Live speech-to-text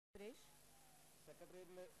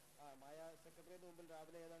സെക്രട്ടേറിയറ്റിൽ സെക്രട്ടേറിയറ്റ് മുമ്പിൽ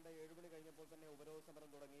രാവിലെ ഏതാണ്ട് 7 മണി കഴിഞ്ഞപ്പോൾ തന്നെ ഉപരോധ സമരം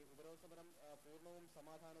തുടങ്ങി. ഉപരോധ സമരം പൂർണ്ണവും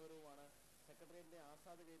സമാധാനപരവുമാണ്. സെക്രട്ടേറിയറ്റിന്റെ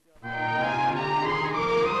ആസാദ് ഗേറ്റ്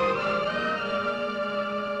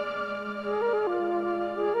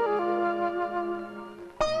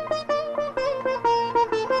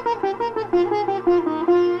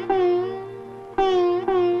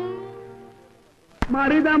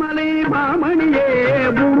மருதமலை மாமணியே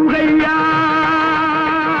முருகையா,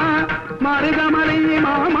 மருதமலை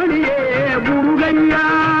மாமணியே முருகையா,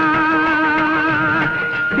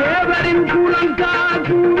 தேவரின்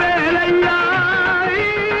குலங்காக்கு வேலையா,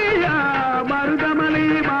 மருதமலை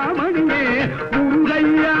மாமணியே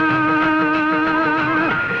முருகையா,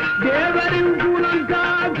 தேவரின்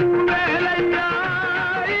குலங்காக்கு வேலையா,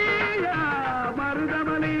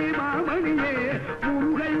 மருதமலை மாமணியே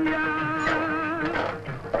முருகையா,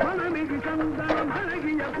 மனமிகு சந்தனம்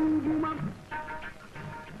அழகிய குங்குமம்.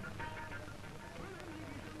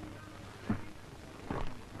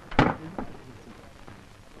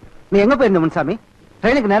 நீ எங்க போயிருந்த முன்சாமி?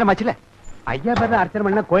 ட்ரெயினுக்கு நேரம் ஆச்சுல. ஐயா பேர் அர்ச்சனை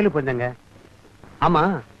பண்ண கோயிலுக்கு போயிருந்தேங்க. ஆமா,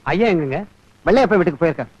 ஐயா எங்கங்க? வெள்ளையப்ப வீட்டுக்கு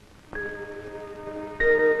போயிருக்காங்க.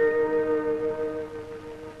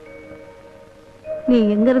 நீ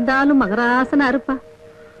எங்க இருந்தாலும் மகராசனா இருப்பா.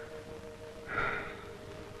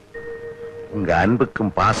 உங்க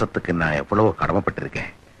அன்புக்கும் பாசத்துக்கும் நான் எவ்வளவோ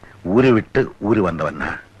கடமைப்பட்டிருக்கேன். ஊரை விட்டு ஊரு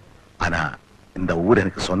வந்தவன்னா, ஆனா இந்த ஊர்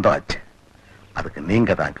எனக்கு சொந்தம் ஆச்சு. அதுக்கு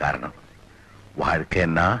நீங்க தான் காரணம்.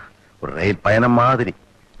 வாழ்க்கைன்னா ஒரு ரயில் பயணம் மாதிரி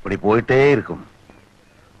இப்படி போயிட்டே இருக்கும்.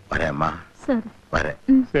 வரேம்மா. வரேன்.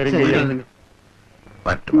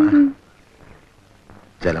 வரட்டுமா?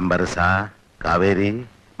 ஜலம்பரசா, காவேரி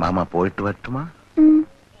மாமா போயிட்டு வரட்டுமா?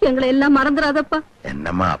 எங்களை எல்லாம் மறந்துடாதப்பா.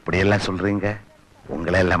 என்னம்மா அப்படியெல்லாம் சொல்றீங்க?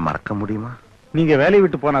 உங்களை எல்லாம் மறக்க முடியுமா? நீங்க வேலையை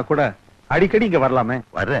விட்டு போனா கூட அடிக்கடி இங்க வரலாமே.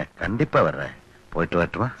 வர்றேன், கண்டிப்பா வர்றேன். போயிட்டு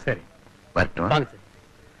வரட்டுமா? சரி, வரட்டுமா?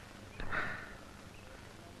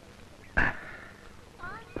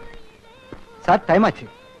 சார், டைம் ஆச்சு,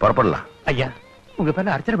 புறப்படலாம். ஐயா, உங்க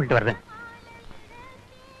பேர்ல அர்ச்சனை பண்ணிட்டு வர்றேன்.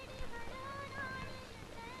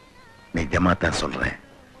 நிஜமா தான் சொல்றேன்,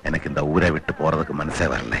 எனக்கு இந்த ஊரை விட்டு போறதுக்கு மனசே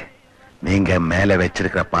வரல. நீங்க மேல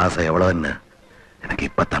வச்சிருக்கிற பாசம் எவ்வளவுன்னு எனக்கு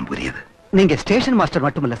இப்பதான் புரியுது. நீங்க ஸ்டேஷன் மாஸ்டர்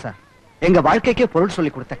மட்டும் இல்ல சார், எங்க வாழ்க்கைக்கே பொருள்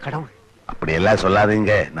சொல்லி கொடுத்த கடவுள். அப்படி எல்லாம்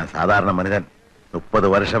சொல்லாதீங்க. நான் சாதாரண மனிதன்.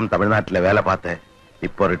 30 வருஷம் தமிழ்நாட்டுல வேலை பார்த்தேன்.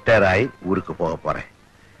 இப்போ ரிட்டையர் ஆகி ஊருக்கு போக போறேன்.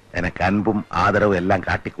 எனக்கு அன்பும் ஆதரவு எல்லாம்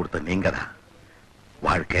காட்டி கொடுத்த நீங்க தான்.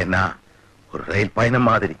 வாழ்க்கைன்னா ஒரு ரயில் பயணம்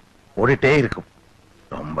மாதிரி ஓடிட்டே இருக்கும்.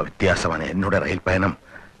 ரொம்ப வித்தியாசமான என்னோட ரயில் பயணம்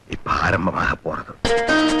இப்ப ஆரம்பமாக போறது.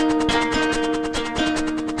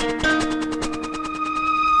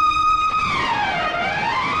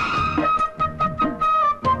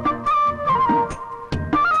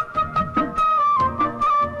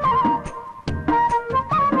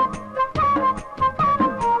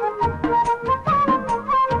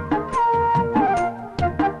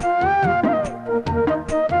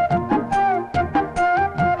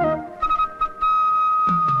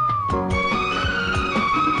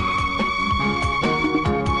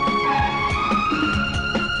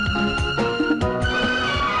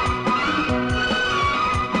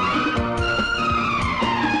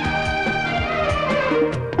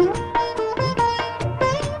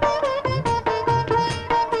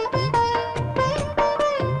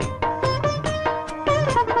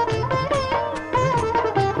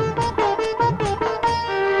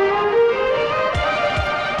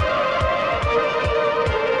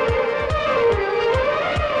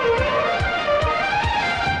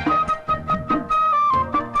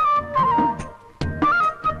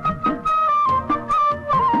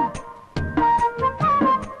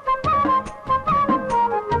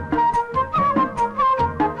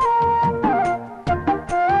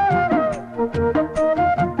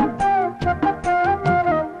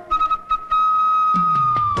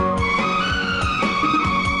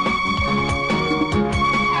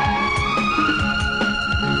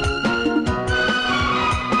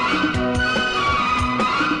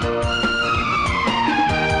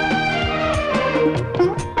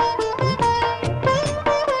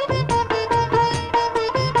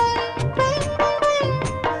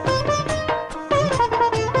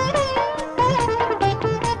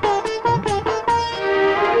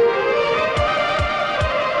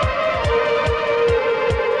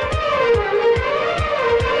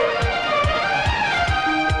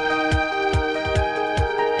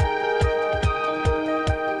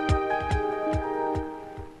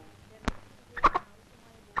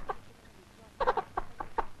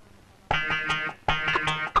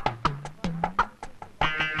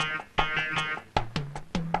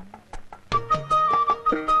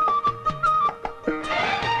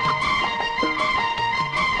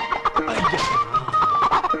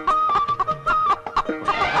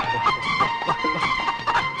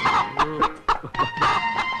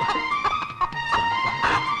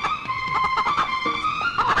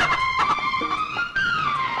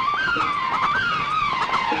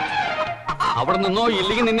 അവിടെ നിന്നോ,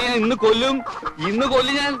 ഇല്ലെങ്കിൽ നിന്നെ ഞാൻ ഇന്ന് കൊല്ലും.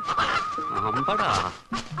 ഞാൻ അമ്പടാ.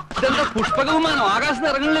 ഇതെന്താ പുഷ്പകവുമാനോ? ആകാശത്ത്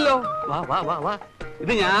ഇറങ്ങണില്ലല്ലോ. വാ വാ വാ വാ.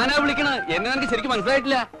 ഇത് ഞാനാ വിളിക്കണ. എന്നെ എനിക്ക് ശരിക്കും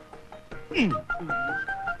മനസ്സിലായിട്ടില്ല.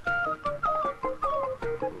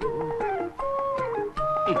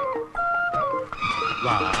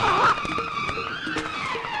 വാ.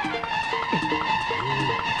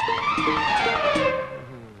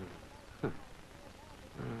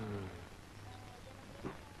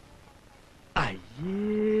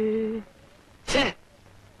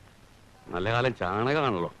 നല്ല കാലം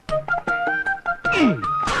ചാണകമാണല്ലോ.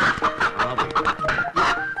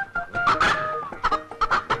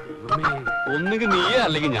 ഒന്നുകിൽ നീയേ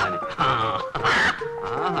അല്ലെങ്കിൽ ഞാൻ.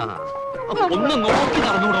 ഒന്ന് നോക്കി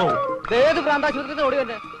നടന്നൂടോ. ഏത് പ്രാന്താശുപത്രി ഓടി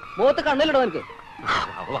വന്നെ മുഖത്ത് കണ്ണിലിടോ എനിക്ക്.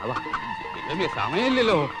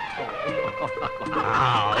 സമയമില്ലല്ലോ.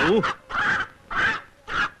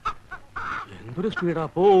 എന്തൊരു സ്പീഡാ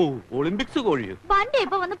പോ. ഒളിമ്പിക്സ് കോഴി വണ്ടി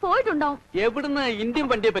ഇപ്പൊ വന്ന് പോയിട്ടുണ്ടാവും. എവിടുന്ന്? ഇന്ത്യൻ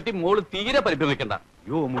വണ്ടിയെ പറ്റി മോള് തീരെ പരിഭ്രമിക്കണ്ട.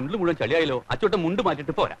 അയ്യോ, മുണ്ടിൽ മുഴുവൻ ചളിയായല്ലോ. അച്ചോട്ടെ മുണ്ട്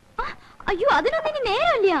മാറ്റിട്ട് പോരാ. അയ്യോ, അതിനൊന്നും ഇനി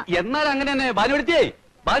നേരമില്ല. എന്നാൽ അങ്ങനെ തന്നെ.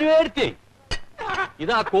 ഭാനുവേടുത്തേ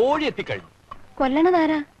ഇതാ കോഴി എത്തിക്കഴിഞ്ഞു.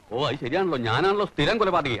 കൊല്ലണതാരാ? ഓ, അത് ശരിയാണല്ലോ. ഞാനാണല്ലോ സ്ഥിരം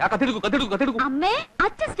കൊലപാതകി. ആ കത്തെടുക്കൂ. അമ്മേ,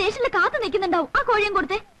 അച്ഛൻ സ്റ്റേഷനിൽ കാത്തു നിൽക്കുന്നുണ്ടാവും. ആ കോഴിയും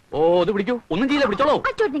കൊടുത്തേ. ഓ, അത് പിടിക്കൂ. ഒന്നും ചെയ്യില്ല, പിടിച്ചോളൂ.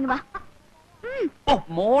 അച്ചോട്ട് വാ. ഓ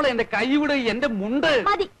മോളെ, എന്റെ കൈ വിട്. എന്റെ മുണ്ട്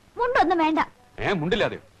മതി. മുണ്ടൊന്നും വേണ്ട.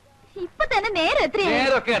 മുണ്ടില്ലാതെ ഇപ്പൊ തന്നെ നേരം എത്രയാണ്?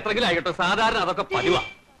 നേരൊക്കെ എത്രങ്കിലും ആയിക്കോട്ടെ. സാധാരണ അതൊക്കെ പതിവാ.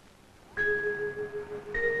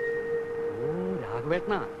 ഓ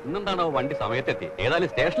രാഘവേട്ടനാ, ഇന്നെന്താണോ വണ്ടി സമയത്തെത്തി? ഏതായാലും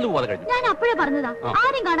സ്റ്റേഷനിൽ പോകാതെ കഴിഞ്ഞു. ഞാൻ അപ്പോഴേ പറഞ്ഞതാ,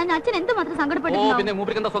 ആരും കാണാൻ അച്ഛൻ എന്തുമാത്രം സങ്കടപ്പെട്ടു. ഓ പിന്നെ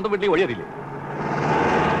മൂപ്പർക്ക് എന്താ സ്വന്തം വീട്ടിൽ വഴിയറിയില്ലേ?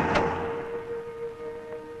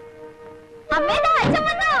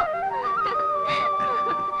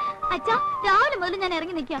 അച്ഛാ, രാവിലെ മുതൽ ഞാൻ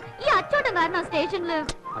ഇറങ്ങി നിൽക്കുക. ഈ അച്ചോട്ടം കാരണം സ്റ്റേഷനില്.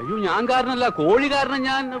 അയ്യോ, ഞാൻ കാരണല്ല, കോഴി കാരണം.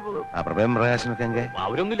 ഞാൻ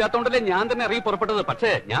അവരൊന്നും ഇല്ലാത്തോണ്ടല്ലേ ഞാൻ തന്നെ ഇറങ്ങി പുറപ്പെട്ടത്.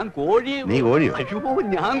 പക്ഷേ ഞാൻ കോഴി. നീ കോഴിയോ? അയ്യോ,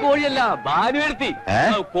 ഞാൻ കോഴിയല്ല, ഭാനുവേടുത്തി.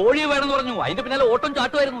 കോഴി വേണമെന്ന് പറഞ്ഞു. അതിന്റെ പിന്നാലെ ഓട്ടം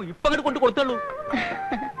ചാട്ടുമായിരുന്നു. ഇപ്പൊ അങ്ങോട്ട് കൊണ്ട് കൊടുത്തുള്ളൂ.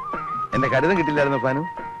 എന്റെ കടിതം കിട്ടില്ലായിരുന്നു പാനു?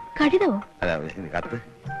 കടിതമോ? കത്ത്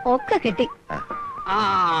ഒക്കെ കിട്ടി.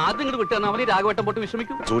 അത് ഇങ്ങോട്ട് വിട്ടു തന്നാ മതി. രാഘവട്ടം പൊട്ട്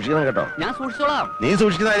വിശ്രമിക്കും. സൂക്ഷിക്കണം കേട്ടോ. ഞാൻ സൂക്ഷിച്ചോളാം. നീ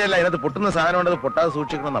സൂക്ഷിക്കുന്ന കാര്യമല്ല, അതിനകത്ത് പൊട്ടുന്ന സാധനം ഉണ്ടത് പൊട്ടാതെ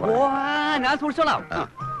സൂക്ഷിക്കണം. ഓ, ഞാൻ സൂക്ഷിച്ചോളാം.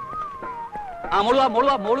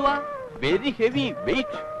 മോളുവാ. Very heavy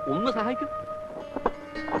weight. ഒന്ന് സഹായിക്കും.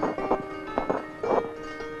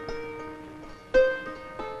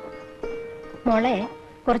 മോളെ,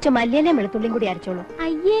 കുറച്ച് മല്ലിയിലും വെളുത്തുള്ളിയും കൂടി അരച്ചോളൂ.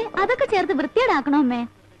 അയ്യേ, അതൊക്കെ ചേർത്ത് വൃത്തിയേടാക്കണോ അമ്മേ?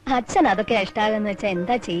 അച്ഛൻ അതൊക്കെ ഇഷ്ടാകുന്ന വെച്ചാ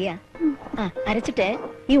എന്താ ചെയ്യാ? അരച്ചിട്ട്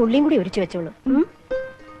ഈ ഉള്ളിയും കൂടി ഒരിച്ചു വെച്ചോളൂ.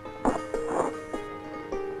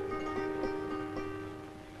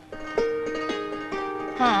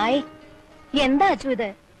 ഹായ്, എന്താ അച്ചു ഇത്?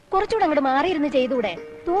 കുറച്ചുകൂടെ അങ്ങോട്ട് മാറിയിരുന്ന് ചെയ്തൂടെ?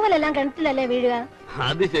 തൂവലെല്ലാം കിണറ്റിലല്ലേ വീഴുക?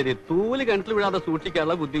 അത് ശരി, തൂവല് കിണറ്റിൽ വീഴാതെ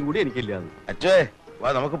സൂക്ഷിക്കാനുള്ള ബുദ്ധിയും കൂടി എനിക്കില്ല. അച്ഛേ വാ,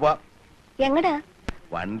 നമുക്ക് പോവാം. എങ്ങടാ?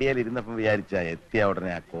 വണ്ടിയിൽ ഇരുന്നപ്പം വിചാരിച്ച എത്തിയ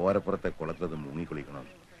ഉടനെ ആ കോരപ്പുറത്തെ കുളത്തത് മുങ്ങി കുളിക്കണം.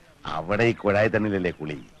 അവിടെ ഈ കുഴായി തണ്ണിലല്ലേ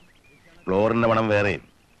കുളി. ഫ്ലോറിന്റെ മണം വേറെ.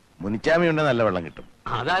 മുനിച്ചാമി ഉണ്ട്, നല്ല വെള്ളം കിട്ടും.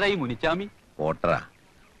 അതാരായി മുനിച്ചാമി? പോട്ടറാ.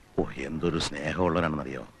 ഓ, എന്തൊരു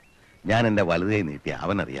സ്നേഹമുള്ളവനാണെന്നറിയോ? ഞാൻ എന്റെ വലുതേ നീട്ടിയ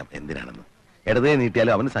അവനറിയാം എന്തിനാണെന്ന്. ഇടതേ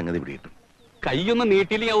നീട്ടിയാലും അവന് സംഗതി പിടികിട്ടും. കൈയൊന്നും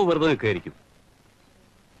നീട്ടിയില്ലെങ്കിൽ അവ വെറുതെ നിൽക്കുകയായിരിക്കും.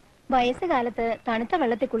 വയസ്സുകാലത്ത് തണുത്ത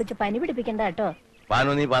വെള്ളത്തിൽ കുളിച്ച് പനി പിടിപ്പിക്കണ്ട കേട്ടോ.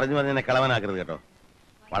 പാനു, നീ പറഞ്ഞു എന്നെ കളവനാക്കരുത് കേട്ടോ.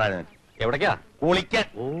 എവിടേക്കാ? കുളിക്കാൻ.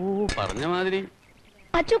 ഓ, പറഞ്ഞ മാതിരി.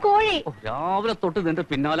 അച്ചു, കോഴി രാവിലെ തൊട്ട് നിന്റെ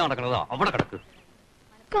പിന്നാലെ നടക്കണതാ. അവിടെ കിടക്ക്.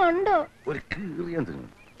 കണ്ടോ? ഒരു കീറിയാൻ തിന്നു.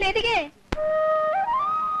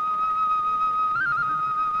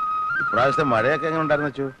 ഇപ്രാവശ്യത്തെ മഴയൊക്കെ എങ്ങനെ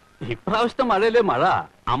ഉണ്ടായിരുന്നു വെച്ചു? ഇപ്രാവശ്യത്തെ മഴയിലെ മഴ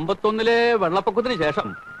 51-ലെ വെള്ളപ്പൊക്കത്തിന് ശേഷം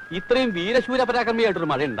ഇത്രയും വീരശൂര പരാക്രമിയായിട്ടൊരു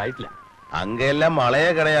മഴ ഉണ്ടായിട്ടില്ല. അങ്ങെല്ലാം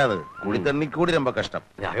മഴയെ കിടയാത്. കുടിത്തണ്ണിക്കൂടി ரொம்ப കഷ്ടം.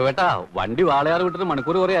 രാഘവേട്ടാ, വണ്ടി വാളയാറ് വിട്ടിട്ട്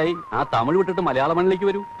മണിക്കൂർ കുറെ ആയി. ആ തമിഴ് വിട്ടിട്ട് മലയാള മണ്ണിലേക്ക്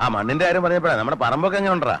വരൂ. ആ മണ്ണിന്റെ കാര്യം പറഞ്ഞപ്പോഴാ നമ്മുടെ പറമ്പൊക്കെ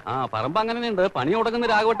എങ്ങനെ ഉണ്ടാ? ആ പറമ്പ് അങ്ങനെയുണ്ട്. പണി തുടങ്ങുന്ന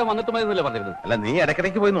രാഘവട്ടം വന്നിട്ട് മതിയെന്നല്ലേ പറഞ്ഞിരുന്നത്? അല്ല, നീ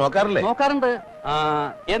ഇടയ്ക്കിടയ്ക്ക് പോയി നോക്കാറില്ലേ? നോക്കാറുണ്ട്.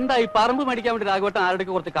 എന്താ ഈ പറമ്പ് മേടിക്കാൻ വേണ്ടി രാഘവട്ടം ആരുടെ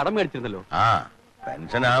കുറച്ച് കടം മേടിച്ചിരുന്നല്ലോ? ആ,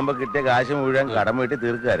 പെൻഷൻ ആകുമ്പോ കിട്ടിയ കാശ് മുഴുവൻ കടം വീട്ടി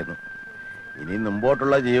തീർക്കായിരുന്നു. ഇനി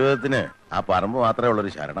മുമ്പോട്ടുള്ള ജീവിതത്തിന് ആ പറമ്പ് മാത്രമേ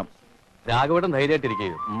ഉള്ളൊരു ശരണം. രാഘവട്ടം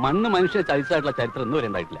ധൈര്യമായിട്ടിരിക്കുകയും മണ്ണ് മനുഷ്യനെ ചതിച്ചായിട്ടുള്ള ചരിത്രം ഒന്നും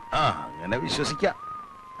ഉണ്ടായിട്ടില്ല. ആ, അങ്ങനെ വിശ്വസിക്കാം.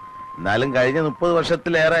 എന്നാലും കഴിഞ്ഞ 30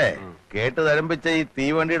 വർഷത്തിലേറെ കേട്ട് തരംപിച്ച ഈ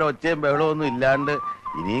തീവണ്ടിയുടെ ഒച്ചയും ബഹളവും ഒന്നും ഇല്ലാണ്ട്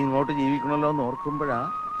ഇനി ഇങ്ങോട്ട് ജീവിക്കണല്ലോ എന്ന് ഓർക്കുമ്പോഴാ.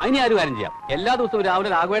 അതിന് ആരും കാര്യം ചെയ്യാം. എല്ലാ ദിവസവും രാവിലെ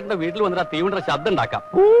രാഘവേട്ടന്റെ വീട്ടിൽ വന്നിട്ട് ആ തീവണ്ടിയുടെ ശബ്ദം ഉണ്ടാക്കാം.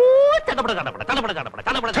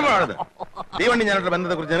 തീവണ്ടി ഞാനുള്ള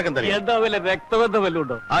ബന്ധത്തെ കുറിച്ച് നിനക്ക് എന്താ വല്ല രക്തബന്ധം വല്ലതും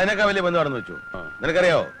ഉണ്ടോ? അതിനൊക്കെ വലിയ ബന്ധമാണെന്ന് വെച്ചു.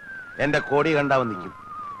 നിനക്കറിയോ, എന്റെ കോടി കണ്ടാവൻ നിൽക്കും.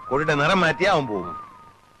 കോടിയുടെ നിറം മാറ്റിയാ അവൻ പോകും.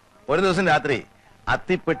 ഒരു ദിവസം രാത്രി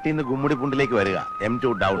അത്തിപ്പെട്ടിന്ന് ഗുമ്മുടിപ്പുണ്ടിലേക്ക് വരിക.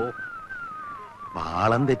 M2 down.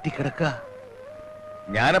 പാളം തെറ്റിക്കിടക്ക.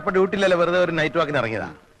 ഞാനപ്പോ ഡ്യൂട്ടിയിലല്ല, വെറുതെ ഒരു നൈറ്റ് വാക്കിന് ഇറങ്ങിയതാ.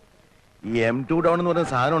 ഈ M2 ഡൗൺ എന്ന് പറയുന്ന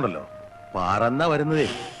സാധനം ഉണ്ടല്ലോ, പറന്നാ വരുന്നതേ.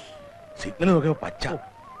 സിഗ്നൽ നോക്കിയപ്പോ പച്ച.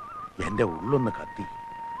 എന്റെ ഉള്ളൊന്ന് കത്തി.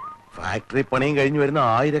 ഫാക്ടറി പണിയും കഴിഞ്ഞു വരുന്ന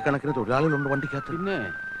ആയിരക്കണക്കിന് തൊഴിലാളികളുണ്ട് വണ്ടിക്കകത്ത്. പിന്നെ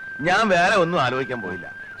ഞാൻ വേറെ ഒന്നും ആലോചിക്കാൻ പോയില്ല.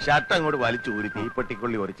 ഷർട്ട് അങ്ങോട്ട് വലിച്ചൂരി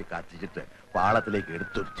തീപ്പെട്ടിക്കൊള്ളി ഒരിച്ച് കത്തിച്ചിട്ട് പാളത്തിലേക്ക്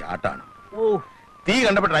എടുത്തൊരു ചാട്ടാണ്. തീ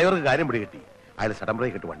കണ്ടപ്പോ ഡ്രൈവർക്ക് കാര്യം പിടികിട്ടി. അയാൾ സഡൻ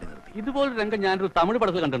ബ്രേക്ക് ഇട്ട് വണ്ടി നിർത്തി. ഇതുപോലെ രംഗം ഞാനൊരു തമിഴ്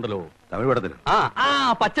പടത്തിൽ കണ്ടിട്ടുണ്ടല്ലോ. തമിഴ് പടത്തിലോ? ആ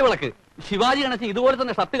പച്ചവിളക്ക്. ശിവാജി ഗണേശൻ ഇതുപോലെ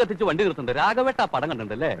തന്നെ ഷർട്ട് കത്തിച്ച് വണ്ടി നിർത്തുന്നുണ്ട്. രാഘവേട്ട ആ പടം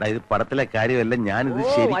കണ്ടിട്ടുണ്ടല്ലേ? ഇത് പടത്തിലെ കാര്യമല്ല, ഞാനിത്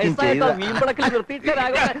ശരിക്കും ചെയ്ത. വീമ്പളക്കിൽ നിർത്തിയിട്ട്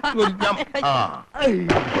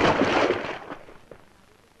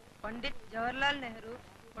Pandit Jawaharlal Nehru,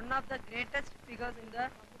 one of the greatest figures in the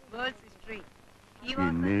world's history. He was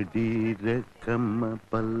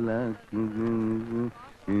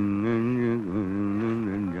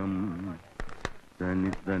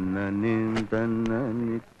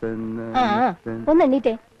ഒന്ന്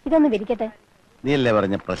എണ്ണീറ്റേ, ഇതൊന്ന് വിരിക്കട്ടെ. നീയല്ലേ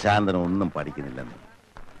പറഞ്ഞ പ്രശാന്തനം ഒന്നും പഠിക്കുന്നില്ലെന്ന്.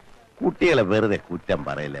 കുട്ടികളെ വെറുതെ കുറ്റം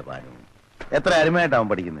പറയല്ലേ ഭാനു. എത്ര അരുമയായിട്ടാവും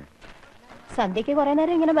പഠിക്കുന്നത്? സന്ധ്യക്ക് കുറെ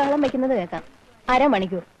നേരം ഇങ്ങനെ ബഹളം വെക്കുന്നത് കേൾക്കാം.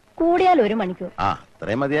 അരമണിക്കൂർ, കൂടിയാൽ 1 മണിക്കൂർ.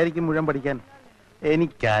 അത്രയും മതിയായിരിക്കും മുഴുവൻ പഠിക്കാൻ.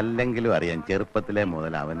 എനിക്കല്ലെങ്കിലും അറിയാം, ചെറുപ്പത്തിലെ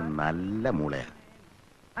മുതൽ അവന് നല്ല മൂളയാണ്.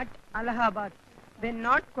 at Allahabad. When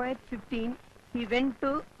not quite 15, he went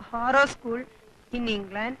to Harrow School in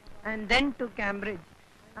England and then to Cambridge.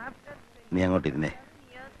 After നീ അങ്ങോട്ട് ഇരുന്നേ,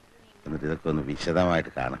 എന്നിട്ട് ഇതൊക്കെ ഒന്ന്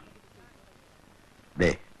വിശദമായിട്ട് കാണാം. ദേ,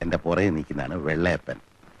 എന്റെ പുറകെ നിൽക്കുന്നതാണ് വെള്ളയപ്പൻ.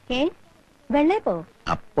 വെള്ളയപ്പോ?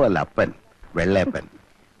 അപ്പോ അല്ല, അപ്പൻ. വെള്ളയപ്പൻ.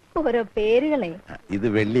 ഓരോ പേരുകളെ. ഇത്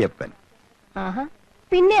വെള്ളിയപ്പൻ. ആഹാ,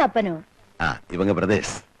 പിന്നെ അപ്പനോ? ഇവங்க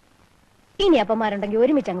ബ്രദേഴ്സ്. ഇനി അപ്പന്മാരുണ്ടെങ്കിൽ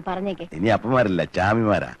ഒരുമിച്ച് അങ്ങ് പറഞ്ഞേക്കെ. ഇനി അപ്പന്മാരല്ല,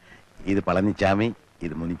 ചാമിമാരാ. ഇത് പളനിച്ചാമി,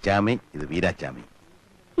 ഇത് മുനിച്ചാമി, ഇത് വീരാച്ചാമി.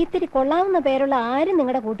 ഇത്തിരി കൊള്ളാവുന്ന പേരുള്ള ആരും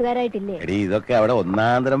നിങ്ങളുടെ കൂട്ടുകാരായിട്ടില്ലേ? എടീ, ഇതൊക്കെ അവിടെ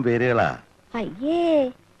ഒന്നാന്തരം പേരുകളാ. അയ്യേ.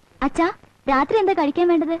 അച്ഛാ, രാത്രി എന്താ കഴിക്കാൻ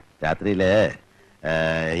വേണ്ടത്? രാത്രിയില്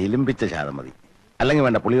ഇലിമ്പിച്ച ശാതം മതി, അല്ലെങ്കിൽ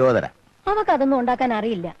വേണ്ട പുളിയോദര. അവക്ക് അതൊന്നും ഉണ്ടാക്കാൻ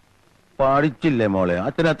അറിയില്ല. പഠിച്ചില്ലേ മോളെ?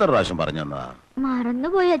 അച്ഛൻ എത്ര പ്രാവശ്യം പറഞ്ഞു തന്നതാ?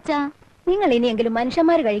 മറന്നുപോയി അച്ഛാ. നിങ്ങൾ ഇനിയെങ്കിലും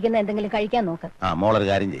മനുഷ്യന്മാര് കഴിക്കുന്ന എന്തെങ്കിലും കഴിക്കാൻ നോക്ക്. മോളൊരു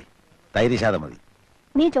കാര്യം ചെയ്യ്, തൈര് ശാതം മതി.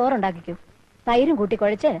 നീ ചോറുണ്ടാക്കിക്കൂ, തൈരും കൂട്ടി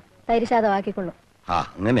കുഴച്ച് തൈര് ശാതമാക്കിക്കൊള്ളു.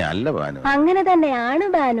 അങ്ങനെയല്ല ബാനു. അങ്ങനെ തന്നെയാണ്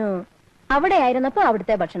ബാനു. അവിടെ ആയിരുന്നപ്പോ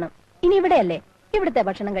അവിടുത്തെ ഭക്ഷണം, ഇനി ഇവിടെയല്ലേ, ഇവിടുത്തെ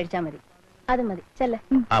ഭക്ഷണം കഴിച്ചാ മതി. അത് മതി, ചെല്ലേ.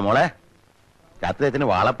 മോളെ, രാത്രി അച്ഛന്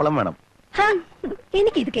വാഴപ്പഴം വേണം.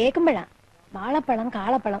 എനിക്കിത് കേൾക്കുമ്പോഴാ വാഴപ്പഴം,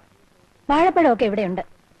 കാളപ്പഴം, വാഴപ്പഴം ഒക്കെ ഇവിടെയുണ്ട്.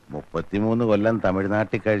 33 കൊല്ലം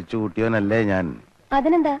തമിഴ്നാട്ടിൽ കഴിച്ചു കൂട്ടിയോനല്ലേ ഞാൻ.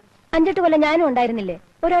 അതിനെന്താ, 5-8 കൊല്ലം ഞാനും ഉണ്ടായിരുന്നില്ലേ?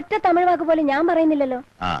 ഒരൊറ്റ തമിഴ് വാക്ക് പോലും ഞാൻ പറയുന്നില്ലല്ലോ.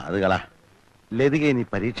 അത് കളാ. ലതിക ഇനി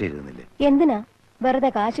പരീക്ഷ എഴുതുന്നില്ലേ? എന്തിനാ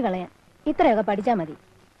വെറുതെ കാശ് കളയാൻ? ഇത്രയൊക്കെ പഠിച്ചാ മതി.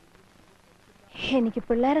 എനിക്ക്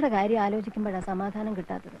പിള്ളേരുടെ കാര്യം ആലോചിക്കുമ്പോഴാ സമാധാനം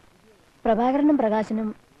കിട്ടാത്തത്. പ്രഭാകരനും പ്രകാശനും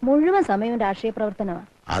മുഴുവൻ സമയവും രാഷ്ട്രീയ പ്രവർത്തനമാണ്.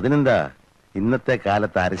 അതിനെന്താ, ഇന്നത്തെ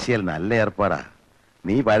കാലത്ത് അരശിയൽ നല്ല ഏർപ്പാടാ.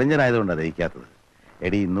 നീ പഴഞ്ചനായതുകൊണ്ടാ ദഹിക്കാത്തത്.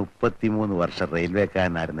 എടി, 33 വർഷം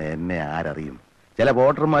റെയിൽവേക്കാരനായിരുന്ന എന്നെ ആരറിയും? ചില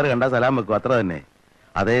വോട്ടർമാർ കണ്ടാൽ സലാം വെക്കും, അത്ര തന്നെ.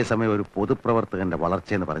 അതേസമയം ഒരു പൊതുപ്രവർത്തകന്റെ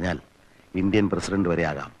വളർച്ചയെന്ന് പറഞ്ഞാൽ ഇന്ത്യൻ പ്രസിഡന്റ് വരെ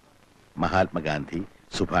ആകാം. മഹാത്മാഗാന്ധി,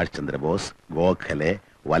 സുഭാഷ് ചന്ദ്രബോസ്, ഗോഖലെ,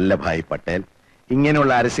 വല്ലഭായ് പട്ടേൽ,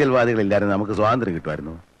 ഇങ്ങനെയുള്ള അരസ്യൽവാദികളില്ലായിരുന്നു നമുക്ക് സ്വാതന്ത്ര്യം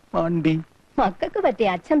കിട്ടുമായിരുന്നു. വണ്ടി മക്കൾക്ക്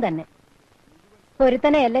പറ്റിയ അച്ഛൻ തന്നെ.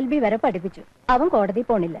 ഒരുത്തനെ LLB വരെ പഠിപ്പിച്ചു, അവൻ കോടതി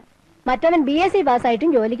പോണില്ല. മറ്റവൻ BSc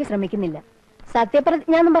പാസ്സായിട്ടും ജോലിക്ക് ശ്രമിക്കുന്നില്ല.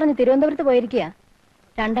 സത്യപ്രതിജ്ഞ എന്നും പറഞ്ഞ് തിരുവനന്തപുരത്ത് പോയിരിക്കുക.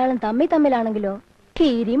 രണ്ടാളും തമ്മിലാണെങ്കിലോ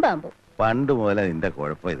കീരിയും പാമ്പും. പണ്ട് മുതലേ നിന്റെ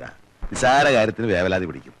കുഴപ്പം ഇതാ, നിസാര കാര്യത്തിന് വേവലാതി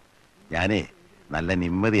പിടിക്കും. ഞാനേ നല്ല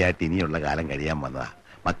നിമ്മതിയായിട്ട് ഇനിയുള്ള കാലം കഴിയാൻ വന്നതാ.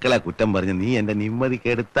 മക്കളെ കുറ്റം പറഞ്ഞ് നീ എന്റെ നിമ്മതി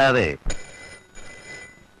കെടുത്താതെ.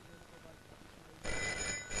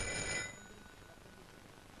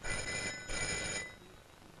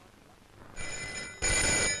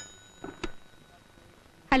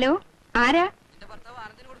 ഹലോ, ആരാ?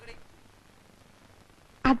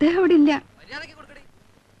 അദ്ദേഹം ഇവിടെ ഇല്ല.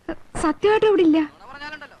 സത്യമായിട്ട് ഇവിടെ ഇല്ല.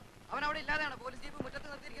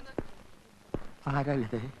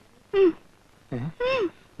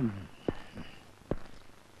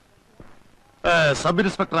 Sub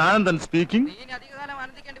inspector Anandan speaking. നീ അധികകാലം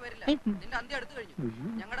ആനന്ദിക്കേണ്ടി വരില്ല. നിന്റെ അന്ത്യം അടുത്തു കഴിഞ്ഞു.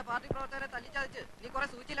 ഞങ്ങളുടെ പാർട്ടി പ്രവർത്തകരെ തല്ലിച്ചതച്ച് നീ കുറെ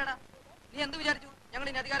സൂചിച്ചില്ലടാ. നീ എന്ത് വിചാരിച്ചു ഞങ്ങൾ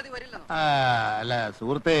ഇനി അധികാരത്തിൽ വരില്ലെന്നോ? അല്ല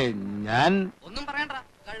സുഹൃത്തെ, ഞാൻ ഒന്നും പറയണ്ട.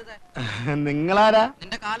 കഴുത. നിങ്ങളാരാ?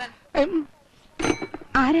 നിന്റെ കാലൻ.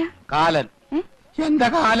 ആരാ? കാലൻ. എന്റെ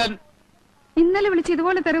കാലൻ. ഇന്നലെ വിളിച്ച്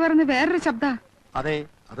ഇതുപോലെ തെറി പറഞ്ഞ് വേറൊരു ശബ്ദ. അതെ,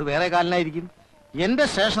 അത് വേറെ കാലനായിരിക്കും. എന്റെ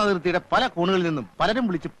സ്റ്റേഷൻ അതിർത്തിയുടെ പല കോണുകളിൽ നിന്നും പലരും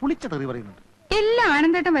വിളിച്ച് പുളിച്ച തെറി പറയുന്നുണ്ട്. എല്ലാം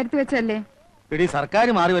ആനന്ദേട്ടം വരുത്തി വെച്ചല്ലേ? എടി, സർക്കാർ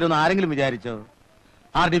മാറി വരുമെന്ന് ആരെങ്കിലും വിചാരിച്ചോ?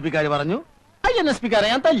 RDP-ക്കാര് പറഞ്ഞു, INSP-ക്കാരെ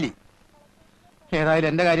ഞാൻ തല്ലി. ഏതായാലും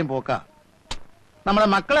എന്റെ കാര്യം പോക്കാ. നമ്മളെ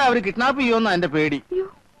മക്കളെ അവര് കിഡ്നാപ്പ് ചെയ്യുമെന്നാ എന്റെ പേടി.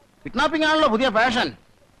 കിഡ്നാപ്പിംഗ് ആണല്ലോ പുതിയ ഫാഷൻ.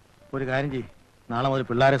 ഒരു കാര്യം ചെയ്യ്, നാളെ മുതൽ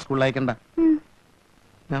പിള്ളേരെ സ്കൂളിൽ അയക്കണ്ട.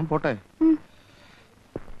 ഞാൻ പോട്ടെ.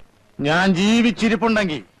 ഞാൻ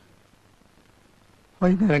ജീവിച്ചിരിപ്പുണ്ടെങ്കിൽ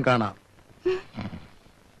വൈകുന്നേരം കാണാം.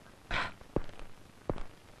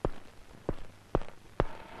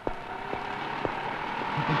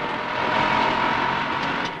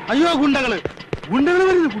 അയ്യോ, ഗുണ്ടകള് ഗുണ്ടകള്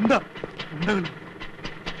വരുന്നു. ഗുണ്ടകള്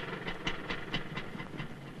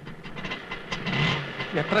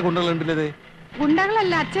എത്ര ഗുണ്ടകളുണ്ടല്ലേ?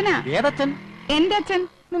 ഗുണ്ടകളല്ല, അച്ഛനാ. ഏതച്ഛൻ? എന്റെ അച്ഛൻ.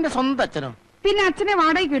 നിന്റെ സ്വന്തം അച്ഛനോ? പിന്നെ അച്ഛനെ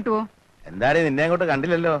വാടകയ്ക്ക് കിട്ടുവോ? എന്തായാലും നിന്നെ അങ്ങോട്ട്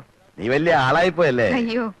കണ്ടില്ലല്ലോ. നീ വലിയ ആളായിപ്പോയല്ലേ?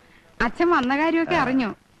 അയ്യോ, അച്ഛൻ വന്ന കാര്യമൊക്കെ അറിഞ്ഞു.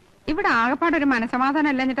 ഇവിടെ ആകെപ്പാടൊരു മനസമാധാനം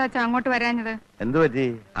അല്ലഞ്ഞിട്ട് അച്ഛൻ അങ്ങോട്ട് വരാഞ്ഞത്. എന്തു പറ്റി?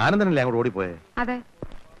 ആനന്ദനല്ലേ അങ്ങോട്ട് ഓടിപ്പോയെ? അതെ,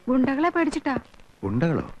 ഗുണ്ടകളെ പേടിച്ചിട്ടാ.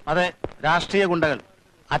 ഗുണ്ടകളോ? അതെ, രാഷ്ട്രീയ ഗുണ്ടകൾ.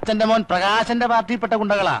 അച്ഛന്റെ മോൻ പ്രകാശന്റെ പാർട്ടിയിൽപ്പെട്ട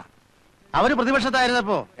ഗുണ്ടകളാ. അവര്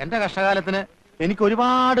പ്രതിപക്ഷത്തായിരുന്നപ്പോ എന്റെ കഷ്ടകാലത്തിന് എനിക്ക്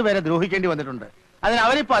ഒരുപാട് പേരെ ദ്രോഹിക്കേണ്ടി വന്നിട്ടുണ്ട്. അതിന്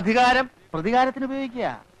അവരിപ്പോ അധികാരം പ്രതികാരത്തിന് ഉപയോഗിക്കുക.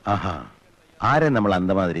 ആരെ നമ്മൾ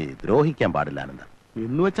അന്തമാതിരി ദ്രോഹിക്കാൻ പാടില്ല ആനന്ദ.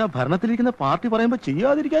 എന്ന് വെച്ചാ ഭരണത്തിലിരിക്കുന്ന പാർട്ടി പറയുമ്പോ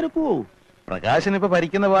ചെയ്യാതിരിക്കാനിപ്പോ. പ്രകാശൻ ഇപ്പൊ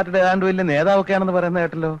ഭരിക്കുന്ന പാർട്ടിയുടെ ഏതാണ്ട് വലിയ നേതാവൊക്കെയാണെന്ന് പറയുന്ന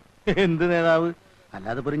കേട്ടല്ലോ. എന്ത് നേതാവ്?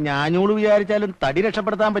 അല്ലാതെ ഒരു ഞാഞ്ഞൂട് വിചാരിച്ചാലും തടി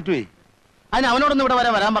രക്ഷപ്പെടുത്താൻ പറ്റുവേ. അതിന് അവനോടൊന്നും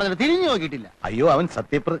ഇവിടെ വരാൻ പറഞ്ഞിട്ട് തിരിഞ്ഞു നോക്കിയിട്ടില്ല. അയ്യോ, അവൻ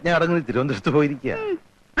സത്യപ്രതിജ്ഞ അടങ്ങി തിരുവനന്തപുരത്ത് പോയിരിക്കുക.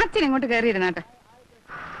 അച്ഛൻ ഇങ്ങോട്ട് കയറിയിരുന്നാട്ടെ.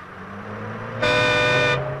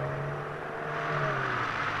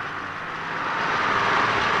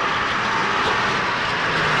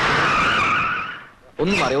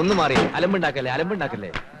 ഒന്ന് മാറി അലമ്പുണ്ടാക്കല്ലേ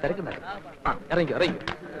തിരക്കുണ്ടാക്കല്ലേ. ഇറങ്ങിക്കോ.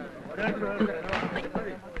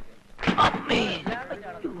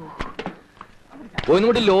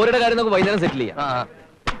 ഒന്നുകൂടി ലോറിയുടെ കാര്യം നമുക്ക് വൈകുന്നേരം സെറ്റിൽ ചെയ്യാം.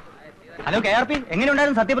 ഹലോ KRP,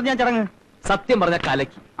 എങ്ങനെയുണ്ടായിരുന്നു സത്യപ്രതിജ്ഞ ചടങ്ങ്? സത്യം പറഞ്ഞ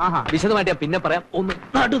കലക്കി. വിശദമായിട്ട് ഞാൻ പിന്നെ പറയാം. ഒന്ന്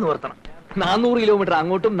നടു നിവർത്തണം. 400 കിലോമീറ്റർ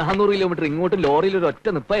അങ്ങോട്ടും 400 കിലോമീറ്റർ ഇങ്ങോട്ടും ലോറിയിൽ ഒരു ഒറ്റ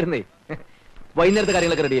നിപ്പായിരുന്നേ. വൈകുന്നേരത്തെ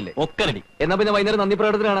കാര്യങ്ങളൊക്കെ റെഡിയല്ലേ? ഒക്കെ റെഡി. എന്നാ പിന്നെ വൈകുന്നേരം നന്ദി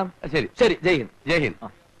പ്രകടനത്തിന് കാണാം. ശരി. ജയ് ഹിന്ദ്.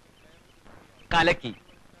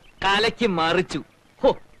 കലക്കി മറിച്ചു. ഹോ,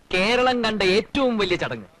 കേരളം കണ്ട ഏറ്റവും വലിയ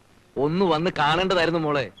ചടങ്ങ്. ഒന്ന് വന്ന് കാണേണ്ടതായിരുന്നു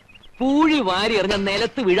മോളെ. പൂഴി വാരി എറിഞ്ഞ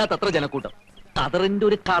നിലത്ത് വീഴാത്തത്ര ജനക്കൂട്ടം. കതറിന്റെ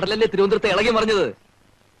ഒരു കടലല്ലേ തിരുവനന്തപുരത്ത് ഇളകി മറിഞ്ഞത്.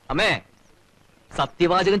 അമ്മേ,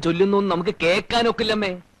 സത്യവാചകം ചൊല്ലുന്നു നമുക്ക്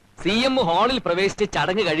കേൾക്കാനൊക്കില്ലമ്മേ. CM ഹാളിൽ പ്രവേശിച്ച്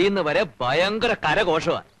ചടങ്ങ് കഴിയുന്നവരെ ഭയങ്കര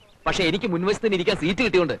കരഘോഷമാണ്. പക്ഷെ എനിക്ക് മുൻവശത്തിന് ഇരിക്കാൻ സീറ്റ്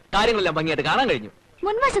കിട്ടിയോണ്ട് കാര്യങ്ങളെല്ലാം ഭംഗിയായിട്ട് കാണാൻ കഴിഞ്ഞു.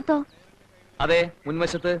 മുൻവശത്തോ? അതെ,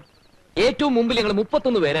 മുൻവശത്ത്. ഏറ്റവും മുമ്പിൽ ഞങ്ങൾ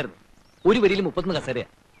 31 പേരായിരുന്നു. ഒരു വരിയിൽ 31 കസേരയാ.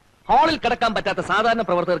 ഹാളിൽ കിടക്കാൻ പറ്റാത്ത സാധാരണ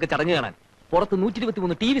പ്രവർത്തകർക്ക് ചടങ്ങ് കാണാൻ പുറത്ത്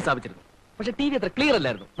 123 TV സ്ഥാപിച്ചിരുന്നു. പക്ഷെ TV അത്ര ക്ലിയർ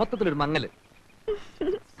അല്ലായിരുന്നു. മൊത്തത്തിലൊരു മങ്ങല്.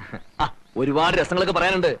 ഒരുപാട് രസങ്ങളൊക്കെ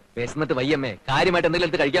പറയാനുണ്ട്. വിശന്നിട്ട് വയ്യമ്മേ, കാര്യമായിട്ട് എന്തെങ്കിലും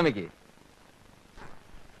എടുത്ത് കഴിക്കാൻ വെക്കേ.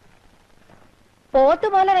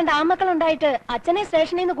 പോത്തുപോലെ 2 ആമക്കളുണ്ടായിട്ട് അച്ഛനെ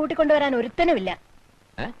സ്റ്റേഷനിൽ നിന്ന് കൂട്ടിക്കൊണ്ടുവരാൻ ഒരുത്തനുമില്ല.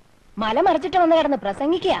 മല മറിച്ചിട്ട് വന്ന് കിടന്ന്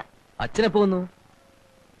പ്രസംഗിക്കുക. അച്ഛനെപ്പോ വന്നു?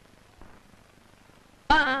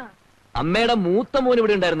 അമ്മയുടെ മൂത്ത മോൻ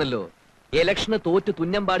ഇവിടെ ഉണ്ടായിരുന്നല്ലോ. ഇലക്ഷന് തോറ്റ്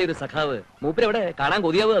തുന്നമ്പാടിയ ഒരു സഖാവ്. മൂപ്പരെവിടെ? കാണാൻ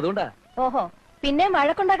കൊതിയാവുക. അതുകൊണ്ടാ. ഓഹോ, പിന്നെ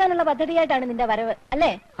വഴക്കുണ്ടാക്കാനുള്ള പദ്ധതിയായിട്ടാണ് നിന്റെ വരവ്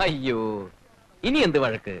അല്ലേ? അയ്യോ, ഇനി എന്ത്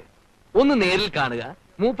വഴക്ക്? ഒന്ന് നേരിൽ കാണുക,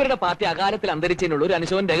 മൂപ്പരുടെ പാർട്ടി അകാലത്തിൽ അന്തരിച്ചതിനുള്ള ഒരു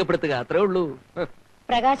അനുശോചനം രേഖപ്പെടുത്തുക, അത്രേ ഉള്ളൂ.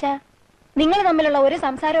 പ്രകാശ, നിങ്ങൾ തമ്മിലുള്ള ഒരു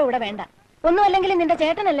സംസാരവും ഇവിടെ വേണ്ട. ഒന്നും അല്ലെങ്കിൽ നിന്റെ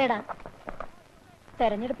ചേട്ടനല്ലേടാ.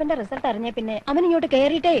 തെരഞ്ഞെടുപ്പിന്റെ റിസൾട്ട് അറിഞ്ഞ പിന്നെ അവൻ ഇങ്ങോട്ട്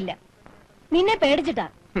കേറിയിട്ടേ ഇല്ല. നിന്നെ പേടിച്ചിട്ടാ.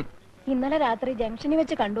 ഇന്നലെ രാത്രി ജംഗ്ഷനിൽ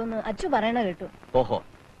വെച്ച് കണ്ടുവന്ന് അച്ചു പറയണ കേട്ടു. ഓഹോ,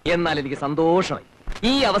 എന്നാൽ എനിക്ക് സന്തോഷമായി.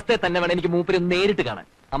 ഈ അവസ്ഥയെ തന്നെ വേണം എനിക്ക് മൂപ്പര് നേരിട്ട് കാണാൻ.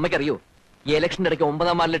 അമ്മയ്ക്കറിയോ, ഈ ഇലക്ഷന്റെ ഇടയ്ക്ക്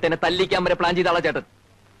 9-ാം വാർഡിലിട്ട് എന്നെ തല്ലിക്കാൻ വരെ പ്ലാൻ ചെയ്ത ആളാ ചേട്ടൻ.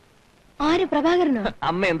 ആര്? പ്രഭാകരനോ?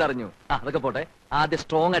 അമ്മ എന്തറിഞ്ഞു? അതൊക്കെ പോട്ടെ, ആദ്യം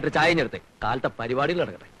സ്ട്രോങ് ആയിട്ട് ചായ ഞെടുത്തേ. കാലത്തെ പരിപാടികൾ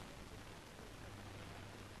നടക്കട്ടെ.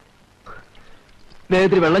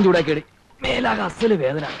 ദേഹത്തിന് വെള്ളം ചൂടാക്കിയടി. മേലാകെ അസല്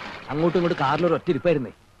വേദന. അങ്ങോട്ടും ഇങ്ങോട്ട് കാറിലൊരു ഒറ്റ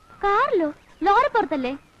ഇരിപ്പായിരുന്നേ. കാറിലോ? ലോറി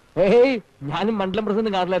പുറത്തല്ലേ? ഏയ്, ഞാനും മണ്ഡലം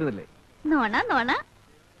പ്രസിഡന്റ് കാറിലായിരുന്നല്ലേ. നോണ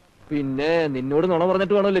പിന്നെ നിന്നോട് നുണ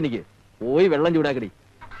പറഞ്ഞിട്ട് വേണമല്ലോ എനിക്ക്. പോയി വെള്ളം ചൂടാക്കടി.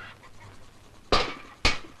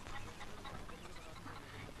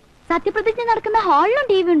 സത്യപ്രതിജ്ഞ നടക്കുന്ന ഹാളിലും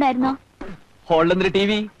TV ഉണ്ടായിരുന്നോ? ഹാളിലെന്തൊരു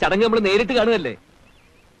TV? ചടങ്ങ് നമ്മൾ നേരിട്ട് കാണുകയല്ലേ.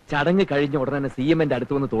 ചടങ്ങ് കഴിഞ്ഞ ഉടനെ തന്നെ CM-ന്റെ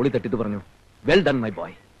അടുത്ത് വന്ന് തോളി തട്ടിട്ട് പറഞ്ഞു, വെൽ ഡൺ മൈ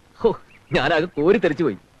ബോയ്. ഹോ, ഞാനാകെ കോരി തെറിച്ചു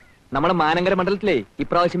പോയി. നമ്മുടെ മാനങ്കര മണ്ഡലത്തിലെ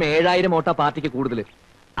ഇപ്രാവശ്യം 7000 വോട്ടാ പാർട്ടിക്ക് കൂടുതൽ.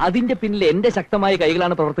 അതിന്റെ പിന്നിൽ എന്റെ ശക്തമായ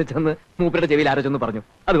കൈകളാണ് പ്രവർത്തിച്ചതെന്ന് മൂപ്പരുടെ ചെവിയിൽ ആരോചൊന്ന് പറഞ്ഞു.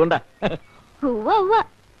 അതുകൊണ്ടാ.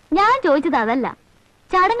 ഞാൻ ചോദിച്ചത് അതല്ല.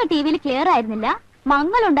 ചടങ്ങ് TV-യിൽ ക്ലിയർ ആയിരുന്നില്ല,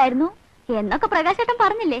 മങ്ങലുണ്ടായിരുന്നു എന്നൊക്കെ പ്രകാശേട്ടൻ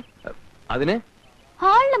പറഞ്ഞില്ലേ? അതിന്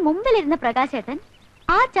ഹാളിന് മുമ്പിലിരുന്ന പ്രകാശേട്ടൻ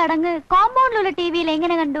ആ ചടങ്ങ് കോമ്പൗണ്ടിലുള്ള TV-യിൽ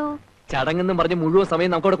എങ്ങനെ കണ്ടു? ചടങ്ങെന്നും പറഞ്ഞ് മുഴുവൻ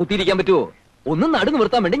സമയം നമുക്ക് അവിടെ കുത്തിയിരിക്കാൻ പറ്റുമോ? ഒന്ന് നടു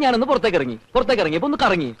നിർത്താൻ വേണ്ടി ഞാനൊന്ന് പുറത്തേക്ക് ഇറങ്ങിയപ്പോ ഒന്ന്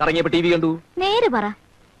കറങ്ങിയപ്പോ TV കണ്ടു. നേര് പറ,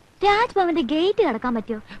 രാജ്ഭവന്റെ ഗേറ്റ് കടക്കാൻ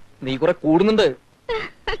പറ്റുമോ? നീ കുറെ കൂടുന്നുണ്ട്.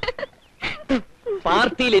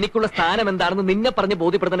 പാർട്ടിയിൽ എനിക്കുള്ള സ്ഥാനം എന്താണെന്ന് നിന്നെ പറഞ്ഞ്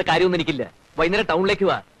ബോധ്യപ്പെടുത്തേണ്ട കാര്യമൊന്നും എനിക്കില്ല. വൈകുന്നേരം ടൗണിലേക്ക്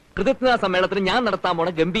വാ. കൃതജ്ഞതാ സമ്മേളനത്തിന് ഞാൻ നടത്താൻ പോണ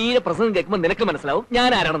ഗംഭീര പ്രസംഗം കേൾക്കുമ്പോൾ നിനക്ക് മനസ്സിലാവും ഞാൻ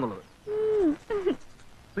ആരാണെന്നുള്ളത്.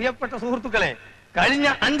 പ്രിയപ്പെട്ട സുഹൃത്തുക്കളെ, കഴിഞ്ഞ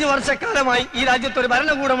 5 വർഷക്കാലമായി ഈ രാജ്യത്ത് ഒരു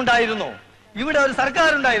ഭരണകൂടമുണ്ടായിരുന്നോ? ഇവിടെ ഒരു സർക്കാർ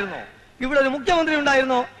ഉണ്ടായിരുന്നോ? ഇവിടെ ഒരു മുഖ്യമന്ത്രി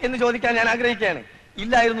ഉണ്ടായിരുന്നോ എന്ന് ചോദിക്കാൻ ഞാൻ ആഗ്രഹിക്കുകയാണ്.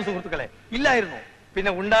 ഇല്ലായിരുന്നു സുഹൃത്തുക്കളെ, ഇല്ലായിരുന്നു.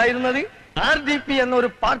 പിന്നെ ഉണ്ടായിരുന്നത് RDP എന്ന ഒരു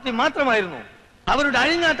പാർട്ടി മാത്രമായിരുന്നു. അവരുടെ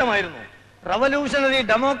അഴിഞ്ഞാട്ടമായിരുന്നു. Revolutionary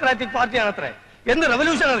democratic പാർട്ടിയാണത്രേ. എന്ത്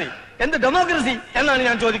റവല്യൂഷണറി, എന്ത് ഡെമോക്രസി എന്നാണ്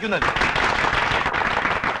ഞാൻ ചോദിക്കുന്നത്.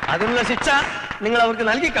 അതിനുള്ള ശിക്ഷ നിങ്ങൾ അവർക്ക്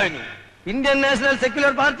നൽകി കഴിഞ്ഞു. ഇന്ത്യൻ നാഷണൽ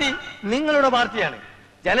സെക്യുലർ പാർട്ടി നിങ്ങളുടെ പാർട്ടിയാണ്,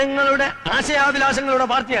 ജനങ്ങളുടെ ആശയാഭിലാഷങ്ങളുടെ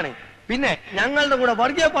പാർട്ടിയാണ്. പിന്നെ ഞങ്ങളുടെ കൂടെ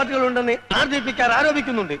വർഗീയ പാർട്ടികൾ ഉണ്ടെന്ന് RDPക്കാർ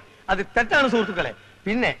ആരോപിക്കുന്നുണ്ട്. അത് തെറ്റാണ് സുഹൃത്തുക്കളെ.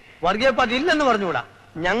 പിന്നെ വർഗീയ പാർട്ടി ഇല്ലെന്ന് പറഞ്ഞുകൂടാ.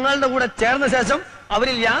 ഞങ്ങളുടെ കൂടെ ചേർന്ന ശേഷം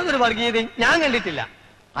അവരിൽ യാതൊരു വർഗീയതയും ഞാൻ കണ്ടിട്ടില്ല.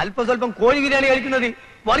 അല്പസ്വല്പം കോഴി ബിരിയാണി കഴിക്കുന്നത്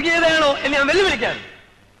വർഗീയതയാണോ എന്ന് ഞാൻ വെല്ലുവിളിക്കാണ്.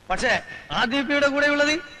 പക്ഷേ RDPയുടെ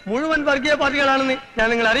കൂടെയുള്ളത് മുഴുവൻ വർഗീയ പാർട്ടികളാണെന്ന് ഞാൻ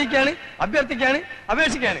നിങ്ങളെ അറിയിക്കുകയാണ്, അഭ്യർത്ഥിക്കുകയാണ്,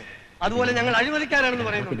 അപേക്ഷിക്കുകയാണ്. അതുപോലെ ഞങ്ങൾ അഴിമതിക്കാരാണെന്ന്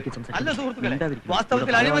പറയുന്നുണ്ട്. അല്ല സുഹൃത്തുക്കളെ,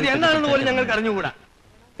 വാസ്തവത്തിൽ അഴിമതി എന്താണെന്ന് പോലും ഞങ്ങൾക്ക് അറിഞ്ഞുകൂടാ.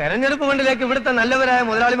 തെരഞ്ഞെടുപ്പ് ഫണ്ടിലേക്ക് ഇവിടുത്തെ നല്ലവരായ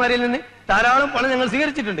മുതലാളിമാരിൽ നിന്ന് ധാരാളം പണം ഞങ്ങൾ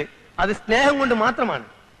സ്വീകരിച്ചിട്ടുണ്ട്. അത് സ്നേഹം കൊണ്ട് മാത്രമാണ്.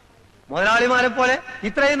 മുതലാളിമാരെ പോലെ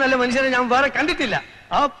ഇത്രയും നല്ല മനുഷ്യരെ ഞാൻ വേറെ കണ്ടിട്ടില്ല.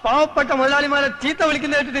 ആ പാവപ്പെട്ട മുതലാളിമാരെ ചീത്ത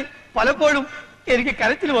വിളിക്കുന്ന കേട്ടിട്ട് പലപ്പോഴും എനിക്ക്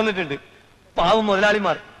കരച്ചിൽ വന്നിട്ടുണ്ട്. പാവം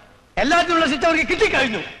മുതലാളിമാർ. എല്ലാത്തിനുള്ള ശിക്ഷ അവർക്ക്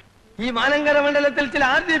കിട്ടിക്കഴിഞ്ഞു. ഈ മാനങ്കര മണ്ഡലത്തിൽ ചില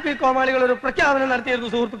RDP കോമാളികൾ ഒരു പ്രഖ്യാപനം നടത്തിയിരുന്നു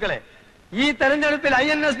സുഹൃത്തുക്കളെ. ഈ തെരഞ്ഞെടുപ്പിൽ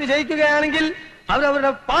INSP ജയിക്കുകയാണെങ്കിൽ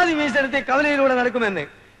അവരവരുടെ പാതി മീശെടുത്ത് കവലയിലൂടെ നടക്കുമെന്ന്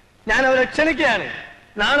ഞാൻ അവരെ ക്ഷണിക്കുകയാണ്.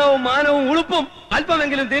 നാണവും മാനവും ഉളുപ്പും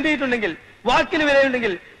അല്പമെങ്കിലും തീണ്ടിയിട്ടുണ്ടെങ്കിൽ, വാക്കിന്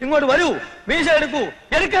വിലയുണ്ടെങ്കിൽ ഇങ്ങോട്ട് വരൂ, മീശ എടുക്കൂ,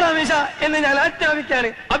 എടുക്കണ മീശ എന്ന് ഞാൻ ആജ്ഞാപിക്കുകയാണ്,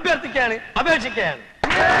 അഭ്യർത്ഥിക്കുകയാണ്, അപേക്ഷിക്കുകയാണ്.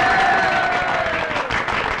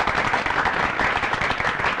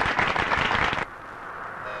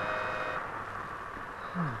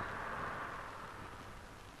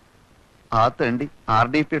 ആ തേണ്ടി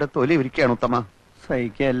RDPയുടെ തൊലി ഇരിക്കുകയാണ് ഉത്തമ.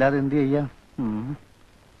 സഹിക്കല്ലാതെ എന്ത് ചെയ്യാ?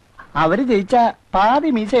 അവര് ജയിച്ച പാതി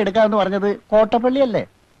മീശ എടുക്കാന്ന് പറഞ്ഞത് കോട്ടപ്പള്ളിയല്ലേ?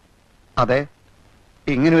 അതെ,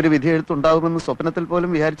 ഇങ്ങനെ ഒരു വിധി എഴുത്തുണ്ടാവുമെന്ന് സ്വപ്നത്തിൽ പോലും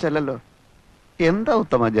വിചാരിച്ചല്ലോ. എന്താ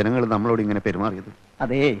ഉത്തമ ജനങ്ങൾ നമ്മളോട് ഇങ്ങനെ പെരുമാറിയത്?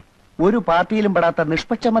 അതേ, ഒരു പാർട്ടിയിലും പെടാത്ത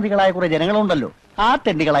നിഷ്പക്ഷമതികളായ കുറെ ജനങ്ങളുണ്ടല്ലോ, ആ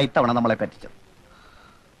തെണ്ടികളായി ഇത്തവണ നമ്മളെ പറ്റിച്ചത്.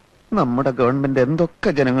 നമ്മുടെ ഗവൺമെന്റ്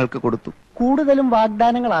എന്തൊക്കെ ജനങ്ങൾക്ക് കൊടുത്തു? കൂടുതലും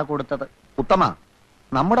വാഗ്ദാനങ്ങളാ കൊടുത്തത്. ഉത്തമ,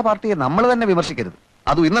 നമ്മുടെ പാർട്ടിയെ നമ്മൾ തന്നെ വിമർശിക്കരുത്,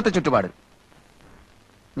 അതും ഇന്നത്തെ ചുറ്റുപാട്.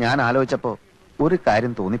 ഞാൻ ആലോചിച്ചപ്പോ ഒരു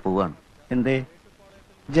കാര്യം തോന്നിപ്പോവാണ്. എന്തേ?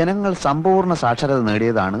 ജനങ്ങൾ സമ്പൂർണ്ണ സാക്ഷരത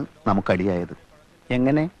നേടിയതാണ് നമുക്കടിയായത്.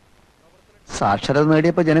 എങ്ങനെ? സാക്ഷരത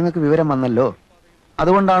നേടിയപ്പോ ജനങ്ങൾക്ക് വിവരം വന്നല്ലോ.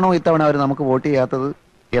 അതുകൊണ്ടാണോ ഇത്തവണ അവർ നമുക്ക് വോട്ട് ചെയ്യാത്തത്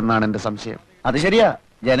എന്നാണ് എന്റെ സംശയം. അത് ശരിയാ,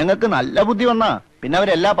 ജനങ്ങൾക്ക് നല്ല ബുദ്ധി വന്നാ പിന്നെ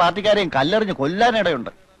അവരെല്ലാ പാർട്ടിക്കാരെയും കല്ലെറിഞ്ഞ്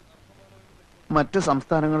കൊല്ലാനിടയുണ്ട്. മറ്റു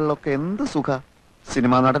സംസ്ഥാനങ്ങളിലൊക്കെ എന്ത് സുഖ,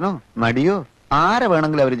 സിനിമാ നടനോ നടിയോ ആരെ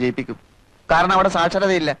വേണമെങ്കിലും അവർ ജയിപ്പിക്കും. കാരണം അവിടെ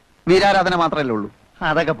സാക്ഷരതയില്ല, വീരാരാധന മാത്രമല്ലേ ഉള്ളൂ.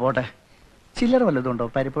 അതൊക്കെ പോട്ടെ, ചില്ലറ വല്ലതുണ്ടോ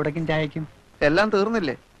പരിപ്പുടക്കും ചായക്കും? എല്ലാം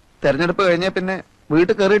തീർന്നില്ലേ? തെരഞ്ഞെടുപ്പ് കഴിഞ്ഞ പിന്നെ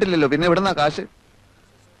വീട്ടിൽ കയറിയിട്ടില്ലല്ലോ, പിന്നെ ഇവിടുന്ന കാശ്.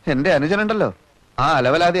 എന്റെ അനുജനുണ്ടല്ലോ, ആ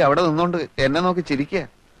അലവലാതി അവിടെ നിന്നോണ്ട് എന്നെ നോക്കി ചിരിക്കുക.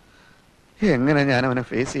 എങ്ങനെ ഞാൻ അവനെ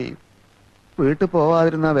ഫേസ് ചെയ്യും? വീട്ടിൽ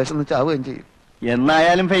പോവാതിരുന്ന വിശന്ന് ചാവുകയും ചെയ്യും.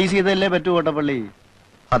 എന്നായാലും ഫേസ് ചെയ്തല്ലേ പറ്റൂ കോട്ടപ്പള്ളി.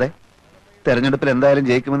 അതെ, തെരഞ്ഞെടുപ്പിൽ എന്തായാലും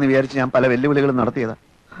ജയിക്കുമെന്ന് വിചാരിച്ച് ഞാൻ പല വെല്ലുവിളികളും നടത്തിയതാ.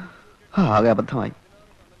 ആകെ അബദ്ധമായി.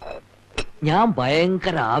 ഞാൻ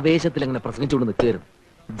ഭയങ്കര ആവേശത്തിൽ അങ്ങനെ പ്രസംഗിച്ചുകൊണ്ട് നിൽക്കുകയായിരുന്നു.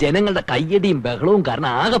 ജനങ്ങളുടെ കയ്യടിയും ബഹളവും കാരണം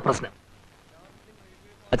ആകെ പ്രശ്നം.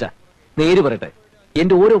 അച്ഛാ, നേര് പറയട്ടെ,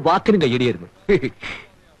 എന്റെ ഓരോ വാക്കിനും കയ്യടിയായിരുന്നു.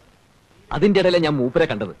 അതിന്റെ ഇടയിലെ ഞാൻ മൂപ്പരെ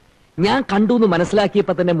കണ്ടത്. ഞാൻ കണ്ടു എന്ന്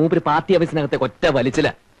മനസ്സിലാക്കിയപ്പോ തന്നെ മൂപ്പര് പാർട്ടി ഓഫീസിനകത്തെ ഒറ്റ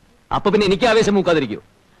വലിച്ചില്ല. അപ്പൊ പിന്നെ എനിക്ക് ആവേശം മൂക്കാതിരിക്കൂ?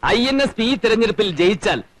 INSP തെരഞ്ഞെടുപ്പിൽ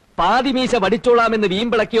ജയിച്ചാൽ പാതിമീശ വടിച്ചോളാമെന്ന്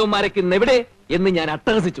വീമ്പിളക്കിയവന്മാരൊക്കെ എവിടെ എന്ന് ഞാൻ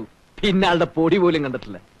അട്ടഹസിച്ചു. പിന്നെ ആളുടെ പൊടി പോലും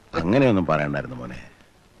കണ്ടിട്ടില്ല. അങ്ങനെയൊന്നും പറയണ്ടായിരുന്നു മോനെ.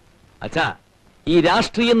 അച്ഛാ, ഈ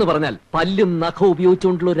രാഷ്ട്രീയം എന്ന് പറഞ്ഞാൽ പല്ലും നഖവും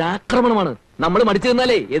ഉപയോഗിച്ചുകൊണ്ടുള്ള ഒരു ആക്രമണമാണ്. നമ്മൾ മടിച്ചു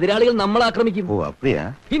നിന്നാലേ എതിരാളികൾ നമ്മളെ ആക്രമിക്കും. ഓ അപ്പടിയാ?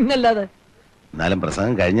 പിന്നല്ലാതെ. എന്നാലും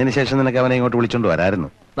പ്രസംഗം കഴിഞ്ഞതിന് ശേഷം നിനക്ക് അവനെ ഇങ്ങോട്ട് വിളിച്ചോണ്ട് വരായിരുന്നു.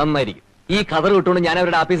 നന്നായിരിക്കും. ഈ കഥർ വിട്ടുകൊണ്ട് ഞാൻ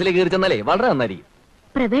അവരുടെ ഓഫീസിലേക്ക് കയറി ചെന്നാലേ വളരെ നന്നായിരിക്കും.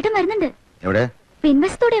 പ്രവേട്ടം വരുന്നുണ്ട്. എവിടെ?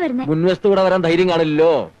 പിൻവശത്തോടെ വരുന്നേ. മുൻവശത്തൂടെ വരാൻ ധൈര്യം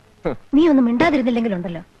കാണില്ലല്ലോ. നീ ഒന്നും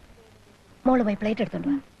മിണ്ടാതിരുന്നില്ലെങ്കിലുണ്ടല്ലോ. മോള് പോയി പ്ലേറ്റ് എടുത്തോണ്ട്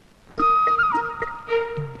വാ.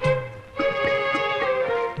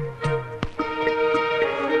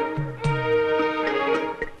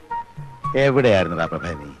 എവിടെയായിരുന്നടാ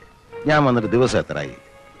പ്രഭേ നീ? ഞാൻ വന്നിട്ട് ദിവസം എത്രയായി?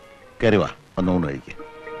 കയറിവാ, ഒന്ന് ഊണ് കഴിക്കുക.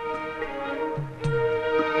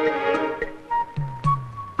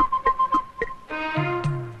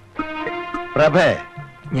 പ്രഭേ,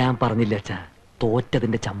 ഞാൻ പറഞ്ഞില്ല അച്ഛാ,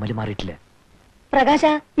 തോറ്റതിന്റെ ചമ്മല് മാറിയിട്ടില്ല. പ്രകാശ,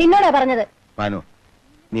 നിന്നോടാ പറഞ്ഞത്. പാനു,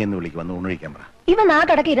 നീ എന്ന് വിളിക്കും, വന്ന് ഊണ് കഴിക്കാൻ പറ. ഇവ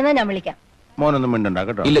നാട്ടടക്കി ഇരുന്നാ ഞാൻ വിളിക്കാം. മോനൊന്നും മിണ്ടണ്ട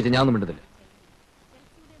കേട്ടോ. ഇല്ല, ഞാൻ ഒന്നും മിണ്ടുന്നില്ല.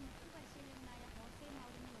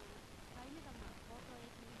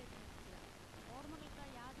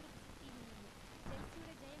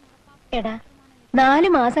 എടാ, 4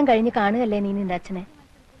 മാസം കഴിഞ്ഞ് കാണുകയല്ലേ നീ നിന്റെ അച്ഛനെ.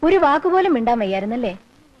 ഒരു വാക്കുപോലും മിണ്ടാൻ വയ്യായിരുന്നല്ലേ?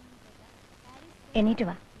 എണീറ്റ്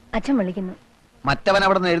വാ, അച്ഛൻ വിളിക്കുന്നു. മറ്റവൻ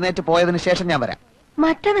അവിടെ നിന്ന് എഴുന്നേറ്റ് പോയതിനു ശേഷം ഞാൻ വരാം.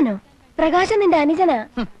 മറ്റവനോ? പ്രകാശൻ നിന്റെ അനുജനാ.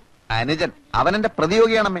 അനുജൻ? അവൻ എന്റെ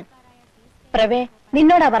പ്രതിയോഗിയാണമ്മേ. പ്രവേ,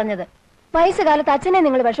 നിന്നോടാ പറഞ്ഞത്. വയസ്സുകാലത്ത് അച്ഛനെ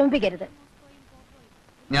നിങ്ങൾ വിഷമിപ്പിക്കരുത്.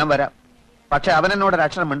 ഞാൻ വരാം, പക്ഷെ അവൻ എന്നോട് ഒരു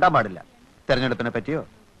അക്ഷരം മിണ്ടാൻ പാടില്ല. തെരഞ്ഞെടുപ്പിനെ പറ്റിയോ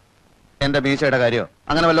എന്റെ മീശയുടെ കാര്യോ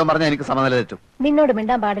അങ്ങനെ വല്ലതും പറഞ്ഞാൽ എനിക്ക് സമനില തെറ്റും. നിന്നോട്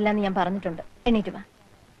മിണ്ടാൻ പാടില്ല എന്ന് ഞാൻ പറഞ്ഞിട്ടുണ്ട്. എണീറ്റ് വാ.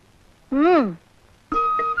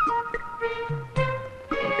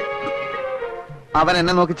 അവൻ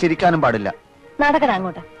എന്നെ നോക്കി ചിരിക്കാനും പാടില്ല. നടക്കടാ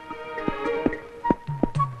അങ്ങോട്ട്.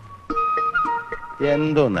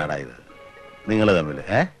 എന്തോ നാടാ ഇത് നിങ്ങൾ തമ്മില്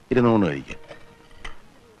ഇരുന്നൂണ് കഴിക്കും.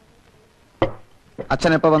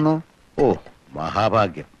 അച്ഛൻ എപ്പോ വന്നു? ഓ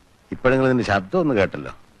മഹാഭാഗ്യം, ഇപ്പോഴെങ്കിലും ഇതിന്റെ ശബ്ദം ഒന്ന്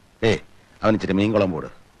കേട്ടല്ലോ. അവൻ ഇച്ചിരി മീൻകുളം പോട്.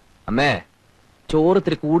 അമ്മേ,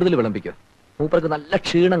 ചോറത്തിരി കൂടുതൽ വിളമ്പിക്കോ, മൂപ്പർക്ക് നല്ല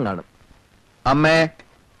ക്ഷീണം കാണും. അമ്മേ,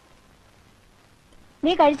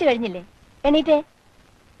 നീ കഴിച്ചു കഴിഞ്ഞില്ലേ? എണീറ്റേ.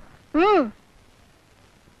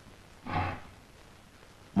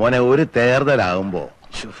 മോനെ, ഒരു തേർതലാകുമ്പോ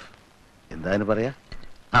എന്താന്ന് പറയാ,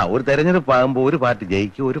 ഒരു തെരഞ്ഞെടുപ്പ് ആകുമ്പോ ഒരു പാർട്ടി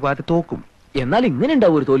ജയിക്കും, ഒരു പാർട്ടി തോക്കും. എന്നാൽ ഇങ്ങനെ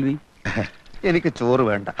ഉണ്ടാവും ഒരു തോൽവി. എനിക്ക് ചോറ്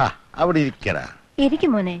വേണ്ട. അവിടെ ഇരിക്കടാ.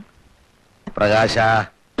 ഇരിക്കും മോനെ. പ്രകാശ.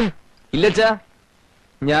 ഇല്ലച്ചാ,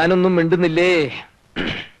 ഞാനൊന്നും മിണ്ടുന്നില്ലേ.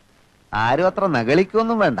 ആരും അത്ര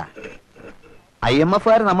നകളിക്കൊന്നും വേണ്ട. IMF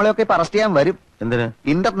നമ്മളെയൊക്കെ ഇപ്പൊ അറസ്റ്റ് ചെയ്യാൻ വരും. എന്തിന്?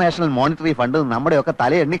 ഇന്റർനാഷണൽ മോണിറ്ററി ഫണ്ട് നമ്മുടെയൊക്കെ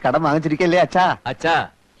തലയെണ്ണി കടം വാങ്ങിച്ചിരിക്കല്ലേ അച്ഛാ. അച്ഛാ,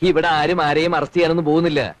 ഇവിടെ ആരും ആരെയും അറസ്റ്റ് ചെയ്യാനൊന്നും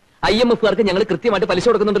പോകുന്നില്ല. IMF-കാർക്ക് ഞങ്ങൾ കൃത്യമായിട്ട് പലിശ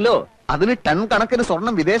കൊടുക്കുന്നുണ്ടല്ലോ. അതിന് ടൺ കണക്കിന്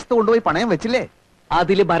സ്വർണം വിദേശത്ത് കൊണ്ടുപോയി പണയം വെച്ചില്ലേ?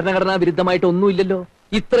 അതില് ഭരണഘടനാ വിരുദ്ധമായിട്ട് ഒന്നുമില്ലല്ലോ.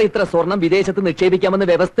 ഇത്ര സ്വർണം വിദേശത്ത് നിക്ഷേപിക്കാമെന്ന്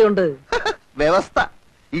വ്യവസ്ഥയുണ്ട്. വ്യവസ്ഥ?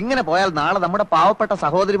 ഇങ്ങനെ പോയാൽ നാളെ നമ്മുടെ പാവപ്പെട്ട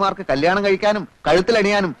സഹോദരിമാർക്ക് കല്യാണം കഴിക്കാനും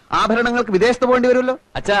കഴുത്തിലണിയാനും ആഭരണങ്ങൾക്ക് വിദേശത്ത് പോകേണ്ടി വരുമല്ലോ.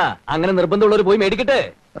 അച്ഛാ, അങ്ങനെ നിർബന്ധമുള്ളവർ പോയി മേടിക്കട്ടെ.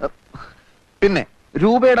 പിന്നെ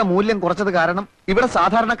രൂപയുടെ മൂല്യം കുറച്ചത് കാരണം ഇവിടെ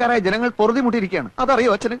സാധാരണക്കാരായ ജനങ്ങൾ പൊറുതിമുട്ടിയിരിക്കുകയാണ്.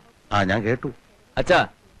 അതറിയോ അച്ഛന്? ഞാൻ കേട്ടു. അച്ഛാ,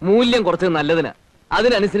 മൂല്യം കുറച്ചത് നല്ലതിനാ.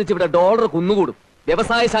 അതിനനുസരിച്ച് ഇവിടെ ഡോളർ കുന്നുകൂടും,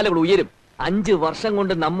 വ്യവസായശാലകൾ ഉയരും. 5 വർഷം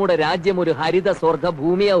കൊണ്ട് നമ്മുടെ രാജ്യം ഒരു ഹരിത സ്വർഗ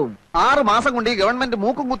ഭൂമിയാവും. 6 മാസം കൊണ്ട് ഈ ഗവൺമെന്റ്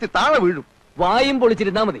മൂക്കും കുത്തി താഴെ വീഴും. വായും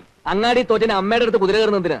പൊളിച്ചിരുന്നാ മതി. അങ്ങാടി തോറ്റന് അമ്മയുടെ അടുത്ത് കുതിര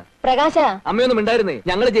കയറുന്നതിനാ. പ്രകാശ, അമ്മയൊന്നും ഉണ്ടായിരുന്നേ.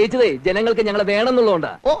 ഞങ്ങൾ ജയിച്ചതേ ജനങ്ങൾക്ക് ഞങ്ങളെ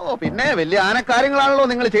വേണമെന്നുള്ളതുകൊണ്ടാ. പിന്നെ വലിയ ആനക്കാര്യങ്ങളാണല്ലോ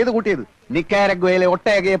നിങ്ങൾ ചെയ്തു കൂട്ടിയത്. നിക്കാരഗ്വയിലെ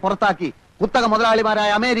ഒട്ടേകയെ പുറത്താക്കി കുത്തക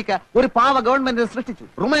മുതലാളിമാരായ അമേരിക്ക ഒരു പാവ ഗവൺമെന്റ് സൃഷ്ടിച്ചു.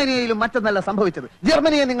 റുമേനിയയിലും മറ്റൊന്നല്ല സംഭവിച്ചത്.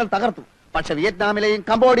 ജർമ്മനിയെ നിങ്ങൾ തകർത്തു. പക്ഷെ വിയറ്റ്നാമിലെയും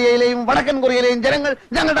കംബോഡിയയിലെയും വടക്കൻ കൊറിയയിലെയും ജനങ്ങൾ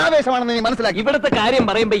ഞങ്ങളുടെ ആവേശമാണെന്ന് നീ മനസ്സിലാക്കി. ഇവിടുത്തെ കാര്യം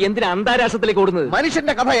പറയുമ്പോ എന്തിനാ അന്താരാഷ്ട്രത്തിലേക്ക് ഓടുന്നത്?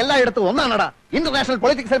 മനുഷ്യന്റെ കഥ എല്ലായിടത്തും ഒന്നാണടാ. ഇന്റർനാഷണൽ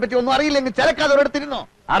പൊളിറ്റിക്സിനെ പറ്റി ഒന്നും അറിയില്ലെങ്കിൽ ചിലക്കാതെ ഒരിടത്തിരുന്നോ?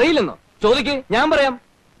 അറിയില്ലെന്നോ? ചോദിക്ക്, ഞാൻ പറയാം.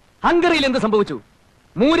 ഹംഗറിയിൽ എന്ത് സംഭവിച്ചു?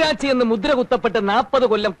 മൂരാച്ചി എന്ന് മുദ്ര കുത്തപ്പെട്ട് 40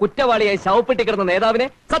 കൊല്ലം കുറ്റവാളിയായി ശവപ്പെട്ടി കിടന്ന നേതാവിനെ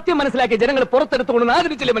സത്യം മനസ്സിലാക്കി ജനങ്ങൾ പുറത്തെടുത്തുകൊണ്ട്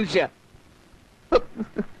ആദരിച്ചില്ലേ മനുഷ്യ?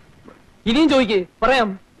 ഇനിയും ചോദിക്ക്, പറയാം.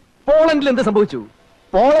 പോളണ്ടിൽ എന്ത് സംഭവിച്ചു?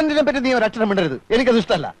 പോളണ്ടിനെ പറ്റി നീ ഒരു അക്ഷരം മിണ്ടരുത്, എനിക്കത്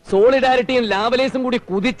ഇഷ്ടമല്ല. സോളിഡാരിറ്റിയും ലാവലേസും കൂടി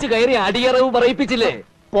കുതിച്ചു കയറി അടിയറവ് പറയിപ്പിച്ചില്ലേ?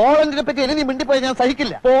 പോളണ്ടിനെ പറ്റി ഇനി നീ മിണ്ടിപ്പോയി ഞാൻ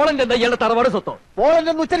സഹിക്കില്ല. പോളണ്ട് എന്താ ഇയാളുടെ തറവാട് സ്വത്തോ? പോളണ്ട്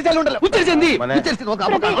എന്ന് ഉച്ചരിച്ചാലുണ്ടല്ലോ. ഉച്ചരിച്ച് നോക്കാം.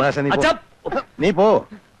 നീ പോ.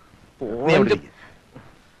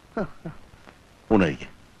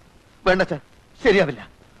 വേണ്ട, ശരിയാവില്ല.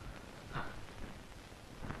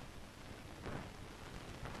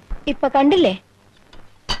 ഇപ്പൊ കണ്ടില്ലേ?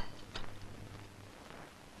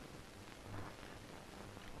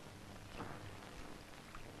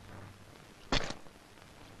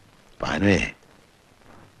 പാനുവേ,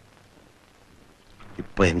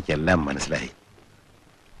 ഇപ്പൊ എനിക്കെല്ലാം മനസ്സിലായി.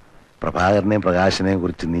 പ്രഭാകരനെയും പ്രകാശനെയും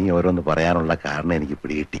കുറിച്ച് നീ ഓരോന്ന് പറയാനുള്ള കാരണം എനിക്ക്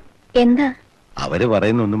പിടികിട്ടി. എന്താ? അവര്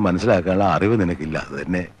പറയുന്നൊന്നും മനസ്സിലാക്കാനുള്ള അറിവ് നിനക്കില്ല. അത്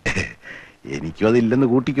തന്നെ എനിക്കും അതില്ലെന്ന്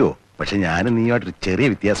കൂട്ടിക്കോ. പക്ഷെ ഞാനും നീയുമായിട്ടൊരു ചെറിയ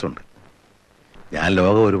വ്യത്യാസമുണ്ട്. ഞാൻ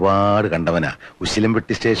ലോകം ഒരുപാട് കണ്ടവനാ.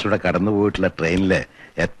 ഉശിലംപെട്ടി സ്റ്റേഷനിലൂടെ കടന്നു പോയിട്ടുള്ള ട്രെയിനില്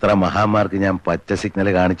എത്ര മഹാന്മാർക്ക് ഞാൻ പച്ച സിഗ്നൽ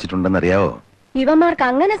കാണിച്ചിട്ടുണ്ടെന്നറിയാവോ? ഇവന്മാർക്ക്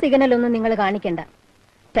അങ്ങനെ സിഗ്നലൊന്നും നിങ്ങൾ കാണിക്കണ്ട.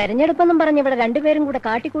 തെരഞ്ഞെടുപ്പെന്നും പറഞ്ഞ് ഇവിടെ രണ്ടുപേരും കൂടെ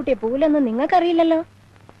കാട്ടിക്കൂട്ടിയ പൂലൊന്നും നിങ്ങൾക്കറിയില്ലല്ലോ.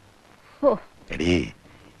 എടീ,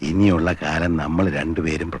 ഇനിയുള്ള കാലം നമ്മൾ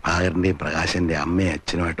രണ്ടുപേരും പ്രഭാകരന്റെയും പ്രകാശന്റെയും അമ്മയും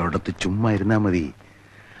അച്ഛനുമായിട്ട് അടുത്ത് ചുമ്മാ ഇരുന്നാ മതി.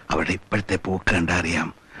 അവിടെ ഇപ്പോഴത്തെ പോക്ക് കണ്ടാ അറിയാം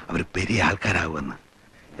അവർ പെരിയ ആൾക്കാരാകുമെന്ന്.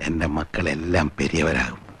 എന്റെ മക്കളെല്ലാം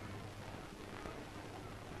പെരിയവരാകും.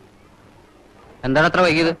 എന്താണ് അത്ര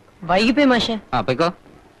വൈകിയത്? വൈകിപ്പോയി മാഷെ.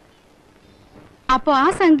 അപ്പൊ ആ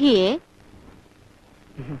സംഖ്യയെ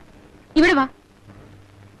ഇവിടെ വാ.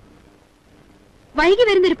 വൈകി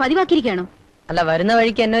വരുന്നൊരു പതിവാക്കിയിരിക്കണോ? അല്ല, വരുന്ന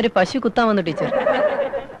വഴിക്ക് എന്നെ ഒരു പശു കുത്താൻ വന്നു ടീച്ചർ.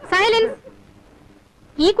 സൈലൻസ്.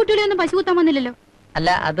 ഈ കുട്ടികളെ ഒന്നും പശു കുത്താൻ വന്നില്ലല്ലോ. അല്ല,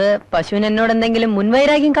 അത് പശുവിന് എന്നോട് എന്തെങ്കിലും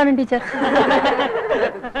മുൻവൈരാഗ്യം കാണും ടീച്ചർ.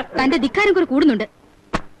 തന്റെ ധിക്കാരം കുറെ കൂടുന്നുണ്ട്.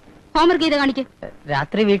 ഹോംവർക്ക് ചെയ്ത് കാണിക്ക്.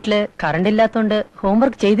 രാത്രി വീട്ടില് കറണ്ട് ഇല്ലാത്തോണ്ട്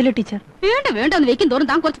ഹോംവർക്ക് ചെയ്തില്ല ടീച്ചർ. വേണ്ട വേണ്ട, ഒന്ന് വെക്കും തോറും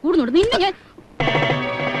താൻ കുറച്ച് കൂടുന്നുണ്ട്. നിന്നെ ഞാൻ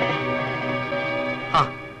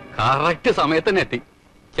കറക്റ്റ് സമയത്ത് തന്നെ എത്തി.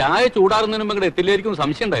 ചായ ചൂടാറുന്നതിന് മുമ്പ് ഇങ്ങോട്ട് എത്തില്ലായിരിക്കും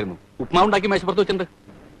സംശയം ഉണ്ടായിരുന്നു. ഉപ്മാവ് ഉണ്ടാക്കി മേശപ്പുറത്ത് വെച്ചിട്ടുണ്ട്.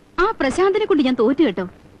 ആ പ്രശാന്തിനെ കൊണ്ട് ഞാൻ തോറ്റു കേട്ടോ.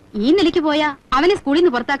 ഈ നിലയ്ക്ക് പോയാ അവനെ സ്കൂളിൽ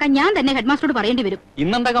നിന്ന് പുറത്താക്കാൻ ഞാൻ തന്നെ ഹെഡ്മാസ്റ്ററോട് പറയേണ്ടി വരും.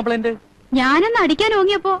 ഇന്നെന്താ കംപ്ലൈന്റ്? ഞാനന്ന് അടിക്കാൻ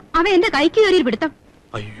ഓങ്ങിയപ്പോ അവൻ എന്റെ കൈക്ക് കയറി പിടുത്തം.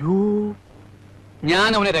 അയ്യോ, ഞാൻ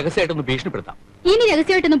അവനെ രഹസ്യമായിട്ടൊന്ന് ഭീഷണിപ്പെടുത്താം. ഇനി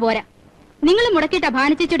രഹസ്യമായിട്ടൊന്നും പോരാ. നിങ്ങൾ മുടക്കിയിട്ട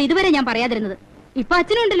ഭാനച്ചേച്ചോട് ഇതുവരെ ഞാൻ പറയാതിരുന്നത്. ഇപ്പൊ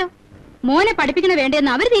അച്ഛനുണ്ടല്ലോ, മോനെ പഠിപ്പിക്കണ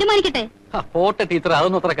വേണ്ടെന്ന് അവര് തീരുമാനിക്കട്ടെ. പോട്ടെ ടീച്ചർ,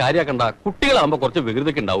 അതൊന്നും അത്ര കാര്യാക്കണ്ട. കുട്ടികളാകുമ്പോ കുറച്ച്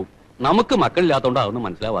വികൃതിക്ക് ഉണ്ടാവും. നമുക്ക് മക്കളില്ലാത്തോണ്ട് അതൊന്നും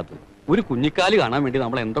മനസ്സിലാവാത്തത്. ഒരു കുഞ്ഞിക്കാല് കാണാൻ വേണ്ടി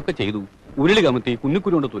നമ്മൾ എന്തൊക്കെ ചെയ്തു. ഉരുളി കമത്തി,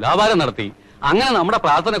 കുഞ്ഞിക്കുരു കൊണ്ട് തുലാഭാരം നടത്തി. അങ്ങനെ നമ്മുടെ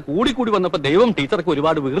പ്രാർത്ഥന കൂടി കൂടി വന്നപ്പോ ദൈവം ടീച്ചർക്ക്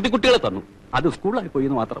ഒരുപാട് വികൃതി കുട്ടികളെ തന്നു. അത് സ്കൂളിലായി പോയി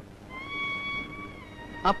എന്ന് മാത്രം.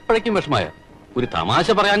 അപ്പോഴേക്കും വിഷമായ. ഒരു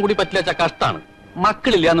തമാശ പറയാൻ കൂടി പറ്റില്ല. കഷ്ടാണ്.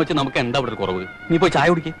 മക്കളില്ലാന്ന് വെച്ച് നമുക്ക് എന്താ ഇവിടെ കുറവ്? നീ പോയി ചായ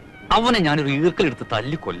കുടിക്കേ. അവനെ ഞാനൊരു ഈർക്കലെടുത്ത്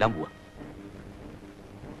തല്ലി കൊല്ലാൻ പോവാ.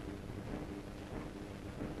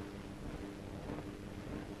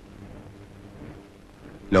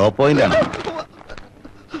 ലോ പോയിന്റ് ആണ്.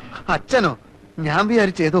 അച്ഛനോ? ഞാൻ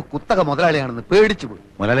വിചാരിച്ച ഏതോ കുത്തക മുതലാളിയാണെന്ന് പേടിച്ചു പോയി.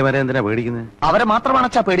 മുതലാളിമാരെ എന്തിനാ പേടിക്കുന്നത്? അവരെ മാത്രമാണ്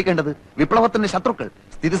അച്ഛാ പേടിക്കേണ്ടത്. വിപ്ലവത്തിന്റെ ശത്രുക്കൾ,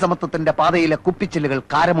 സ്ഥിതി സമത്വത്തിന്റെ പാതയിലെ കുപ്പിച്ചില്ലുകൾ,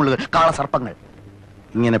 കാരമുള്ളുകൾ, കാളസർപ്പങ്ങൾ.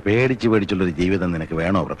 ഇങ്ങനെ പേടിച്ചുള്ളൊരു ജീവിതം നിനക്ക്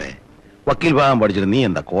വേണോ പ്രഭേ? വക്കീൽ ഭാഗം പഠിച്ചിട്ട് നീ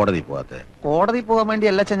എന്താ കോടതി പോകാത്ത? കോടതി പോകാൻ വേണ്ടി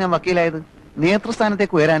അല്ല അച്ഛൻ ഞാൻ വക്കീലായത്.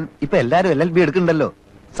 നേതൃസ്ഥാനത്തേക്ക് ഉയരാൻ ഇപ്പൊ എല്ലാരും LLB എടുക്കണ്ടല്ലോ.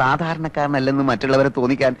 സാധാരണക്കാരനല്ലെന്ന് മറ്റുള്ളവരെ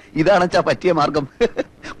തോന്നിക്കാൻ ഇതാണ് അച്ഛാ പറ്റിയ മാർഗം.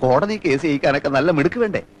 കോടതി കേസ് ജയിക്കാനൊക്കെ നല്ല മിടുക്ക്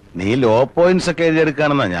വേണ്ടേ? നീ ലോ പോയിന്റ്സ് ഒക്കെ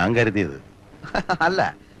എഴുതിയെടുക്കാണെന്നാ ഞാൻ കരുതിയത്. അല്ല,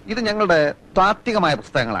 ഇത് ഞങ്ങളുടെ താത്വികമായ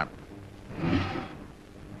പുസ്തകങ്ങളാണ്.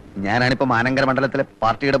 ഞാനാണിപ്പോ മാനങ്കര മണ്ഡലത്തിലെ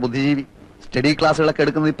പാർട്ടിയുടെ ബുദ്ധിജീവി. സ്റ്റഡി ക്ലാസ്സുകളൊക്കെ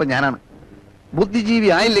എടുക്കുന്നത് ഇപ്പൊ ഞാനാണ്. ബുദ്ധിജീവി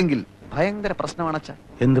ആയില്ലെങ്കിൽ ഭയങ്കര പ്രശ്നമാണ് അച്ഛാ.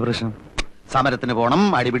 എന്ത് പ്രശ്നം? സമരത്തിന് പോണം,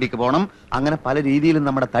 അടിപിടിക്ക് പോണം, അങ്ങനെ പല രീതിയിലും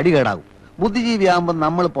നമ്മുടെ തടി കേടാകും. ബുദ്ധിജീവി ആകുമ്പോൾ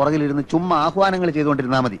നമ്മൾ പുറകിലിരുന്ന് ചുമ്മാ ആഹ്വാനങ്ങൾ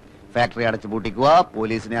ചെയ്തുകൊണ്ടിരുന്നാൽ മതി. ഫാക്ടറി അടച്ചു പൂട്ടിക്കുക,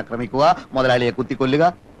 പോലീസിനെ ആക്രമിക്കുക, മുതലാളിയെ കുത്തിക്കൊല്ലുക.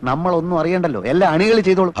 നമ്മളൊന്നും അറിയണ്ടല്ലോ, എല്ലാ അണികൾ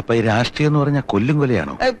ചെയ്തോളും. അപ്പൊ ഈ രാഷ്ട്രീയം എന്ന് പറഞ്ഞാൽ കൊല്ലും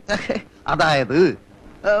കൊലയാണോ? അതായത്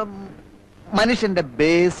മനുഷ്യന്റെ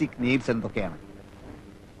ബേസിക് നീഡ്സ് എന്തൊക്കെയാണ്?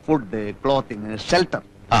 Food, clothing, shelter.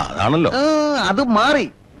 അതാണല്ലോ. അത് മാറി.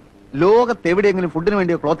 ലോകത്ത് എവിടെയെങ്കിലും ഫുഡിന്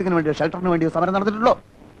വേണ്ടിയോ ക്ലോത്തിങ്ങിന് വേണ്ടിയോ ഷെൽട്ടറിന് വേണ്ടിയോ സമരം നടന്നിട്ടുണ്ടോ?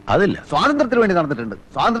 അതില്ല. സ്വാതന്ത്ര്യത്തിന് വേണ്ടി നടന്നിട്ടുണ്ട്.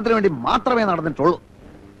 സ്വാതന്ത്ര്യത്തിന് വേണ്ടി മാത്രമേ നടന്നിട്ടുള്ളൂ.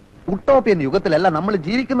 ഉട്ടോപ്യൻ യുഗത്തിലല്ല നമ്മൾ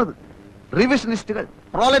ജീവിക്കുന്നത്. റിവിഷനിസ്റ്റുകൾ,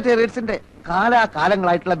 പ്രോലറ്റേറിയറ്റ്സിന്റെ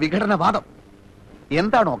കാലാകാലങ്ങളായിട്ടുള്ള വിഘടനവാദം.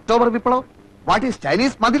 എന്താണ് ഒക്ടോബർ വിപ്ലവം? വാട്ട് ഈസ്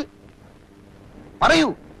ചൈനീസ് മതിൽ? പറയൂ.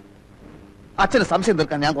 അച്ഛന് സംശയം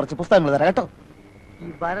തീർക്കാൻ ഞാൻ കുറച്ച് പുസ്തകങ്ങൾ തരാം കേട്ടോ. ഈ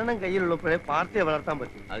ഭരണം കയ്യിലുള്ളപ്പോഴേ പാർട്ടിയെ വളർത്താൻ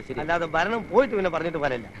പറ്റും. അല്ലാതെ ഭരണം പോയിട്ട് പിന്നെ പറഞ്ഞിട്ട്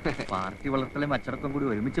പറയില്ല. പാർട്ടി വളർത്തലും അച്ചടക്കം കൂടി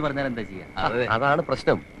ഒരുമിച്ച് പറഞ്ഞാൽ എന്താ ചെയ്യാ? അതാണ്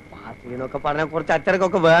പ്രശ്നം. പാർട്ടി എന്നൊക്കെ പറഞ്ഞാൽ കുറച്ച്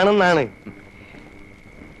അച്ചടക്കമൊക്കെ വേണമെന്നാണ്.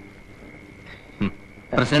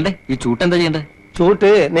 പ്രസിഡന്റ്, ഈ ചൂട്ട് എന്താ ചെയ്യണ്ടേ? ചൂട്ട്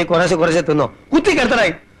നീ കുറേശ്ശെ തിന്നോ.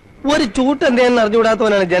 കുത്തിക്കെടുത്തടായി. ഒരു ചൂട്ട് എന്തേന്ന്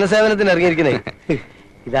അറിഞ്ഞുകൂടാത്തവനാണ് ജനസേവനത്തിന് ഇറങ്ങിയിരിക്കുന്നത്.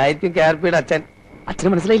 ഇതായിരിക്കും KRPയുടെ അച്ഛൻ. അച്ഛന്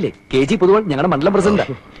മനസ്സിലായില്ലേ? KG പൊതുവാൾ ഞങ്ങളുടെ മണ്ഡലം പ്രസിഡന്റ്.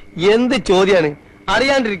 എന്ത് ചോദ്യാണ്?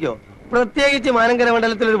 അറിയാണ്ടിരിക്കോ? പ്രത്യേകിച്ച് മാനങ്കര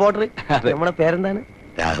മണ്ഡലത്തിലൊരു വോട്ടർ. നമ്മുടെ പേരെന്താണ്?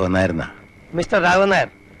 രാഘവൻ നായർ. മിസ്റ്റർ രാഘവൻ നായർ.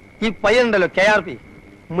 ഈ പയ്യനുണ്ടല്ലോ KRP,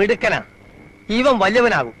 മിടുക്കനാ. ഇവൻ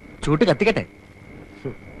വലിയവനാകും. ചൂട്ട് കത്തിക്കട്ടെ.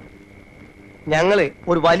 ഞങ്ങള്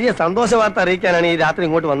ഒരു വലിയ സന്തോഷ വാർത്ത അറിയിക്കാനാണ് ഈ രാത്രി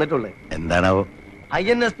ഇങ്ങോട്ട് വന്നിട്ടുള്ളത്. എന്താണാവോ?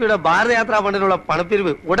 INSPയുടെ ഭാരതയാത്രാ ഫണ്ടിനുള്ള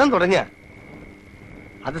പണപ്പിരിവ് ഉടൻ തുടങ്ങിയ.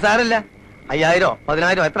 അത് സാരല്ല, 5000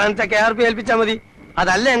 10,000 എത്രയാണെന്ന് വെച്ചാൽ KRP ഏൽപ്പിച്ചാൽ മതി.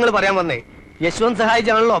 അതല്ല ഞങ്ങൾ പറയാൻ വന്നേ. യശ്വന്ത്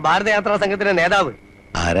സഹായിച്ചാണല്ലോ ഭാരതയാത്രാ സംഘത്തിന്റെ നേതാവ്.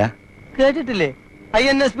 ആരാ? കേട്ടിട്ടില്ലേ?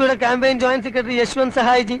 INSPയുടെ ക്യാമ്പയിൻ ജോയിന്റ് സെക്രട്ടറി യശ്വന്ത്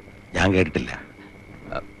സഹായിജി. ഞാൻ കേട്ടിട്ടില്ല.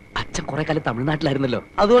 അച്ഛൻ കുറെ കാലം തമിഴ്നാട്ടിലായിരുന്നല്ലോ.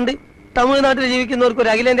 അതുകൊണ്ട് തമിഴ്നാട്ടിൽ ജീവിക്കുന്നവർക്ക്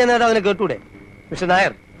ഒരു അഖിലേന്ത്യാ നേതാവിനെ കേട്ടൂടെ? മിസ്റ്റർ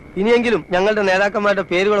നായർ, ഇനിയെങ്കിലും ഞങ്ങളുടെ നേതാക്കന്മാരുടെ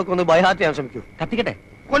പേരുകളൊക്കെ ഒന്ന് ബൈഹാർട്ട് ചെയ്യാൻ ശ്രമിക്കൂ. കത്തിക്കട്ടെ.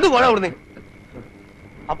 കൊണ്ടുപോടാ അവിടുന്ന്.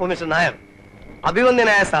 അപ്പൊ മിസ്റ്റർ നായർ,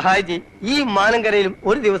 അഭിവന്ദ്യനായ സഹായിജി ഈ മാനങ്കരയിലും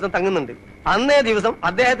ഒരു ദിവസം തങ്ങുന്നുണ്ട്. അന്നേ ദിവസം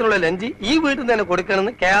അദ്ദേഹത്തിനുള്ള ലഞ്ച് ഈ വീട്ടിൽ തന്നെ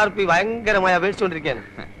കൊടുക്കണമെന്ന് KRP ഭയങ്കരമായി അപേക്ഷിച്ചുകൊണ്ടിരിക്കുകയാണ്.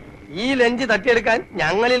 ഈ ലഞ്ച് തട്ടിയെടുക്കാൻ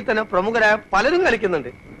ഞങ്ങളിൽ തന്നെ പ്രമുഖരായ പലരും കളിക്കുന്നുണ്ട്.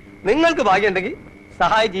 നിങ്ങൾക്ക് ഭാഗ്യമുണ്ടെങ്കിൽ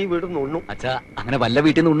സഹായിജി ഈ വീട്ടിൽ നിന്ന് ഉണ്ണും. അച്ഛാ, അങ്ങനെ വല്ല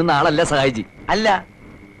വീട്ടിൽ നിന്ന് ഉണ്ണുന്ന ആളല്ല സഹായിജി. അല്ല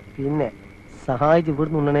പിന്നെ സഹായിജി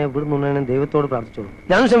ഇവിടുന്ന് ഉണ്ണണേ ദൈവത്തോട് പ്രാർത്ഥിച്ചോളൂ.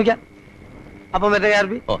 ഞാനും ശ്രമിക്കാം. അപ്പം മറ്റേ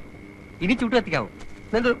KRP ഇനി ചൂട്ട് കത്തിക്കാവോ?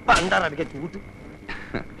 എന്നിട്ട് പണ്ടാറടിക്ക ചൂട്ട്.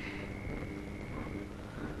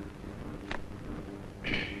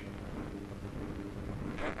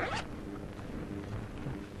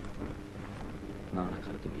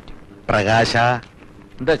 പ്രകാശ.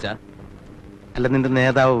 എന്താ? അല്ല, നിന്റെ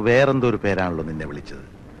നേതാവ് വേറെന്തോ ഒരു പേരാണല്ലോ നിന്നെ വിളിച്ചത്.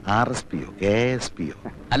 RSPയോ KSPയോ?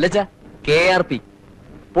 അല്ലച്ചാ, KRP.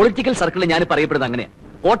 പൊളിറ്റിക്കൽ സർക്കിളിൽ ഞാൻ പറയപ്പെടുന്നത് അങ്ങനെയാ.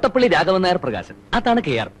 കോട്ടപ്പള്ളി രാഘവൻ നായർ പ്രകാശൻ, അതാണ്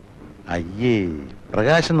KRP. അയ്യേ,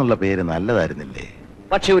 പ്രകാശൻ എന്നുള്ള പേര് നല്ലതായിരുന്നില്ലേ?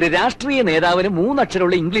 പക്ഷെ ഒരു രാഷ്ട്രീയ നേതാവിന് 3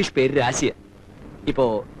 അക്ഷരമുള്ള ഇംഗ്ലീഷ് പേര് രാശിയ. ഇപ്പോ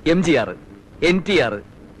MGR, NTR,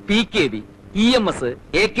 PKB, EMS,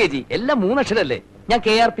 AKG എല്ലാം 3 അക്ഷരല്ലേ? ഞാൻ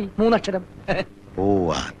KRP 3 അക്ഷരം. ഓ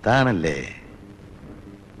അതാണല്ലേ.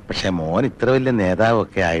 പക്ഷെ മോൻ ഇത്ര വലിയ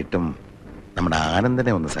നേതാവൊക്കെ ആയിട്ടും നമ്മുടെ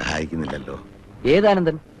ആനന്ദനെ ഒന്ന് സഹായിക്കുന്നില്ലല്ലോ.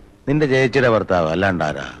 ഏതാനന്ദൻ? നിന്റെ ചേച്ചിയുടെ ഭർത്താവ്,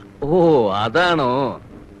 അല്ലാണ്ടാരാ? ഓ അതാണോ?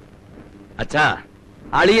 അച്ഛാ,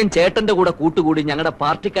 അളിയൻ ചേട്ടന്റെ കൂടെ കൂട്ടുകൂടി ഞങ്ങളുടെ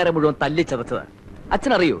പാർട്ടിക്കാരെ മുഴുവൻ തല്ലി ചതച്ചതാ.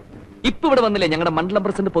 അച്ഛനറിയോ, ഇപ്പൊ ഇവിടെ വന്നില്ലേ ഞങ്ങളുടെ മണ്ഡലം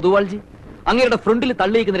പ്രസിഡന്റ് പൊതുവാൾജി, അങ്ങയുടെ ഫ്രണ്ടിൽ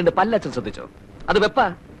തള്ളിയിരിക്കുന്ന 2 പല്ലച്ഛൻ ശ്രദ്ധിച്ചോ? അത് വെപ്പാ,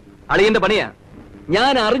 അളിയന്റെ പണിയാ.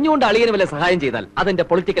 ഞാൻ അറിഞ്ഞുകൊണ്ട് അളിയന് വല്ല സഹായം ചെയ്താൽ അതെന്റെ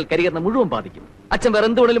പൊളിറ്റിക്കൽ കരിയറിനെ മുഴുവൻ ബാധിക്കും. അച്ഛൻ വേറെ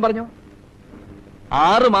എന്തുകൊണ്ടും പറഞ്ഞോ?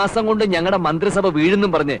 6 മാസം കൊണ്ട് ഞങ്ങളുടെ മന്ത്രിസഭ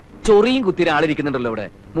വീഴുന്നും പറഞ്ഞ് ചൊറിയും കുത്തിര ആളിരിക്കുന്നുണ്ടല്ലോ ഇവിടെ.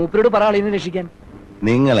 മൂപ്പരോട് പറ അളിയനെ രക്ഷിക്കാൻ.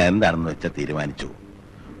 നിങ്ങൾ എന്താണെന്ന് വെച്ചാൽ തീരുമാനിച്ചു.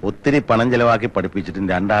 ഒത്തിരി പണം ചെലവാക്കി പഠിപ്പിച്ചിട്ടും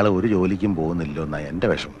 2 ആള് ഒരു ജോലിക്കും പോകുന്നില്ലോ എന്നാ എന്റെ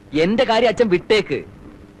വിഷമം. എന്റെ കാര്യം അച്ഛൻ വിട്ടേക്ക്.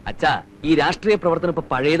 അച്ഛാ, ഈ രാഷ്ട്രീയ പ്രവർത്തനം ഇപ്പൊ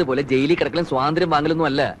പഴയതുപോലെ ജയിലിൽ കിടക്കലും സ്വാതന്ത്ര്യം വാങ്ങലൊന്നും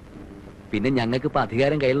അല്ല. പിന്നെ ഞങ്ങൾക്ക് ഇപ്പൊ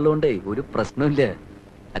അധികാരം കയ്യിലുള്ളതുകൊണ്ട് ഒരു പ്രശ്നമില്ല.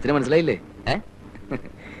 അച്ഛന് മനസ്സിലായില്ലേ?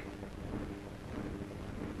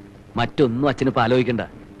 മറ്റൊന്നും അച്ഛനിപ്പോ ആലോചിക്കണ്ട.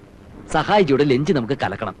 സഹായിച്ചൂടെ ലഞ്ച് നമുക്ക്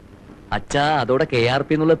കലക്കണം. അച്ഛാ, അതോടെ KRP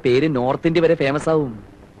എന്നുള്ള പേര് നോർത്ത് ഇന്ത്യ വരെ ഫേമസ് ആവും.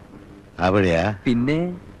 അവിടെയാ? പിന്നെ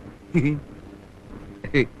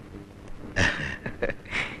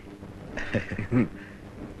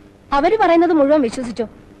അവര് പറയുന്നത് മുഴുവൻ വിശ്വസിച്ചോ?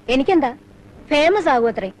 എനിക്കെന്താ, ഫേമസ് ആകും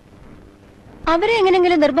അത്രേ. അവരെ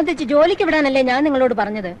എങ്ങനെങ്കിലും നിർബന്ധിച്ച് ജോലിക്ക് വിടാനല്ലേ ഞാൻ നിങ്ങളോട്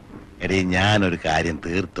പറഞ്ഞത്. എടീ, ഞാനൊരു കാര്യം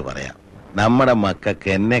തീർത്തു പറയാം. നമ്മുടെ മക്കൾക്ക്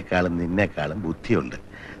എന്നെക്കാളും നിന്നെക്കാളും ബുദ്ധിയുണ്ട്.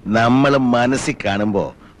 നമ്മൾ മനസ്സിൽ കാണുമ്പോ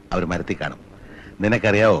അവർ മരത്തിൽ കാണും.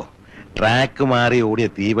 നിനക്കറിയാവോ, ട്രാക്ക് മാറി ഓടിയ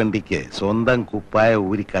തീവണ്ടിക്ക് സ്വന്തം കുപ്പായ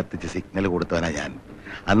ഊരി കത്തിച്ച് സിഗ്നൽ കൊടുത്തവനാ ഞാൻ.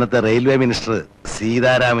 അന്നത്തെ റെയിൽവേ മിനിസ്റ്റർ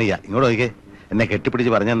സീതാരാമയ്യ ഇങ്ങോട്ട് നോക്കിയേ, എന്നെ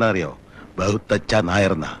കെട്ടിപ്പിടിച്ച് പറഞ്ഞെന്താ അറിയോ? ബഹുത്തച്ച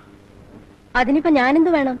നായർന്ന. അതിനിപ്പോ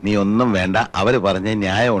ഞാനെന്ത് വേണം? നീ ഒന്നും വേണ്ട. അവര് പറഞ്ഞ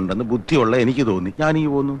ന്യായം ഉണ്ടെന്ന് ബുദ്ധിയുള്ള എനിക്ക് തോന്നി, ഞാൻ ഈ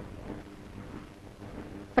പോന്നു.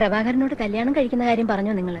 പ്രഭാകരനോട് കല്യാണം കഴിക്കുന്ന കാര്യം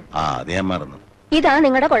പറഞ്ഞോ നിങ്ങള്? ആ, അത് ഞാൻ മറന്നു. ഇതാ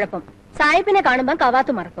നിങ്ങളുടെ കുഴപ്പം. സായിപ്പിനെ കാണുമ്പോ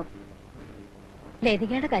കവാത്ത് മറക്കും.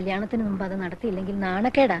 ലതികയുടെ കല്യാണത്തിന് മുമ്പ് അത് നടത്തിയില്ലെങ്കിൽ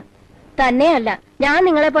നാണക്കേടാ. തന്നെയല്ല, ഞാൻ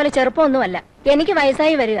നിങ്ങളെ പോലെ ചെറുപ്പമൊന്നുമല്ല. എനിക്ക്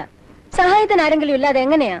വയസ്സായി വരിക. സഹായത്തിന് ആരെങ്കിലും ഇല്ലാതെ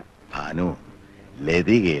എങ്ങനെയാ? ഭാനു,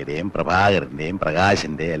 ലതികയുടെയും പ്രഭാകരന്റെയും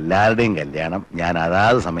പ്രകാശിന്റെയും എല്ലാവരുടെയും കല്യാണം ഞാൻ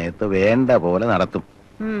അതാത് സമയത്ത് വേണ്ട പോലെ നടത്തും.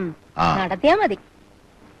 നടത്തിയാ മതി.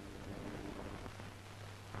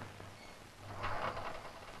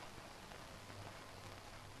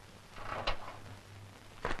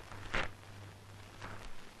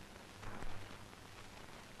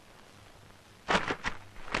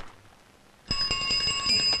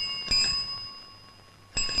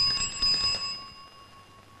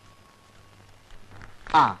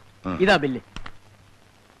 ഇതാ ബില്ല്.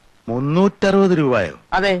 360 രൂപയോ?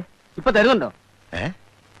 അതെ. ഇപ്പൊ തരുന്നുണ്ടോ?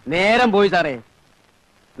 നേരം പോയി സാറേ.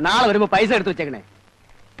 നാളെ വരുമ്പോ പൈസ എടുത്തു വെച്ചേക്കണേ.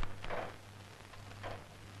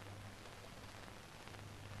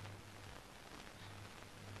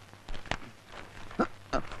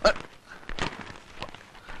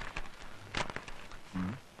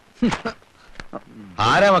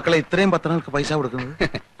 ആരാ മക്കളെ ഇത്രയും പത്രങ്ങൾക്ക് പൈസ കൊടുക്കുന്നത്?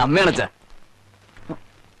 അമ്മയാണച്ചാ.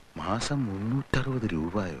 മാസം 360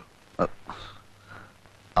 രൂപയോ?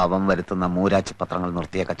 അവൻ വരുത്തുന്ന മൂരാച്ചി പത്രങ്ങൾ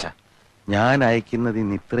നിർത്തിയ കച്ച. ഞാൻ അയക്കുന്നത്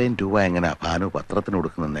ഇന്ന് ഇത്രയും രൂപ എങ്ങനെയാ ഭാനു പത്രത്തിന്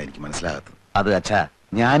കൊടുക്കുന്നെന്ന് എനിക്ക് മനസ്സിലാകത്തത്. അത് അച്ഛാ,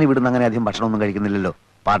 ഞാൻ ഇവിടുന്ന് അങ്ങനെ അധികം ഭക്ഷണമൊന്നും കഴിക്കുന്നില്ലല്ലോ.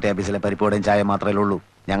 പാർട്ടി ഓഫീസിലെ പരിപ്പോടെയും ചായ മാത്രമേ ഉള്ളൂ.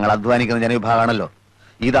 ഞങ്ങൾ അധ്വാനിക്കുന്ന ജനവിഭാഗമാണല്ലോ.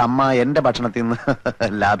 ഇത് അമ്മ എന്റെ ഭക്ഷണത്തിൽ നിന്ന്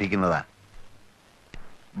ലാഭിക്കുന്നതാ.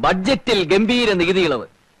 ബഡ്ജറ്റിൽ ഗംഭീര നികുതി ഇളവ്.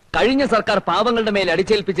 കഴിഞ്ഞ സർക്കാർ പാവങ്ങളുടെ മേൽ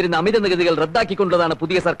അടിച്ചേൽപ്പിച്ചിരുന്ന അമിത നികുതികൾ റദ്ദാക്കിക്കൊണ്ടതാണ്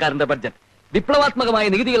പുതിയ സർക്കാരിന്റെ ബഡ്ജറ്റ്. വിപ്ലവാത്മകമായ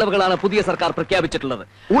നികുതി ഇളവുകളാണ് പുതിയ സർക്കാർ പ്രഖ്യാപിച്ചിട്ടുള്ളത്.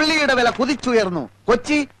 ഉള്ളിയുടെ വില കുതിച്ചുയർന്നു.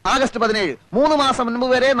 കൊച്ചി ആഗസ്റ്റ് 17. 3 മാസം മുൻപ്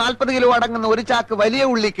വരെ 40 കിലോ അടങ്ങുന്ന ഒരു ചാക്ക് വലിയ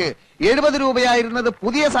ഉള്ളിക്ക് 70 രൂപയായിരുന്നത്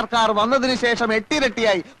പുതിയ സർക്കാർ വന്നതിന് ശേഷം 8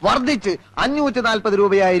 ഇരട്ടിയായി വർദ്ധിച്ച് 540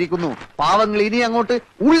 രൂപയായിരിക്കുന്നു. പാവങ്ങൾ ഇനി അങ്ങോട്ട്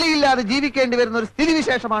ഉള്ളിയില്ലാതെ ജീവിക്കേണ്ടി വരുന്ന ഒരു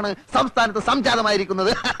സ്ഥിതിവിശേഷമാണ് സംസ്ഥാനത്ത്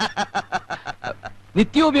സംജാതമായിരിക്കുന്നത്.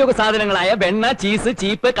 നിത്യോപയോഗ സാധനങ്ങളായ വെണ്ണ, ചീസ്,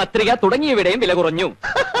 ചീപ്പ്, കത്രിക തുടങ്ങിയവയുടെയും വില കുറഞ്ഞു.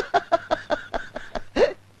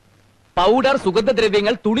 പൗഡർ,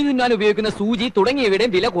 സുഗന്ധദ്രവ്യങ്ങൾ, തുണി തിന്നാൻ ഉപയോഗിക്കുന്ന സൂചി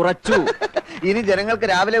തുടങ്ങിയവയുടെയും വില കുറച്ചു. ഇനി ജനങ്ങൾക്ക്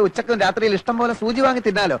രാവിലെ ഉച്ചക്കും രാത്രിയിൽ ഇഷ്ടം പോലെ സൂചി വാങ്ങി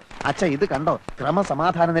തിന്നാലോ. അച്ഛാ, ഇത് കണ്ടോ?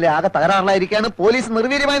 ക്രമസമാധാന നില ആകെ തകരാറിലായിരിക്കാണ്. പോലീസ്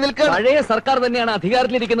നിർവീര്യമായി നിൽക്കുക. പഴയ സർക്കാർ തന്നെയാണ്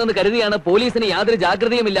അധികാരത്തിലിരിക്കുന്നതെന്ന് കരുതിയാണ് പോലീസിന് യാതൊരു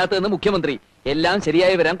ജാഗ്രതയും ഇല്ലാത്തതെന്ന് മുഖ്യമന്ത്രി. എല്ലാം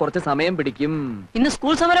ശരിയായി വരാൻ കുറച്ച് സമയം പിടിക്കും. ഇന്ന്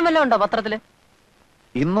സ്കൂൾ സമരം വല്ലതും ഉണ്ടോ പത്രത്തില്?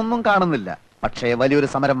 ഇന്നൊന്നും കാണുന്നില്ല. പക്ഷേ വലിയൊരു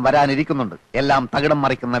സമരം വരാനിരിക്കുന്നുണ്ട്. എല്ലാം തകിടം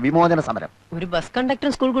മറിക്കുന്ന വിമോചന സമരം. ഒരു ബസ്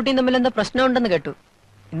കണ്ടക്ടറും സ്കൂൾ കുട്ടിയും തമ്മിൽ എന്താ പ്രശ്നമുണ്ടെന്ന് കേട്ടു.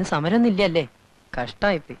 ഇന്ന് സമരമൊന്നും ഇല്ലല്ലേ?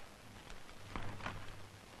 കഷ്ടായിപ്പോയി.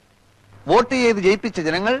 വോട്ട് ചെയ്ത് ജയിപ്പിച്ച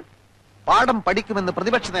ജനങ്ങൾ പാഠം പഠിക്കുമെന്ന്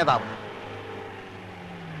പ്രതിപക്ഷ നേതാവ്.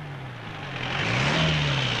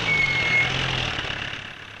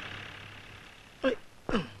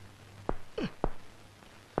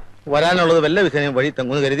 വരാനുള്ളത് വല്ല വിധേയം വഴി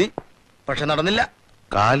തങ്ങുന്നു കരുതി പക്ഷെ നടന്നില്ല.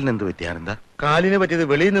 കാലിനെന്ത് പറ്റിയാണെന്താ? കാലിന് പറ്റിയത്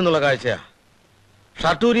വെളിയിൽ നിന്നുള്ള കാഴ്ചയാ.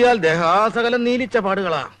 ഷർട്ടൂരിയാൽ ദേഹാസകലം നീലിച്ച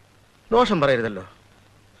പാടുകളാ. ദോഷം പറയരുതല്ലോ.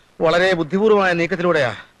 വളരെ ബുദ്ധിപൂർവമായ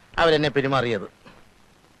നീക്കത്തിലൂടെയാ അവരെന്നെ പെരുമാറിയത്.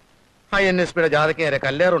 INSPയുടെ ജാഥയ്ക്ക് നേരെ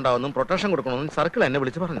കല്ലേറുണ്ടാവുന്നും പ്രൊട്ടക്ഷൻ കൊടുക്കണമെന്നും സർക്കിൾ എന്നെ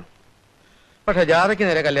വിളിച്ചു പറഞ്ഞു. പക്ഷെ ജാഥയ്ക്ക്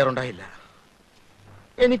നേരെ കല്ലേറുണ്ടായില്ല,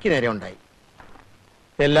 എനിക്ക് നേരെ ഉണ്ടായി.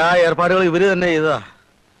 എല്ലാ ഏർപ്പാടുകളും ഇവര് തന്നെ ചെയ്തതാ.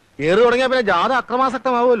 ഏറ് തുടങ്ങിയ പിന്നെ ജാഥ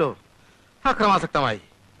അക്രമാസക്തമാവുമല്ലോ. അക്രമാസക്തമായി.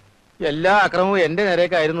 എല്ലാ അക്രമവും എന്റെ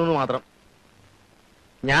നേരേക്കായിരുന്നു എന്ന് മാത്രം.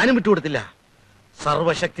 ഞാനും വിട്ടുകൊടുത്തില്ല.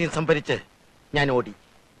 സർവശക്തിയും സംഭരിച്ച് ഞാൻ ഓടി.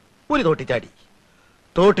 ഒരു തോട്ടി ചാടി.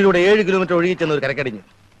 തോട്ടിലൂടെ 7 കിലോമീറ്റർ ഒഴുകിച്ചെന്ന് ഒരു കരക്കടിഞ്ഞു.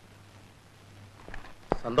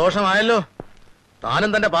 സന്തോഷമായല്ലോ. താനും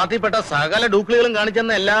തന്റെ പാർട്ടിയിൽപ്പെട്ട സകല ഡൂക്ലികളും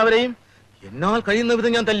കാണിച്ചെന്ന എല്ലാവരെയും എന്നാൽ കഴിയുന്ന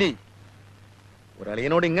വിധം ഞാൻ തല്ലി.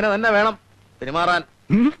 ഒരളിയനോട് ഇങ്ങനെ തന്നെ വേണം പെരുമാറാൻ.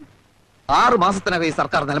 6 മാസത്തിനകം ഈ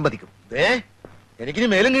സർക്കാർ നിലംപതിക്കും. എനിക്കിനി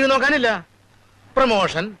മേലും കീഴ് നോക്കാനില്ല.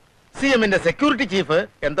 പ്രമോഷൻ, CMന്റെ സെക്യൂരിറ്റി ചീഫ്,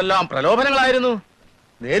 എന്തെല്ലാം പ്രലോഭനങ്ങളായിരുന്നു.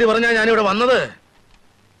 നേര് പറഞ്ഞാൽ ഞാനിവിടെ വന്നത്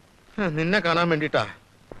നിന്നെ കാണാൻ വേണ്ടിട്ടാ.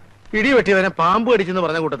 ഇടിവെട്ടിയവനെ പാമ്പ് കടിച്ചെന്ന്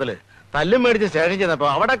പറഞ്ഞ കൂട്ടത്തില് തല്ലും മേടിച്ച് സ്റ്റേഷൻ ചെന്നപ്പോ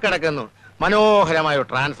അവിടെ കിടക്കുന്നു മനോഹരമായ ഒരു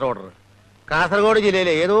ട്രാൻസ്ഫർ ഓർഡർ. കാസർഗോഡ്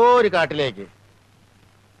ജില്ലയിലെ ഏതോ ഒരു കാട്ടിലേക്ക്.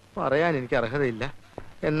 പറയാൻ എനിക്ക് അർഹതയില്ല.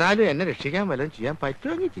 എന്നാലും എന്നെ രക്ഷിക്കാൻ വല്ലതും ചെയ്യാൻ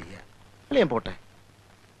പറ്റുമെങ്കിൽ ചെയ്യാം. അല്ലേ ഞാൻ പോട്ടെ.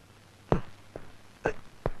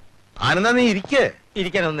 ആനന്ദ, നീ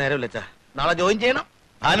ഇരിക്കാനൊന്നും നേരമില്ല അച്ഛാ. നാളെ ജോയിൻ ചെയ്യണം.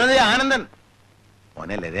 ആനന്ദൻ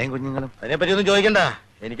മോനെ ലതയും കുഞ്ഞുങ്ങളും. അതിനെപ്പറ്റി ഒന്നും ചോദിക്കണ്ട,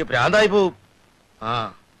 എനിക്ക് ഭ്രാന്തായി പോവും.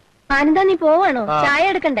 ആനന്ദ, നീ പോവാണോ? ചായ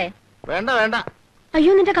എടുക്കണ്ടേ? വേണ്ട വേണ്ട.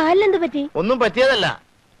 അയ്യോ, നിന്റെ കാലിലെന്ത് പറ്റി? ഒന്നും പറ്റിയതല്ല.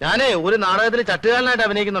 ഞാനേ ഒരു നാടകത്തിൽ ചട്ടുകാരനായിട്ട്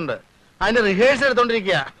അഭിനയിക്കുന്നുണ്ട്. അതിന്റെ റിഹേഴ്സൽ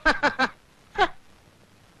എടുത്തോണ്ടിരിക്കുക.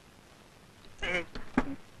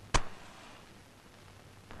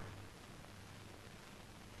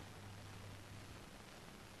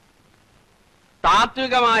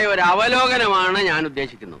 താത്വികമായ ഒരു അവലോകനമാണ് ഞാൻ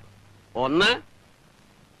ഉദ്ദേശിക്കുന്നത്. ഒന്ന്,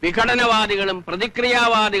 വിഘടനവാദികളും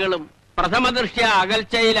പ്രതിക്രിയാവാദികളും പ്രഥമദൃഷ്ട്യാ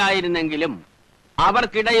അകൽച്ചയിലായിരുന്നെങ്കിലും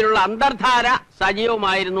അവർക്കിടയിലുള്ള അന്തർധാര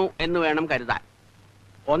സജീവമായിരുന്നു എന്ന് വേണം കരുതാൻ.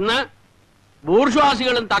 ഒന്ന്,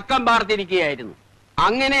 ബൂർഷ്വാസികളും തക്കം പാർത്തിരിക്കുകയായിരുന്നു.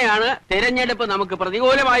 അങ്ങനെയാണ് തെരഞ്ഞെടുപ്പ് നമുക്ക്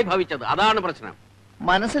പ്രതികൂലമായി ഭവിച്ചത്. അതാണ് പ്രശ്നം.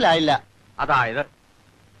 മനസ്സിലായില്ല. അതായത്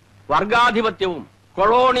വർഗാധിപത്യവും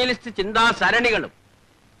കൊളോണിയലിസ്റ്റ് ചിന്താസരണികളും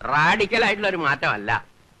റാഡിക്കൽ ആയിട്ടുള്ള ഒരു മാറ്റമല്ല.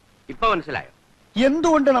 ഇപ്പൊ മനസ്സിലായോ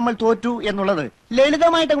എന്തുകൊണ്ട് നമ്മൾ തോറ്റു എന്നുള്ളത്?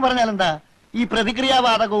 ലളിതമായിട്ടൊക്കെ പറഞ്ഞാൽ എന്താ? ഈ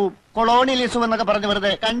പ്രതിക്രിയാവാദകവും കൊളോണിയലിസവും എന്നൊക്കെ പറഞ്ഞ്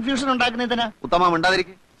വെറുതെ കൺഫ്യൂഷൻ ഉണ്ടാക്കുന്നതിനാ. ഉത്തമം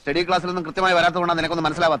ഉണ്ടാതിരിക്കും. സ്റ്റഡി ക്ലാസ്സിലൊന്നും കൃത്യമായി വരാത്തതുകൊണ്ടാണ് നിനക്കൊന്നും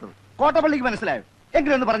മനസ്സിലാവാത്തത്. കോട്ടപ്പള്ളിക്ക് മനസ്സിലായോ?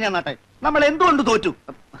 എങ്കിലും ഒന്ന് പറഞ്ഞു തന്നാട്ടെ, നമ്മൾ എന്തുകൊണ്ട് തോറ്റു?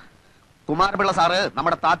 കുമാരപിള്ള സാറ്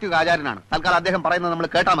നമ്മുടെ താത്വിക ആചാര്യനാണ്. തൽക്കാലം അദ്ദേഹം പറയുന്നത് നമ്മൾ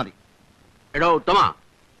കേട്ടാ മതി. എടോ ഉത്തമ,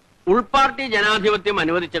 ഉൾപാർട്ടി ജനാധിപത്യം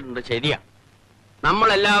അനുവദിച്ചിട്ടുണ്ട്, ശരിയാ.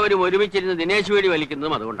 നമ്മളെല്ലാവരും ഒരുമിച്ചിരുന്ന് ദിനേശ് വേടി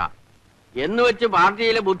വലിക്കുന്നതും അതുകൊണ്ടാണ്. എന്ന് വെച്ച്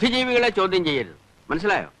പാർട്ടിയിലെ ബുദ്ധിജീവികളെ ചോദ്യം ചെയ്യരുത്.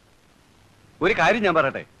 മനസ്സിലായോ? ഒരു കാര്യം ഞാൻ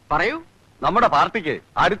പറയട്ടെ. പറയൂ. നമ്മുടെ പാർട്ടിക്ക്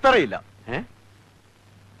അടിത്തറയില്ല.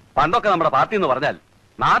 പണ്ടൊക്കെ നമ്മുടെ പാർട്ടി എന്ന് പറഞ്ഞാൽ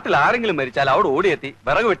നാട്ടിൽ ആരെങ്കിലും മരിച്ചാൽ അവിടെ ഓടിയെത്തി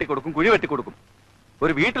വിറക് വെട്ടിക്കൊടുക്കും, കുഴി വെട്ടിക്കൊടുക്കും.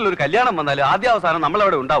 ഒരു വീട്ടിൽ ഒരു കല്യാണം വന്നാലും ആദ്യാവസാനം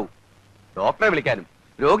നമ്മളവിടെ ഉണ്ടാവും. ഡോക്ടറെ വിളിക്കാനും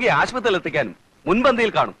രോഗിയെ ആശുപത്രിയിൽ എത്തിക്കാനും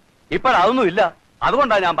മുൻപന്തിയിൽ കാണും. ഇപ്പോഴതൊന്നും ഇല്ല.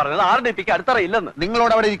 അതുകൊണ്ടാണ് ഞാൻ പറഞ്ഞത് RDPക്ക് അടിത്തറ ഇല്ലെന്ന്.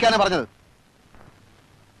 നിങ്ങളോട് അവിടെ ഇരിക്കാനാ പറഞ്ഞത്.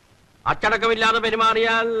 അച്ചടക്കമില്ലാതെ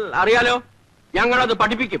പെരുമാറിയാൽ അറിയാലോ, ഞങ്ങളത്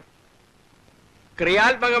പഠിപ്പിക്കും.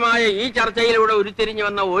 ക്രിയാത്മകമായ ഈ ചർച്ചയിലൂടെ ഉരുത്തിരിഞ്ഞു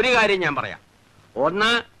വന്ന ഒരു കാര്യം ഞാൻ പറയാം.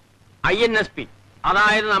 ഒന്ന്, INSP,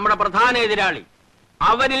 അതായത് നമ്മുടെ പ്രധാന എതിരാളി.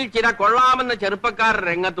 അവരിൽ ചില കൊള്ളാമെന്ന ചെറുപ്പക്കാർ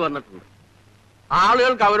രംഗത്ത് വന്നിട്ടുണ്ട്.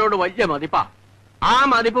 ആളുകൾക്ക് അവരോട് വലിയ മതിപ്പാ. ആ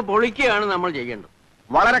മതിപ്പ് പൊളിക്കുകയാണ് നമ്മൾ ചെയ്യേണ്ടത്.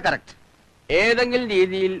 വളരെ കറക്റ്റ്. ഏതെങ്കിലും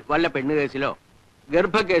രീതിയിൽ വല്ല പെണ്ണുകേസിലോ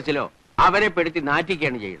ഗർഭക്കേസിലോ അവരെ പെടുത്തി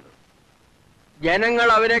നാറ്റിക്കുകയാണ് ചെയ്യുന്നത്. ജനങ്ങൾ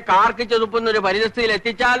അവരെ കാർക്കിച്ചു തുപ്പുന്നൊരു പരിതസ്ഥിതിയിൽ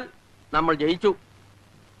എത്തിച്ചാൽ നമ്മൾ ജയിച്ചു.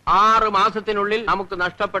 6 മാസത്തിനുള്ളിൽ നമുക്ക്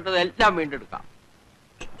നഷ്ടപ്പെട്ടതെല്ലാം വീണ്ടെടുക്കാം.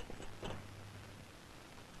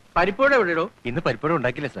 പരിപ്പൂട എവിടെയോ? ഇന്ന് പരിപ്പൂട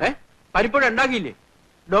ഉണ്ടാക്കില്ല സാർ. പരിപ്പൂട ഉണ്ടാക്കിയില്ലേ?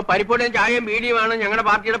 പരിപ്പൂടയും ചായയും ബീഡിയുമാണ് ഞങ്ങളുടെ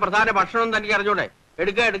പാർട്ടിയുടെ പ്രധാന ഭക്ഷണം. തനിക്ക് അറിഞ്ഞൂടെ?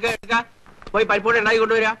 എടുക്ക പോയി പരിപ്പൂട ഉണ്ടാക്കി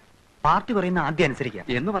കൊണ്ടുവരാ. പാർട്ടി പറയുന്ന ആദ്യം അനുസരിക്കാം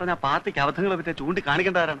എന്ന് പറഞ്ഞാൽ പാർട്ടിക്ക് അബദ്ധങ്ങളെ പറ്റി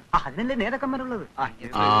ചൂണ്ടിക്കാണിക്കേണ്ടവരാണ്. അതിനല്ലേ നേതാക്കന്മാരുള്ളത്.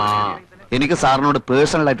 എനിക്ക് സാറിനോട്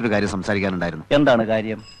പേഴ്സണൽ ആയിട്ടൊരു കാര്യം സംസാരിക്കാനുണ്ടായിരുന്നു. എന്താണ്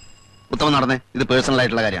കാര്യം? ഉത്തമം നടന്നേ, ഇത് പേഴ്സണൽ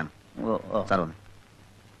ആയിട്ടുള്ള കാര്യമാണ്. സാർ വന്നേ.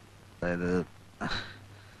 അതായത്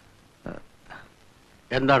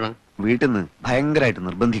എന്താണ്? വീട്ടിൽ നിന്ന് ഭയങ്കരമായിട്ട്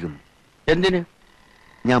നിർബന്ധിക്കുന്നു. എന്തിന്?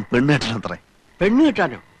 ഞാൻ പെണ്ണ് കെട്ടണത്രേ. പെണ്ണ്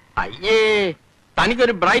കിട്ടാനോ? അയ്യേ,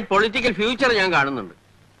 തനിക്കൊരു ബ്രൈറ്റ് പൊളിറ്റിക്കൽ ഫ്യൂച്ചർ ഞാൻ കാണുന്നുണ്ട്.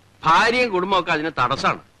 ഭാര്യയും കുടുംബമൊക്കെ അതിന്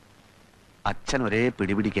തടസ്സമാണ്. അച്ഛൻ ഒരേ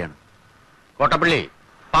പിടിപിടിക്കാണ്. കോട്ടപ്പള്ളി,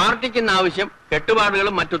 പാർട്ടിക്കുന്ന ആവശ്യം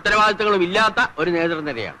കെട്ടുപാടുകളും മറ്റുത്തരവാദിത്തങ്ങളും ഇല്ലാത്ത ഒരു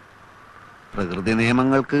നേതൃനിരയാണ്. പ്രകൃതി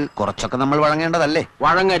നിയമങ്ങൾക്ക് കുറച്ചൊക്കെ നമ്മൾ വഴങ്ങേണ്ടതല്ലേ?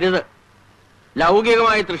 വഴങ്ങരുത്.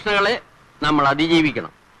 ലൗകികമായ തൃഷ്ണകളെ നമ്മൾ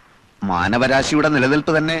അതിജീവിക്കണം. മാനവരാശിയുടെ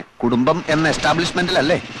നിലനിൽപ്പ് തന്നെ കുടുംബം എന്ന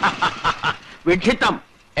എസ്റ്റാബ്ലിഷ്മെന്റിലല്ലേ? വിഡ്ഢിത്തം.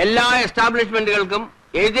 എല്ലാ എസ്റ്റാബ്ലിഷ്മെന്റുകൾക്കും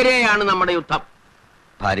എതിരെയാണ് നമ്മുടെ യുദ്ധം.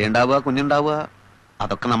 ഭാര്യ ഉണ്ടാവുക, കുഞ്ഞുണ്ടാവുക,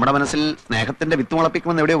 അതൊക്കെ നമ്മുടെ മനസ്സിൽ സ്നേഹത്തിന്റെ വിത്ത്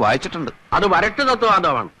മുളപ്പിക്കുമെന്ന് എവിടെയോ വായിച്ചിട്ടുണ്ട്. അത് വരട്ട്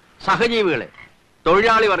തത്വവാദമാണ്. സഹജീവികളെ,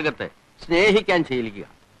 തൊഴിലാളി വർഗത്തെ സ്നേഹിക്കാൻ ശീലിക്കുക.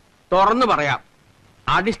 തുറന്നു പറയാം,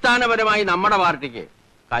 അടിസ്ഥാനപരമായി നമ്മുടെ പാർട്ടിക്ക്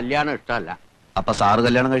കല്യാണം ഇഷ്ടമല്ല. അപ്പൊ സാറ്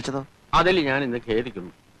കല്യാണം കഴിച്ചതോ? അതിൽ ഞാൻ ഇന്ന്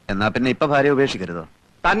ഖേദിക്കുന്നു. എന്നാ പിന്നെ ഇപ്പൊ ഭാര്യ ഉപേക്ഷിക്കരുതോ?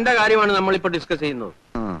 തന്റെ കാര്യമാണ് നമ്മളിപ്പോ ഡിസ്കസ് ചെയ്യുന്നത്.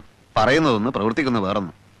 പറയുന്നതൊന്ന് പ്രവർത്തിക്കുന്ന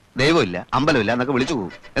വേറൊന്നും. ദൈവമില്ല, അമ്പലമില്ല എന്നൊക്കെ വിളിച്ചു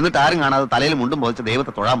പോകും. എന്നിട്ട് ആരും കാണാതെ തലയിൽ മുണ്ടും പോയിച്ച്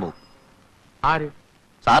ദൈവത്തെ തൊഴാൻ പോകും. ആര്?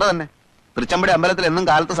 സാറ് തന്നെ. തൃച്ചമ്പടി അമ്പലത്തിൽ എന്നും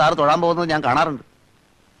കാലത്ത് സാറ് തൊഴാൻ പോകുന്നത് ഞാൻ കാണാറുണ്ട്.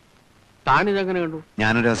 താനിതെങ്ങനെ കണ്ടു?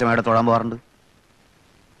 ഞാനൊരു രഹസ്യമായിട്ട് തൊഴാൻ പോകാറുണ്ട്.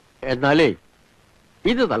 എന്നാലേ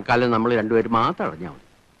ഇത് തൽക്കാലം നമ്മൾ രണ്ടുപേരും മാത്രം അറിഞ്ഞാൽ മതി.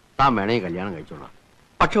 താൻ വേണേ കല്യാണം കഴിച്ചോളാം.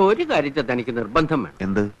 പക്ഷെ ഒരു കാര്യത്തെ തനിക്ക് നിർബന്ധം വേണം.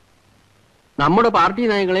 എന്ത്? നമ്മുടെ പാർട്ടി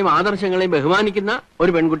നയങ്ങളെയും ആദർശങ്ങളെയും ബഹുമാനിക്കുന്ന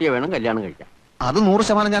ഒരു പെൺകുട്ടിയെ വേണം കല്യാണം കഴിക്കാൻ. അത്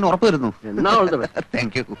 100% ഞാൻ ഉറപ്പ് വരുന്നു. എന്നാ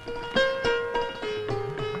താങ്ക് യു.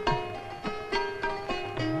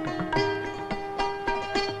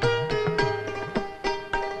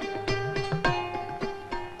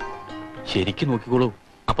 ശരിക്കും നോക്കിക്കോളൂ.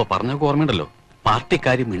 അപ്പൊ പറഞ്ഞൊക്കെ ഓർമ്മയുണ്ടല്ലോ,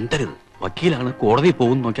 പാർട്ടിക്കാരി മിണ്ടരുത്, വക്കീലാണ്, കോടതി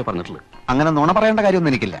പോകും നോക്കിയാ പറഞ്ഞിട്ടുള്ളത്. അങ്ങനെ നുണ പറയേണ്ട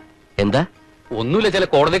കാര്യമൊന്നും എനിക്കില്ല. എന്താ? ഒന്നുമില്ല, ചില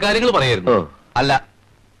കോടതി കാര്യങ്ങൾ പറയായിരുന്നു. അല്ല,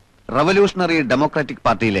 റവല്യൂഷണറി ഡെമോക്രാറ്റിക്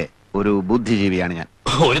പാർട്ടിയിലെ ഒരു ബുദ്ധിജീവിയാണ് ഞാൻ.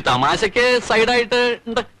 ഒരു തമാശക്ക് സൈഡായിട്ട്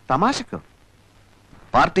ഉണ്ട്. തമാശക്കോ?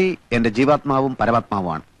 പാർട്ടി എന്റെ ജീവാത്മാവും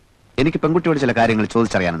പരമാത്മാവുമാണ്. എനിക്ക് പെൺകുട്ടിയോട് ചില കാര്യങ്ങൾ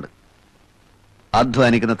ചോദിച്ചറിയാനുണ്ട്.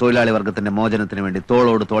 അധ്വാനിക്കുന്ന തൊഴിലാളി വർഗത്തിന്റെ മോചനത്തിന് വേണ്ടി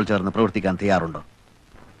തോളോട് തോൾ ചേർന്ന് പ്രവർത്തിക്കാൻ തയ്യാറുണ്ടോ?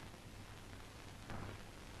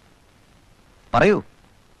 പറയൂ.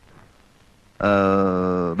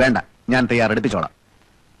 വേണ്ട, ഞാൻ തയ്യാറെടുപ്പിച്ചോളാം.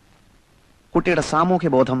 കുട്ടിയുടെ സാമൂഹ്യ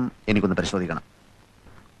ബോധം എനിക്കൊന്ന് പരിശോധിക്കണം.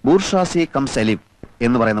 ബൂർഷാസി കംസ് എലിവ്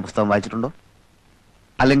എന്ന് പറയുന്ന പുസ്തകം വായിച്ചിട്ടുണ്ടോ?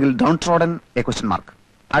 അല്ലെങ്കിൽ down trodden A question mark,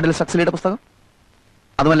 അഡിൽ സക്സലിയുടെ പുസ്തകം?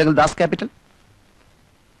 അതുമല്ലെങ്കിൽ ദാസ് ക്യാപിറ്റൽ?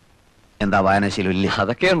 എന്താ വായനാശീലം ഇല്ലേ?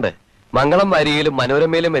 അതൊക്കെയുണ്ട്. മംഗളം വാരികയിലും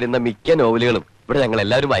മനോരമയിലും വരുന്ന മിക്ക നോവലുകളും ഇവിടെ ഞങ്ങൾ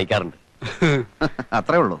എല്ലാവരും വായിക്കാറുണ്ട്.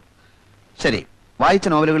 അത്രേ ഉള്ളൂ. ശരി, വായിച്ച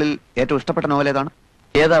നോവലുകളിൽ ഏറ്റവും ഇഷ്ടപ്പെട്ട നോവൽ ഏതാണ്?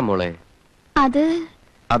 ഏതാ മോളെ?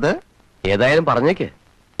 അത് ഏതായാലും പറഞ്ഞേക്ക്.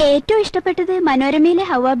 ഏറ്റവും ഇഷ്ടപ്പെട്ടത് മനോരമയിലെ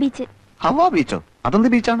ഹവാ ബീച്ച്. ഹവാ ബീച്ചോ? അതെന്ത്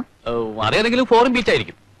ബീച്ചാണ്? അതേതെങ്കിലും ഫോറിൻ ബീച്ച്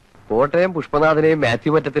ആയിരിക്കും. കോട്ടയം പുഷ്പനാഥനെയും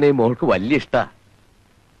മാത്യു മറ്റത്തിനെയും മോൾക്ക് വലിയ ഇഷ്ടാ.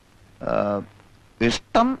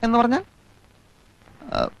 ഇഷ്ടം എന്ന് പറഞ്ഞാൽ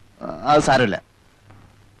അത് സാരമില്ല.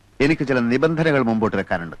 എനിക്ക് ചില നിബന്ധനകൾ മുമ്പോട്ട്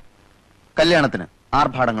വെക്കാനുണ്ട്. കല്യാണത്തിന്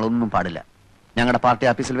ആർഭാടങ്ങളൊന്നും പാടില്ല. ഞങ്ങളുടെ പാർട്ടി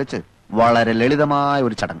ഓഫീസിൽ വെച്ച് വളരെ ലളിതമായ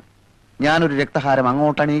ഒരു ചടങ്ങ്. ഞാനൊരു രക്തഹാരം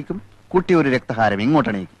അങ്ങോട്ടണിയിക്കും, കുട്ടി ഒരു രക്തഹാരം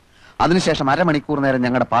ഇങ്ങോട്ടണിയിക്കും. അതിനുശേഷം അരമണിക്കൂർ നേരം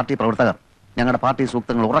ഞങ്ങളുടെ പാർട്ടി പ്രവർത്തകർ ഞങ്ങളുടെ പാർട്ടി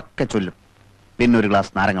സൂക്തങ്ങൾ ഉറക്കെ ചൊല്ലും. പിന്നെ ഒരു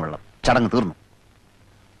ഗ്ലാസ് നാരങ്ങ വെള്ളം. ചടങ്ങ് തീർന്നു.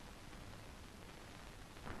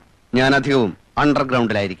 ഞാൻ അധികവും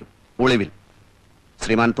അണ്ടർഗ്രൗണ്ടിലായിരിക്കും, ഒളിവിൽ.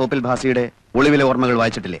 ശ്രീമാൻ തോപ്പിൽ ഭാസിയുടെ ഒളിവിലെ ഓർമ്മകൾ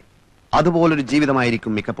വായിച്ചിട്ടില്ലേ? അതുപോലൊരു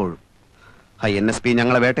ജീവിതമായിരിക്കും മിക്കപ്പോഴും. NSP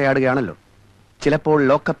ഞങ്ങളെ വേട്ടയാടുകയാണല്ലോ. ചിലപ്പോൾ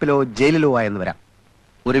ലോക്കപ്പിലോ ജയിലിലോ ആയെന്ന് വരാം.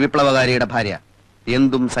 ഒരു വിപ്ലവകാരിയുടെ ഭാര്യ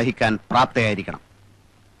എന്തും സഹിക്കാൻ പ്രാപ്തയായിരിക്കണം.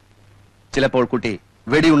 ചിലപ്പോൾ കുട്ടി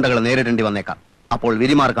വെടിയുണ്ടകൾ നേരിടേണ്ടി വന്നേക്കാം. അപ്പോൾ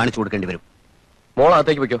വിരിമാർ കാണിച്ചു കൊടുക്കേണ്ടി വരും.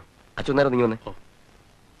 മോളകത്തേക്ക് വെക്കോ. അച്ഛനേരം നീ വന്നേ.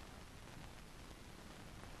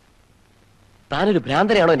 താനൊരു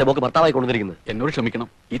ഭ്രാന്തനെയാണോ എന്റെ മോക്ക് ഭർത്താവായി കൊണ്ടുവന്നിരിക്കുന്നത്? എന്നോട് ക്ഷമിക്കണം,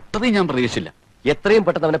 ഇത്രയും ഞാൻ പ്രതീക്ഷിച്ചില്ല. എത്രയും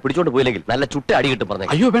പെട്ടെന്ന് അവനെ പിടിച്ചോണ്ട് പോയില്ലെങ്കിൽ നല്ല ചുട്ട അടി കിട്ടും പറഞ്ഞു.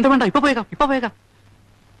 അയ്യോ വേണ്ട വേണ്ട, ഇപ്പൊ പോയേക്കാം.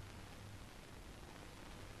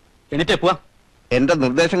 എന്നിട്ടേ പോവാ. എന്റെ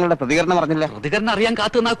നിർദ്ദേശങ്ങളുടെ പ്രതികരണം പറഞ്ഞില്ല. പ്രതികരണം അറിയാൻ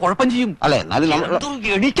കാത്തു നിന്നാൽ കുഴപ്പം ചെയ്യും. അല്ലെ,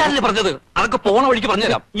 എണീക്കാനല്ലേ പറഞ്ഞത്? അതൊക്കെ പോണ വഴിക്ക്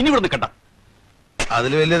പറഞ്ഞുതരാം. ഇനി ഇവിടെ നിൽക്കണ്ട.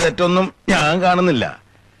 അതിൽ വലിയ തെറ്റൊന്നും ഞാൻ കാണുന്നില്ല.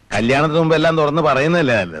 കല്യാണത്തിന് മുമ്പ് എല്ലാം തുറന്ന്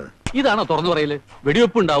പറയുന്നല്ലേ നല്ലത്. ഇതാണോ തുറന്നു പറയല്?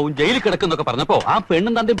 വെടിവെപ്പ് ഉണ്ടാവും, ജയിലിൽ കിടക്കുന്നൊക്കെ പറഞ്ഞപ്പോ ആ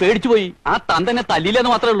പെണ്ണും തന്തയും പേടിച്ചു പോയി. ആ തന്തനെ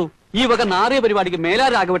തല്ലില്ലെന്ന് മാത്രമേ ഉള്ളൂ. ഈ വക നാറിയ പരിപാടിക്ക് മേലാ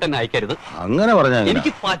രാഘവട്ടനെ അയക്കരുത്. അങ്ങനെ പറഞ്ഞാൽ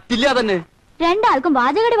എനിക്ക് പറ്റില്ല തന്നെ. രണ്ടാൾക്കും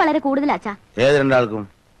വാചകടി വളരെ കൂടുതലാച്ചാ. ഏത് രണ്ടാൾക്കും?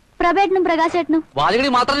 പ്രഭേട്ടനും പ്രകാശേട്ടനും. വാചകടി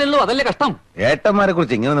മാത്രമേ ഉള്ളൂ, അതല്ലേ കഷ്ടം. ഏട്ടന്മാരെ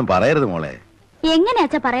കുറിച്ച് ഇങ്ങനൊന്നും പറയരുത് മോളെ.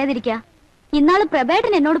 എങ്ങനെയാച്ചാ പറയാതിരിക്കാ? ഇന്നാള്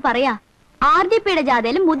പ്രഭേട്ടൻ എന്നോട് പറയാ RDPയുടെ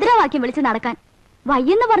ജാഥയിൽ മുദ്രാവാക്യം വിളിച്ച് നടക്കാൻ.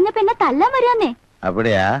 വയ്യെന്ന് പറഞ്ഞപ്പോ എന്നെ തല്ലാൻ വരുന്നേ.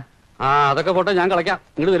 അവിടെയാ? അതൊക്കെ പോട്ടെ, ഞാൻ കളയ്ക്കാം.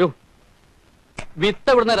 ഇങ്ങോട്ട് വരൂ. വിത്ത്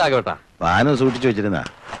എവിടുന്ന രാഘവട്ടാ? വാനും സൂക്ഷിച്ചു വെച്ചിരുന്ന.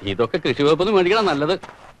 ഇതൊക്കെ കൃഷി വകുപ്പിന് മേടിക്കണം നല്ലത്.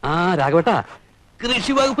 രാഘവട്ടാ,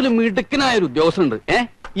 കൃഷി വകുപ്പിൽ മിടുക്കനായ ഒരു ഉദ്യോഗസ്ഥനുണ്ട്.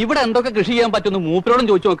 ഇവിടെ എന്തൊക്കെ കൃഷി ചെയ്യാൻ പറ്റുമെന്ന് മൂപ്പരോടും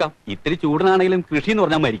ചോദിച്ചു നോക്കാം. ഇത്തിരി ചൂടനാണെങ്കിലും കൃഷി എന്ന്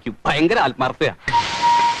പറഞ്ഞാൽ മരിക്കും. ഭയങ്കര ആത്മാർത്ഥയാ.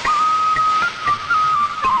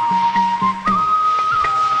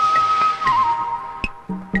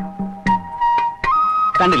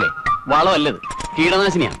 കണ്ടില്ലേ, വളമല്ലത്,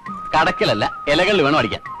 കീടനാശിനിയാണ്. കടക്കലല്ല, ഇലകളിൽ വേണം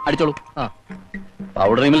അടിക്കാൻ. അടിച്ചോളൂ.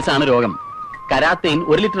 പൗഡർ മിൽസ് ആണ് രോഗം. കരാത്തേൻ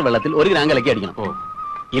 1 ലിറ്റർ വെള്ളത്തിൽ 1 ഗ്രാം കലക്കി അടിക്കണം.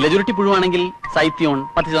 ഇലചുരുട്ടി പുഴുവാണെങ്കിൽ സൈത്യോൺ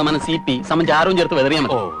 10% CP സമം ചാരവും ചേർത്ത് വെതറിയാൽ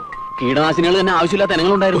മതി. കീടനാശിനികൾ തന്നെ ആവശ്യമില്ലാത്ത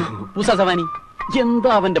ഇനങ്ങളുണ്ടായിരുന്നു. പൂസ സവാനി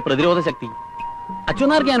എന്താ അവന്റെ പ്രതിരോധ ശക്തി.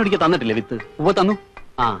 അച്ഛനാർക്ക് ഞാൻ ഒരിക്കൽ തന്നിട്ടില്ലേ വിത്ത്? ഉവ്വ് തന്നു.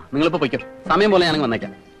 ആ നിങ്ങളിപ്പോ പൊയ്ക്കോ, സമയം പോലെ ഞാനങ്ങ്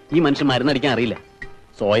വന്നേക്കാം. ഈ മനുഷ്യൻ മരുന്നടിക്കാൻ അറിയില്ല.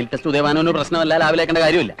 സോയിൽ ടെസ്റ്റ് ഉദയവാനൊരു പ്രശ്നമല്ല, ലാവിലേക്കേണ്ട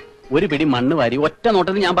കാര്യമില്ല. ഒരു പിടി മണ്ണ് വാരി ഒറ്റ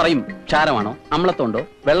നോട്ടത്തിൽ ഞാൻ പറയും ക്ഷാരമാണോ, അമ്ലത്തുണ്ടോ,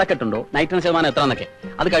 വെള്ളക്കെട്ടുണ്ടോ, നൈട്രജൻ ശതമാനം എത്രന്നൊക്കെ.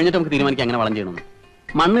 അത് കഴിഞ്ഞിട്ട് നമുക്ക് തീരുമാനിക്കാം എങ്ങനെ വളം ചെയ്യണമെന്ന്.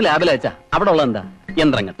 മണ്ണ് ലാബിൽ വെച്ചാ അവിടെ ഉള്ള എന്താ?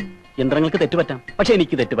 യന്ത്രങ്ങൾക്ക് തെറ്റുപറ്റാം, പക്ഷെ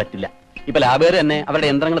എനിക്ക് തെറ്റുപറ്റില്ല. ഇപ്പൊ ലാബുകാർ തന്നെ അവരുടെ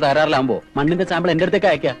യന്ത്രങ്ങൾ തകരാറിലാകുമ്പോ മണ്ണിന്റെ സാമ്പിൾ എന്റെ അടുത്തേക്ക്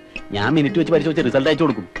അയക്കാം. ഞാൻ മിനിറ്റ് വെച്ച് പരിശോധിച്ച് റിസൾട്ട് അയച്ചു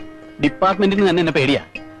കൊടുക്കും. ഡിപ്പാർട്ട്മെന്റിന് തന്നെ എന്നെ പേടിയാ.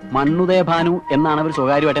 മണ്ണുദയഭാനു എന്നാണ് അവർ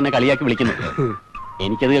സ്വകാര്യമായിട്ട് എന്നെ കളിയാക്കി വിളിക്കുന്നത്.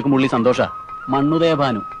 എനിക്കത് കേൾക്കുമ്പോൾ ഉള്ളി സന്തോഷ.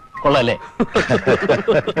 മണ്ണുദയഭാനു കൊള്ളല്ലേ?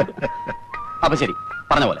 അപ്പൊ ശരി,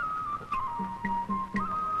 പറഞ്ഞ പോലെ.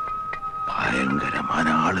 ഭയങ്കരമായ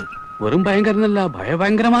ആള്. വെറും ഭയങ്കരനല്ല,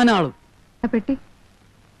 ഭയഭയങ്കരമായ ആള്. പെട്ടി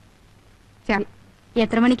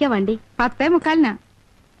എത്ര മണിക്കാ വണ്ടി? 10:45.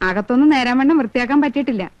 അകത്തൊന്നും നേരാൻ വണ്ണം വൃത്തിയാക്കാൻ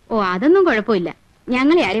പറ്റിയിട്ടില്ല. ഓ അതൊന്നും കുഴപ്പമില്ല,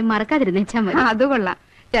 ഞങ്ങളെ ആരെയും മറക്കാതിരുന്നേച്ചാ മതി. അത് കൊള്ളാം.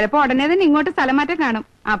 ചിലപ്പോ ഉടനെ തന്നെ ഇങ്ങോട്ട് സ്ഥലം മാറ്റം കാണും.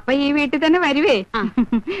 അപ്പൊ ഈ വീട്ടിൽ തന്നെ വരുവേ.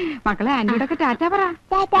 മക്കളെ ആന്റിയോടൊക്കെ ടാറ്റ പറ.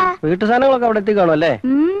 വീട്ടു സാധനങ്ങളൊക്കെ അവിടെ എത്തിക്കാണോ അല്ലേ?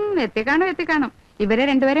 എത്തിക്കാണും. ഇവരെ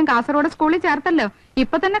രണ്ടുപേരും കാസർഗോഡ് സ്കൂളിൽ ചേർത്തല്ലോ.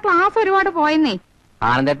 ഇപ്പൊ തന്നെ ക്ലാസ് ഒരുപാട് പോയെന്നേ.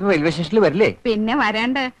 ആനന്ദേട്ടൻ റെയിൽവേ സ്റ്റേഷനിൽ വരില്ലേ? പിന്നെ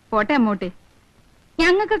വരാണ്ട്. പോട്ടെ അമ്മൂട്ടി.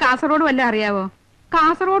 ഞങ്ങൾക്ക് കാസർഗോഡ് വല്ലതും അറിയാവോ?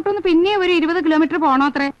 കാസർഗോഡ് നിന്ന് പിന്നെ ഒരു 20 കിലോമീറ്റർ പോണോ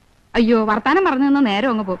അത്രേ. അയ്യോ, വർത്താനം പറഞ്ഞു നിന്ന് നേരം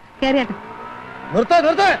അങ്ങ് പോകും. കേറിയാട്ടെ.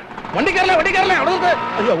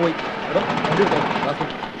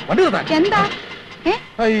 എന്താ?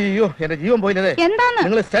 അയ്യോ, എന്റെ ജീവൻ പോയില്ലേ? എന്താന്ന്?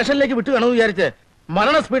 നിങ്ങൾ സ്റ്റേഷനിലേക്ക് വിട്ടു കാണുമെന്ന് വിചാരിച്ച്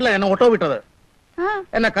മരണ സ്പീഡിലാണ് എന്നെ ഓട്ടോ വിട്ടത്.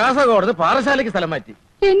 എന്നെ കാസർഗോഡ് പാറശാലയ്ക്ക് സ്ഥലം മാറ്റി.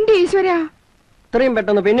 എന്റെ ഈശ്വരാ, ഇത്രയും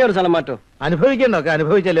പെട്ടെന്ന് പിന്നെ ഒരു സ്ഥലം മാറ്റോ? അനുഭവിക്കണ്ടൊക്കെ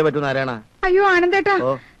അനുഭവിച്ചല്ലേ പറ്റൂ നാരായണ. അയ്യോ ആനന്ദേട്ടാ,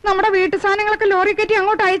 നമ്മുടെ വീട്ടു സാധനങ്ങളൊക്കെ ലോറി കയറ്റി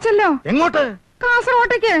അങ്ങോട്ട് അയച്ചല്ലോ. എങ്ങോട്ട്?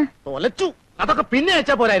 കാസർഗോട്ടേക്ക്. തൊലച്ചു. അതൊക്കെ പിന്നെ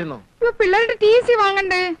അയച്ചാ പോരായിരുന്നു. പിള്ളേരുടെ TC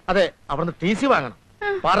വാങ്ങണ്ടേ? അതെ, അവിടുന്ന് TC വാങ്ങണം.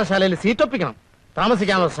 പാറശാലയിൽ സീറ്റ് ഒപ്പിക്കണം.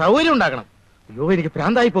 താമസിക്കാനുള്ള സൗകര്യം ഉണ്ടാക്കണം. അയ്യോ, എനിക്ക്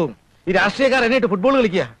ഭ്രാന്തായി പോകും. ഈ രാഷ്ട്രീയക്കാർ എന്നിട്ട് ഫുട്ബോൾ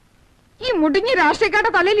കളിക്കുക. ഈ മുടിഞ്ഞ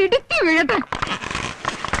രാഷ്ട്രീയക്കാരുടെ തലയിൽ ഇടുത്തി വീഴട്ടെ.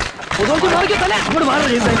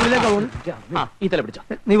 ഈ തല പിടിച്ചോ.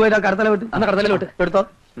 നീ പോയി കടത്തല വിട്ട്. അന്ന് കടത്തല വിട്ട് എടുത്തോ,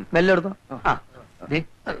 മെല്ലെ എടുത്തോ.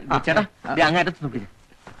 ചേട്ടാ അങ്ങേറ്റത്ത്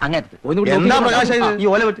എന്താ പ്രകാശം ഇത്? ഈ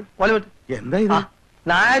ഓല വിട്ട്. എന്താ ഇത്?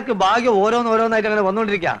 നായക്ക് ഭാഗ്യം ഓരോന്നായിട്ട് അങ്ങനെ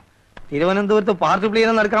വന്നോണ്ടിരിക്കുക. തിരുവനന്തപുരത്ത് പാർട്ടി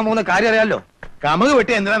പ്ലീനം നടക്കാൻ പോകുന്ന കാര്യം അറിയാലോ. കമുക്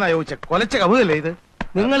വെട്ടി എന്തിനാ ചോദിച്ച? കൊലച്ച കമുകല്ലേ ഇത്?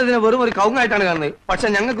 നിങ്ങൾ ഇതിനെ വെറും ഒരു കവുങ്ങായിട്ടാണ് കാണുന്നത്, പക്ഷെ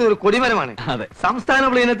ഞങ്ങൾക്ക് ഒരു കൊടിമരമാണ്. സംസ്ഥാന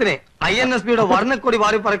പ്ലീനത്തിന് INSPയുടെ വർണ്ണക്കൊടി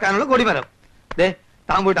വാരിപ്പറക്കാനുള്ള കൊടിമരം.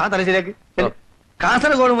 താൻ പോയിട്ട് ആ തലശ്ശേരിക്ക്.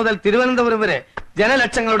 കാസർഗോഡ് മുതൽ തിരുവനന്തപുരം വരെ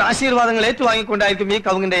ജനലക്ഷങ്ങളുടെ ആശീർവാദങ്ങൾ ഏറ്റുവാങ്ങിക്കൊണ്ടായിരിക്കും ഈ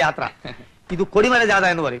കവുങ്ങിന്റെ യാത്ര. ഇത് കൊടിമര ജാഥ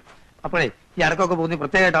എന്ന് പറയും. അപ്പോഴേ ഈ അടക്കമൊക്കെ പോകുന്ന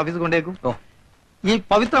പ്രത്യേകമായിട്ട് ഓഫീസിൽ കൊണ്ടേക്കും. ഈ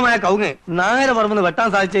പവിത്രമായ കവുങ്ങ് നായരവർമ്മന്ന് വെട്ടാൻ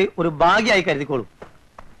സാധിച്ച് ഒരു ഭാഗ്യമായി കരുതിക്കോളൂ.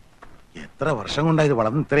 എത്ര വർഷം കൊണ്ടാ ഇത്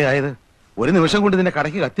വളർന്ന് ഇത്രയായത്? ഒരു നിമിഷം കൊണ്ട് ഇതിന്റെ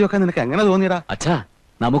കടയ്ക്ക് കത്തിവെക്കാൻ നിനക്ക് എങ്ങനെ തോന്നിയടാ? അച്ഛാ,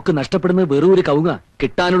 നമുക്ക് നഷ്ടപ്പെടുന്നത് വെറും ഒരു കവുങ്ങ,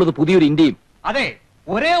 കിട്ടാനുള്ളത് പുതിയൊരു ഇന്ത്യയും. അതെ,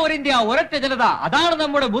 ഒരേ ഒരു ഇന്ത്യ ഒരൊറ്റ ജനത, അതാണ്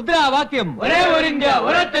നമ്മുടെ മുദ്രാവാക്യം. ഒരേ ഒരു ഇന്ത്യ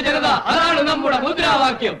ഒരൊറ്റ ജനത, അതാണ് നമ്മുടെ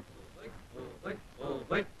മുദ്രാവാക്യം.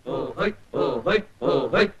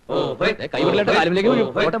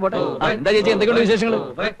 എന്താ ചേച്ചി, എന്തൊക്കെയുണ്ട് വിശേഷങ്ങൾ?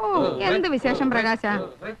 എന്ത് വിശേഷം പ്രകാശ?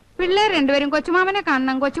 പിള്ളേർ രണ്ടുപേരും കൊച്ചുമാമനെ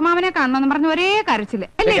കാണണം എന്ന് പറഞ്ഞ് ഒരേ കരച്ചില്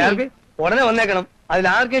അല്ലേ? ഉടനെ വന്നേക്കണം. അതിൽ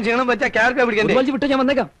ആർക്കും ചെയ്യണം പറ്റാ ക്യാരക്ടർ പിടിക്കാൻ ഞാൻ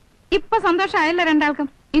വന്നേക്കാം. ഇപ്പൊ സന്തോഷമായല്ലോ രണ്ടാൾക്കും.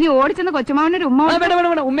 ഇനി ഓടിച്ചെന്ന് കൊച്ചുമാവനൊരു ഉമ്മ.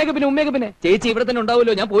 ഉമ്മയൊക്കെ പിന്നെ ചേച്ചി ഇവിടെ തന്നെ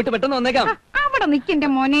ഉണ്ടാവുമല്ലോ. ഞാൻ പോയിട്ട് പെട്ടെന്ന് വന്നേക്കാം. അവിടെ നിക്കന്റെ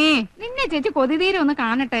മോനെ, നിന്നെ ചേച്ചി കൊതിതീരെ ഒന്ന്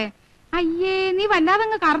കാണട്ടെ. അയ്യേ, നീ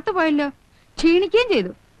വല്ലാതങ്ങ് കറുത്തു പോയല്ലോ, ക്ഷീണിക്കുകയും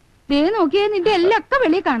ചെയ്തു. ദേ നോക്കിയേ, നിന്റെ എല്ലാം ഒക്കെ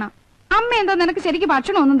വെളിയിൽ കാണാം. അമ്മ എന്താ നിനക്ക് ശരിക്കും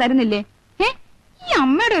ഭക്ഷണം ഒന്നും തരുന്നില്ലേ? ഈ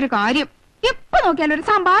അമ്മയുടെ ഒരു കാര്യം, എപ്പോ നോക്കിയാലും ഒരു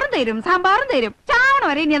സാമ്പാറും തരും ചാവണ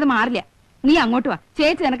വരെ ഇനി അത് മാറില്ല. നീ അങ്ങോട്ട് വാ,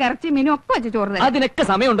 ചേച്ചി നിനക്ക് ഇറച്ചി മീനും ഒക്കെ വെച്ച് ചോറ് തരാം. അതിനൊക്കെ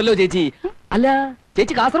സമയമുണ്ടല്ലോ ചേച്ചി. അല്ല,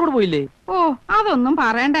 ചേച്ചി കാസർഗോഡ് പോയില്ലേ? ഓ, അതൊന്നും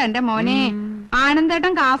പറയണ്ട എന്റെ മോനെ.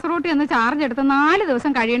 ആനന്ദേട്ടൻ കാസർഗോഡ് എന്ന് ചാർജ് എടുത്ത് 4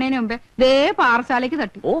 ദിവസം കഴിയണേന് മുമ്പേ ദേ പാറശാലയ്ക്ക്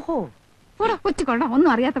തട്ടി. ഓഹോ, കൊച്ചിക്കൊള്ള ഒന്നും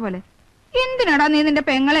അറിയാത്ത പോലെ. എന്തിനാടാ നീ നിന്റെ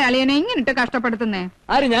പെങ്ങളെ അളിയനെ ഇങ്ങനിട്ട് കഷ്ടപ്പെടുത്തുന്നേ?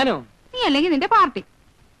 ആര്, ഞാനോ? നീ അല്ലെങ്കിൽ നിന്റെ പാർട്ടി.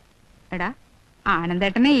 എടാ,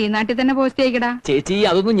 ആനന്ദേട്ടനെ ഈ നാട്ടിൽ തന്നെ പോസ്റ്റ് ചെയ്യിക്കടാ. ചേച്ചി,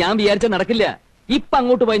 അതൊന്നും ഞാൻ വിചാരിച്ച നടക്കില്ല. ഇപ്പൊ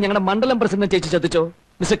അങ്ങോട്ട് പോയി ഞങ്ങളുടെ മണ്ഡലം പ്രസിഡന്റ് ചേച്ചി ചതിച്ചോ?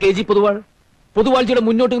 മിസ്റ്റർ KG പൊതുവാൾജിയുടെ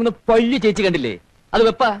മുന്നോട്ട് നിന്ന് പള്ളി ചേച്ചി കണ്ടില്ലേ? അത്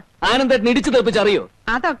വെപ്പ ആനന്ദേട്ടൻ ഇടിച്ചു തെറിപ്പിച്ചറിയോ?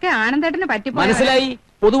 അതൊക്കെ ആനന്ദേട്ടന് പറ്റി മനസ്സിലായി.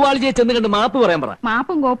 പൊതുവാൾജിയെ ചെന്ന് കണ്ട് മാപ്പ് പറയാൻ പറ.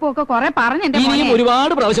 മാപ്പും കോപ്പും ഒക്കെ കുറെ പറഞ്ഞു. ഇനിയും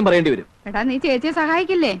ഒരുപാട് പ്രാവശ്യം പറയേണ്ടി വരും. എടാ, നീ ചേച്ചിയെ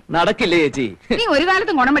സഹായിക്കില്ലേ? നടക്കില്ലേ ചേച്ചി? നീ ഒരു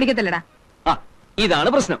കാലത്തും ഗുണം പിടിക്കത്തില്ലടാ. ഇതാണ്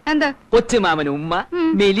പ്രശ്നം. എന്താ? കൊച്ചുമാമന് ഉമ്മ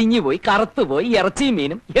മെലിഞ്ഞു പോയി, കറുത്തുപോയി, ഇറച്ചിയും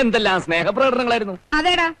മീനും എന്തെല്ലാം സ്നേഹപ്രകടനങ്ങളായിരുന്നു.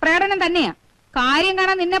 അതേടാ, പ്രകടനം തന്നെയാ. കാര്യം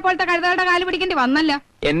കാണാൻ നിന്നെ പോലത്തെ കഴുതകളുടെ കാല് പിടിക്കേണ്ടി വന്നല്ല.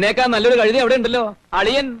 എന്നേക്കാ നല്ലൊരു കഴുത അവിടെ ഉണ്ടല്ലോ.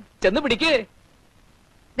 അളിയൻ ചെന്ന് പിടിക്കേ.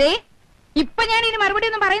 ദേ, ഇപ്പൊ ഞാൻ ഇനി മറുപടി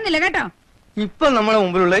ഒന്നും പറയുന്നില്ല കേട്ടോ. ഇപ്പൊ നമ്മുടെ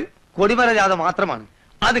മുമ്പിലുള്ള കൊടിമര ജാഥ മാത്രമാണ്.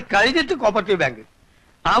 അത് കഴിഞ്ഞിട്ട് കോപ്പറേറ്റീവ് ബാങ്ക്.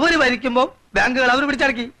 അവര് ഭരിക്കുമ്പോ ബാങ്കുകൾ അവർ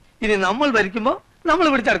പിടിച്ചടക്കി. ഇനി നമ്മൾ ഭരിക്കുമ്പോ നമ്മൾ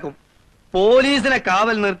പിടിച്ചടക്കും. പോലീസിനെ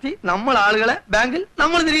കാവൽ നിർത്തി നമ്മൾ ആളുകളെ ബാങ്കിൽ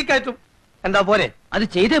നമ്മൾ തിരികെ കയറ്റും. എന്താ പോലെ? അത്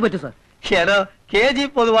ചെയ്തേ പറ്റൂ സാർ. ഏതോ KG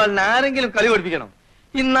പൊതുവാളിന് ആരെങ്കിലും കളി പഠിപ്പിക്കണം.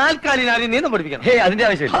 ഈ 4 കാലിന് ആരെയും നീന്തം പഠിപ്പിക്കണം. അതിന്റെ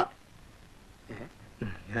ആവശ്യമില്ല.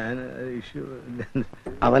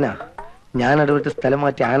 അവനാ ഞാൻ അടുത്ത് സ്ഥലം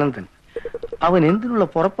മാറ്റി ആനന്ദൻ. അവൻ എന്തിനുള്ള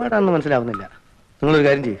പുറപ്പാടാണെന്ന് മനസ്സിലാവുന്നില്ല. നിങ്ങളൊരു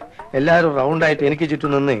കാര്യം ചെയ്യും, എല്ലാവരും റൗണ്ടായിട്ട് എനിക്ക്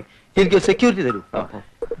ചുറ്റും നിന്ന് എനിക്ക് സെക്യൂരിറ്റി തരൂ.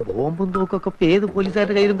 ബോംബും തോക്കൊക്കെ ഇപ്പൊ ഏത്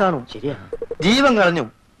പോലീസുകാരുടെ കയ്യിലും കാണും. ശരിയാ. ജീവൻ കളഞ്ഞു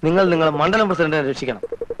നിങ്ങൾ നിങ്ങളെ മണ്ഡലം പ്രസിഡന്റിനെ രക്ഷിക്കണം.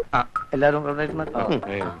 എല്ലാവരും റൗണ്ടായിട്ട്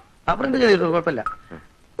അപ്പുറം ചെയ്തിട്ടു, കുഴപ്പമില്ല.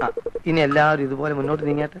 ഇനി എല്ലാവരും ഇതുപോലെ മുന്നോട്ട്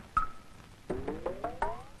നീങ്ങിയാട്ടെ.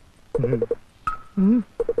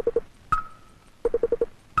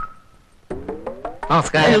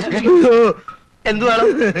 എന്തു വേണം?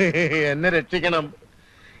 എന്നെ രക്ഷിക്കണം.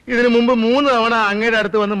 ഇതിനു മുമ്പ് 3 തവണ അങ്ങയുടെ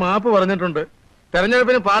അടുത്ത് വന്ന് മാപ്പ് പറഞ്ഞിട്ടുണ്ട്.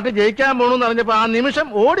 തെരഞ്ഞെടുപ്പിന് പാർട്ടി ജയിക്കാൻ പോണെന്ന് അറിഞ്ഞപ്പോ ആ നിമിഷം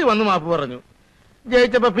ഓടി വന്ന് മാപ്പ് പറഞ്ഞു.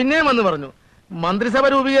 ജയിച്ചപ്പോ പിന്നെയും വന്ന് പറഞ്ഞു. മന്ത്രിസഭ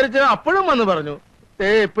രൂപീകരിച്ച് അപ്പോഴും വന്ന് പറഞ്ഞു.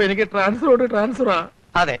 ഇപ്പൊ എനിക്ക് ട്രാൻസ്ഫറാ.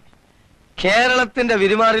 അതെ, കേരളത്തിന്റെ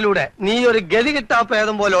വിരുമാറിലൂടെ നീ ഒരു ഗതി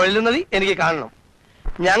കിട്ടാപ്പേദം പോലെ ഒഴുകുന്നത് എനിക്ക് കാണണം.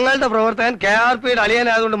 ഞങ്ങളുടെ പ്രവർത്തകൻ KRPയുടെ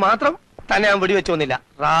അളിയനായതുകൊണ്ട് മാത്രം തന്നെ ഞാൻ വെടിവെച്ചൊന്നില്ല.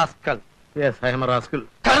 റാസ്കൽ.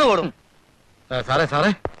 കണ്ണുകൊടും. സാറേ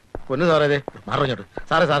പൊന്നു സാറേ മറഞ്ഞോട്ട്.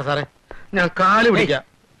 സാറേ ഞാൻ കാല് പിടിക്കാം.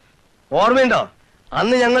 ഓർമ്മയുണ്ടോ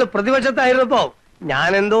അന്ന് ഞങ്ങൾ പ്രതിപക്ഷത്തായിരുന്നപ്പോ ഞാൻ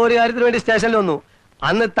എന്തോ ഒരു കാര്യത്തിന് വേണ്ടി സ്റ്റേഷനിൽ വന്നു.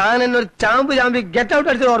 അന്ന് താൻ എന്നൊരു ചാമ്പി ഗെറ്റ് ഔട്ട്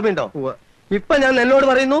അടിച്ചത് ഓർമ്മയുണ്ടോ? ഇപ്പൊ ഞാൻ എന്നോട്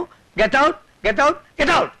പറയുന്നു ഗെറ്റ്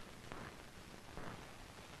ഔട്ട്.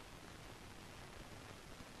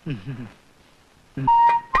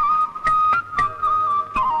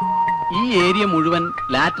 ഈ ഏരിയ മുഴുവൻ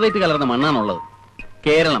ലാറ്ററൈറ്റ് കലർന്ന മണ്ണാണുള്ളത്.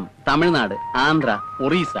 കേരളം, തമിഴ്നാട്, ആന്ധ്ര,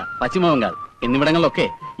 ഒറീസ, പശ്ചിമബംഗാൾ എന്നിവിടങ്ങളിലൊക്കെ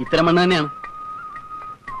ഇത്തരം മണ്ണ് തന്നെയാണ്.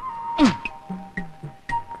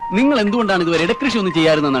 നിങ്ങൾ എന്തുകൊണ്ടാണ് ഇതുവരെ ഇടക്കൃഷി ഒന്നും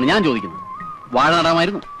ചെയ്യാറുതെന്നാണ് ഞാൻ ചോദിക്കുന്നത്. വാഴ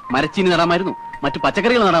നടാമായിരുന്നു, മരച്ചീനി നടാമായിരുന്നു, മറ്റു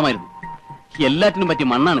പച്ചക്കറികൾ നടാമായിരുന്നു. എല്ലാറ്റിനും പറ്റിയ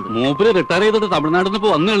മണ്ണാണിത്. മൂപ്പര് റിട്ടയർ ചെയ്തിട്ട് തമിഴ്നാട്ടിൽ നിന്ന്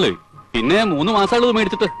ഇപ്പൊ വന്നേ. പിന്നെ 3 മാസമുള്ളത്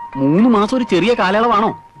മേടിച്ചിട്ട്. 3 മാസം ഒരു ചെറിയ കാലയളവാണോ?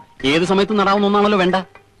 ഏത് സമയത്തും നടാവുന്ന ഒന്നാണല്ലോ വെണ്ട.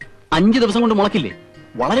 5 ദിവസം കൊണ്ട് മുളക്കില്ലേ?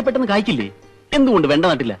 വളരെ പെട്ടെന്ന് കായ്ക്കില്ലേ? എന്തുകൊണ്ട് വെണ്ട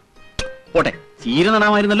നട്ടില്ല? പോട്ടെ, ചീര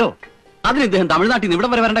നടാമായിരുന്നല്ലോ. അതിന് ഇദ്ദേഹം തമിഴ്നാട്ടിൽ നിന്ന് ഇവിടെ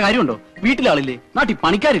വരെ വരേണ്ട കാര്യമുണ്ടോ? വീട്ടിലാളില്ലേ? നാട്ടിൽ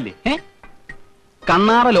പണിക്കാരില്ലേ?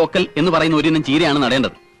 കണ്ണാറ ലോക്കൽ എന്ന് പറയുന്ന ഒരിനം ചീരയാണ്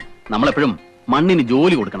നടേണ്ടത്. നമ്മളെപ്പോഴും മണ്ണിന്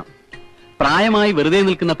ജോലി കൊടുക്കണം. പ്രായമായി വെറുതെ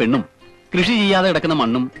നിൽക്കുന്ന പെണ്ണും കൃഷി ചെയ്യാതെ കിടക്കുന്ന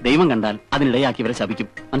മണ്ണും ദൈവം കണ്ടാൽ അതിനിടയാക്കിയവരെ ശപിക്കും.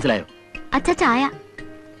 മനസ്സിലായോ? ചായ.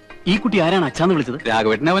 ഈ കുട്ടി ആരാണ് അച്ഛാന്ന് വിളിച്ചത്?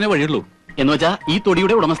 രാഘവേട്ടനെ അവനെ വഴിയുള്ളൂ. എന്ന് വെച്ചാ ഈ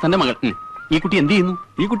തൊടിയുടെ ഉടമസ്ഥന്റെ മകൾ. ഈ കുട്ടി എന്ത് ചെയ്യുന്നു?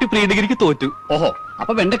 ഈ കുട്ടി പ്രീ ഡിഗ്രിക്ക് തോറ്റു. ഓഹോ,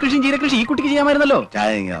 അപ്പൊ വെണ്ടക്കൃഷിയും ചീരകൃഷി ഈ കുട്ടിക്ക് ചെയ്യാമായിരുന്നല്ലോ.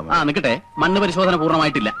 നിക്കട്ടെ, മണ്ണ് പരിശോധന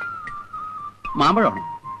പൂർണ്ണമായിട്ടില്ല. മാമ്പഴമാണോ?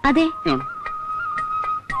 അതെ.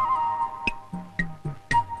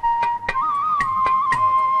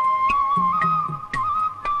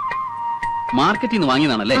 മാർക്കറ്റിൽ നിന്ന്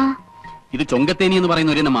വാങ്ങിയതാണല്ലേ? ഇത് ചൊങ്കത്തേനി എന്ന്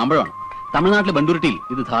പറയുന്ന ഒരു മാമ്പഴമാണ്. തമിഴ്നാട്ടിലെ ബണ്ടൂരിട്ടിയിൽ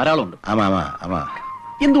ഇത് ധാരാളം ഉണ്ട്.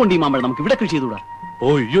 എന്തുകൊണ്ട് ഈ മാമ്പഴം നമുക്ക് ഇവിടെ കൃഷി ചെയ്തുകൂടാ?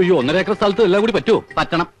 ഓയ്യോ, 1.5 ഏക്കർ സ്ഥലത്ത് എല്ലാം കൂടി പറ്റുമോ?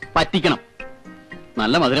 പറ്റണം, പറ്റിക്കണം.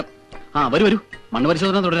 നല്ല മധുരം. വരൂ മണ്ണ്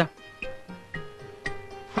പരിശോധന തുടരാം.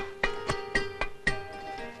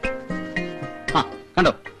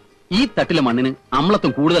 കണ്ടോ, ഈ തട്ടിലെ മണ്ണിന്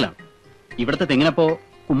അമ്ലത്വം കൂടുതലാണ്. ഇവിടുത്തെ തെങ്ങിനപ്പോ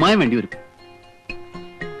കുമ്മായം വേണ്ടി വരും.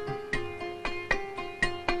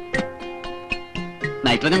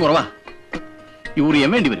 നൈട്രജൻ കുറവാ,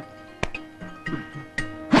 യൂറിയം വേണ്ടി വരും.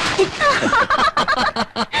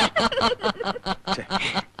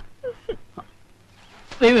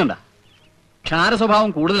 ക്ഷാര സ്വഭാവം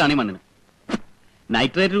കൂടുതലാണ് ഈ മണ്ണിന്.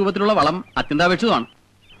 നൈട്രേറ്റ് രൂപത്തിലുള്ള വളം അത്യന്താപേക്ഷിതമാണ്.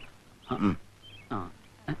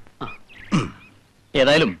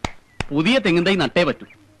 ഏതായാലും പുതിയ തെങ്ങിൻ തൈ നട്ടേ പറ്റൂ.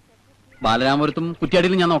 ബാലരാമപുരത്തും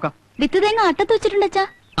കുറ്റ്യാടിയിലും ഞാൻ നോക്കാം. വിത്ത് തേങ്ങ അട്ടത്ത് വെച്ചിട്ടുണ്ടച്ചാ?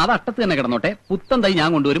 അത് അട്ടത്ത് തന്നെ കിടന്നോട്ടെ. പുത്തൻ തൈ ഞാൻ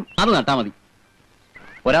കൊണ്ടുവരും, അത് നട്ടാ മതി.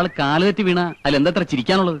 ഒരാൾ കാലുതെറ്റി വീണ അതിലെന്തത്ര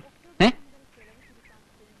ചിരിക്കാനുള്ളത്?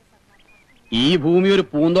 ഈ ഭൂമി ഒരു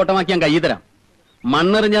പൂന്തോട്ടമാക്കി ഞാൻ കയ്യിൽ തരാം.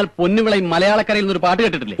 മണ്ണെറിഞ്ഞാൽ പൊന്നുവിളയും മലയാളക്കരയിൽ നിന്നൊരു പാട്ട്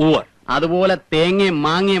കേട്ടിട്ടില്ലേ? അതുപോലെ തേങ്ങയും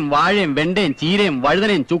മാങ്ങയും വാഴയും വെണ്ടയും ചീരയും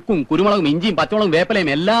വഴുതനയും ചുക്കും കുരുമുളകും ഇഞ്ചിയും പച്ചമുളകും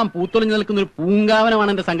വേപ്പലയും എല്ലാം പൂത്തൊളിഞ്ഞു നിൽക്കുന്ന ഒരു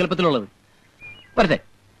പൂങ്കാവനമാണ് എന്റെ സങ്കല്പത്തിലുള്ളത്. വരട്ടെ.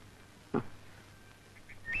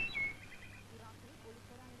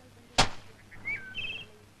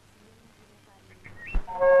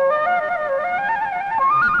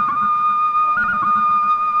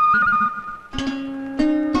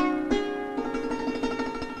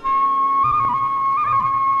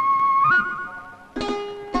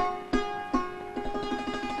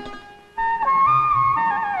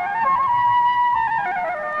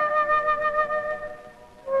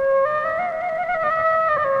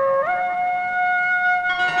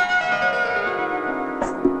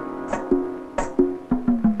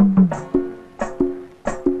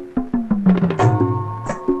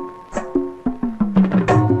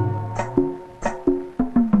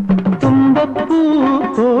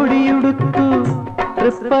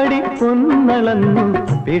 തൃപ്പടി പൊന്നളന്നു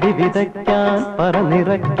പിടിവിതയ്ക്കാൻ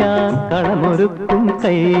പറനിറയ്ക്കാൻ കളമൊരുക്കും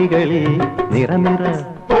കൈകളിൽ നിറനിറ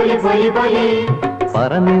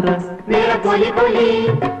പറനിറ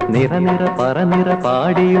നിറനിറ പറനിറ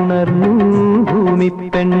പാടിയുണർന്നു ഭൂമി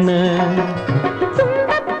പെണ്ണ്.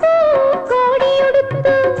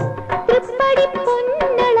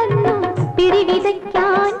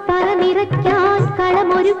 പിടിവിതയ്ക്കാൻ പറനിറയ്ക്കാൻ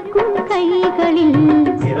കളമൊരുക്കും കൈകളിൽ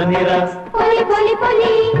നിറനിറ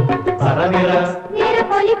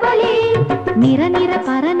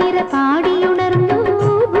പറനിറ പാടിയുണർന്നു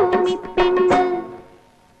ഭൂമി പെണ്ണ്.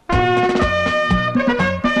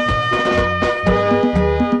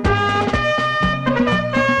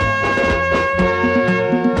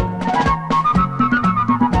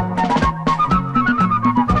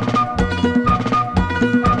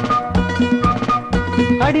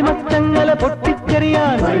 അടിമത്തങ്ങള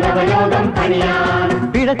പൊട്ടിച്ചെറിയാൻ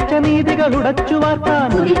പിഴച്ച നീതികൾ ഉടച്ചു വാർത്താൻ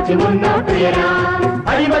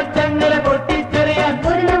അടിമത്തങ്ങളെ പൊട്ടിച്ചെറിയാൻ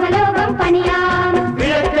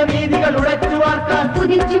പിഴച്ച നീതികൾ ഉടച്ചു വാർത്താൻ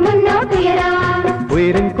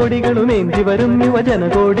ഉയരും കൊടികളുമേന്തി വരും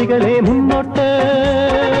യുവജനകോടികളെ മുന്നോട്ട്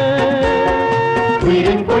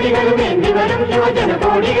ഉയരും കൊടികളുമേന്തി വരും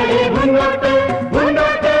യുവജനകോടികളെ മുന്നോട്ട്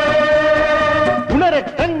മുന്നോട്ട്.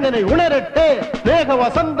 ഉണരട്ടെ ഉണരട്ടെ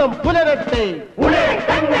സ്നേഹവസന്തം പുലരട്ടെ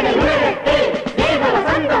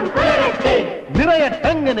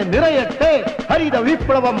നിറയട്ടെങ്ങനെ നിറയട്ടെ ഹരിത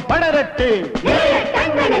വിപ്ലവം പടരട്ടെ.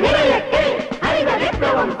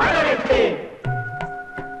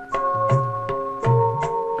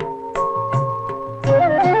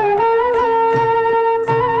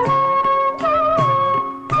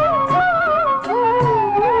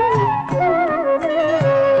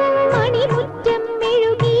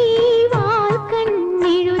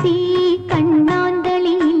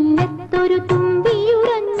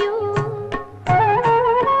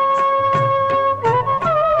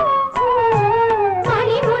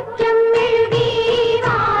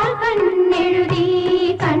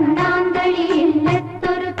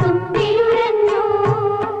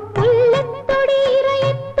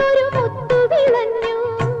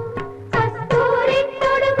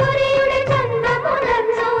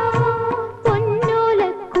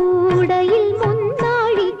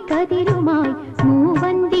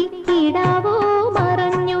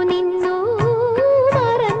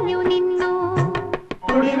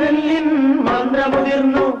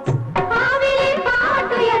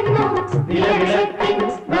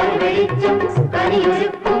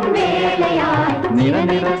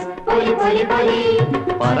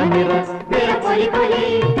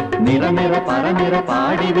 നിറനിറ പറനിറ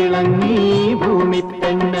പാടി വിളങ്ങി ഭൂമി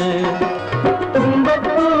പെണ്ണ്.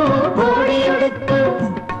 തുമ്പപ്പൂ കോടിയെടുത്തു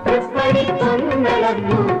തൃപ്പടി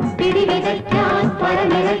പൊന്നളന്നു പിടിവിതയ്ക്കാൻ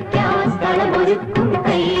പറനിറയ്ക്കാൻ കളമൊരുക്കും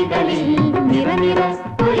കൈകളിൽ നിറനിറ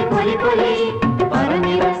പൊലി പൊലി പൊലി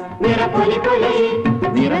പറനിറ നിറ പൊലി പൊലി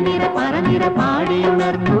നിറനിറ പറനിറ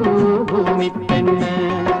പാടിയുണർന്നു ഭൂമി പെണ്ണ്.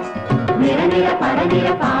 നിറനിറ പറനിറ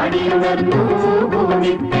പാടിയുണർന്നു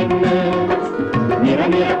ഭൂമി പെണ്ണ്.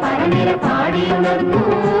 നിറനിറ പറനിറ പാടിയുണർന്നു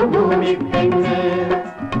ഭൂമി പെണ്ണ്.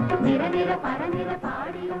 നിറനിറ പറനിറ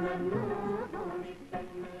പാടിയുണർന്നു ഭൂമി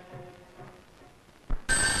പെണ്ണ്.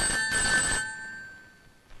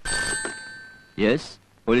 Yes,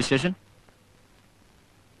 police station.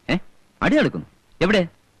 അടി നടക്കുന്നു. എവിടെ?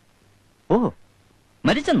 ഓ,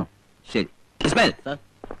 മരിച്ചെന്നോ? ശരി. ഇസ്മായിൽ,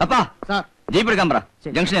 അപ്പാ ജീപ്പ് എടുക്കാൻ പറ.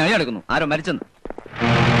 ജംഗ്ഷനിൽ അടി നടക്കുന്നു. ആരോ മരിച്ചെന്ന്.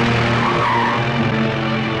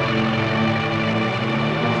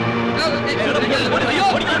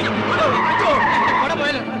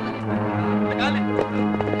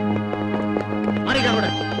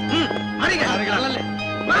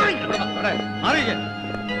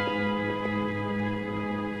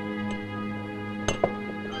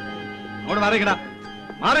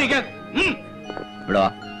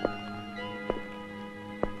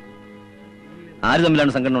 ആര്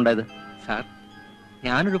തമ്മിലാണ് സംഘടന ഉണ്ടായത്? സാർ,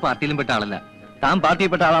 ഞാനൊരു പാർട്ടിയിലും പെട്ട ആളല്ല. താൻ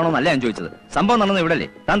പാർട്ടിയിൽപ്പെട്ട ആളാണോ എന്നല്ല ഞാൻ ചോദിച്ചത്. സംഭവം നടന്നത് ഇവിടെ അല്ലേ?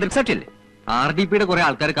 താൻ ദൃക്സാക്ഷിയല്ലേ? RDPയുടെ കുറെ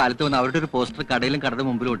ആൾക്കാർ കാലത്ത് വന്ന് അവരുടെ ഒരു പോസ്റ്റർ കടയിലും കടയുടെ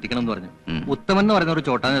മുമ്പിൽ ഒട്ടിക്കണം എന്ന് പറഞ്ഞു. ഉത്തമൻ എന്ന് പറയുന്ന ഒരു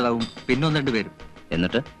ചോട്ടാ നേതാവും പിന്നെ 1-2 പേരും.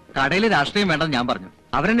 എന്നിട്ട് കടയിൽ രാഷ്ട്രീയം വേണ്ടെന്ന് ഞാൻ പറഞ്ഞു.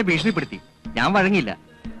 അവരെന്നെ ഭീഷണിപ്പെടുത്തി. ഞാൻ വഴങ്ങിയില്ല.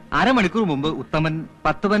 അരമണിക്കൂർ മുമ്പ് ഉത്തമൻ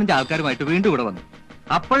 10-15 ആൾക്കാരുമായിട്ട് വീണ്ടും ഇവിടെ വന്നു.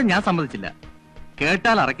 അപ്പോഴും ഞാൻ സമ്മതിച്ചില്ല.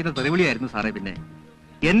 കേട്ടാൽ അറയ്ക്കുന്ന തെറിവിളിയായിരുന്നു സാറേ. പിന്നെ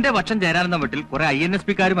എന്റെ പക്ഷം ചേരാനെന്ന മട്ടിൽ കുറെ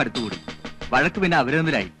INSPക്കാരും അടുത്തുകൂടി. വഴക്ക് പിന്നെ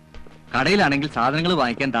അവരെന്നിലായി. കടയിലാണെങ്കിൽ സാധനങ്ങൾ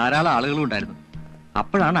വാങ്ങിക്കാൻ ധാരാളം ആളുകളും ഉണ്ടായിരുന്നു.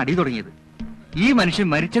 അപ്പോഴാണ് അടി തുടങ്ങിയത്. ഈ മനുഷ്യൻ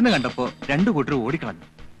മരിച്ചെന്ന് കണ്ടപ്പോ 2 കൂട്ടർ ഓടിക്കളഞ്ഞു.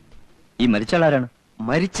 ഈ മരിച്ചയാൾ ആരാണ്?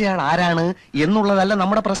 മരിച്ചയാൾ ആരാണ് എന്നുള്ളതല്ല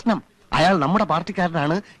നമ്മുടെ പ്രശ്നം. അയാൾ നമ്മുടെ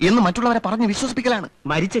പാർട്ടിക്കാരനാണ് എന്ന് മറ്റുള്ളവരെ പറഞ്ഞ് വിശ്വസിപ്പിക്കലാണ്.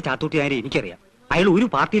 മരിച്ച ചാത്തൂട്ടിയാരെ എനിക്കറിയാം. അയാൾ ഒരു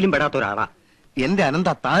പാർട്ടിയിലും പെടാത്ത ഒരാളാ. എന്റെ അനന്ത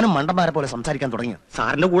താനും മണ്ടന്മാരെ പോലെ സംസാരിക്കാൻ തുടങ്ങി.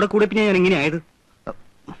 സാറിന്റെ കൂടെ കൂടെ പിന്നെ ഞാൻ എങ്ങനെയായത്?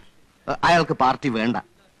 അയാൾക്ക് പാർട്ടി വേണ്ട.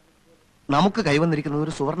 നമുക്ക് കൈവന്നിരിക്കുന്നത്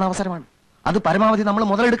ഒരു സുവർണാവസരമാണ്. അത് പരമാവധി നമ്മൾ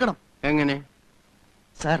മുതലെടുക്കണം. എങ്ങനെ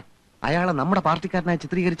സാർ? അയാളെ നമ്മുടെ പാർട്ടിക്കാരനായി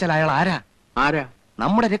ചിത്രീകരിച്ചാൽ അയാൾ ആരാ?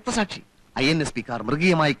 നമ്മുടെ രക്തസാക്ഷി. INSP കാർ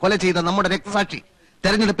മൃഗീയമായി കൊല ചെയ്ത നമ്മുടെ രക്തസാക്ഷി.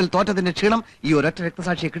 തെരഞ്ഞെടുപ്പിൽ തോറ്റതിന്റെ ക്ഷീണം ഈ ഒരൊറ്റ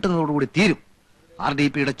രക്തസാക്ഷിയെ കിട്ടുന്നതോടുകൂടി തീരും.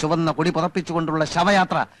 RDPയുടെ ചുവന്ന കൊടി പുറപ്പിച്ചുകൊണ്ടുള്ള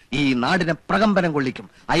ശവയാത്ര ഈ നാടിനെ പ്രകമ്പനം കൊള്ളിക്കും.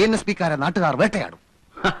 INSP കാരെ നാട്ടുകാർ വേട്ടയാടും.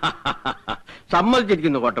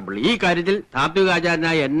 സമ്മതിച്ചിരിക്കുന്നു കോട്ടപ്പള്ളി. ഈ കാര്യത്തിൽ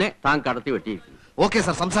താത്വികാചാരനായ എന്നെ താൻ കടത്തി വെട്ടിയിരിക്കുന്നു. ഓക്കെ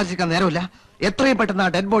സാർ, സംസാരിച്ചിരിക്കാൻ നേരമില്ല. എത്രയും പെട്ടെന്ന് ആ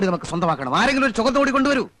ഡെഡ് ബോഡി നമുക്ക് സ്വന്തമാക്കണം. ആരെങ്കിലും ഒരു ചുവന്ന കൊടി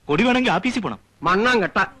കൊണ്ടുവരൂ. കൊടി വേണമെങ്കിൽ ആഫീസിൽ പോണം. മണ്ണാൻ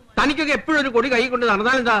കെട്ട തനിക്കൊക്കെ എപ്പോഴും ഒരു കൊടി കൈ കൊണ്ട്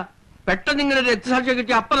നടന്നാലെന്താ? പെട്ടെന്ന് ഇങ്ങനെ രക്തസാക്ഷിയെ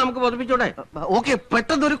കിട്ടി അപ്പൊ നമുക്ക് പതിപ്പിച്ചോടെ. ഓക്കെ,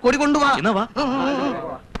 പെട്ടെന്ന് ഒരു കൊടി കൊണ്ടുപോവാ.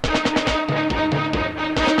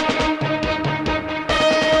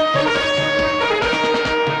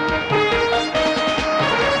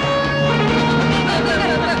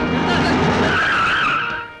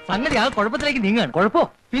 സംഗതി ആ കുഴപ്പത്തിലേക്ക് നീങ്ങാണ്. കുഴപ്പോ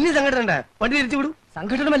പിന്നെ സംഘടന വണ്ടി തിരിച്ചു വിടും.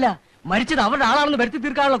 സംഘടനമല്ല, മരിച്ചത് അവരുടെ ആളാണെന്ന് വരുത്തി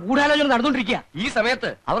തീർക്കാനുള്ള ഗൂഢാലോചന നടന്നുകൊണ്ടിരിക്കുക. ഈ സമയത്ത്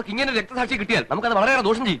അവർക്ക് ഇങ്ങനെ രക്തസാക്ഷി കിട്ടിയാൽ നമുക്കത് വളരെയേറെ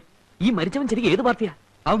ദോഷം ചെയ്യും. ഈ മരിച്ചവൻ ശരിക്കും ഏത് പാർട്ടിയാ?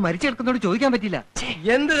 അവൻ മരിച്ചെടുക്കുന്നോട് ചോദിക്കാൻ പറ്റില്ല.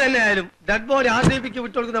 എന്ത് തന്നെയായാലും ഡെഡ് ബോഡി RDPക്ക്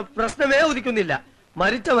വിട്ടുകൊടുക്കുന്ന പ്രശ്നമേ ഉദിക്കുന്നില്ല.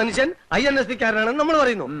 മരിച്ച മനുഷ്യൻ INSP കാരനാണെന്ന് നമ്മൾ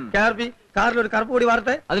പറയുന്നു. KRP കാറിൽ ഒരു കറുപ്പ് കൊടി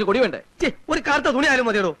വാർത്തെ. അതിൽ കൊടി വേണ്ടേ? ഒരു കറുത്ത തുണി ആയാലും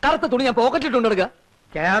മതിയോ? കറുത്ത തുണി ഞാൻ പോക്കറ്റിലിട്ടുണ്ട് എടുക്കുക.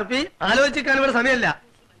 KRP ആലോചിക്കാൻ ഇവിടെ സമയമല്ല.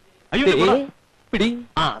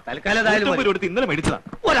 തൽക്കാലം ഇന്നലെ മേടിച്ചതാ.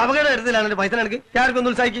 ഒരു അപകടം എടുത്തില്ല. പൈസ നടക്ക്. KRP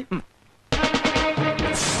ഒന്ന് ഉത്സാഹിക്ക്.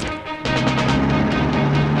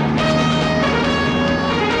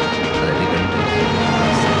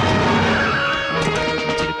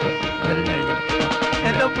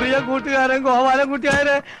 എന്റെ പ്രിയ കൂട്ടുകാരൻ ഗോപാലൻ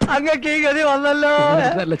കുട്ടിയാരെ അങ്ങക്ക് ഈ ഗതി വന്നല്ലോ.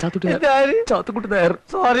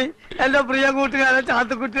 സോറി, എന്റെ പ്രിയ കൂട്ടുകാരൻ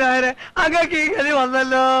ചാത്തുക്കുട്ടിയാരെ അങ്ങക്ക് ഈ ഗതി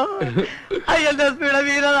വന്നല്ലോ. INSPയുടെ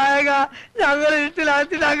വീരനായക ഞങ്ങൾ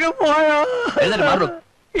ഇട്ടിലാറ്റിൽ അങ്ങ് പോയോ?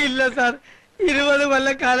 ഇല്ല സാർ, 20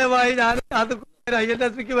 കൊല്ലക്കാലമായി ഞാൻ ചാത്തുക്കുട്ടിയാർ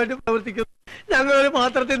INSPക്ക് വേണ്ടി പ്രവർത്തിക്കുന്നു. ഞങ്ങളൊരു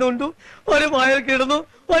പാത്രത്തിൽ നിന്നുണ്ടു, ഒരു പായൽ കിടന്നു,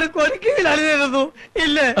 ഒരു കൊടിക്കീഴിൽ അണിനിരുന്നു.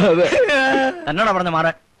 ഇല്ലേ? എന്നോടാ പറഞ്ഞ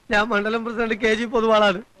മാറാൻ? ഞാൻ മണ്ഡലം പ്രസിഡന്റ് KG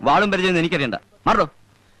പൊതുവാളാണ്. വാളും പരിചയം എനിക്കറിയണ്ട. മാറോ.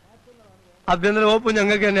 ആഭ്യന്തര വകുപ്പ്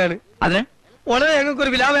ഞങ്ങൾക്ക് തന്നെയാണ്. അതിന് ഉടനെ ഞങ്ങൾക്ക്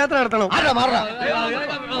ഒരു വിലാപയാത്ര നടത്തണം.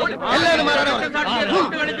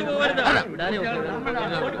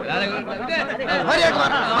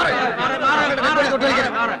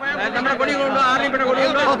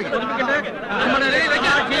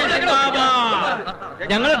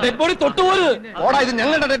 ഞങ്ങളുടെ ഡെഡ് ബോഡി തൊട്ടുപോലും. ഇത്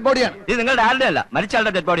ഞങ്ങളുടെ ഡെഡ് ബോഡിയാണ്. ഇത് നിങ്ങളുടെ ആരുടെ അല്ല, മരിച്ച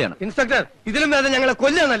ആളുടെ ഡെഡ് ബോഡിയാണ്. ഇൻസ്പെക്ടർ, ഇതിലും വേദന ഞങ്ങളെ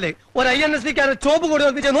കൊല്ലാന്നല്ലേ? ഒരു INSP കാരൻ ചോപ്പ് കൂടി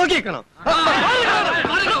വന്നിച്ച് നോക്കിക്കണം.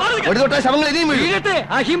 ശവങ്ങൾ ഇനിയും വീഴട്ടെ.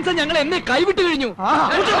 അഹിംസ ഞങ്ങൾ എന്നെ കൈവിട്ട് കഴിഞ്ഞു.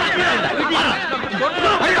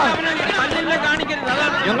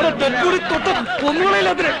 ഞങ്ങളുടെ ഡെഡ് ബോഡി തൊട്ട്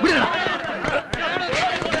കൊന്നുകളയില്ലാത്തിന്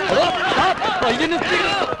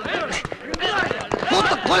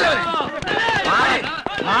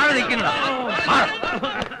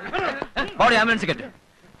ബോഡി ആംബുലൻസ് കെട്ട്.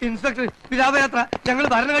 ഇൻസ്പെക്ടർ, വിലാപയാത്ര ഞങ്ങൾ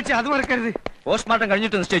ഭരണകക്ഷി, അത് മറക്കരുത്. പോസ്റ്റ്മോർട്ടം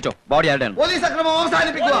കഴിഞ്ഞിട്ട് നിശ്ചയിച്ചോ ബോഡി ആരുടെയാണ്. പോലീസ് അക്രമം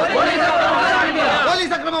അവസാനിപ്പിക്കുക.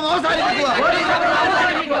 പോലീസ് അക്രമം അവസാനിപ്പിക്കുക.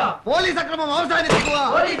 പോലീസ് അക്രമം അവസാനിപ്പിക്കുക.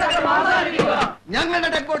 ഞങ്ങളുടെ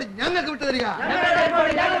ഡെഡ് ബോഡി ഞങ്ങൾക്ക് വിട്ടുതരിക.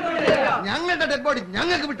 ഞങ്ങളുടെ ഡെഡ് ബോഡി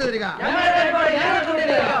ഞങ്ങൾക്ക് വിട്ടുതരിക.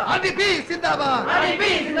 RDP സിന്ദാബാദ്. RDP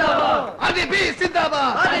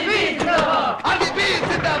സിന്ദാബാദ്. RDP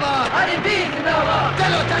സിന്ദാബാദ്.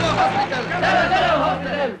 ചലോ ചലോ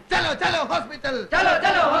ഹോസ്പിറ്റൽ. ചലോ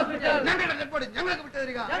ചലോ ഹോസ്പിറ്റൽ. ഞങ്ങളുടെ ഡെഡ് ബോഡി ഞങ്ങൾക്ക്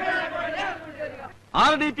വിട്ടുതരിക.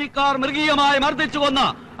 RDP കാർ മൃഗീയമായി മർദ്ദിച്ചു കൊന്ന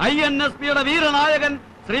INSPയുടെ വീരനായകൻ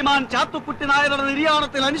ശ്രീമാൻ ചാത്തുക്കുട്ടി നായരുടെ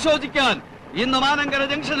നിര്യാണത്തിൽ അനുശോചിക്കാൻ ഇന്ന് മാനങ്കര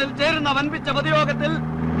ജംഗ്ഷനിൽ ചേരുന്ന വൻപിച്ച പൊതുയോഗത്തിൽ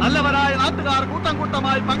നല്ലവരായ നാട്ടുകാർ കൂട്ടം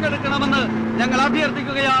കൂട്ടമായി പങ്കെടുക്കണമെന്ന് ഞങ്ങൾ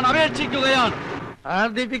അഭ്യർത്ഥിക്കുകയാണ്, അപേക്ഷിക്കുകയാണ്.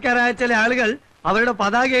 RDP കാരായ ചില ആളുകൾ അവരുടെ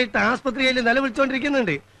പതാകയിട്ട് ആസ്പത്രിയിൽ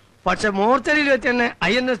നിലവിളിച്ചുകൊണ്ടിരിക്കുന്നുണ്ട്. പക്ഷെ മോർച്ചറിയിൽ വെച്ച് തന്നെ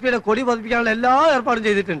INSPയുടെ കൊടി പതിപ്പിക്കാനുള്ള എല്ലാ ഏർപ്പാടും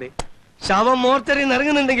ചെയ്തിട്ടുണ്ട്. ശവം മോർച്ചറിയിൽ നിന്ന്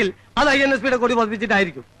ഇറങ്ങുന്നുണ്ടെങ്കിൽ അത് INSPയുടെ കൊടി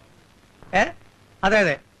പതിപ്പിച്ചിട്ടായിരിക്കും. അതെ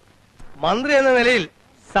അതെ, മന്ത്രി എന്ന നിലയിൽ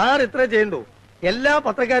സാർ ഇത്ര ചെയ്യണ്ടു. എല്ലാ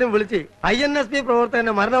പത്രക്കാരും വിളിച്ച് INSP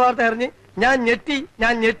പ്രവർത്തകന്റെ മരണ വാർത്ത അറിഞ്ഞ് ഞാൻ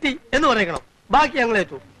ഞെട്ടി എന്ന് പറയണം. ബാക്കി ഞങ്ങൾ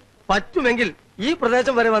ഏറ്റു. പറ്റുമെങ്കിൽ ഈ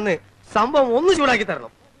പ്രദേശം വരെ വന്ന് സംഭവം ഒന്ന് ചൂടാക്കി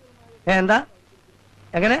തരണം. എന്താ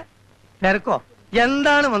എങ്ങനെ തിരക്കോ?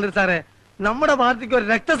 എന്താണ് മന്ത്രി സാറേ, നമ്മുടെ പാർട്ടിക്ക് ഒരു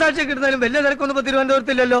രക്തസാക്ഷി കിട്ടുന്നതിലും വലിയ തിരക്കൊന്നും ഇപ്പൊ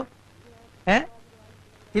തിരുവനന്തപുരത്തില്ലല്ലോ.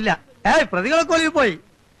 ഇല്ല, പ്രതികളൊക്കെ ഒളിവിൽ പോയി.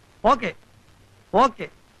 Okay okay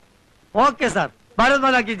okay sir, Bharat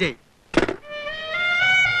Mata കി ജയ്.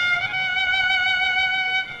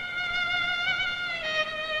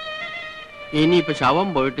 ഇനിയിപ്പോ ശവം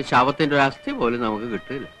പോയിട്ട് ശവത്തിന്റെ ഒരു അസ്ഥി പോലും നമുക്ക്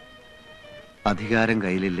കിട്ടില്ല. അധികാരം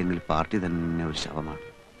കയ്യിലില്ലെങ്കിൽ പാർട്ടി തന്നെ ഒരു ശവമാണ്.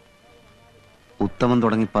 ഉത്തമൻ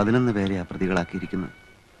തുടങ്ങി 11 പേരെയാ പ്രതികളാക്കിയിരിക്കുന്നത്.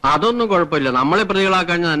 അതൊന്നും കുഴപ്പമില്ല, നമ്മളെ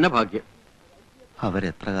പ്രതികളാക്കാൻ തന്നെ ഭാഗ്യം.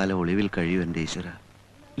 അവരെത്ര കാലം ഒളിവിൽ കഴിയും എന്റെ ഈശ്വര.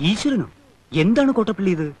 ഈശ്വരനോ? എന്താണ്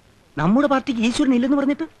കോട്ടപ്പള്ളി ഇത്? നമ്മുടെ പാർട്ടിക്ക് ഈശ്വരൻ ഇല്ലെന്ന്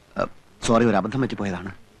പറഞ്ഞിട്ട്? സോറി, ഒരു അബദ്ധം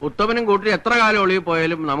പറ്റിപ്പോയതാണ്. ഉത്തമനും കൂട്ടി എത്ര കാലം ഒളിവിൽ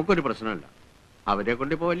പോയാലും നമുക്കൊരു പ്രശ്നമില്ല. അവരെ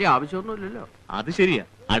കൊണ്ട് ഇപ്പോ വലിയ ആവശ്യമൊന്നുമില്ലല്ലോ. അത് ശരിയാ.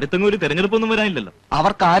 അടുത്തൊന്നും ഒരു തെരഞ്ഞെടുപ്പൊന്നും വരാനില്ലല്ലോ.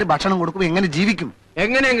 അവർക്ക് ആര് ഭക്ഷണം കൊടുക്കും? എങ്ങനെ ജീവിക്കും?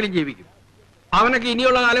 എങ്ങനെയെങ്കിലും ജീവിക്കും. അവനൊക്കെ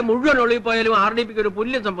ഇനിയുള്ള കാലം മുഴുവൻ ഒളിവിൽ പോയാലും RDPക്ക് ഒരു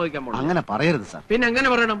പുല്യം സംഭവിക്കാൻ പോകും. അങ്ങനെ പറയരുത് സാർ. പിന്നെ എങ്ങനെ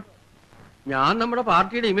പറയണം? ഞാൻ നമ്മുടെ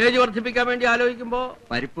പാർട്ടിയുടെ ഇമേജ് വർദ്ധിപ്പിക്കാൻ വേണ്ടി ആലോചിക്കുമ്പോ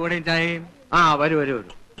പരിപ്പൂടെയും ചായയും.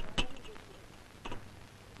 വരും.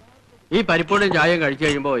 ഈ പരിപ്പൂടെയും ചായയും കഴിച്ചു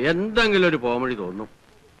കഴിയുമ്പോ എന്തെങ്കിലും ഒരു പോമഴി തോന്നും.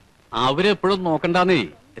 അവരെപ്പോഴും നോക്കണ്ടെന്നേ.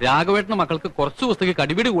 രാഘവേട്ടന്റെ മക്കൾക്ക് കുറച്ചു ദിവസത്തേക്ക്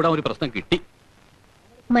കടിപിടി കൂടാൻ ഒരു പ്രശ്നം കിട്ടി.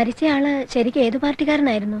 മരിച്ചയാള് ശരിക്കും ഏത്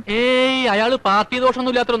പാർട്ടിക്കാരനായിരുന്നു? ഏയ്, അയാള് പാർട്ടി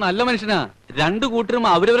ദോഷമൊന്നും ഇല്ലാത്തൊരു നല്ല മനുഷ്യനാ. 2 കൂട്ടരും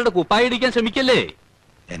അവരവരുടെ കുപ്പായി ഇടിക്കാൻ ശ്രമിക്കല്ലേ.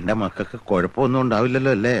 എന്റെ മക്കൾക്ക് കുഴപ്പമൊന്നും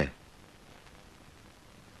ഉണ്ടാവില്ലല്ലോ അല്ലേ?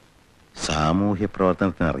 സാമൂഹ്യ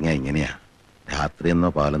പ്രവർത്തനത്തിന് ഇറങ്ങിയ ഇങ്ങനെയാ. രാത്രിയെന്നോ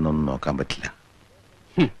പാലെന്നോ ഒന്നും നോക്കാൻ പറ്റില്ല.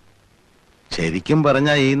 ശരിക്കും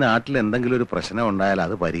പറഞ്ഞാൽ ഈ നാട്ടിൽ എന്തെങ്കിലും ഒരു പ്രശ്നം ഉണ്ടായാൽ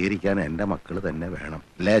അത് പരിഹരിക്കാൻ എന്റെ മക്കള് തന്നെ വേണം.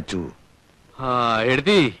 അല്ലേ അച്ചു?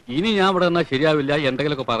 എഴുതി, ഇനി ഞാൻ ഇവിടെ നിന്നാ ശരിയാവില്ല.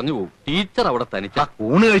 എന്തെങ്കിലുമൊക്കെ പറഞ്ഞു പോകും. ടീച്ചർ അവിടെ തനിച്ച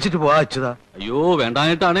ഊണ് കഴിച്ചിട്ട് പോവാ അച്ചുതാ. അയ്യോ,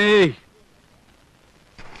 വേണ്ടായിട്ടാണേ.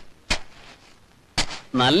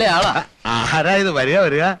 നല്ല ആളാ. ആരാ ഇത്?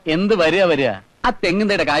 വരിക. എന്ത് വരിക? ആ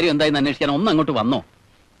തെങ്ങിന്റെ കാര്യം എന്തായെന്ന് അന്വേഷിക്കാൻ ഒന്ന് അങ്ങോട്ട് വന്നോ?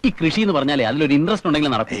 ഈ കൃഷി എന്ന് പറഞ്ഞാലേ അതിലൊരു ഇൻട്രസ്റ്റ്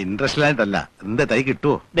ഉണ്ടെങ്കിൽ നടക്കും. ഇൻട്രസ്റ്റ് ആയിട്ടല്ല. എന്താ തൈ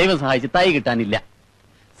കിട്ടുവോ? ദൈവം സഹായിച്ച് തൈ കിട്ടാനില്ല.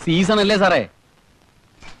 സീസൺ അല്ലേ സാറേ?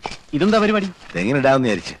 ഇതെന്താ പരിപാടി? തെങ്ങിനിടാന്ന്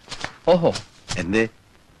വിചാരിച്ചു. ഓഹോ, എന്തേ?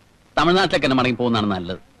 തമിഴ്നാട്ടിലേക്ക് തന്നെ മടങ്ങി പോകുന്നതാണ്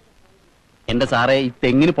നല്ലത്. എന്റെ സാറേ, ഈ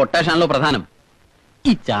തെങ്ങിന് പൊട്ടാഷ് ആണല്ലോ പ്രധാനം.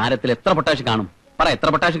 ഈ ചാരത്തിൽ എത്ര പൊട്ടാഷ് കാണും? പറ, എത്ര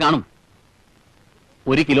പൊട്ടാഷ് കാണും?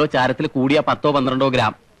 1 കിലോ ചാരത്തിൽ കൂടിയ 10-12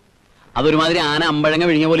 ഗ്രാം. അതൊരുമാതിരി ആന അമ്പഴങ്ങ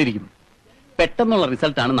വിഴിഞ്ഞ പോലെ ഇരിക്കും. പെട്ടെന്നുള്ള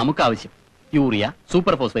റിസൾട്ടാണ് നമുക്ക് ആവശ്യം. Urea,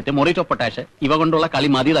 super phosphate, മൊറേറ്റ് of potash ഇവ കൊണ്ടുള്ള കളി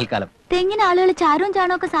മതി തൽക്കാലം. തെങ്ങിന് ആളുകൾ ചാരവും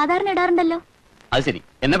ചാണവും ഒക്കെ സാധാരണ ഇടാറുണ്ടല്ലോ. അത് ശരി,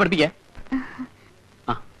 എന്നെ പഠിപ്പിക്കേ.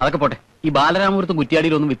 അതൊക്കെ പോട്ടെ. ഈ ബാലരാമപുരത്തും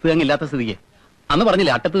കുറ്റിയാടിയിലൊന്നും വിത്ത് തേങ്ങ ഇല്ലാത്ത സ്ഥിതിക്ക് അന്ന്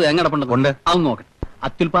പറഞ്ഞില്ലേ അട്ടത്ത് തേങ്ങ അടപ്പുണ്ട്. അതൊന്നും നോക്കണം.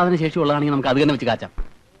 അത്യുൽപാദന ശേഷി ഉള്ളതാണെങ്കിൽ നമുക്ക് അത് തന്നെ വെച്ച് കാച്ചാം.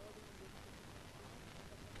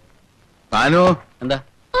 എന്താ?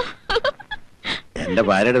 എന്റെ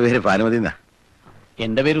ഭാര്യയുടെ പേര് ഭാനുമതി എന്നാ.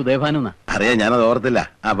 എന്റെ പേര് ഉദയഭാനു എന്നാ. അറിയാം, ഞാനത് ഓർത്തില്ല.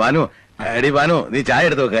 ഭാനു, എടി ഭാനു, നീ ചായ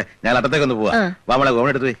എടുത്ത് വെക്കേ. ഞാൻ അട്ടത്തേക്കൊന്ന് പോവാ. നമ്മളെ ഗോവൺ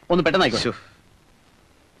എടുത്തു പോയി. ഒന്ന് പെട്ടെന്നായിക്കോ.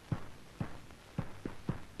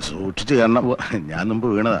 സൂക്ഷിച്ചു കാരണം ഞാൻ മുമ്പ്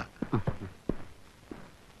വീണതാ.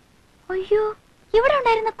 അയ്യോ, ഇവിടെ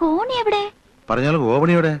ഉണ്ടായിരുന്ന കോണി എവിടെ? പറഞ്ഞാലും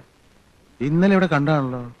ഗോപണിയുടെ ഇന്നലെ ഇവിടെ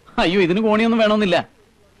കണ്ടാണല്ലോ. അയ്യോ, ഇതിന് കോണിയൊന്നും വേണമെന്നില്ല.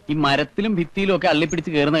 ഈ മരത്തിലും ഭിത്തിയിലും ഒക്കെ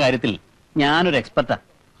അള്ളിപ്പിടിച്ച് കയറുന്ന കാര്യത്തിൽ ഞാനൊരു എക്സ്പെർട്ടാ.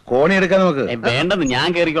 കോണി എടുക്കാൻ നമുക്ക് വേണ്ടെന്ന്, ഞാൻ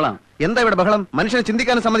കയറിക്കോളാം. എന്താ ഇവിടെ ബഹളം? മനുഷ്യനെ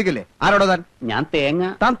ചിന്തിക്കാനും സമ്മതിക്കില്ലേ? ആരോടോ താൻ? ഞാൻ തേങ്ങ.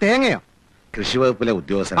 താൻ തേങ്ങയോ? കൃഷി വകുപ്പിലെ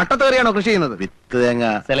ഉദ്യോഗസ്ഥൻ. അട്ടത്ത് കയറിയാണോ കൃഷി ചെയ്യുന്നത്? വിത്ത് തേങ്ങ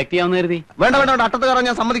സെലക്ട് ചെയ്യാമെന്ന് കരുതി. വേണ്ട, അട്ടത്ത് കയറാൻ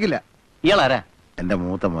ഞാൻ സമ്മതിക്കില്ല. ഇയാളാരാ? എന്റെ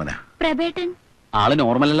മൂത്ത മോനാ. പ്രബേട്ടൻ. ആള്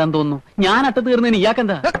നോർമലെല്ലാം തോന്നുന്നു. ഞാൻ അട്ടത്ത് കയറുന്നതിന്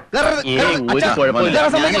ഇയാക്കെന്താ? ഒരു കുഴപ്പമില്ല.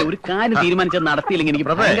 ഒരു കാര്യം തീരുമാനിച്ചത് നടത്തിയില്ലെങ്കിൽ എനിക്ക്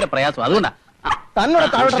ഭയങ്കര പ്രയാസം. അതുകൊണ്ടാ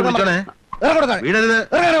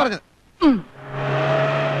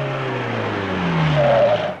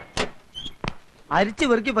അരിച്ചു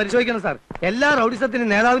വെറുക്കി പരിശോധിക്കണം സാർ. എല്ലാ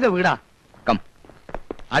റൗഡിസത്തിനും നേതാവിന്റെ വീടാ.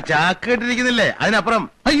 ആ ചാക്ക് കെട്ടിരിക്കുന്നില്ലേ, അതിനപ്പുറം.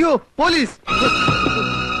 അയ്യോ, പോലീസ്!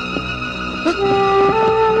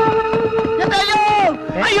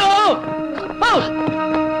 അയ്യോ,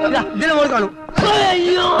 ഇതിനെ മോൾ കാണൂ.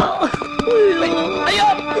 അയ്യോ, അയ്യോ,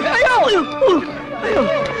 അയ്യോ,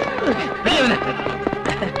 അയ്യോ,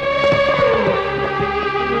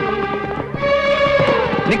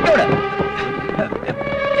 നിക്കവിടെ.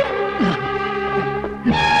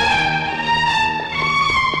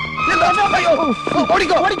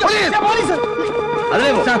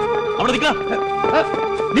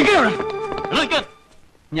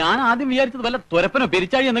 ഞാൻ ആദ്യം വിചാരിച്ചത് വല്ല തുരപ്പനോ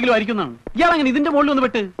പെരിച്ചാഴി എന്തെങ്കിലും ആയിരിക്കുന്നതാണ്. ഇയാളങ്ങനെ ഇതിന്റെ മുകളിൽ ഒന്ന്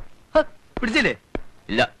പെട്ട് പിടിച്ചില്ലേ?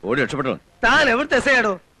 ഇല്ല, ഓടി രക്ഷപ്പെട്ടു. താൻ എവിടുത്തെ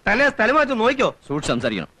എസയാടോ? തന്നെ സ്ഥലം മാറ്റി നോക്കിയോ? സൂക്ഷിച്ച്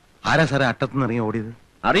സംസാരിക്കണം. ആരാ സാറേ അട്ടത്തുനിന്ന് ഇറങ്ങി ഓടിയത്?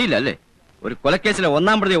 അറിയില്ല അല്ലേ? ഒരു കൊലക്കേസിലെ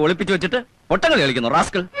 1-ാം പ്രതിയെ ഒളിപ്പിച്ചു വെച്ചിട്ട് പൊട്ടങ്ങളി കളിക്കുന്നു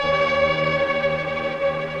റാസ്കൾ.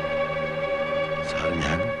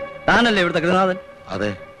 താനല്ലേ ഇവിടുത്തെ ഗൃഹനാഥൻ?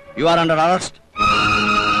 അതെ. You are under arrest.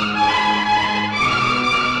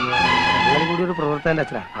 കൂടി ഒരു പ്രവർത്തകന്റെ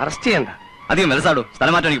അച്ഛനാ. അറസ്റ്റ് ചെയ്യണ്ട. അധികം വലസാടോ.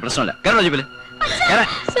 സ്ഥലം മാറ്റാൻ എനിക്ക് പ്രശ്നമില്ല. കേരള ജീപ്പില്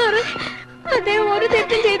ഒരു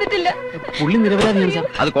തെറ്റും ചെയ്തിട്ടില്ല. പുള്ളി നിരപരാധി.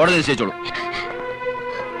 അത് കോടതി നിശ്ചയിച്ചോളൂ.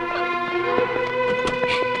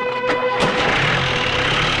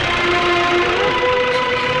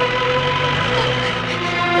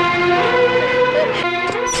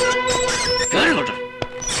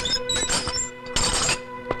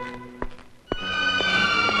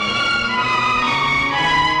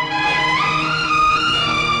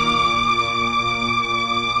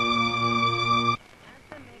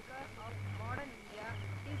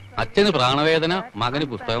 അച്ഛന് പ്രാണവേദന, മകന്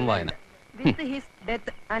പുസ്തകം വായന. With his death,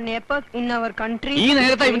 an epoch in our country. ഈ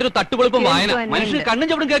നേരത്തെ ഇവന്റെ ഒരു തട്ടുപൊളിപ്പം വായന. മനുഷ്യന് കണ്ണും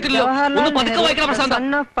ചവിടും കേട്ടില്ലോ. ഒന്ന് പതുക്കെ വായിക്കണം പ്രശാന്ത.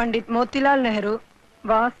 Son of Pandit Motilal Nehru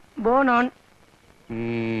was born on.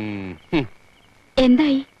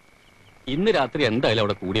 എന്തായി? ഇന്ന് രാത്രി എന്തായാലും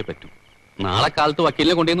അവിടെ കൂടിയേ പറ്റൂ. നാളെ കാലത്ത്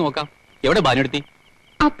വക്കീലിനെ കൊണ്ടുവന്ന് നോക്കാം. എവിടെ ബാനെടുത്തി?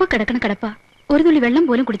 അപ്പ കിടക്കണ കിടപ്പ, ഒരു തുള്ളി വെള്ളം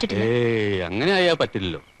പോലും കുടിച്ചിട്ടില്ല. അങ്ങനെ ആയാ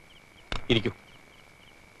പറ്റില്ലല്ലോ. ഇരിക്കൂ.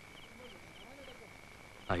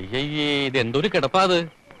 അയ്യയ്യേ, ഇത് എന്തൊരു കിടപ്പാത്.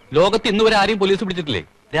 ലോകത്ത് ഇന്ന് വരെ ആരെയും പോലീസ് പിടിച്ചിട്ടില്ലേ?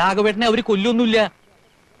 രാഘവേട്ടനെ അവര് കൊല്ലൊന്നുമില്ല.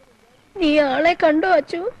 നീ ആളെ കണ്ടോ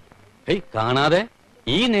അച്ചു? കാണാതെ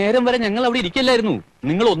ഈ നേരം വരെ ഞങ്ങൾ അവിടെ ഇരിക്കല്ലായിരുന്നു.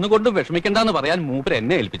 നിങ്ങൾ ഒന്നുകൊണ്ടും വിഷമിക്കണ്ടെന്ന് പറയാൻ മൂപ്പർ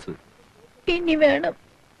എന്നെ ഏൽപ്പിച്ചത്. ഇനി വേണം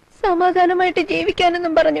സമാധാനമായിട്ട്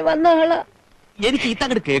ജീവിക്കാനെന്നും പറഞ്ഞു വന്ന ആളാ. എനിക്ക് ഈ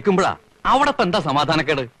തങ്ങട് കേൾക്കുമ്പോഴാ അവിടെ ഇപ്പൊ എന്താ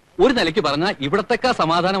സമാധാനക്കേട്? ഒരു നിലയ്ക്ക് പറഞ്ഞാൽ ഇവിടത്തെക്കാ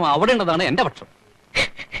സമാധാനം അവിടെ ഉള്ളതാണ് എന്റെ പക്ഷം.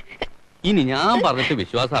 ഇനി ഞാൻ പറഞ്ഞിട്ട്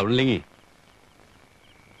വിശ്വാസം ആവില്ലെങ്കിൽ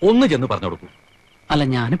ഒന്ന് ചെന്ന് പറഞ്ഞു കൊടുക്കൂ. അല്ല,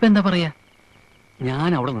 ഞാനിപ്പോ എന്താ പറയാ? ഞാൻ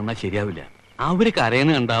അവിടെ നിന്നാ ശരിയാവില്ല. അവര്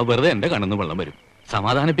കരയുന്ന കണ്ടാ വെറുതെ എന്റെ കണ്ണിന്ന് വെള്ളം വരും.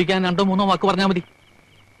 സമാധാനിപ്പിക്കാൻ 2-3 വാക്ക് പറഞ്ഞാ മതി.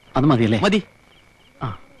 അത് മതിയല്ലേ? മതി.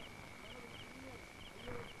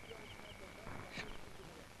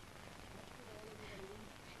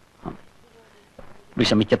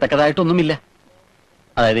 വിഷമിക്കത്തക്കതായിട്ടൊന്നുമില്ല.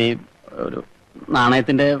 അതായത് ഈ ഒരു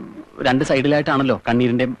നാണയത്തിന്റെ 2 സൈഡിലായിട്ടാണല്ലോ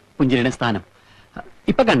കണ്ണീരിന്റെയും പുഞ്ചിരിയുടെയും സ്ഥാനം.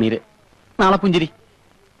 ഇപ്പൊ കണ്ണീര്, നാളെ പുഞ്ചിരി.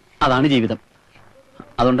 അതാണ് ജീവിതം.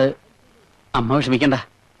 അതുകൊണ്ട് അമ്മ വിഷമിക്കണ്ട,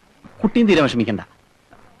 കുട്ടിയും തീരെ വിഷമിക്കണ്ട.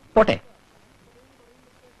 പോട്ടെ.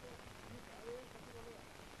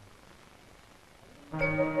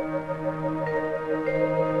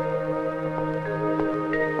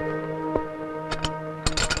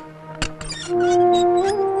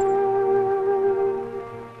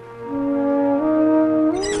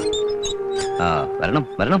 വരണം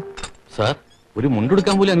വരണം. സാർ, ഒരു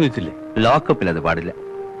മുണ്ടെടുക്കാൻ പോലും അനുവദിച്ചില്ലേ? ലോക്കപ്പിൽ അത് പാടില്ല.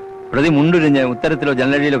 പ്രതി മുണ്ടുരിഞ്ഞ് ഉത്തരത്തിലോ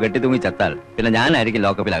ജനലഴിയിലോ കെട്ടിത്തൂങ്ങി ചത്താൽ പിന്നെ ഞാനായിരിക്കും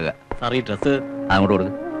ലോക്കപ്പിലാകുക. സാർ, ഈ ഡ്രസ് അങ്ങോട്ട്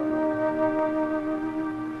കൊടുക്കും.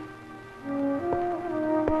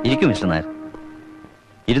 ഇരിക്കും മിസ്റ്റർ നായർ,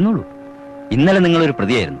 ഇരുന്നോളൂ. ഇന്നലെ നിങ്ങളൊരു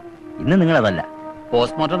പ്രതിയായിരുന്നു, ഇന്ന് നിങ്ങൾ അതല്ല.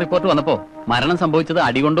 പോസ്റ്റ്മോർട്ടം റിപ്പോർട്ട് വന്നപ്പോ മരണം സംഭവിച്ചത്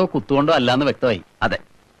അടികൊണ്ടോ കുത്തുകൊണ്ടോ അല്ലാന്ന് വ്യക്തമായി. അതെ,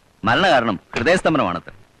 മരണകാരണം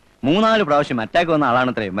ഹൃദയസ്തംഭനമാണത്രേ. 3-4 പ്രാവശ്യം അറ്റാക്ക് വന്ന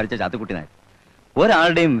ആളാണത്രേ മരിച്ച ചാത്തുക്കുട്ടി നായർ.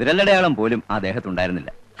 ഒരാളുടെയും വിരലടയാളം പോലും ആ ദേഹത്തുണ്ടായിരുന്നില്ല.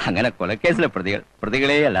 അങ്ങനെ കൊലക്കേസിലെ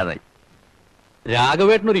പ്രതികളേ അല്ലാതായി.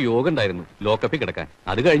 രാഘവേട്ടനൊരു യോഗം ഉണ്ടായിരുന്നു ലോക്കപ്പിൽ കിടക്കാൻ.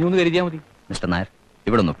 അത് കഴിഞ്ഞു എന്ന് കരുതിയാ മതി. മിസ്റ്റർ നായർ,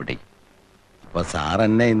 ഇവിടെ ഒന്ന് ഒപ്പിട്ടേ. അപ്പൊ സാർ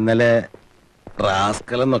എന്നെ ഇന്നലെ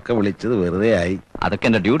റാസ്കൽ എന്നൊക്കെ വിളിച്ചത് വെറുതെ ആയി. അതൊക്കെ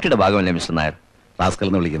എന്റെ ഡ്യൂട്ടിയുടെ ഭാഗമല്ലേ മിസ്റ്റർ നായർ? റാസ്കൽ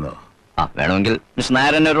എന്ന് വിളിക്കുന്നോ? വേണമെങ്കിൽ മിസ്റ്റർ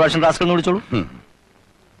നായർ എന്നെ ഒരു പ്രാവശ്യം റാസ്കൽ എന്ന് വിളിച്ചോളൂ.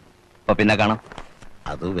 അപ്പൊ പിന്നെ കാണാം.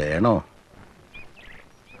 അത് വേണോ?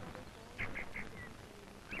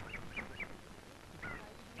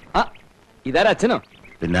 ഇതാരാ, അച്ഛനോ?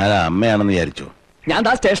 പിന്നെ അമ്മയാണെന്ന് വിചാരിച്ചു. ഞാൻ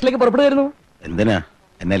ദാ സ്റ്റേഷനിലേക്ക് പുറപ്പെടുമായിരുന്നു. എന്തിനാ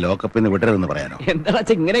എന്നെ ലോക്കപ്പിൽ നിന്ന് വിടരുതെന്ന് പറയാനോ? എന്താണ്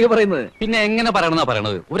അച്ഛൻ ഇങ്ങനെയൊക്കെ പറയുന്നത്? പിന്നെ എങ്ങനെ പറയണമെന്നാ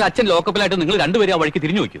പറയണത്? ഒരു അച്ഛൻ ലോക്കപ്പിലായിട്ട് നിങ്ങൾ രണ്ടുപേരും ആ വഴിക്ക്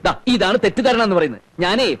തിരിഞ്ഞു നോക്കൂ. ഇതാണ് തെറ്റിദ്ധാരണ എന്ന് പറയുന്നത്.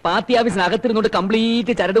 ഞാനേ പാർട്ടി ഓഫീസിനകത്തിരുന്നോണ്ട്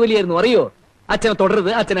കംപ്ലീറ്റ് ചരട് വലിയായിരുന്നു, അറിയോ? അച്ഛനെ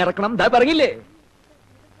തുടരുത്, അച്ഛനെ ഇറക്കണം, ദാ പറഞ്ഞില്ലേ?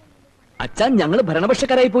 അച്ഛൻ ഞങ്ങള്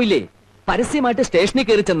ഭരണപക്ഷക്കാരായി പോയില്ലേ? പരസ്യമായിട്ട് സ്റ്റേഷനിൽ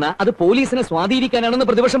കയറി ചെന്ന അത് പോലീസിനെ സ്വാധീനിക്കാനാണെന്ന്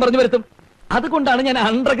പ്രതിപക്ഷം പറഞ്ഞു വരുത്തും. അതുകൊണ്ടാണ് ഞാൻ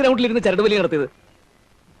അണ്ടർഗ്രൗണ്ടിൽ ഇരുന്ന് ചരട് വലി നടത്തിയത്.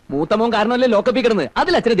 മൂത്തമോൻ കാരണമല്ലേ ലോക്കപ്പിൽ കിടന്ന്.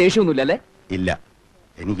 അതിൽ അച്ഛന് ദേഷ്യമൊന്നുമില്ല അല്ലേ? ഇല്ല,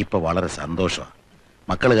 എനിക്കിപ്പോ വളരെ സന്തോഷമാണ്.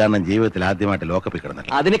 മക്കള് കാരണം ജീവിതത്തിൽ ആദ്യമായിട്ട് ലോക്കപ്പിൽ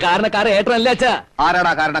കിടന്നില്ല. അതിന് കാരണക്കാരൻ ഏട്ടനല്ലേ അച്ഛാ?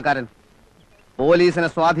 ആരാടാ കാരണക്കാരൻ? പോലീസിനെ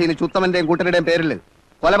സ്വാധീനിച്ച് ഉത്തമന്റെയും കൂട്ടരുടെയും പേരിൽ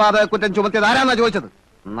കൊലപാതക കുറ്റം ചുമത്തിയത് ആരാന്നാ ചോദിച്ചത്?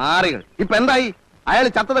 നാറികൾ. ഇപ്പൊ എന്തായി? അയാൾ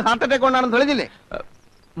ചത്തത് ഹാർട്ട് അറ്റാക്ക് കൊണ്ടാണെന്ന് തെളിഞ്ഞില്ലേ?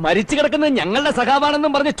 മരിച്ചു കിടക്കുന്നത് ഞങ്ങളുടെ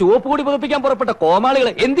സഖാവാണെന്നും പറഞ്ഞ് ചുവപ്പ് കൂടി പുതപ്പിക്കാൻ പുറപ്പെട്ട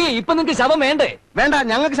കോമാളികളെ എന്തിയെ? ഇപ്പൊ നിങ്ങൾക്ക് ശവം വേണ്ടേ? വേണ്ട,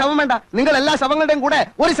 ഞങ്ങൾക്ക് ശവം വേണ്ട. നിങ്ങൾ എല്ലാ ശവങ്ങളുടെയും കൂടെ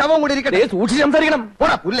ഒരു ശവം കൂടി ഇരിക്കട്ടെ. സൂക്ഷിച്ച് സംസാരിക്കണം.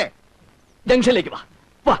 പോടാ പുല്ലേ. ജംഗ്ഷനിലേക്ക് വാ,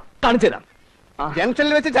 വാ കാണിച്ചു തരാം.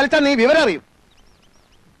 ജംഗ്ഷനിൽ വെച്ച് ചലിച്ചാൽ നീ വിവരം അറിയും.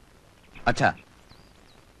 അച്ഛാ,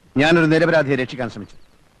 ഞാനൊരു നിരപരാധിയെ രക്ഷിക്കാൻ ശ്രമിച്ചു.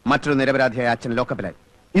 മറ്റൊരു നിരപരാധിയായ അച്ഛൻ ലോക്കപ്പിലായി.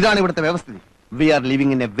 ഇതാണ് ഇവിടുത്തെ വ്യവസ്ഥിതി. V are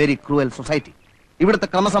living in A very cruel society. ഇവിടുത്തെ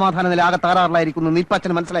ക്രമസമാധാന നില ആകെ തകരാറിലായിരിക്കുന്നു. ഇപ്പൊ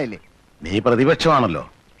അച്ഛന് മനസ്സിലായില്ലേ? നീ പ്രതിപക്ഷമാണല്ലോ,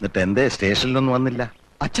 എന്നിട്ട് എന്തേ സ്റ്റേഷനിലൊന്നും വന്നില്ല?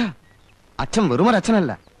 അച്ഛാ, അച്ഛൻ വെറുമൊരു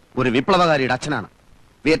അച്ഛനല്ല, ഒരു വിപ്ലവകാരിയുടെ അച്ഛനാണ്.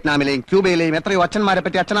 വിയറ്റ്നാമിലെയും ക്യൂബയിലെയും എത്രയോ അച്ഛന്മാരെ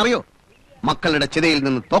പറ്റി അച്ഛൻ അറിയോ? മക്കളുടെ ചിതയിൽ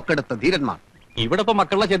നിന്ന് തോക്കെടുത്ത ധീരന്മാർ. ഇവിടെ ഇപ്പൊ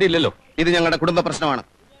മക്കളുടെ ചിതയില്ലല്ലോ. ഇത് ഞങ്ങളുടെ കുടുംബ പ്രശ്നമാണ്.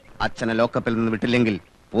 അച്ഛനെ ലോക്കപ്പിൽ നിന്ന് വിട്ടില്ലെങ്കിൽ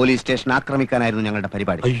പോലീസ് സ്റ്റേഷൻ ആക്രമിക്കാനായിരുന്നു ഞങ്ങളുടെ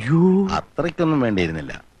പരിപാടി. അയ്യോ, അത്രയ്ക്കൊന്നും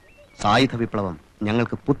വേണ്ടിയിരുന്നില്ല. സായുധ വിപ്ലവം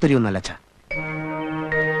ഞങ്ങൾക്ക് പുത്തരിയൊന്നല്ല അച്ഛാ.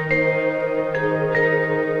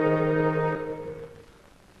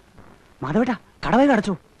 മാധവേട്ടാ, കടവേ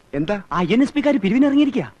കടച്ചോ? എന്താ? INSP-ക്കാര്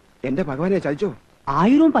പിരിവിനിറങ്ങിയിരിക്കുക. എന്റെ ഭഗവാനെ, ചതിച്ചോ?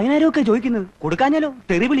 1000-ഉം 10,000-ഉം ഒക്കെ ചോദിക്കുന്നത്. കൊടുക്കാഞ്ഞാലോ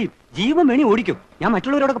തെറിവിളിയും ജീവൻ വേണി ഓടിക്കും. ഞാൻ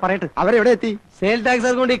മറ്റുള്ളവരോടൊക്കെ പറയട്ടെ. അവരെവിടെ എത്തി? സെയിൽ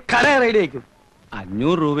ടാക്സ് കൊണ്ട് കട റെഡി ആയിരിക്കും.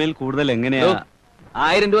 500 രൂപയിൽ കൂടുതൽ എങ്ങനെയാ?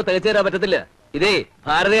 1000 രൂപ തികച്ചു തരാൻ പറ്റത്തില്ല. ഇതേ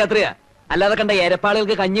ഭാരതയാത്രയാ, അല്ലാതെ കണ്ട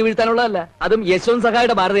എരപ്പാളുകൾക്ക് കഞ്ഞി വീഴ്ത്താനുള്ളതല്ല. അതും യശ്വന്ത്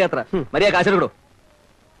സഹായുടെ ഭാരതയാത്ര. മര്യാദ കാശെടുക്കണോ?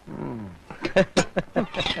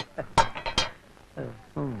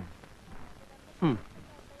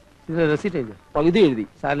 ഇത് റെസിറ്റ് എഴുതി, പകുതി എഴുതി.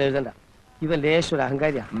 സാറിന് എഴുതണ്ട. ഇവൻ ലേശൊരു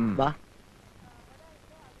അഹങ്കാരിയാ. വാ,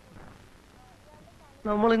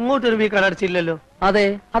 നമ്മൾ ഇങ്ങോട്ടൊരു വീ കടച്ചില്ലല്ലോ. അതെ,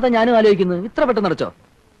 അതാ ഞാനും ആലോചിക്കുന്നത്. ഇത്ര പെട്ടെന്ന് അടച്ചോ?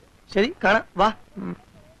 ശരി, കാണാം, വാ.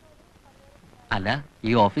 അല്ല,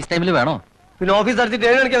 ഈ ഓഫീസ് ടൈമിൽ വേണോ? പിന്നെ ഓഫീസ് അടച്ചിട്ട്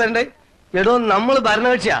 7 മണിക്കാ വരണ്ടേ? എടോ, നമ്മൾ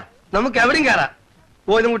ഭരണകക്ഷിയാ, നമുക്ക് എവിടെയും കയറാം.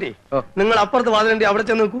 പോയതും കൂട്ടി നിങ്ങൾ അപ്പുറത്ത് വാതിലുണ്ട്, അവിടെ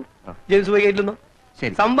ചെന്ന് നോക്കൂ. ജെയിംസ് പോയി ഗേറ്റിൽ നിന്നും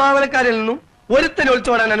സംഭാവനക്കാരിൽ നിന്നും ഒരുത്തനെ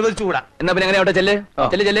ഒളിച്ചോടാൻ അനുവദിച്ചുകൂടാ. എന്നാ പിന്നെ അങ്ങനെ അവിടെ ചെല്ല്.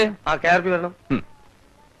 ആ KRP വരണം.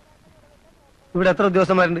 ഇവിടെ എത്ര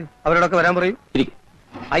ഉദ്യോഗസ്ഥന്മാരുണ്ട്? അവരോടൊക്കെ വരാൻ പറയൂ.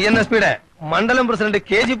 INSPയുടെ മണ്ഡലം പ്രസിഡന്റ്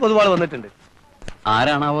KG പൊതുവാൾ വന്നിട്ടുണ്ട്.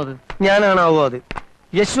 ആരാണാവോ അത്? ഞാനാണാവോ അത്?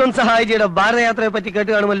 യശ്വന്ത് സഹായിജിയുടെ ഭാരതയാത്രയെ പറ്റി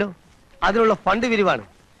കേട്ട് കാണുമല്ലോ. അതിനുള്ള ഫണ്ട് വിരിവാണ്.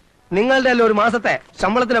 നിങ്ങളുടെ എല്ലാം ഒരു മാസത്തെ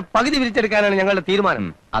ശമ്പളത്തിന് പകുതി വിരിച്ചെടുക്കാനാണ് ഞങ്ങളുടെ തീരുമാനം.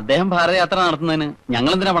 അദ്ദേഹം ഭാരതയാത്ര നടത്തുന്നതിന്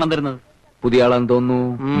ഞങ്ങൾ എന്തിനാ പണം തരുന്നത്? പുതിയ ആളാന്ന് തോന്നുന്നു.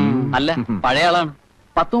 അല്ല, പഴയ ആളാണ്.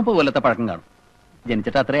 10-30 കൊല്ലത്തെ പഴക്കം കാണും.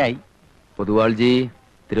 ജനിച്ചിട്ട് അത്രയായി. പൊതുവാൾജി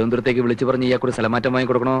തിരുവനന്തപുരത്തേക്ക് വിളിച്ചു പറഞ്ഞ് ഇയാൾക്കൊരു സ്ഥലമാറ്റം വാങ്ങി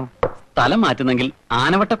കൊടുക്കണോ? സ്ഥലം മാറ്റുന്നെങ്കിൽ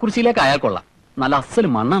ആനവട്ടക്കുറിശിയിലേക്ക് അയാൾ കൊള്ളാം. നല്ല അസല്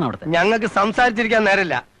മണ്ണാണ് അവിടുത്തെ. ഞങ്ങൾക്ക് സംസാരിച്ചിരിക്കാൻ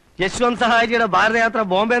നേരമില്ല. യശ്വന്ത് സഹായിജിയുടെ ഭാരതയാത്ര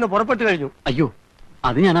ബോംബെന്ന് പുറപ്പെട്ടു കഴിഞ്ഞു. അയ്യോ,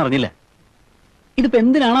 അത് ഞാൻ അറിഞ്ഞില്ല. ഇതിപ്പോ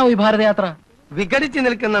എന്തിനാണോ ഈ ഭാരതയാത്ര? വിഘടിച്ചു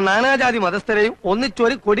നിൽക്കുന്ന നാനാജാതി മതസ്ഥരെയും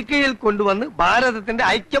ഒന്നിച്ചൊരു കൊടിക്കയിൽ കൊണ്ടുവന്ന് ഭാരതത്തിന്റെ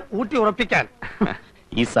ഐക്യം ഊട്ടി ഉറപ്പിക്കാൻ.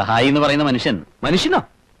 ഈ സഹായി എന്ന് പറയുന്ന മനുഷ്യനോ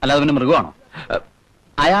അല്ലാതെ പിന്നെ മൃഗമാണോ?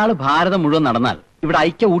 അയാള് ഭാരതം മുഴുവൻ നടന്നാൽ ഇവിടെ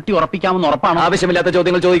ഐക്യം ഊട്ടി ഉറപ്പിക്കാമെന്ന് ഉറപ്പാണോ? ആവശ്യമില്ലാത്ത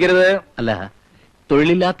ചോദ്യങ്ങൾ ചോദിക്കരുത്. അല്ല,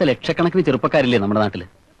 തൊഴിലില്ലാത്ത ലക്ഷക്കണക്കിന് ചെറുപ്പക്കാരില്ലേ നമ്മുടെ നാട്ടില്?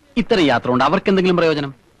 ഇത്തരം യാത്ര കൊണ്ട് അവർക്ക് എന്തെങ്കിലും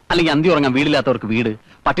പ്രയോജനം? അല്ലെങ്കിൽ അന്തി ഉറങ്ങാൻ വീടില്ലാത്തവർക്ക് വീട്,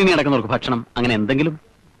 പട്ടിണി കിടക്കുന്നവർക്ക് ഭക്ഷണം, അങ്ങനെ എന്തെങ്കിലും?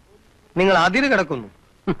 നിങ്ങൾ അതിര് കിടക്കുന്നു.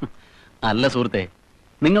 അല്ല സുഹൃത്തെ,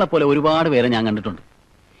 നിങ്ങളെപ്പോലെ ഒരുപാട് പേരെ ഞാൻ കണ്ടിട്ടുണ്ട്.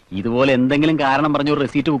 ഇതുപോലെ എന്തെങ്കിലും കാരണം പറഞ്ഞ ഒരു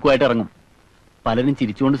റെസീറ്റ് ബുക്കുമായിട്ട് ഇറങ്ങും. പലരും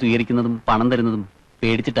ചിരിച്ചുകൊണ്ട് സ്വീകരിക്കുന്നതും പണം തരുന്നതും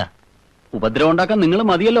പേടിച്ചിട്ടാ. ഉപദ്രവം ഉണ്ടാക്കാൻ നിങ്ങൾ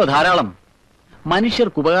മതിയല്ലോ ധാരാളം.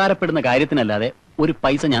 മനുഷ്യർക്ക് ഉപകാരപ്പെടുന്ന കാര്യത്തിനല്ലാതെ ഒരു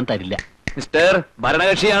പൈസ ഞാൻ തരില്ല. മിസ്റ്റർ,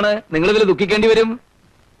 ഭരണകക്ഷിയാണ്, നിങ്ങൾ ഇതിൽ ദുഃഖിക്കേണ്ടി വരും.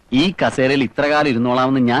 ഈ കസേരയിൽ ഇത്ര കാലം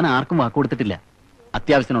ഇരുന്നോളാമെന്ന് ഞാൻ ആർക്കും വാക്ക് കൊടുത്തിട്ടില്ല.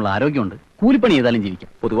 അത്യാവശ്യത്തിനുള്ള ആരോഗ്യമുണ്ട്, കൂലിപ്പണി ചെയ്താലും ജീവിക്കാം.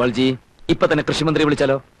 പൊതുവാൾജി, ഇപ്പൊ തന്നെ കൃഷിമന്ത്രി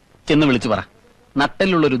വിളിച്ചാലോ? ചെന്ന് വിളിച്ചു പറ,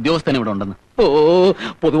 നട്ടലുള്ള ഒരു ഉദ്യോഗസ്ഥൻ ഇവിടെ ഉണ്ടെന്ന്. ഓ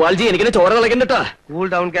പൊതുവാൾജി, എനിക്കിനെ ചോര കളക്കണ്ടട്ടാ. Cool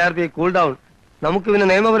down KRP, cool down. നമുക്ക് പിന്നെ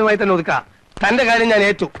നിയമപരമായി തന്നെ ഒതുക്കാം. തന്റെ കാര്യം ഞാൻ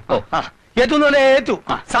ഏറ്റു. ഏറ്റു എന്ന് പറഞ്ഞാൽ ഏറ്റു.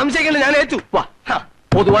 സംശയിക്കണ്ട, ഞാൻ ഏറ്റു.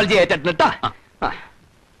 പൊതുവാൾജി ഏറ്റിട്ടാ.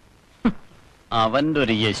 അവന്റെ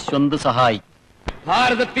ഒരു യശ്വന്ത് സഹായി.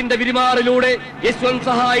 ഭാരതത്തിന്റെ വിരിമാറിലൂടെ യശ്വന്ത്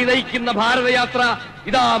സഹായി നയിക്കുന്ന ഭാരതയാത്ര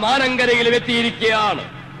ഇതാ മാനങ്കരയിലും എത്തിയിരിക്കുകയാണ്.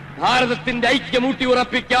 ഭാരതത്തിന്റെ ഐക്യം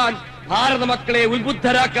ഊട്ടിയുറപ്പിക്കാൻ, ഭാരത മക്കളെ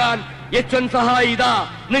ഉത്ബുദ്ധരാക്കാൻ യശ്വന്ത് സഹായി ഇതാ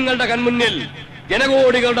നിങ്ങളുടെ കൺമുന്നിൽ.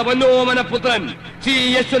 ജനകോടികളുടെ മനോമന പുത്രൻ ശ്രീ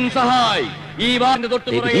യശ്വന്ത് സഹായ് ഈ വാറിന്റെ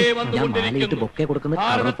തൊട്ടുപുറകെ വന്നുകൊണ്ടിരിക്കുന്നു.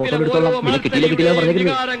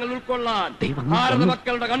 വികാരങ്ങൾ ഉൾക്കൊള്ളാൻ ഭാരത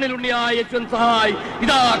മക്കളുടെ കണ്ണിലുണ്ണിയായ യശ്വന്ത് സഹായ്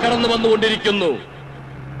ഇതാ കടന്നു വന്നുകൊണ്ടിരിക്കുന്നു.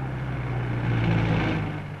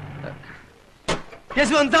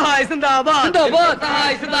 യശ്വന്ത് സഹായ് സിന്ദാബാദ്, സിന്ദാബാദ്,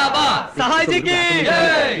 സഹായ് സിന്ദാബാദ്, സഹായ് ജി കി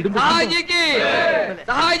ജയ്, സഹായ് ജി കി,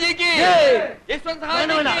 സഹായ് ജി കി ജയ്, യശ്വന്ത് സഹായ്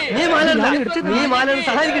ജി കി. നീ മാലയുടെ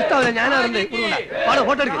സഹായിക്ക് ഇഷ്ടമല്ല, ഞാനാണ്.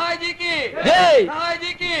 ഫോട്ടോ എടുക്കും. സഹായ് ജി കി ജയ്, സഹായ്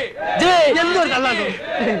ജി കി ജയ്. എന്തൊരു കള്ളാണ്.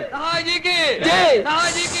 സഹായ് ജി കി ജയ്,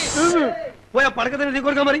 സഹായ് ജി കി. പോയാ പടക്കത്തിന് തീ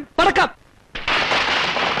കൊടുക്കാൻ മതി. പടക്കം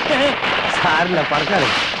സാരില്ല, പടക്കാറ്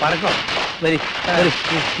പടക്കം. വരി വരി.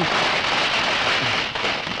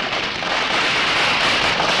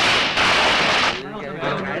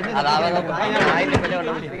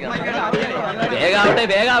 വേഗാവട്ടെ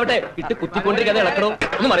വേഗാവട്ടെ, ഇട്ട് കുത്തിക്കൊണ്ടിരിക്കാതെ ഇളക്കണോ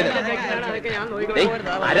ഒന്നും പറയുന്നത്.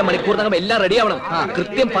 അരമണിക്കൂറിനകം എല്ലാം റെഡി ആവണം.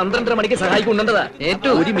 കൃത്യം 12:30 മണിക്ക് സഹായിക്കും ഉണ്ടതാ.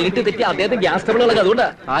 ഏറ്റവും 1 മിനിറ്റ് തെറ്റി അദ്ദേഹത്തെ ഗ്യാസ് ട്രബിൾ ഇളക്കുക. അതുകൊണ്ടാ.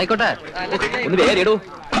 ആയിക്കോട്ടെ, ഒന്ന് വേഗം ഇടൂ.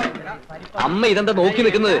 അമ്മ ഇതെന്താ നോക്കി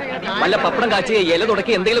നിൽക്കുന്നത്? വല്ല പപ്പടം കാച്ചി ഇല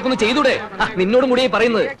തുടക്കി എന്തെങ്കിലുമൊക്കെ ഒന്ന് ചെയ്തൂടെ? നിന്നോടും കൂടി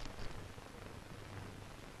പറയുന്നത്.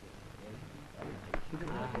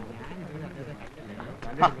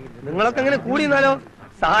 നിങ്ങളൊക്കെ അങ്ങനെ കൂടി നിന്നാലോ?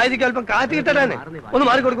 സഹായിക്ക് അല്പം കാറ്റ് കിട്ടട്ടെ. ഒന്ന്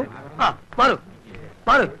മാറിക്കൊടുക്കും. മാറു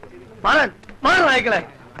മാറു മാറാൻ മാറും നായ്ക്കളെ.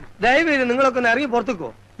 ദയവേത് നിങ്ങളൊക്കെ ഒന്ന് ഇറങ്ങി പുറത്തുക്കോ.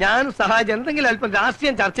 ഞാനും സഹായിച്ച് എന്തെങ്കിലും അല്പം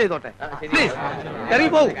രാഷ്ട്രീയം ചർച്ച ചെയ്തോട്ടെ. പ്ലീസ്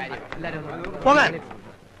ഇറങ്ങി പോകൂ. പോകാൻ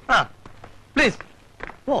പ്ലീസ്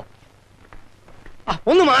പോ.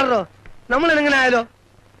 ഒന്ന് മാറോ. നമ്മൾ എങ്ങനെ ആയാലോ?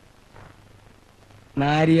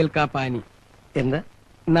 नारियल का पानी। എന്താ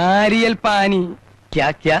नारियल पानी? क्या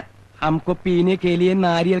क्या? हमको पीने के लिए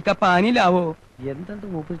नारियल का पानी लावो. എന്താണ്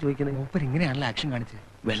മൂപ്പർ ചോദിക്കുന്നത്? മൂപ്പർ ഇങ്ങനെയാണല്ലോ ആക്ഷൻ കാണിച്ചത്.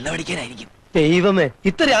 വെള്ളം അടിക്കാനായിരിക്കും. ദൈവമേ,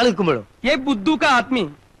 ഇത്ര ആൾ നിൽക്കുമ്പോഴോ? ये बुद्धू का आदमी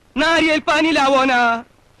नारियल पानी लावो ना.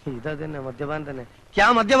 ഇതാ തന്നെ മദ്യപാൻ തന്നെ. ക്യാ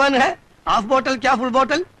മദ്യപാൻ ഹേ? ഹാഫ് ബോട്ടൽ ക്യാ ഫുൾ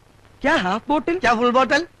ബോട്ടൽ? ക്യാ ഹാഫ് ബോട്ടൽ ക്യാ ഫുൾ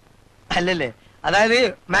ബോട്ടൽ? അല്ലല്ലേ, അതായത്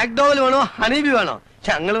മാക്ഡോവൽ വേണോ ഹണീബി വേണോ?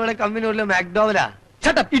 ഞങ്ങൾ ഇവിടെ കമ്പനി മാക്ഡോവലാ.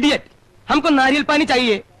 हमको नारियल पानी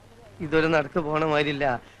चाहिए. ഇതൊരു നടക്ക് പോണ മാതിരില്ല.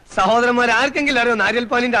 സഹോദരന്മാർ ആർക്കെങ്കിലും അറിയോ നാരിയൽ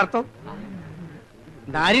പാലിന്റെ അർത്ഥം?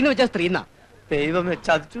 നാരിന്ന് വെച്ചാ സ്ത്രീന്നാ. ദൈവം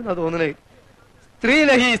ചതിച്ചു എന്നാ തോന്നണേ. സ്ത്രീ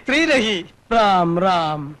ലഹി, സ്ത്രീ ലഹി. राम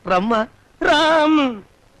राम ബ്രഹ്മ राम.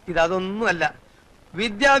 ഇതൊന്നും അല്ല.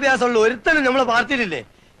 വിദ്യാഭ്യാസമുള്ള ഒരുത്തനും നമ്മളെ പാർട്ടിയിലില്ലേ?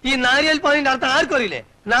 ഈ നാരിയൽ പാനിന്റെ അർത്ഥം ആർക്കും അറിയില്ലേ?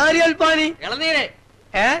 നാരിയൽ പാനി ഇളനീര്.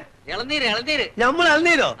 ഏ ഇളനീര് ഇളനീര്. നമ്മൾ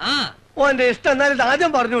ഇളനീരോ? ഓന്റെ ഇഷ്ടം എന്നാലും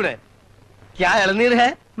ആദ്യം പറഞ്ഞൂടെ? ക്യാ ഇളനീർ ഹേ?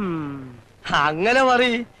 അങ്ങനെ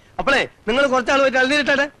പറയ്. അപ്പളേ നിങ്ങൾ കുറച്ചാൾ പോയിട്ട്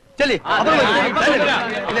ഇളനീരിട്ടെ. ചെല്ലി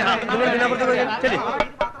ചെല്ലി.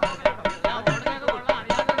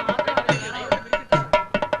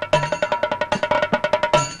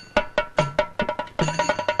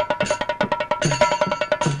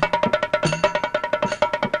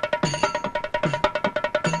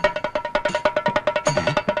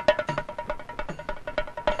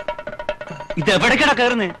 ഇത് എവിടേക്കടാ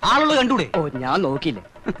കയറുന്നേ? ആളുകൾ കണ്ടൂടെ? ഓ, ഞാൻ നോക്കിയില്ലേ.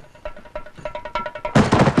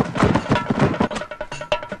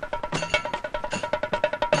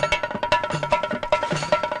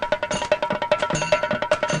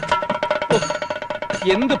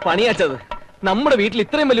 എന്ത് പണിയാച്ചത്! നമ്മുടെ വീട്ടിൽ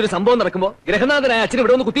ഇത്രയും വലിയൊരു സംഭവം നടക്കുമ്പോ ഗ്രഹനാഥനായ അച്ഛൻ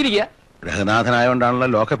ഇവിടെ ഒന്ന് കുത്തിയിരിക്കുക. ഗ്രഹനാഥനായോണ്ടാണല്ലോ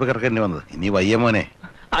ലോക്കപ്പ് കിടക്കേണ്ടി വന്നത്. ഇനി വയ്യ മോനെ.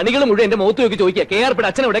 അണികൾ മുഴുവൻ എന്റെ മുഖത്ത് നോക്കി ചോദിക്കുക, കെ ആർ പിയുടെ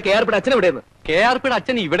അച്ഛൻ എവിടെ, കെ ആർ പിയുടെ അച്ഛൻ എവിടെയെന്ന്. കെ ആർ പിയുടെ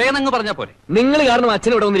അച്ഛൻ ഇവിടെയെന്നങ്ങ് പറഞ്ഞാ പോലെ. നിങ്ങൾ കാരണം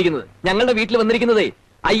അച്ഛൻ ഇവിടെ വന്നിരിക്കുന്നത്. ഞങ്ങളുടെ വീട്ടിൽ വന്നിരിക്കുന്നതേ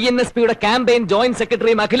INSPയുടെ ക്യാമ്പയിൻ ജോയിന്റ്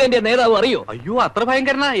സെക്രട്ടറിയും അഖിലേന്ത്യാ നേതാവ്. അറിയോ? അയ്യോ, അത്ര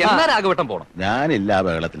ഭയങ്കരനാ. എന്നാ രാഘവട്ടം പോണം. ഞാനില്ല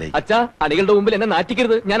ബഹളത്തിലേക്ക്. അച്ഛാ, അണികളുടെ മുമ്പിൽ എന്നെ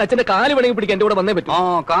നാറ്റിക്കരുത്. ഞാൻ അച്ഛന്റെ കാല് വേണമെങ്കിൽ പിടിക്കാൻ എന്റെ കൂടെ വന്നേ പറ്റും.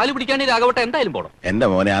 കാല് പിടിക്കാൻ രാഘവട്ടം എന്തായാലും പോണം. എന്റെ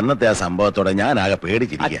മോനെ, അന്നത്തെ ആ സംഭവത്തോടെ ഞാൻ ആകെ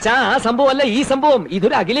പേടിച്ചിരിക്കുക. അച്ഛാ, ആ സംഭവം അല്ല ഈ സംഭവം.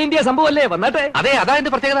 ഇതൊരു അഖിലേന്ത്യാ സംഭവം അല്ലേ? വന്നാട്ടെ. അതെ, അതാ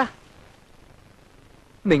എന്റെ പ്രത്യേകത.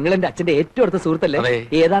 നിങ്ങൾ എന്റെ അച്ഛന്റെ ഏറ്റവും അടുത്ത സുഹൃത്തല്ലേ?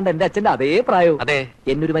 ഏതാണ്ട് എന്റെ അച്ഛന്റെ അതേ പ്രായവും. അതെ.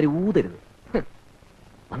 എന്നൊരു മാതിരി ഊതരുത്.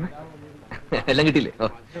 എല്ലാം കിട്ടിയില്ലേ?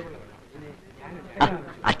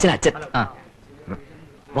 അച്ഛൻ അച്ഛൻ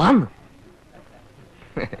വാന്ന്.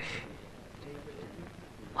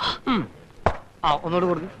 ഒന്നുകൂടെ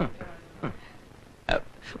കൊടുത്തു.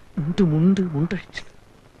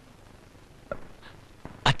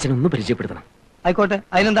 അച്ഛനൊന്ന് പരിചയപ്പെടുത്തണം. ആയിക്കോട്ടെ,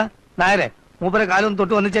 അതിനെന്താ? നായരെ മൂപ്പരെ കാലൊന്ന്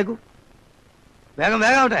തൊട്ട് വന്നിച്ചേക്കൂ. വേഗം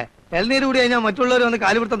വേഗം ആവട്ടെ. എൽനീര് കൂടി കഴിഞ്ഞാൽ മറ്റുള്ളവർ വന്ന്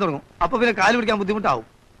കാല് പിടുത്തം തുടങ്ങും. അപ്പൊ പിന്നെ കാല് പിടിക്കാൻ ബുദ്ധിമുട്ടാവും.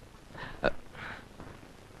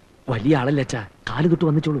 വലിയ ആളല്ലേ അച്ഛാ, കാല് തൊട്ട്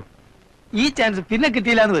വന്നിച്ചോളൂ. ഈ ചാൻസ് പിന്നെ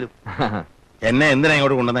കിട്ടിയില്ലാന്ന് വരും. എന്നെ എന്തിനാ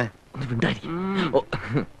ഇങ്ങോട്ട് കൊണ്ടുവന്നേ?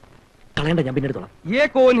 കളയണ്ട, ഞാൻ പിന്നെ എടുത്തോളാം. ये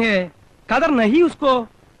कौन है? कदर नहीं उसको.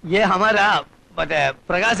 ये हमारा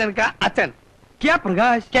പ്രകാശൻ കാ അച്ഛൻ. क्या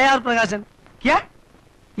प्रकाश? KR പ്രകാശൻ. क्या?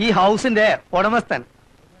 ഈ ഹൗസിന്റെ ഉടമസ്ഥൻ,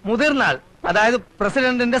 മുതിർന്നാൾ, അതായത്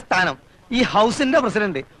പ്രസിഡന്റിന്റെ സ്ഥാനം. ഈ ഹൗസിന്റെ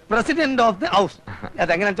president, president of the house.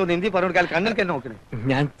 അതെങ്ങനെ തോന്നി ഹിന്ദി പറഞ്ഞാൽ കണ്ണിൽ നോക്കണേ.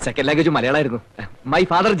 ഞാൻ second language മലയാളമായിരുന്നു. My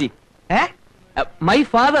father G. My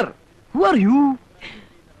father. Who are you?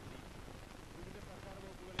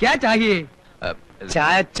 क्या चाहिए?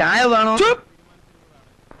 चाय चाय वालों. चुप!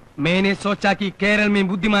 मैंने सोचा कि केरल में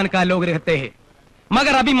बुद्धिमान का लोग रहते हैं,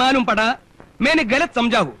 मगर अभी मालूम पड़ा मैंने गलत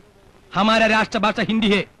समझा हूँ. हमारा राष्ट्रभाषा हिंदी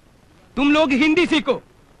है. तुम लोग हिंदी सीखो,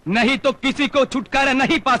 नहीं तो किसी को छुटकारा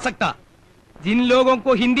नहीं पा सकता. जिन लोगों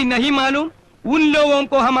को हिंदी नहीं मालूम, उन लोगों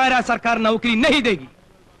को हमारा सरकार नौकरी नहीं देगी.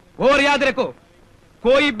 और याद रखो,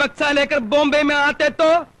 कोई बक्सा लेकर बॉम्बे में आते तो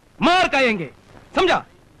मार खाएंगे, समझा?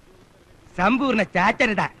 संपूर्ण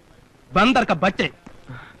चाचरदा बंदर का बच्चे.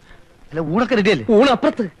 അല്ല, ഊണൊക്കെ റെഡിയല്ലേ? ഊണ്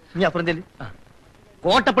അപ്പുറത്ത്. നീ അപ്പുറം ചെല്ലി.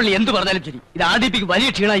 കോട്ടപ്പള്ളി എന്ത് പറഞ്ഞാലും ശരി, ഇത് ആർഡിപിക്ക് വലിയ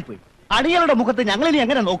ക്ഷീണായി പോയി. അടികളുടെ മുഖത്ത് ഞങ്ങളിനി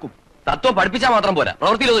എങ്ങനെ നോക്കും? തത്വം പഠിപ്പിച്ചാൽ മാത്രം പോരാ,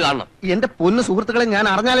 പ്രവൃത്തിയിൽ അത് കാണണം. എന്റെ പൊന്നു സുഹൃത്തുക്കളെ, ഞാൻ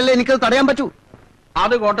അറിഞ്ഞാലല്ലേ എനിക്കത് തടയാൻ പറ്റൂ.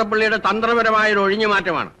 അത് കോട്ടപ്പള്ളിയുടെ തന്ത്രപരമായ ഒരു ഒഴിഞ്ഞു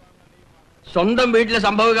മാറ്റമാണ്. സ്വന്തം വീട്ടിലെ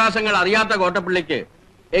സംഭവവികാസങ്ങൾ അറിയാത്ത കോട്ടപ്പള്ളിക്ക്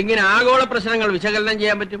എങ്ങനെ ആഗോള പ്രശ്നങ്ങൾ വിശകലനം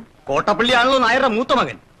ചെയ്യാൻ പറ്റും? കോട്ടപ്പള്ളിയാണല്ലോ നായരുടെ മൂത്ത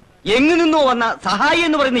മകൻ. എങ്ങു നിന്നോ വന്ന സഹായി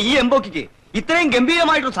എന്ന് പറയുന്ന ഈ എംബോക്കിക്ക് ഇത്രയും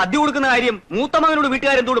ഗംഭീരമായിട്ടൊരു സദ്യ കൊടുക്കുന്ന കാര്യം മൂത്ത മകനോട്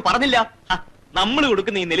വീട്ടുകാരെന്തോട് പറഞ്ഞില്ല? നമ്മൾ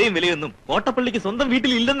കൊടുക്കുന്ന ഈ നിലയും വിലയൊന്നും കോട്ടപ്പള്ളിക്ക് സ്വന്തം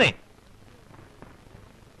വീട്ടിൽ ഇല്ലെന്നേ.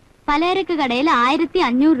 പലചരക്ക് കടയിൽ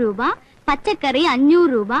 1500 രൂപ, പച്ചക്കറി 500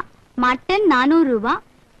 രൂപ, മട്ടൻ 400 രൂപ,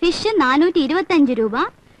 ഫിഷ് 425 രൂപ,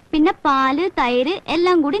 പിന്നെ പാല് തൈര്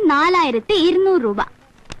എല്ലാം കൂടി 4200 രൂപ.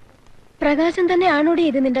 പ്രകാശൻ തന്നെ ആണോടി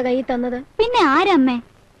ഇത് നിന്റെ കയ്യിൽ തന്നത്? പിന്നെ ആരമ്മേ?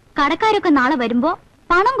 കടക്കാരൊക്കെ നാളെ വരുമ്പോ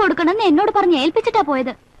പണം കൊടുക്കണമെന്ന് എന്നോട് പറഞ്ഞ് ഏൽപ്പിച്ചിട്ടാ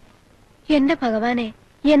പോയത്. എന്റെ ഭഗവാനെ,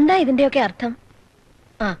 എന്താ ഇതിന്റെയൊക്കെ അർത്ഥം?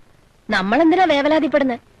 ആ, നമ്മളെന്തിനാ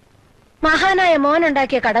വേവലാതിപ്പെടുന്നത്? മഹാനായ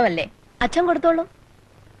മോനുണ്ടാക്കിയ കടവല്ലേ, അച്ഛൻ കൊടുത്തോളൂ.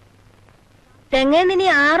 തെങ്ങേന്നിനി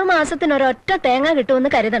 6 മാസത്തിനൊരൊറ്റ തേങ്ങ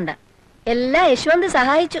കിട്ടുമെന്ന് കരുതണ്ട. എല്ലാം യശ്വന്ത്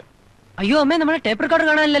സഹായിച്ചു. അയ്യോ അമ്മേ, നമ്മുടെ ടേപ്പ് റെക്കോർഡർ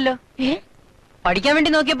കാണാനില്ലല്ലോ. പഠിക്കാൻ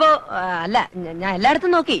വേണ്ടി നോക്കിയപ്പോ അല്ല ഞാൻ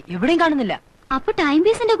എല്ലായിടത്തും നോക്കി, എവിടെയും കാണുന്നില്ല. അപ്പൊ ടൈം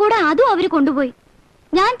പീസിന്റെ കൂടെ അതും അവര് കൊണ്ടുപോയി.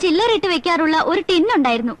 ഞാൻ ചില്ലറിട്ട് വെക്കാറുള്ള ഒരു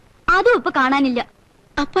ടിന്നുണ്ടായിരുന്നു, അതും ഇപ്പൊ കാണാനില്ല.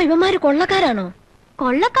 അപ്പൊ ഇവന്മാര് കൊള്ളക്കാരാണോ?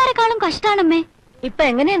 കൊള്ളക്കാരെക്കാളും കഷ്ടാണമ്മേ. ഇപ്പൊ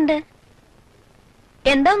എങ്ങനെയുണ്ട്?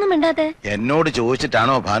 എന്താ ഒന്നും മിണ്ടാത്തെ? എന്നോട്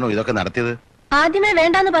ചോദിച്ചിട്ടാണോ ഭാനു ഇതൊക്കെ നടത്തിയത്? ആദ്യമേ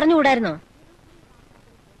വേണ്ടാന്ന് പറഞ്ഞുകൂടായിരുന്നോ?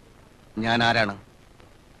 ഞാൻ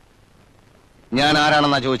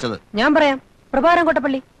ആരാണെന്നാ ചോദിച്ചത്? ഞാൻ പറയാം, പ്രഭാരം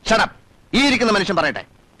കൊട്ടപ്പള്ളി. ഷടപ്പ്. ഈ ഇരിക്കുന്ന മനുഷ്യൻ പറയട്ടെ.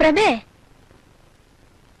 പ്രഭേ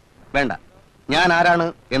വേണ്ട, ഞാൻ ആരാണ്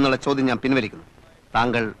എന്നുള്ള ചോദ്യം ഞാൻ പിൻവലിക്കുന്നു.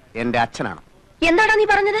 താങ്കൾ എന്റെ അച്ഛനാണ്. എന്താടാ നീ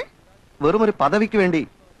പറഞ്ഞത്? വെറും ഒരു പദവിക്ക് വേണ്ടി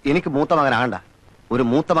എനിക്ക് മൂത്ത മകനാകണ്ട. ഒരു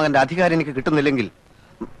മൂത്ത മകന്റെ അധികാരം എനിക്ക് കിട്ടുന്നില്ലെങ്കിൽ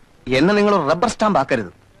എന്നെ നിങ്ങൾ റബ്ബർ സ്റ്റാമ്പ്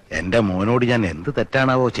ആക്കരുത്. എന്റെ മോനോട് ഞാൻ എന്ത്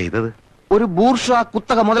തെറ്റാണാവോ ചെയ്തത്? ഒരു ബൂർഷ്വാ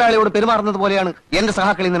കുത്തക മുതലാളിയോട് പെരുമാറുന്നത് പോലെയാണ് എന്റെ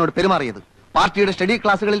സഹാക്കളി എന്നോട് പെരുമാറിയത്. പാർട്ടിയുടെ സ്റ്റഡി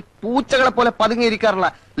ക്ലാസ്സുകളിൽ പൂച്ചകളെ പോലെ പതുങ്ങിയിരിക്കാറുള്ള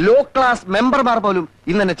ലോ ക്ലാസ് മെമ്പർമാർ പോലും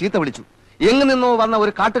ഇന്നെന്നെ ചീത്ത വിളിച്ചു. എങ്ങു നിന്നോ വന്ന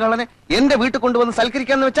ഒരു കാട്ടുകള്ളനെ എന്റെ വീട്ടിൽ കൊണ്ടുവന്ന്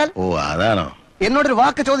സൽക്കരിക്കാന്ന് വെച്ചാൽ? ഓ, അതാണോ? എന്നോടൊരു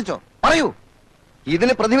വാക്ക് ചോദിച്ചോ? പറയൂ.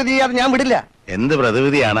 ഇതിന് പ്രതിവിധി ചെയ്യാതെ ഞാൻ വിടില്ല. എന്ത്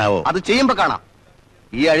പ്രതിവിധിയാണാവോ? അത് ചെയ്യുമ്പോ കാണാം.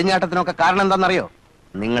 ഈ അഴിഞ്ഞാട്ടത്തിനൊക്കെ കാരണം എന്താണെന്നറിയോ?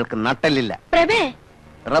 നിങ്ങൾക്ക് നട്ടല്ലില്ല. പ്രഭേ,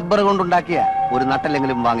 റബ്ബർ കൊണ്ടുണ്ടാക്കിയ ഒരു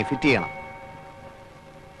നട്ടല്ലെങ്കിലും വാങ്ങി ഫിറ്റ് ചെയ്യണം.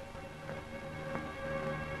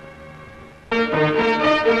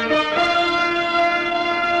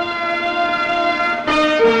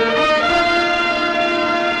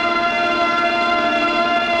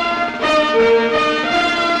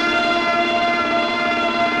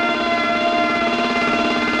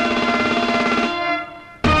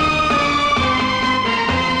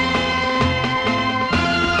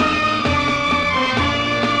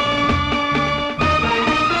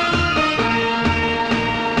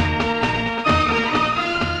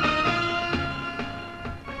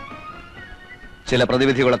 ചില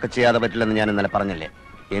പ്രതിവിധികളൊക്കെ ചെയ്യാതെ പറ്റില്ലെന്ന് ഞാൻ ഇന്നലെ പറഞ്ഞില്ലേ?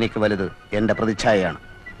 എനിക്ക് വലുത് എന്റെ പ്രതിച്ഛായയാണ്.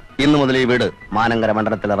 ഇന്നു മുതൽ ഈ വീട് മാനങ്കര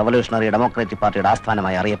മണ്ഡലത്തിലെ റവല്യൂഷണറി ഡെമോക്രാറ്റിക് പാർട്ടിയുടെ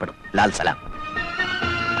ആസ്ഥാനമായി അറിയപ്പെടും. ലാൽ സലാം.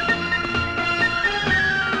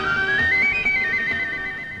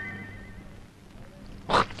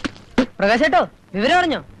 പ്രകാശേട്ടോ, വിവരം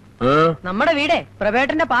അറിഞ്ഞോ? നമ്മുടെ വീടേ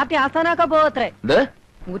പ്രഭേട്ടന്റെ പാർട്ടി ആസ്ഥാനാക്കാൻ പോവത്രേ.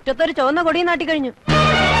 മുറ്റത്തൊരു ചുവന്ന കൊടിയും നാട്ടിക്കഴിഞ്ഞു.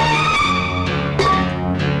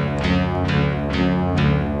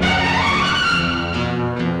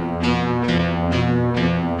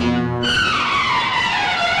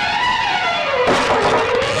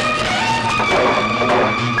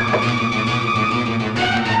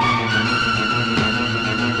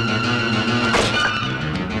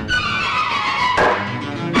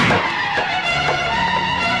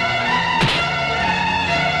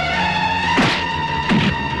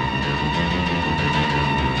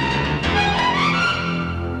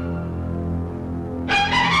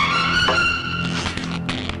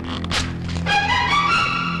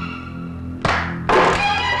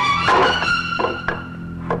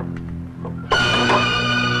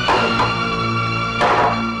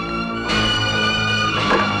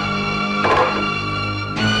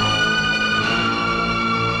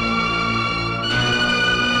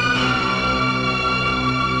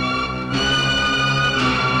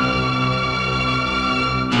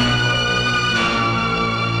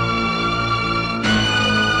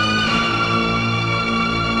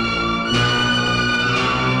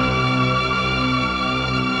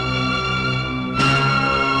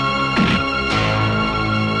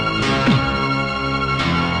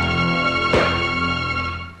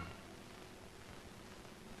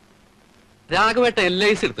 രാഘവേട്ട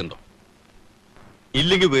LIC എടുത്തുണ്ടോ?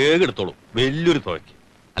 ഇല്ലെങ്കിൽ വേഗം എടുത്തോളൂ, വലിയൊരു തുകയ്ക്ക്.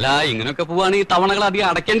 അല്ല, ഇങ്ങനെയൊക്കെ പോവാണെങ്കിൽ തവണകൾ അധികം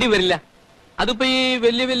അടയ്ക്കേണ്ടി വരില്ല. അതിപ്പോ ഈ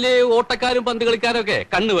വലിയ വലിയ ഓട്ടക്കാരും പന്ത് കളിക്കാരൊക്കെ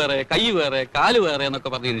കണ്ണ് വേറെ, കൈ വേറെ, കാല് വേറെ എന്നൊക്കെ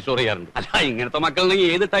പറഞ്ഞ് ഇൻഷുർ ചെയ്യാറുണ്ട്. അല്ല, ഇങ്ങനത്തെ മക്കളുണ്ടെങ്കിൽ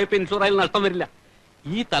ഏത് ടൈപ്പ് ഇൻഷുർ ആയാലും നഷ്ടം വരില്ല.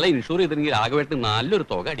 ഈ തല ഇൻഷുർ ചെയ്തിരുന്നെങ്കിൽ രാഘവേട്ടന് നല്ലൊരു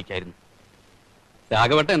തുക അടിക്കായിരുന്നു.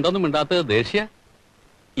 രാഘവേട്ട എന്തോന്നും മിണ്ടാത്തത്? ദേഷ്യ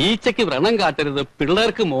ഈച്ചയ്ക്ക് വ്രണം കാട്ടരുത്,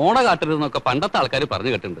 പിള്ളേർക്ക് മോണ കാട്ടരുത് എന്നൊക്കെ പണ്ടത്തെ ആൾക്കാർ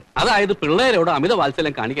പറഞ്ഞു കേട്ടിട്ടുണ്ട്. അതായത് പിള്ളേരോട് അമിത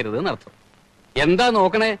വാത്സല്യം കാണിക്കരുത് എന്നർത്ഥം. എന്താ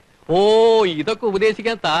നോക്കണേ? ഓ, ഇതൊക്കെ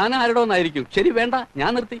ഉപദേശിക്കാൻ താൻ ആരോടൊന്നായിരിക്കും. ശരി, വേണ്ട,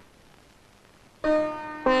 ഞാൻ നിർത്തി.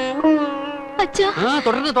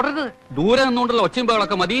 തുടരുത്. ദൂരെ നിന്നുകൊണ്ടുള്ള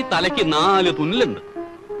ഒച്ചമ്പകളൊക്കെ മതി. തലയ്ക്ക് 4 തുന്നലുണ്ട്.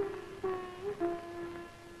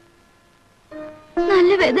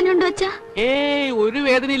 നല്ല വേദനയുണ്ടോ അച്ഛാ? ഏയ്, ഒരു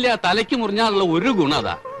വേദനയില്ല. തലയ്ക്ക് മുറിഞ്ഞാലുള്ള ഒരു ഗുണം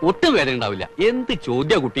അതാ, ഒട്ടും വേദന ഉണ്ടാവില്ല. എന്ത്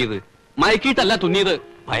ചോദ്യ കുട്ടിയത്? മയക്കിയിട്ടല്ല തുന്നിയത്,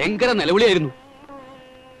 ഭയങ്കര നിലവിളിയായിരുന്നു.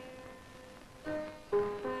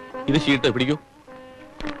 ഇത് ഷീട്ട് പിടിക്കൂ.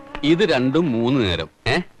 ഇത് 2 3 നേരം,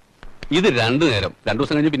 ഇത് 2 നേരം. 2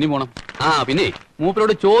 ദിവസം കഴിഞ്ഞ് പിന്നെ പോണം. പിന്നെ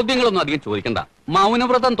മൂപ്പരോട് ചോദ്യങ്ങളൊന്നും അധികം ചോദിക്കണ്ട.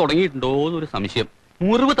 മൗനവ്രതം തുടങ്ങിയിട്ടുണ്ടോ എന്നൊരു സംശയം.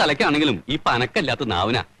 മുറിവ് തലയ്ക്കാണെങ്കിലും ഈ പനക്കല്ലാത്ത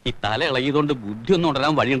നാവിന. ഈ തല ഇളകിയതുകൊണ്ട് ബുദ്ധി ഒന്നും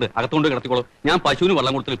ഉടരാൻ വഴിയുണ്ട്. അകത്തോണ്ട് കിടത്തിക്കോളൂ. ഞാൻ പശുവിന്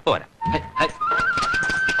വെള്ളം കൊടുത്തിട്ട് ഇപ്പൊ വരാം.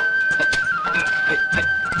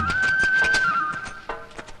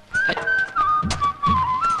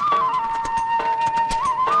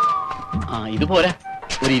 പോരാ,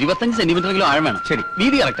 ഒരു 25 സെന്റിമീറ്ററെങ്കിലും ആഴം വേണം. ശരി,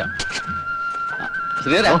 വീതി കറക്റ്റാണ്.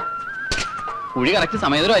 ശ്രീധര, കുഴി കറക്റ്റ്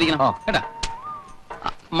സമയത്തരമായിരിക്കണം കേട്ടാ.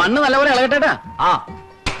 മണ്ണ് നല്ലപോലെ ഇളകട്ടേട്ടാ.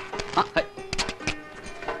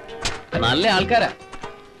 നല്ല ആൾക്കാരാ.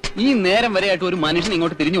 ഈ നേരം വരെയായിട്ട് ഒരു മനുഷ്യൻ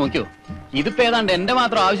ഇങ്ങോട്ട് തിരിഞ്ഞു നോക്കിയോ? ഇതിപ്പോ ഏതാണ്ട് എന്റെ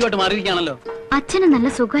മാത്രം ആവശ്യമായിട്ട് മാറിയിരിക്കുകയാണല്ലോ. അച്ഛന് നല്ല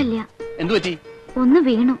സുഖമില്ല. എന്തു പറ്റി? ഒന്ന്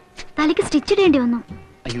വീണു, തലയ്ക്ക് സ്റ്റിച്ച് ഇടേണ്ടി വന്നു.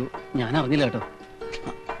 അയ്യോ, ഞാൻ അറിഞ്ഞില്ല കേട്ടോ.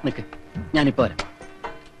 നിക്ക്, ഞാനിപ്പോ വരാം.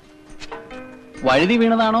 വഴുതി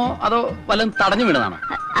വീണതാണോ അതോ വല്ലതും തടഞ്ഞു വീണതാണോ?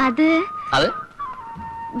 അത്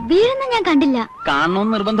വീഴുന്ന ഞാൻ കണ്ടില്ല.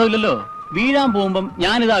 കാണണമെന്ന് നിർബന്ധമില്ലല്ലോ. വീഴാൻ പോകുമ്പം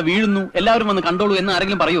ഞാനിതാ വീഴുന്നു, എല്ലാവരും വന്ന് കണ്ടോളൂ എന്ന്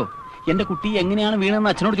ആരെങ്കിലും പറയോ? എന്റെ കുട്ടി എങ്ങനെയാണ് വീണെന്ന്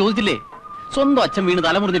അച്ഛനോട് ചോദിച്ചില്ലേ? സ്വന്തം അച്ഛൻ വീണ്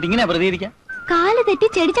തലമുറിഞ്ഞിട്ട് ഇങ്ങനെ പ്രതികരിക്കാം? കാല് തെറ്റി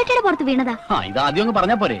ചെടിച്ചട്ടിയുടെ പുറത്ത് വീണതാ. ഇത് ആദ്യം അങ്ങ്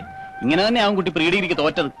പറഞ്ഞാ പോരെ? ഇങ്ങനെ തന്നെ ആവും കുട്ടി പ്രീ ഡിഗ്രിക്ക്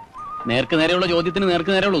തോറ്റത്. നേർക്ക് നേരെയുള്ള ചോദ്യത്തിന്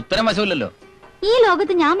നേർക്ക് നേരെയുള്ള ഉത്തരം വശമില്ലല്ലോ. ഈ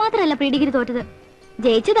ലോകത്ത് ഞാൻ മാത്രമല്ല പ്രീ ഡിഗ്രി തോറ്റത്.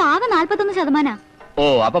 ജയിച്ചത് ആകെ 41%. ഓ,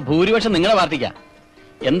 അപ്പൊ ഭൂരിപക്ഷം നിങ്ങളെ പാർട്ടിക്കാ.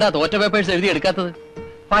 എന്താ തോറ്റ പേപ്പേഴ്സ് എഴുതി എടുക്കാത്തത്?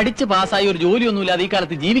 പഠിച്ച് പാസ്സായി ഒരു ജോലിയൊന്നുമില്ലാതെ ഈ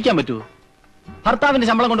കാലത്ത് ജീവിക്കാൻ പറ്റുമോ? ഭർത്താവിന്റെ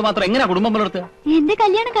ശമ്പളം കൊണ്ട് മാത്രം എങ്ങനെയാ കുടുംബം പുലർത്തുക? എന്റെ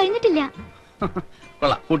കല്യാണം കഴിഞ്ഞിട്ടില്ല.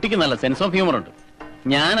 കൊള്ളാം, കുട്ടിക്ക് നല്ല സെൻസ് ഓഫ് ഹ്യൂമർ ഉണ്ട്.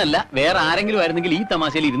 ഞാനല്ല വേറെ ആരെങ്കിലും ആയിരുന്നെങ്കിൽ ഈ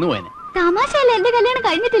തമാശയിൽ ഇരുന്നു പോയനെ. തമാശയല്ല, എന്റെ കല്യാണം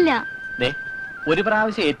കഴിഞ്ഞിട്ടില്ല. ഒരു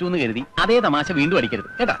പ്രാവശ്യം ഏറ്റവും കരുതി അതേ തമാശ വീണ്ടും അടിക്കരുത്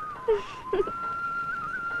കേട്ടാ.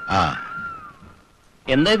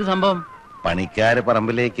 എന്താ ഇത് സംഭവം? പണിക്കാര്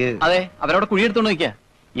പറമ്പിലേക്ക്. അതെ, അവരവിടെ കുഴിയെടുത്തോണ്ട് നിൽക്കാ.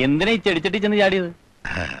 എന്തിനാ ഈ ചെടിച്ചട്ടി ചെന്ന് ചാടിയത്?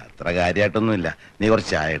 അത്ര കാര്യമായിട്ടൊന്നുമില്ല. നീ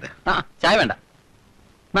കുറച്ച് ചായ ഇട്. ചായ വേണ്ട.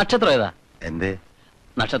 നക്ഷത്രം ഏതാ? എന്തേ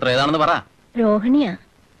നക്ഷത്രം ഏതാണെന്ന് പറ. രോഹിണിയാ.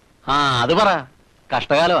 അത് പറ.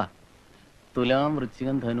 കഷ്ടകാലമാ. തുലാം,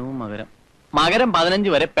 വൃശ്ചികം, ധനു, മകരം. മകരം 15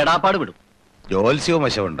 വരെ പെടാപ്പാട് വിടും. ജോത്സ്യവും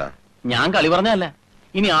വശമുണ്ടാ? ഞാൻ കളി പറഞ്ഞല്ല.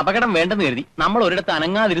 ഇനി അപകടം വേണ്ടെന്ന് കരുതി നമ്മൾ ഒരിടത്ത്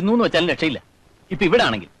അനങ്ങാതിരുന്നു എന്ന് വെച്ചാലും രക്ഷയില്ല. ഇപ്പൊ ഇവിടെ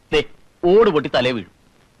ആണെങ്കിൽ ഓട് പൊട്ടി തലേ വീഴും,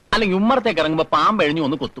 അല്ലെങ്കിൽ ഉമ്മറത്തേക്ക് ഇറങ്ങുമ്പോ പാമ്പഴിഞ്ഞു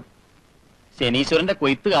ഒന്ന് കൊത്തും. ശനീശ്വരന്റെ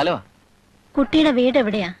കൊയ്ത്ത് കാലമാ. കുട്ടിയുടെ വീട്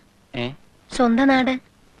എവിടെയാ? സ്വന്തം നാട്?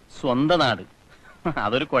 സ്വന്തം നാട്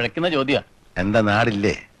അതൊരു കുഴക്കുന്ന ചോദ്യാ. എന്താ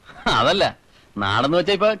നാടില്ലേ? അതല്ല, നാടെന്ന്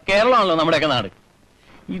വെച്ചാ ഇപ്പൊ കേരളമാണല്ലോ നമ്മുടെയൊക്കെ നാട്.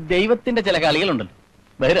 ഈ ദൈവത്തിന്റെ ചില കളികളുണ്ടല്ലോ,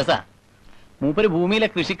 ബഹിരസാ. മൂപ്പര് ഭൂമിയിലെ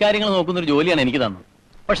കൃഷിക്കാര്യങ്ങൾ നോക്കുന്നൊരു ജോലിയാണ് എനിക്ക് തന്നത്.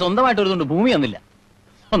 പക്ഷെ സ്വന്തമായിട്ട് ഒരുതുണ്ട്, ഭൂമി തന്നില്ല.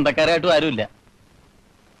 സ്വന്തക്കാരായിട്ടും ആരുമില്ല.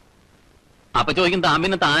 അപ്പൊ ചോദിക്കും,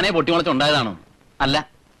 താമ്പിന്നെ താനെ പൊട്ടിമുളച്ചുണ്ടായതാണോ? അല്ല,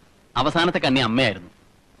 അവസാനത്തെ കന്നി അമ്മയായിരുന്നു.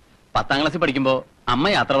 10ാം ക്ലാസ്സിൽ പഠിക്കുമ്പോ അമ്മ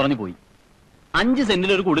യാത്ര പറഞ്ഞു പോയി. 5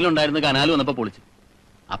 സെന്റിൽ ഒരു കുടിലുണ്ടായിരുന്നു, കനാല് വന്നപ്പോ പൊളിച്ചു.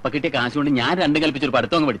 അപ്പൊ കിട്ടിയ കാശ് കൊണ്ട് ഞാൻ 2 കൽപ്പിച്ചൊരു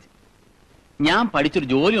പഠിത്തം അങ്ങ് പഠിച്ചു. ഞാൻ പഠിച്ചൊരു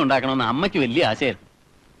ജോലി ഉണ്ടാക്കണമെന്ന് അമ്മയ്ക്ക് വലിയ ആശയായിരുന്നു.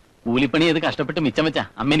 കൂലിപ്പണി ചെയ്ത് കഷ്ടപ്പെട്ട് മിച്ചം വെച്ചാ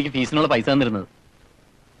അമ്മ എനിക്ക് ഫീസിനുള്ള പൈസ തന്നിരുന്നത്.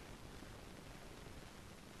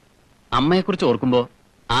 അമ്മയെക്കുറിച്ച് ഓർക്കുമ്പോ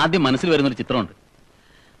ആദ്യം മനസ്സിൽ വരുന്നൊരു ചിത്രമുണ്ട്.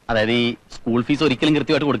 അതായത് ഈ സ്കൂൾ ഫീസ് ഒരിക്കലും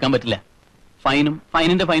കൃത്യമായിട്ട് കൊടുക്കാൻ പറ്റില്ല.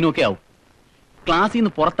 ഫൈനിന്റെ ഫൈനും ഒക്കെ ആവും. ക്ലാസ്സിൽ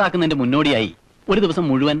നിന്ന് പുറത്താക്കുന്നതിന്റെ മുന്നോടിയായി ഒരു ദിവസം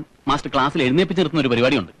മുഴുവൻ മാസ്റ്റർ ക്ലാസ്സിൽ എഴുന്നേപ്പിച്ച് നിർത്തുന്ന ഒരു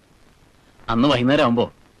പരിപാടിയുണ്ട്. അന്ന് വൈകുന്നേരം ആകുമ്പോ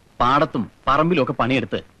പാടത്തും പറമ്പിലും ഒക്കെ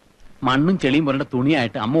പണിയെടുത്ത് മണ്ണും ചെളിയും പുരണ്ട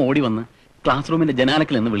തുണിയായിട്ട് അമ്മ ഓടി വന്ന് ക്ലാസ് റൂമിന്റെ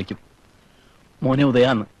ജനാലക്കിൽ നിന്ന് വിളിക്കും, മോനെ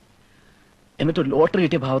ഉദയാന്ന്. എന്നിട്ട് ലോട്ടറി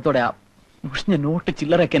കിട്ടിയ ഭാവത്തോടെ ആ മുഷിഞ്ഞ നോട്ട്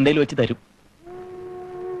ചില്ലറൊക്കെ എന്റെ കയ്യിൽ വെച്ച് തരും.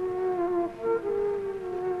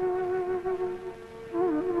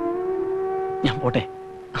 ഞാൻ പോട്ടെ,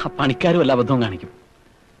 ആ പണിക്കാരും വല്ല അബദ്ധവും കാണിക്കും.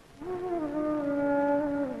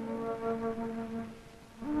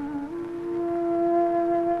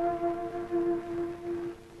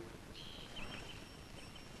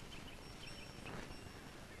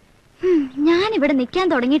 ഞാനിവിടെ നിൽക്കാൻ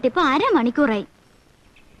തുടങ്ങിയിട്ട് ഇപ്പൊ 1/2 മണിക്കൂറായി.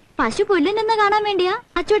 പശു പുല്ലിനെന്ന് കാണാൻ വേണ്ടിയാ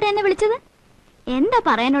അച്ചോട്ടെ എന്നെ വിളിച്ചത്? എന്താ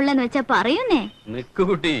പറയാനുള്ളെന്ന് വെച്ചാ പറയുന്നേ.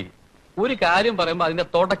 നിക്കുകുട്ടി, ഒരു കാര്യം പറയുമ്പോ അതിന്റെ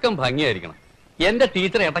തുടക്കം ഭംഗിയായിരിക്കണം. എന്റെ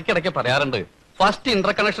ടീച്ചർ ഇടയ്ക്കിടയ്ക്ക് പറയാറുണ്ട്, first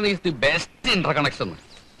Inter connection is the best Inter connection.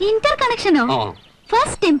 Inter കണക്ഷനോ?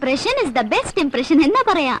 First impression is the best impression എന്നാ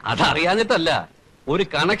പറയാ. അതറിയാഞ്ഞിട്ടല്ല, ഒരു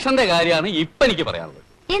കണക്ഷന്റെ കാര്യമാണ് ഇപ്പൊ എനിക്ക് പറയാനുള്ളത്.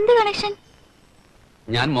 എന്ത് കണക്ഷൻ?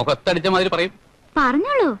 ഞാൻ മുഖത്തടിച്ച മാതിരി പറയും.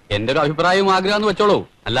 പറഞ്ഞോളൂ. എന്റെ ഒരു അഭിപ്രായവും ആഗ്രഹം വെച്ചോളൂ.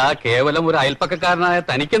 അല്ല, കേവലം ഒരു അയൽപ്പക്കക്കാരനായ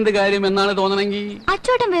തനിക്കെന്ത് കാര്യം എന്നാണ് തോന്നണമെങ്കിൽ.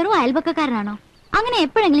 അച്ചോട്ടൻ വെറും അയൽപ്പക്കക്കാരനാണോ? അങ്ങനെ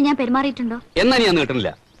എപ്പോഴെങ്കിലും ഞാൻ പെരുമാറിയിട്ടുണ്ടോ? എന്നാ ഞാൻ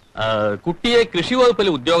നീട്ടുന്നില്ല. കുട്ടിയെ കൃഷി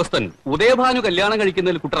വകുപ്പിലെ ഉദ്യോഗസ്ഥൻ ഉദയഭാനു കല്യാണം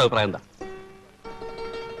കഴിക്കുന്നതിൽ കുട്ടിയുടെ അഭിപ്രായം എന്താ?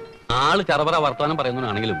 ആള് ചറപറ വർത്തമാനം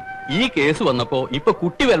പറയുന്നതാണെങ്കിലും ഈ കേസ് വന്നപ്പോ ഇപ്പൊ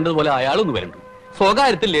കുട്ടി വരേണ്ടതുപോലെ അയാളൊന്ന് വരണ്ടു.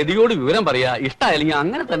 സ്വകാര്യത്തിൽ ലതിയോട് വിവരം പറയാ, ഇഷ്ടമായില്ലെങ്കിൽ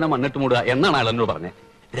അങ്ങനെ തന്നെ മണ്ണിട്ട് മൂടുക എന്നാണ് അയാൾ എന്നോട് പറഞ്ഞത്.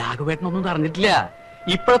 രാഘവേട്ടനൊന്നും അറിഞ്ഞിട്ടില്ല.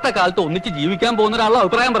 ഇപ്പോഴത്തെ കാലത്ത് ഒന്നിച്ച് ജീവിക്കാൻ പോകുന്ന ഒരാളുടെ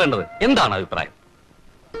അഭിപ്രായം പറയേണ്ടത്. എന്താണ് അഭിപ്രായം?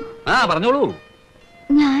 പറഞ്ഞോളൂ.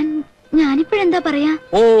 ഞാനിപ്പോഴെന്താ പറയാ?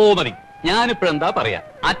 മതി, ഞാനിപ്പോഴെന്താ പറയാ?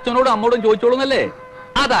 അച്ഛനോടും അമ്മോടും ചോദിച്ചോളൂന്നല്ലേ?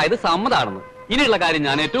 അതായത് സമ്മതാണെന്ന്. ഇനിയുള്ള കാര്യം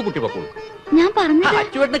ഞാൻ ഏറ്റവും കുട്ടി പൊക്കോളൂ. ഞാൻ പറഞ്ഞു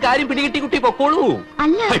അച്ചുവേട്ടന് കാര്യം പിടികിട്ടി കുട്ടി പൊക്കോളൂ.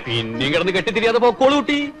 അല്ല, പിന്നെയും കിടന്ന് കെട്ടിത്തിരിയാതെ പൊക്കോളൂ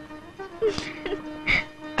കുട്ടി.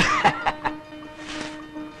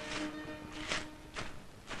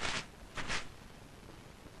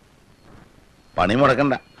 പണി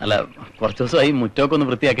മുടക്കണ്ട. അല്ല, കുറച്ചു ദിവസമായി മുറ്റമൊക്കെ ഒന്ന്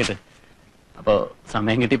വൃത്തിയാക്കിയിട്ട്. അപ്പൊ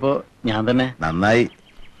സമയം കിട്ടിയപ്പോ ഞാൻ തന്നെ. നന്നായി.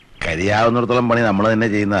 കഴിയാവുന്നിടത്തോളം പണി നമ്മൾ തന്നെ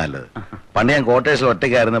ചെയ്യുന്ന നല്ലത്. പണ്ട് ഞാൻ കോട്ടേഴ്സിൽ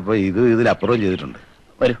ഒറ്റയ്ക്കായിരുന്നപ്പോ ഇതിലപ്പുറവും ചെയ്തിട്ടുണ്ട്.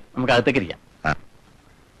 വരൂ, നമുക്ക് അകത്തേക്ക് ഇരിക്കാം.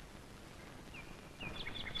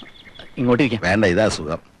 ഇങ്ങോട്ട് ഇരിക്കാം. വേണ്ട, ഇതാ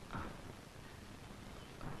സുഖം.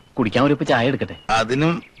 കുടിക്കാൻ ഒരു ചായ എടുക്കട്ടെ?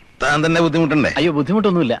 അതിനും താൻ തന്നെ ബുദ്ധിമുട്ടുണ്ടേ? അയ്യോ,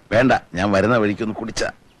 ബുദ്ധിമുട്ടൊന്നുമില്ല. വേണ്ട, ഞാൻ വരുന്ന വഴിക്കൊന്ന് കുടിച്ച.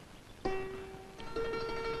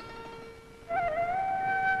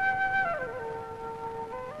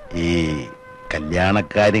 ഈ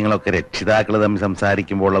കല്യാണക്കാര്യങ്ങളൊക്കെ രക്ഷിതാക്കൾ തമ്മിൽ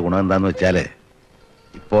സംസാരിക്കുമ്പോഴുള്ള ഗുണം എന്താന്ന് വെച്ചാല്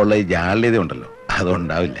ഇപ്പോൾ ഉള്ള ഈ ജാള്യത ഉണ്ടല്ലോ,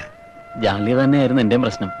 അതുണ്ടാവില്ല. ജാള്യത തന്നെയായിരുന്നു എന്റെയും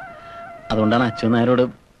പ്രശ്നം. അതുകൊണ്ടാണ് അച്ഛൻ നായരോട്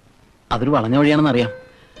അതൊരു വളഞ്ഞ വഴിയാണെന്ന് അറിയാം.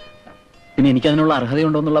 പിന്നെ എനിക്കതിനുള്ള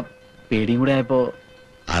അർഹതയുണ്ടോന്നുള്ള പേടിയും കൂടെ ആയപ്പോ.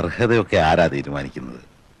 അർഹതയൊക്കെ ആരാ തീരുമാനിക്കുന്നത്?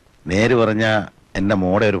 നേര് പറഞ്ഞ എന്റെ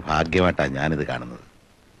മോടെ ഒരു ഭാഗ്യമായിട്ടാണ് ഞാനിത് കാണുന്നത്.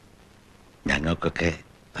 ഞങ്ങൾക്കൊക്കെ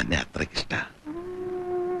തന്നെ അത്രയ്ക്കിഷ്ട.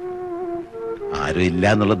 ആരും ഇല്ല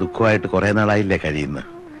എന്നുള്ള ദുഃഖമായിട്ട് കുറെ നാളായില്ലേ കഴിയുന്നു.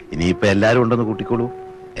 ഇനിയിപ്പോ എല്ലാരും ഉണ്ടെന്ന് കൂട്ടിക്കോളൂ.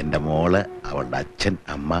 എന്റെ മോള്, അവളുടെ അച്ഛൻ,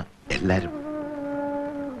 അമ്മ, എല്ലാരും.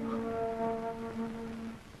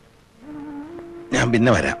 ഞാൻ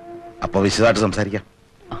പിന്നെ വരാം. അപ്പൊ വിശദമായിട്ട് സംസാരിക്കാം.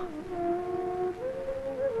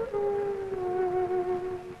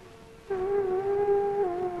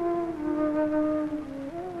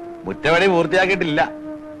 മുറ്റവടി പൂർത്തിയാക്കിയിട്ടില്ല.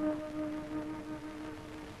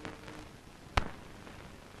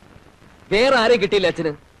 വേറെ ആരെ കിട്ടിയില്ല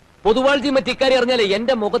അച്ഛന്. പൊതുവാൾജി മറ്റിക്കാരി അറിഞ്ഞാലേ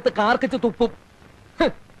എന്റെ മുഖത്ത് കാർക്കിച്ച് തുപ്പും.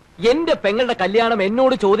 എന്റെ പെങ്ങളുടെ കല്യാണം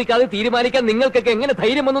എന്നോട് ചോദിക്കാതെ തീരുമാനിക്കാൻ നിങ്ങൾക്കൊക്കെ എങ്ങനെ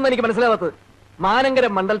ധൈര്യം വന്നു എനിക്ക് മനസ്സിലാവാത്തത്. മാനങ്കര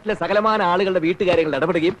മണ്ഡലത്തിലെ സകലമാന ആളുകളുടെ വീട്ടുകാര്യങ്ങൾ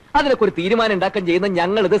ഇടപെടുകയും അതിനൊക്കെ ഒരു തീരുമാനം ഉണ്ടാക്കാൻ ചെയ്യുന്ന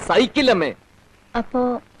ഞങ്ങൾ ഇത് സഹിക്കില്ലമ്മേ. അപ്പോ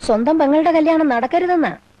സ്വന്തം പെങ്ങളുടെ കല്യാണം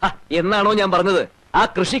നടക്കരുതെന്നാ? എന്നാണോ ഞാൻ പറഞ്ഞത്? ആ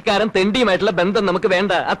കൃഷിക്കാരൻ തെണ്ടിയുമായിട്ടുള്ള ബന്ധം നമുക്ക്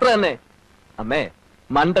വേണ്ട, അത്ര തന്നെ. അമ്മേ,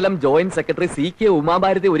 മണ്ഡലം ജോയിന്റ് സെക്രട്ടറി CK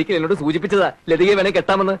ഉമാഭാരതി ഒരിക്കൽ എന്നോട് സൂചിപ്പിച്ചതാ ലതികയെ വേണേ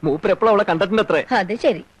കെട്ടാമെന്ന്. മൂപ്പരെപ്പോഴും അവളെ കണ്ടിട്ടുണ്ട് അത്രേ. അത്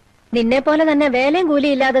ശരി. നിന്നെ പോലെ തന്നെ വേലയും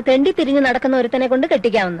കൂലിയില്ലാതെ തെണ്ടി തിരിഞ്ഞു നടക്കുന്ന ഒരുത്തനെ കൊണ്ട്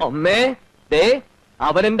കെട്ടിക്കാവുന്നു. അമ്മേ, ദേ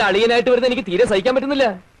അവൻ എന്റെ അളിയനായിട്ട് വരുന്ന എനിക്ക് തീരെ സഹിക്കാൻ പറ്റുന്നില്ല.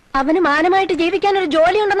 അവന് മാനമായിട്ട് ജീവിക്കാൻ ഒരു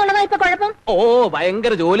ജോലി ഉണ്ടെന്നുള്ളതാ ഇപ്പൊ കുഴപ്പം. ഓ,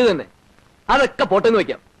 ഭയങ്കര ജോലി തന്നെ. അതൊക്കെ പോട്ടെന്ന്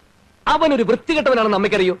വെക്കാം. അവനൊരു വൃത്തികെട്ടവനാണെന്ന്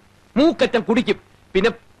അമ്മയ്ക്കറിയോ? മൂക്കറ്റം കുടിക്കും,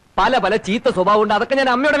 പിന്നെ പല പല ചീത്ത സ്വഭാവം ഉണ്ട്. അതൊക്കെ ഞാൻ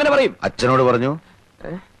അമ്മയോട് എങ്ങനെ പറയും? അച്ഛനോട് പറഞ്ഞു.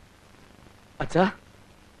 അച്ഛാ,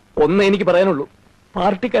 ഒന്നേ എനിക്ക് പറയാനുള്ളൂ,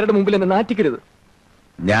 പാർട്ടിക്കാരുടെ മുമ്പിൽ എന്നെ നാറ്റിക്കരുത്.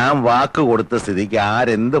 ഞാൻ വാക്ക് കൊടുത്ത സ്ഥിതിക്ക്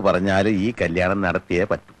ആരെന്ത് പറഞ്ഞാലും ഈ കല്യാണം നടത്തിയേ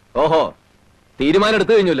പറ്റൂ. ഓഹോ, തീരുമാനം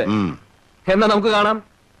എടുത്തു കഴിഞ്ഞല്ലേ? എന്നാ നമുക്ക് കാണാം.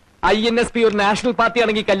 INSP ഒരു നാഷണൽ പാർട്ടി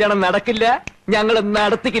ആണെങ്കിൽ കല്യാണം നടക്കില്ല, ഞങ്ങൾ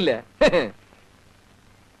നടത്തിക്കില്ല.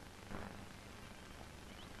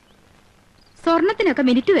 സ്വർണത്തിനൊക്കെ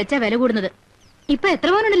മിനിറ്റ് വെച്ചാ വില കൂടുന്നത്. ഇപ്പൊ എത്ര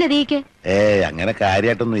പവനുണ്ടല്ലോ ദീക്ക്? അങ്ങനെ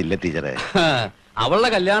കാര്യമായിട്ടൊന്നും ഇല്ല ടീച്ചറെ. അവളുടെ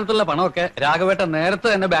കല്യാണത്തിലുള്ള പണമൊക്കെ രാഘവേട്ടൻ നേരത്തെ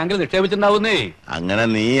തന്നെ ബാങ്കിൽ നിക്ഷേപിച്ചിട്ടുണ്ടാവുന്നേ. അങ്ങനെ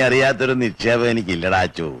നീ അറിയാത്തൊരു നിക്ഷേപം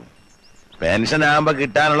എനിക്കില്ലടാച്ചു. പെൻഷൻ ആകുമ്പോ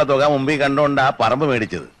കിട്ടാനുള്ള തുക മുമ്പിൽ കണ്ടുകൊണ്ട് ആ പറമ്പ്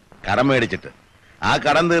മേടിച്ചത്, കടം മേടിച്ചിട്ട്. ആ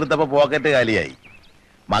കടം തീർത്തപ്പോ പോക്കറ്റ് കാലിയായി.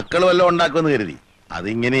 മക്കൾ വല്ലതും ഉണ്ടാക്കുമെന്ന് കരുതി,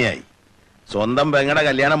 അതിങ്ങനെയായി. സ്വന്തം പെങ്ങടെ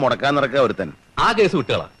കല്യാണം മുടക്കാൻ നടക്കുക ഒരുത്തൻ. ആ കേസ്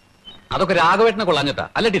വിട്ടുകളാ. അതൊക്കെ രാഘവേട്ടനെ കൊള്ളാഞ്ഞിട്ടാ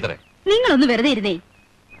അല്ല ടീച്ചറെ? നിങ്ങളൊന്ന് വെറുതെ ഇരുന്നേ.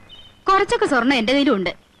 കുറച്ചൊക്കെ സ്വർണ്ണം എന്റെ കയ്യിലും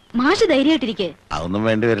ഉണ്ട്. മാഷ് ധൈര്യമായിട്ടിരിക്കെ. അതൊന്നും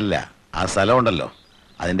വേണ്ടി വരില്ല. ആ സ്ഥലം ഉണ്ടല്ലോ,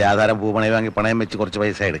 അതിന്റെ ആധാരം പൂപ്പണയം വാങ്ങി പണയം വെച്ച് കുറച്ച്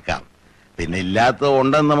പൈസ എടുക്കാം. പിന്നെ ഇല്ലാത്തത്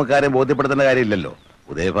ഉണ്ടെന്ന് നമുക്കാരെയും ബോധ്യപ്പെടുത്തേണ്ട കാര്യമില്ലല്ലോ.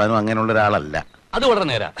 ഉദയഭാനും അങ്ങനെയുള്ള ഒരാളല്ല. അത് വളരെ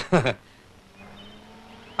നേരാ.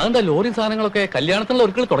 അതെന്താ ലോറി സാധനങ്ങളൊക്കെ കല്യാണത്തിനുള്ള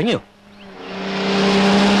ഒരുക്കൾ തുടങ്ങിയോ?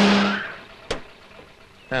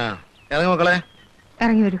 ഇറങ്ങി മക്കളെ,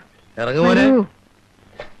 ഇറങ്ങി വരൂ. ഇറങ്ങി പോരെ.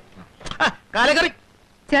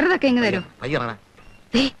 ചെറുതൊക്കെ ഇങ്ങ് തരൂ.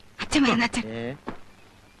 അച്ഛൻ വരുന്ന അച്ഛൻ.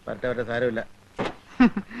 പറ്റ സാരമില്ല.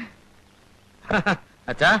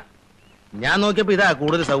 അച്ഛാ, ഞാൻ നോക്കിയപ്പോ ഇതാ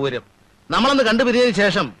കൂടുതൽ സൗകര്യം. നമ്മളൊന്ന് കണ്ടുപിരിഞ്ഞതിന്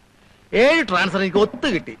ശേഷം 7 ട്രാൻസ്ഫർ എനിക്ക് ഒത്തു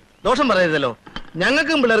കിട്ടി. ദോഷം പറയരുതല്ലോ.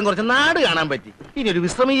 ഞങ്ങൾക്കും പിള്ളേരും കുറച്ച് നാട് കാണാൻ പറ്റി. ഇനി ഒരു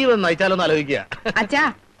വിശ്രമജീവൻ നയിച്ചാലോന്ന് ആലോചിക്കുക. അച്ഛാ,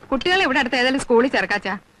 കുട്ടികളെ ഇവിടെ അടുത്ത് ഏതായാലും സ്കൂളിൽ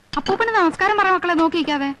ചേർക്കാച്ചാ. അപ്പൂപ്പന് നമസ്കാരം പറ മക്കളെ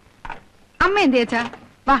നോക്കിക്കാതെ. അമ്മ എന്ത് ചേച്ചാ?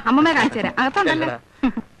 വാ, അമ്മമ്മയെ കാണിച്ചു തരാം. അകത്തുണ്ടല്ലോ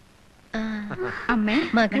അമ്മേ.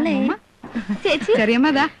 മകളെ,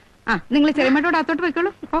 ചെറിയമ്മതാ. നിങ്ങൾ ചെറിയമ്മയോട് അകത്തോട്ട്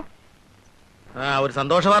പോയിക്കോളൂ. ഒരു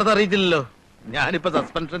സന്തോഷ വാർത്ത അറിയിച്ചില്ലല്ലോ. ഞാനിപ്പോ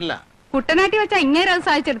സസ്പെൻഷനില്ല. കുട്ടനാട്ടി വെച്ചാ ഇങ്ങനെ അത്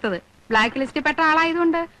സാധിച്ചെടുത്തത്. ബ്ലാക്ക് ലിസ്റ്റിൽ പെട്ട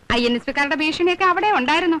ആളായതുകൊണ്ട് INSPക്കാരുടെ ഭീഷണിയൊക്കെ അവിടെ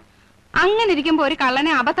ഉണ്ടായിരുന്നു. അങ്ങനെ ഇരിക്കുമ്പോ ഒരു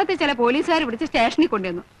കള്ളനെ അബദ്ധത്തിൽ ചില പോലീസുകാർ പിടിച്ച് സ്റ്റേഷനിൽ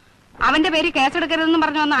കൊണ്ടുവന്നു. അവന്റെ പേര് കേസെടുക്കരുതെന്ന്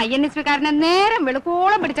പറഞ്ഞു വന്ന INSPക്കാരനെ നേരം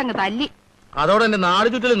വെളുക്കോളം പിടിച്ചങ്ങ് തല്ലി. അതോടെ എന്റെ നാട്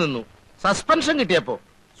ചുറ്റിൽ നിന്നു. സസ്പെൻഷൻ കിട്ടിയപ്പോ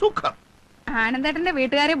സുഖം. ആനന്ദേട്ടന്റെ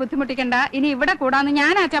വീട്ടുകാരെ ബുദ്ധിമുട്ടിക്കണ്ട, ഇനി ഇവിടെ കൂടാന്ന്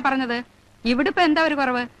ഞാനാച്ചാ പറഞ്ഞത്. ഇവിടെ ഇപ്പൊ എന്താ ഒരു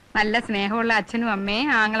കുറവ്? നല്ല സ്നേഹമുള്ള അച്ഛനും അമ്മയും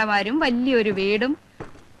ആങ്ങളമാരും വലിയൊരു വീടും.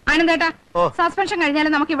 ആനന്ദേട്ടാ, സസ്പെൻഷൻ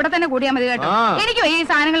കഴിഞ്ഞാലും നമുക്ക് ഇവിടെ തന്നെ കൂടിയാൽ മതി കേട്ടോ. എനിക്ക് ഈ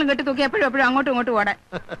സാധനങ്ങളും കെട്ടി തൂക്കി എപ്പോഴും അങ്ങോട്ടും ഇങ്ങോട്ടും ഓടാൻ.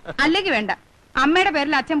 അല്ലെങ്കിൽ വേണ്ട, അമ്മയുടെ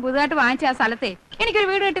പേരിൽ അച്ഛൻ പുതുതായിട്ട് വാങ്ങിച്ച ആ സ്ഥലത്തെ എനിക്കൊരു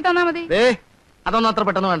വീട് കെട്ടി തന്നാ മതി. അതൊന്നും അത്ര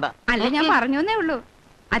പെട്ടെന്ന് വേണ്ട. അല്ല, ഞാൻ പറഞ്ഞേ ഉള്ളൂ.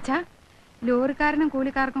 അച്ഛാ, ലോറിക്കാരനും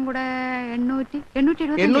കൂലിക്കാർക്കും കൂടെ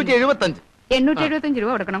 875 രൂപ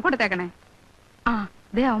കൊടുക്കണം. കൊടുത്തേക്കണേ. ആ,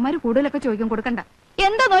 ദേ അവന്മാര് കൂടുതലൊക്കെ ചോദിക്കും, കൊടുക്കണ്ട.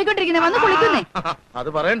 എന്താ നോയിക്കൊണ്ടിരിക്കുന്നേ? വന്ന് കുളിക്കുന്നേ. അത്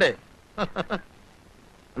പറയണ്ടേ?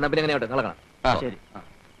 എന്നാ പിന്നെ എങ്ങനെ കളക്കണം. ശരി.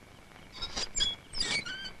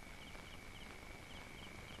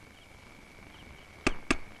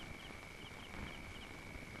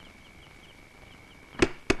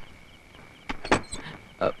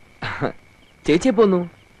 ചേച്ചിയെ പോന്നു.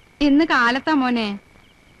 ഇന്ന് കാലത്താ മോനെ.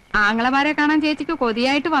 ആങ്ങളമാരെ കാണാൻ ചേച്ചിക്ക്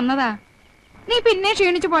കൊതിയായിട്ട് വന്നതാ. നീ പിന്നെ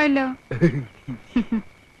ക്ഷീണിച്ചു പോയല്ലോ.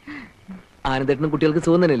 ആനന്ദേട്ടനും കുട്ടികൾക്ക്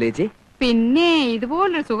സുഖം തന്നെയല്ലേ ചേച്ചി? പിന്നെ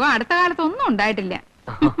ഇതുപോലൊരു സുഖം അടുത്ത കാലത്തൊന്നും ഉണ്ടായിട്ടില്ല.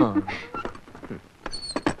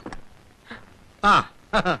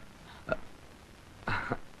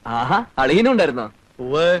 ആഹാ, അളിയനും ഉണ്ടായിരുന്നോ?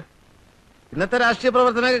 ഇന്നത്തെ രാഷ്ട്രീയ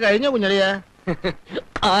പ്രവർത്തനമൊക്കെ കഴിഞ്ഞോ കുഞ്ഞളിയ?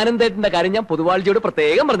 ആനന്ദേട്ടന്റെ കാര്യം ഞാൻ പൊതുവാഴ്ചയോട്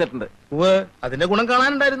പ്രത്യേകം പറഞ്ഞിട്ടുണ്ട്. അതിന്റെ ഗുണം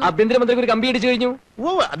കാണാനുണ്ടായിരുന്നു. ആഭ്യന്തരമന്ത്രിക്ക് ഒരു കമ്പി അടിച്ചു കഴിഞ്ഞു.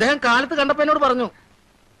 അദ്ദേഹം കാലത്ത് കണ്ടപ്പോ എന്നോട് പറഞ്ഞു.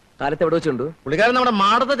 കാലത്ത് എവിടെ വെച്ചുണ്ട്? പുള്ളിക്കാരൻ നമ്മുടെ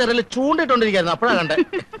മാടത്തെ ചെറിയ ചൂണ്ടിട്ടോണ്ടിരിക്കുന്നു. അപ്പോഴാ കണ്ടേ.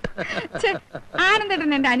 ആനന്ദേട്ടൻ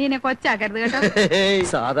എന്റെ അനിയനെ കൊച്ചാക്കരുത് കേട്ടോ.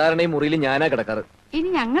 സാധാരണ ഈ മുറിയിൽ ഞാനാ കിടക്കാറ്. ഇനി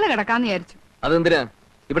ഞങ്ങള് കിടക്കാന്ന് വിചാരിച്ചു. അതെന്തിനാ?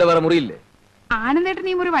 ഇവിടെ വേറെ മുറിയില്ലേ? ആനന്ദേട്ടൻ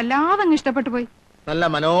ഈ മുറി വല്ലാതെ അങ്ങ് ഇഷ്ടപ്പെട്ടു പോയി. നല്ല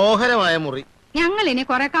മനോഹരമായ മുറി. ഞങ്ങൾ ഇനി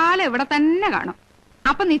കുറെ കാലം ഇവിടെ തന്നെ കാണും.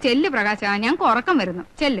 അപ്പൊ നീ ചെല്ല് പ്രകാശ, ഞങ്ങൾക്ക് ഉറക്കം വരുന്നു.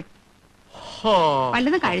 ചെല്ല്.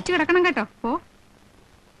 വല്ലതും കഴിച്ചു കിടക്കണം കേട്ടോ. പോ.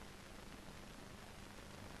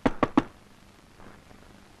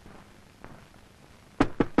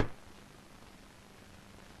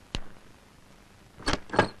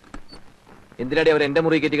 എന്തിനാടി അവർ എന്റെ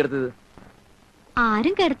മുറി കയറ്റി കിടത്തത്?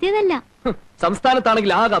 ആരും കിടത്തിയതല്ല.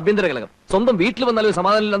 സംസ്ഥാനത്താണെങ്കിൽ ആകെ ആഭ്യന്തര കലകം. സ്വന്തം വീട്ടിൽ വന്നാലും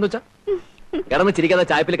സമാധാനം ഇല്ലെന്ന് വെച്ചാ കിടന്ന് ചിരിക്കാതെ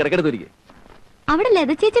ചായപ്പിൽ കിടക്കെടുത്തിരിക്കെ. അവിടെ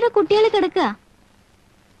ലത ചേച്ചിയുടെ കുട്ടികൾ കിടക്കുക,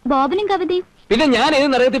 ബോബനും കവിതയും. പിന്നെ ഞാൻ ഏത്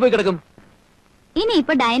നരകത്തിൽ പോയി കിടക്കും? ഇനി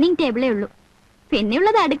ഇപ്പൊ ഡൈനിങ് ടേബിളേ ഉള്ളൂ,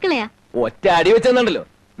 പിന്നെയുള്ളത് അടുക്കളയാ. ഒറ്റ അടി വെച്ചെന്നുണ്ടല്ലോ.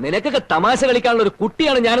 നിനക്കൊക്കെ തമാശ കളിക്കാനുള്ള ഒരു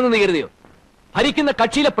കുട്ടിയാണ് ഞാനെന്ന് നീ കരുതിയോ? ഭരിക്കുന്ന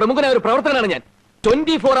കക്ഷിയിലെ പ്രമുഖനായ ഒരു പ്രവർത്തകനാണ് ഞാൻ.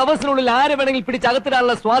 24 അവേഴ്സിനുള്ളിൽ ആരെ വേണമെങ്കിൽ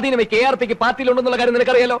പിടിച്ചകത്തിടാനുള്ള സ്വാധീനം KRPക്ക് പാർട്ടിയിലുണ്ടെന്നുള്ള കാര്യം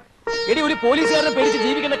നിനക്കറിയാലോ. ഇനി ഒരു പോലീസുകാരനെ പേടിച്ച്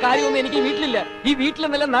ജീവിക്കേണ്ട കാര്യമൊന്നും എനിക്ക് ഈ വീട്ടിലില്ല. ഈ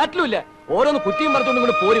വീട്ടിലെന്നല്ല നാട്ടിലുമില്ല. ഓരോന്ന് കുറ്റിയും പറഞ്ഞുകൊണ്ട്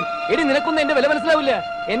ഇങ്ങോട്ട് പോരും. എടി നിനക്കൊന്നും എന്റെ വില മനസ്സിലാവില്ല.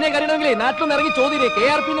 എന്നെ കറിയണമെങ്കിലേ നാട്ടിലൊന്നും ഇറങ്ങി ചോദ്യം.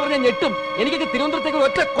 KRP എന്ന് പറഞ്ഞാൽ ഞെട്ടും. എനിക്കൊക്കെ തിരുവനന്തപുരത്തേക്ക്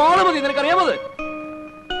ഒറ്റ കോള മതി. നിനക്കറിയാമത്?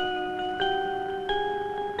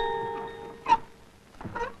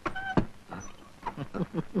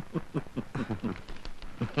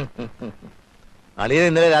 അളിയെ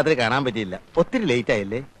ഇന്നലെ രാത്രി കാണാൻ പറ്റിയില്ല. ഒത്തിരി ലേറ്റ്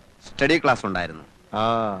ആയില്ലേ? സ്റ്റഡി ക്ലാസ് ഉണ്ടായിരുന്നു.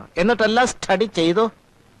 എന്നിട്ടെല്ലാം സ്റ്റഡി ചെയ്തോ?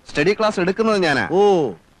 സ്റ്റഡി ക്ലാസ് എടുക്കുന്നത് ഞാനാ. ഓ,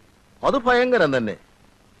 അത് ഭയങ്കരം തന്നെ.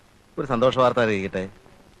 ഒരു സന്തോഷ വാർത്ത അറിയിക്കട്ടെ.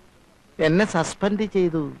 എന്നെ സസ്പെൻഡ്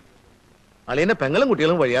ചെയ്തു. അളിയന്റെ പെങ്ങളും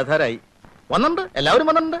കുട്ടികളും വഴിയാധാരായി. വന്നിട്ടുണ്ട്, എല്ലാവരും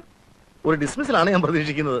വന്നിട്ടുണ്ട്. ഒരു ഡിസ്മിസിലാണ് ഞാൻ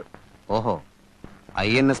പ്രതീക്ഷിക്കുന്നത്. ഓഹോ,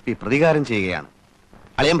 INSP പ്രതികാരം ചെയ്യുകയാണ്.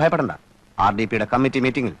 അളിയൻ ഭയപ്പെടണ്ട. RDPയുടെ കമ്മിറ്റി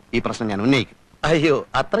മീറ്റിംഗിൽ ഈ പ്രശ്നം ഞാൻ ഉന്നയിക്കും. അയ്യോ,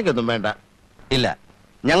 അത്രയ്ക്കൊന്നും വേണ്ട. ഇല്ല,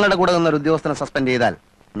 ഞങ്ങളുടെ കൂടെ നിന്നൊരു ഉദ്യോഗസ്ഥനെ സസ്പെൻഡ് ചെയ്താൽ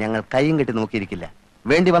ഞങ്ങൾ കൈയും കെട്ടി നോക്കിയിരിക്കില്ല.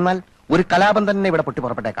 വേണ്ടി വന്നാൽ ഒരു കലാപം തന്നെ ഇവിടെ പൊട്ടി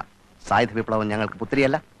പുറപ്പെട്ടേക്കാം. സായുധ വിപ്ലവം ഞങ്ങൾക്ക്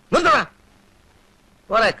പുത്രിയല്ല.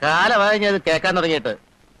 കുറെ കാലമായി ഞാൻ ഇത് കേൾക്കാൻ തുടങ്ങിയിട്ട്.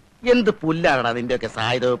 എന്ത് പുല്ലാണടാ നിന്റെയൊക്കെ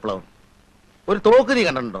സായുധ വിപ്ലവം? ഒരു തോക്ക് നീ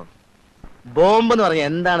കണ്ടിട്ടുണ്ടോ? ബോംബെന്ന് പറഞ്ഞ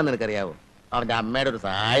എന്താണെന്ന് നിനക്കറിയാവോ? അവന്റെ അമ്മയുടെ ഒരു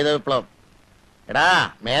സായുധ വിപ്ലവം. എടാ,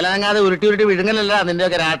 മേലനങ്ങാതെ ഉരുട്ടി ഉരുട്ടി വിഴുങ്ങലല്ല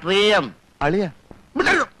നിന്റെയൊക്കെ രാഷ്ട്രീയം. അളിയ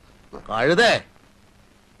കഴുതേ,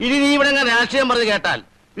 ഇനി നീ ഇവിടെ രാഷ്ട്രീയം പറഞ്ഞ് കേട്ടാൽ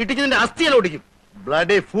ഇട്ടിച്ച് നിന്റെ അസ്ഥിയെല്ലാം ഓടിക്കും.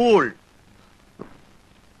 Bloody fool.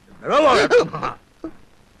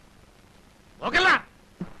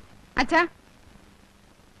 അച്ഛാ,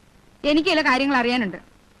 എനിക്ക് ചില കാര്യങ്ങൾ അറിയാനുണ്ട്.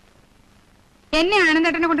 എന്നെ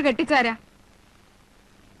ആനന്ദേട്ടനെ കൊണ്ട് കെട്ടിച്ചാരാ?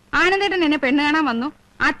 ആനന്ദേട്ടൻ എന്നെ പെണ്ണ് കാണാൻ വന്നു.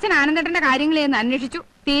 അച്ഛൻ ആനന്ദേട്ടന്റെ കാര്യങ്ങളെന്ന് അന്വേഷിച്ചു,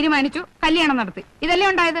 തീരുമാനിച്ചു, കല്യാണം നടത്തി. ഇതല്ലേ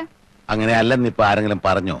ഉണ്ടായത്? അങ്ങനെ അല്ലെന്ന് ഇപ്പൊ ആരെങ്കിലും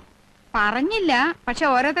പറഞ്ഞോ? പറഞ്ഞില്ല. പക്ഷെ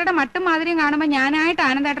ഓരോരുത്തരുടെ മട്ടും മാതിരിയും കാണുമ്പോ ഞാനായിട്ട്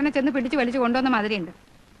ആനന്ദേട്ടനെ ചെന്ന് പിടിച്ചു വലിച്ചു കൊണ്ടുവന്ന മാതിരിയുണ്ട്.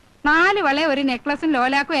 4 വളയും ഒരു നെക്ലസും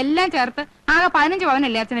ലോലാക്കും എല്ലാം ചേർത്ത് ആകെ 15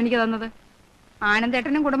 പവനല്ലേ അച്ഛൻ എനിക്ക് തന്നത്.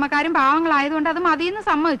 ആനന്ദേട്ടനും കുടുംബക്കാരും പാവങ്ങളായതുകൊണ്ട് അത് മതിയെന്ന്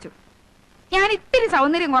സമ്മതിച്ചു. ഞാൻ ഇത്തിരി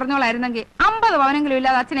സൗന്ദര്യം കുറഞ്ഞോളായിരുന്നെങ്കിൽ 50 പവനെങ്കിലും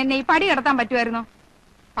ഇല്ലാതെ അച്ഛൻ എന്നെ ഈ പടി കിടത്താൻ പറ്റുമായിരുന്നോ?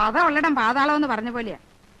 പത ഉള്ളിടം പാതാളം എന്ന് പറഞ്ഞ പോലെയാ.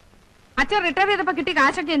 അച്ഛൻ റിട്ടയർ ചെയ്തപ്പോ കിട്ടിയ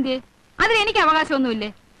കാശൊക്കെ എന്തിയെ? അതിന് എനിക്ക് അവകാശമൊന്നുമില്ലേ?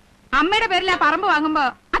 അമ്മയുടെ പേരിൽ ആ പറമ്പ് വാങ്ങുമ്പോ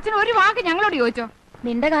അച്ഛൻ ഒരു വാക്ക് ഞങ്ങളോട് ചോദിച്ചോ?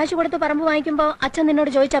 നിന്റെ കാശ് കൊടുത്ത് പറമ്പ് വാങ്ങിക്കുമ്പോ അച്ഛൻ നിന്നോട്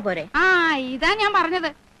ചോദിച്ചാ പോരെ? ആ, ഇതാ ഞാൻ പറഞ്ഞത്.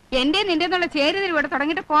 എന്റെ നിന്റെ എന്നുള്ള ചേരിതിരിവ് ഇവിടെ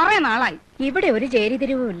തുടങ്ങിയിട്ട് കുറെ നാളായി. ഇവിടെ ഒരു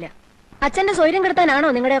ചേരിതിരിവും ഇല്ല. അച്ഛന്റെ സ്വൈര്യം കെടുത്താനാണോ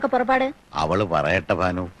നിങ്ങളുടെയൊക്കെ പുറപ്പാട്? അവള് പറയട്ടെ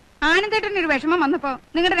ഭാനു. ആനന്ദേട്ടന് ഒരു വിഷമം വന്നപ്പോ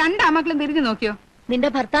നിങ്ങളുടെ 2 അമ്മക്കളും തിരിഞ്ഞു നോക്കിയോ? നിന്റെ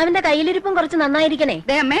ഭർത്താവിന്റെ കയ്യിലിരിപ്പും കുറച്ച് നന്നായിരിക്കണേ.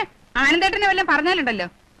 ദേ അമ്മേ, ആനന്ദേട്ടനെ വല്ലതും പറഞ്ഞാലുണ്ടല്ലോ,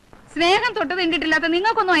 സ്നേഹം തൊട്ട് തിണ്ടിട്ടില്ലാത്ത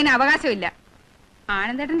നിങ്ങൾക്കൊന്നും അതിന് അവകാശമില്ല.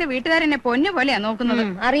 ആനന്ദേട്ടന്റെ വീട്ടുകാരെന്നെ പൊന്നു പോലെയാ നോക്കുന്നത്.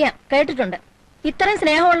 അറിയാം, കേട്ടിട്ടുണ്ട്. ഇത്രയും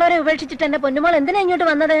സ്നേഹമുള്ളവരെ ഉപേക്ഷിച്ചിട്ട് എന്റെ പൊന്നുമോൾ എന്തിനാ ഇങ്ങോട്ട്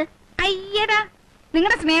വന്നത്? അയ്യടാ,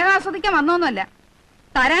 നിങ്ങളുടെ സ്നേഹം ആസ്വദിക്കാൻ വന്നോന്നുമല്ല.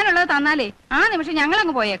 തരാനുള്ളത് തന്നാലേ ആ നിമിഷം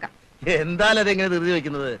ഞങ്ങളങ്ങ് പോയേക്കാം. എന്തായാലും അതെങ്ങനെ ധൃതി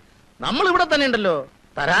വെക്കുന്നത്? നമ്മൾ ഇവിടെ തന്നെ ഉണ്ടല്ലോ,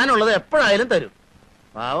 തരാനുള്ളത് എപ്പോഴായാലും തരും.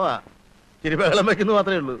 പാവാ, ചിരിബഹളം വെക്കുന്നു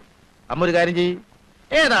മാത്രമേ ഉള്ളൂ. അമ്മ ഒരു കാര്യം ചെയ്യും,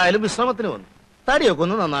 ഏതായാലും വിശ്രമത്തിന് വന്നു തടിയൊക്കെ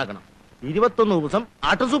ഒന്ന് നന്നാക്കണം. 21 ദിവസം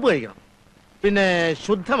ആട്ടുസൂപ്പ് കഴിക്കണം. പിന്നെ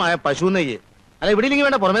ശുദ്ധമായ പശു നെയ്യ്. അല്ല, ഇവിടെ ഇല്ലെങ്കിൽ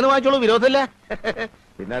വേണ്ട, പുറമേന്ന് വാങ്ങിച്ചോളൂ, വിരോധമില്ല.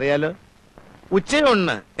 പിന്നെ അറിയാലോ,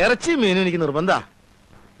 ഉച്ചയൊന്ന് ഇറച്ചി മീനും എനിക്ക് നിർബന്ധ.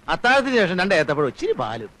 അത്താഴത്തിന് ശേഷം 2 ഏത്തപ്പഴം ഇച്ചിരി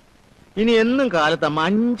പാലും. ഇനി എന്നും കാലത്ത് അമ്മ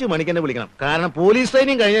 5 മണിക്ക് തന്നെ വിളിക്കണം. കാരണം പോലീസ്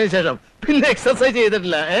ട്രെയിനിങ് കഴിഞ്ഞതിന് ശേഷം പിന്നെ എക്സർസൈസ്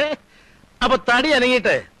ചെയ്തിട്ടില്ല. അപ്പൊ തടി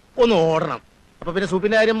അനങ്ങിയിട്ട് ഒന്ന് ഓടണം. അപ്പൊ പിന്നെ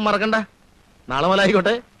സൂപ്പിന്റെ കാര്യം മറക്കണ്ട. നാളെ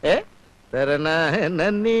മുതലായിക്കോട്ടെ.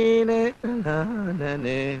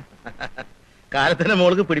 കാലത്തിന്റെ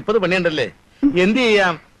മോൾക്ക് പിടിപ്പത് പണിയുണ്ടല്ലേ. എന്ത്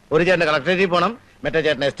ചെയ്യാം, ഒരു ചേട്ടൻ കളക്ടറേറ്റിൽ പോണം, മറ്റേ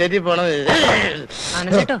ചേട്ടൻ എസ്റ്റേറ്റിൽ പോണം.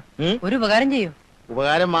 ഒരു ഉപകാരം ചെയ്യൂ.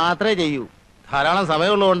 ഉപകാരം മാത്രമേ ചെയ്യൂ. ധാരാളം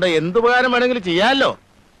സമയമുള്ളതുകൊണ്ട് എന്ത് ഉപകാരം വേണമെങ്കിലും ചെയ്യാമല്ലോ.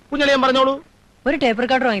 കുഞ്ഞളിയാൻ പറഞ്ഞോളൂ. ഒരു ടേപ്പ്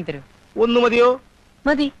റെക്കോർഡർ വാങ്ങിത്തരൂ. ഒന്ന് മതിയോ?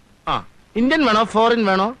 മതി. ആ, ഇന്ത്യൻ വേണോ ഫോറിൻ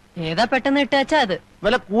വേണോ? ഏതാ പെട്ടെന്ന് ഇട്ടാച്ചാ അത്.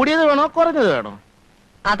 വില കൂടിയത് വേണോ കുറഞ്ഞത് വേണോ?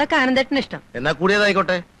 അതൊക്കെ ആനന്ദേട്ടന് ഇഷ്ടം. എന്നാ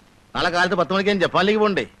കൂടിയതായിക്കോട്ടെ. നാളെ കാലത്ത് 10 മണിക്ക് ഞാൻ ജപ്പാനിലേക്ക്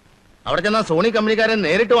പോണ്ടേ. അവിടെ ചെന്നാ സോണി കമ്പനിക്കാരെ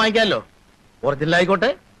നേരിട്ട് വാങ്ങിക്കാമല്ലോ. ഒറിജിനൽ ആയിക്കോട്ടെ.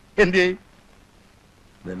 എന്ത് ചെയ്യും?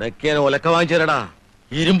 നിനക്ക് ഞാൻ ഒലക്ക വാങ്ങിച്ചു തരടാ,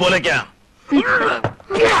 ഇരുമ്പോലക്കാ.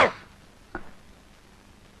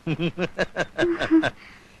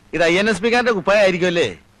 ഇത് INSP-കാരന്റെ കുപ്പായായിരിക്കും അല്ലേ?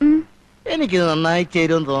 എനിക്കിത് നന്നായി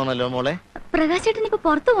ചേരുമെന്ന് തോന്നണല്ലോ മോളെ. പ്രകാശേട്ടൻ ഇപ്പൊ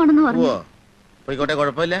പുറത്തു പോണെന്ന് പറഞ്ഞു. പോയിക്കോട്ടെ,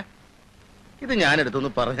 കുഴപ്പമില്ല. ഇത് ഞാൻ എടുത്തൊന്ന്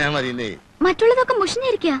പറഞ്ഞാ മതിന്നേ. മറ്റുള്ളതൊക്കെ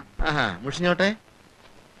മുഷിഞ്ഞിരിക്കാ. ആഹാ, മുഷിഞ്ഞോട്ടെ.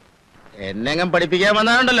 എന്നെങ്ങും പഠിപ്പിക്കാൻ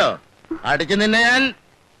വന്നാണ്ടല്ലോ, അടിച്ചു നിന്നെ ഞാൻ.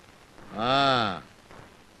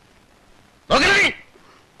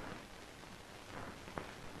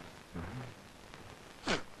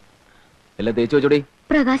 എല്ലാം തേച്ചു വെച്ചോടി.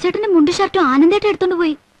 പ്രകാശേട്ടന്റെ മുണ്ട് ഷർട്ടും ആനന്ദേട്ടൻ എടുത്തോണ്ട്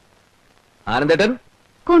പോയി. ആനന്ദേട്ടൻ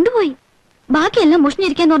കൊണ്ടുപോയി. ബാക്കിയെല്ലാം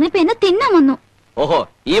മുഷിഞ്ഞിരിക്കാന്ന് പറഞ്ഞപ്പോ എന്നെ തിന്നാൻ വന്നു. ഓഹോ,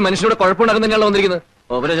 ഈ മനുഷ്യനോട് കുഴപ്പമുണ്ടാക്കുന്ന തന്നെയാണല്ലോ വന്നിരിക്കുന്നത്.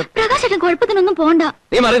 പ്രകാശേട്ടൻ കുഴപ്പത്തിനൊന്നും പോണ്ട.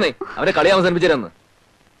 നീ മറിയുന്നേ, അവരെ കളി അവസാനിപ്പിച്ചിരുന്നു.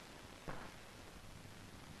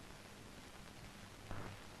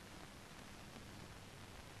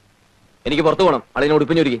 എനിക്ക് പുറത്തു പോകണം. അളിനെ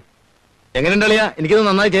ഉടുപ്പിഞ്ഞൊരുക്കി. എങ്ങനെയുണ്ട് അളിയാ? എനിക്കിത്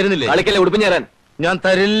നന്നായി ചേരുന്നില്ലേ? കളിക്കല്ലേ, ഉടുപ്പിഞ്ഞ് തരാൻ ഞാൻ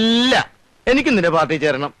തരില്ല. എനിക്ക് നിന്റെ പാർട്ടി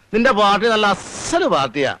ചേരണം. നിന്റെ പാർട്ടി നല്ല അസല്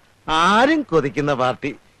പാർട്ടിയാ, ആരും കൊതിക്കുന്ന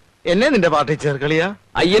പാർട്ടി. എന്നെ നിന്റെ പാർട്ടി ചേർക്കളിയാ.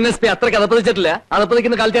 INSP അത്രയ്ക്ക് അതപ്പതിച്ചിട്ടില്ല.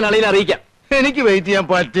 അതപ്പതിക്കുന്ന കാലത്ത് ഞാൻ അളിയെ അറിയിക്കാം. എനിക്ക് വെയിറ്റ് ചെയ്യാൻ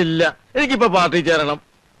പറ്റില്ല. എനിക്കിപ്പോ പാർട്ടി ചേരണം,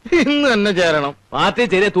 ഇന്ന് തന്നെ ചേരണം. പാർട്ടി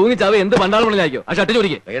ചേരെ തൂങ്ങിച്ചാവേ എന്ത് പണ്ടാളം പറഞ്ഞായിരിക്കും. ആ ഷർട്ട്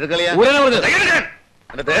ചോദിക്കേ.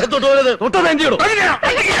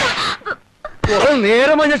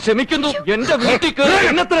 നേരമായി ഞാൻ ക്ഷമിക്കുന്നു. എന്റെ വീട്ടിൽ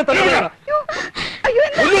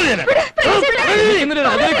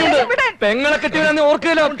പെങ്ങളെ കെട്ടിയവരാന്ന്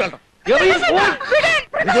ഓർക്കില്ല.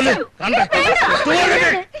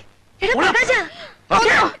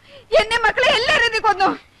 എന്നെ മക്കളെ എല്ലാരും നീ കൊന്നു.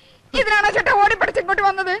 ഇതിനാണോ ചേട്ടാ ഓടിപ്പടിച്ച് ഇങ്ങോട്ട്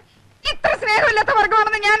വന്നത്? ഇത്ര സ്നേഹമില്ലാത്ത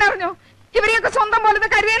വർഗമാണെന്ന് ഞാൻ അറിഞ്ഞു. ഇവരെയൊക്കെ സ്വന്തം പോലെ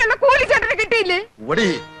കരുതാനുള്ള കൂലി ചേട്ടന് കിട്ടിയില്ലേ?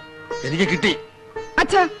 എനിക്ക് കിട്ടി.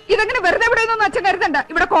 അച്ഛാ, ഇതെങ്ങനെ വെറുതെ വിടുന്നൊന്നും അച്ഛൻ കരുതണ്ട.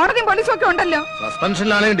 ഇവിടെ കോടതിയും പോലീസും ഒക്കെ ഉണ്ടല്ലോ.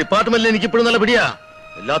 സസ്പെൻഷനിലാണെങ്കിൽ ഡിപ്പാർട്ട്മെന്റിൽ എനിക്ക് ഇപ്പോഴും നല്ല പിടിയാ.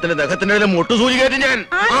 എല്ലാത്തിന്റെ ദഹത്തിന്റെ മുട്ടുസൂചി കയറ്റി ഞാൻ.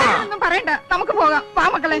 ഒന്നും പറയണ്ട, നമുക്ക് പോകാം. വാ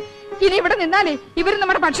മക്കളെ. ഇനി ഇവിടെ നിന്നാലേ ഇവര്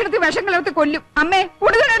നമ്മുടെ ഭക്ഷണത്തിൽ വിഷം കലർത്തി കൊല്ലും. അമ്മേ,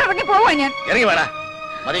 കൂടുതലായിട്ട് ഇറങ്ങി പോവാ ഞാൻ. ഇറങ്ങി വേടാ,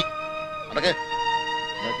 മതി.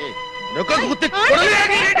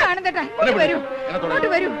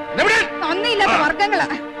 നന്ദിയില്ലാത്ത വർഗങ്ങളാ.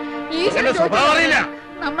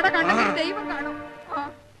 നമ്മുടെ കണ്ണത്തിൽ ദൈവം കാണും.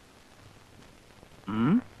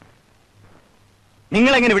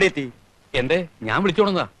 നിങ്ങൾ എങ്ങനെ ഇവിടെ എത്തി? എന്തേ, ഞാൻ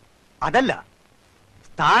വിളിച്ചോളുന്നതാ. അതല്ല,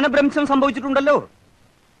 സ്ഥാനഭ്രംശം സംഭവിച്ചിട്ടുണ്ടല്ലോ.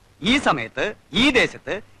 ഈ സമയത്ത് ഈ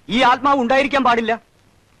ദേശത്ത് ഈ ആത്മാവ് ഉണ്ടായിരിക്കാൻ പാടില്ല.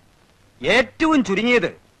 ഏറ്റവും ചുരുങ്ങിയത്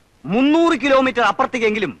 300 കിലോമീറ്റർ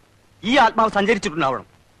അപ്പുറത്തേക്കെങ്കിലും ഈ ആത്മാവ് സഞ്ചരിച്ചിട്ടുണ്ടാവണം.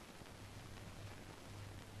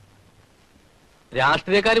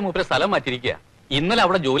 രാഷ്ട്രീയക്കാര് മൂപ്പരെ സ്ഥലം മാറ്റിരിക്കുക. ഇന്നലെ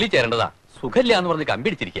അവിടെ ജോലി ചേരേണ്ടതാ. സുഖമില്ല എന്ന് പറഞ്ഞ്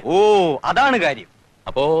കമ്പിടിച്ചിരിക്കുക. ഓ, അതാണ് കാര്യം.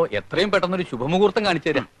 അപ്പോ എത്രയും പെട്ടെന്നൊരു ശുഭമുഹൂർത്തം കാണിച്ചു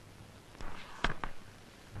തരാം.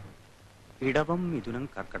 ഇടവം, മിഥുനം,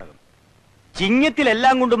 കർക്കടകം. ചിങ്ങത്തിൽ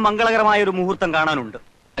എല്ലാം കൊണ്ടും മംഗളകരമായ ഒരു മുഹൂർത്തം കാണാനുണ്ട്.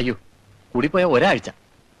 അയ്യോ, കൂടിപ്പോയ ഒരാഴ്ച,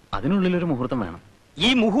 അതിനുള്ളിലൊരു മുഹൂർത്തം വേണം. ഈ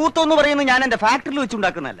മുഹൂർത്തം എന്ന് പറയുന്നത് ഞാൻ എന്റെ ഫാക്ടറിയിൽ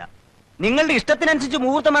വെച്ചുണ്ടാക്കുന്നതല്ല. നിങ്ങളുടെ ഇഷ്ടത്തിനനുസരിച്ച്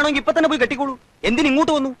മുഹൂർത്തം വേണമെങ്കിൽ ഇപ്പൊ തന്നെ പോയി കെട്ടിക്കോളൂ. എന്തിന്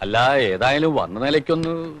ഇങ്ങോട്ട് വന്നു? അല്ല, ഏതായാലും വന്ന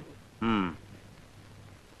നിലയ്ക്കൊന്ന്.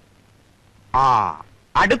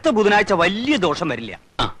 അടുത്ത ബുധനാഴ്ച വലിയ ദോഷം വരില്ല.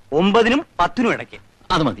 9-നും 10-നും ഇടയ്ക്ക്.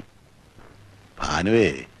 അത് മതി. ഭാനുവേ,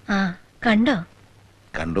 കണ്ടോ?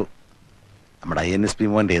 കണ്ടു. നമ്മുടെ INSP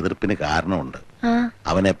മോന്റെ എതിർപ്പിന് കാരണമുണ്ട്.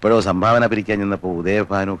 അവൻ എപ്പോഴോ സംഭാവന പിരിക്കാൻ ചെന്നപ്പോ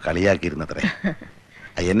ഉദയഭാനു കളിയാക്കിയിരുന്നത്രേ.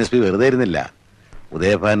 INSP വെറുതെ ഇരുന്നില്ല,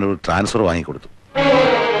 ഉദയഭാനു ഒരു ട്രാൻസ്ഫർ വാങ്ങിക്കൊടുത്തു.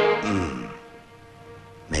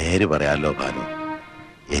 നേര് പറയാലോ ഭാനു,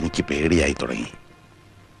 എനിക്ക് പേടിയായി തുടങ്ങി.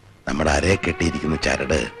 നമ്മുടെ അരയെ കെട്ടിയിരിക്കുന്ന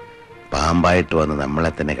ചരട് പാമ്പായിട്ട് വന്ന്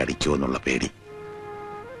നമ്മളെ തന്നെ കടിക്കുമെന്നുള്ള പേടി.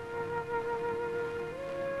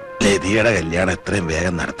 ലതിയുടെ കല്യാണം എത്രയും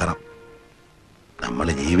വേഗം നടത്തണം. നമ്മൾ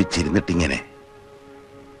ജീവിച്ചിരുന്നിട്ടിങ്ങനെ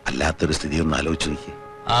അല്ലാത്തൊരു സ്ഥിതി ഒന്ന് ആലോചിച്ചു നോക്കി.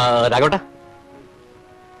 രാഘവട്ട,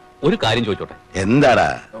 ഒരു കാര്യം ചോദിച്ചോട്ടെ? എന്താടാ?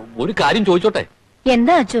 ഒരു കാര്യം ചോദിച്ചോട്ടെ?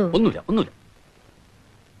 എന്താ അച്ചോ? ഒന്നുമില്ല.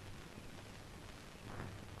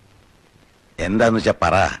 എന്താന്ന് വെച്ചാ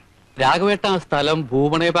പറ. രാഘവേട്ട ആ സ്ഥലം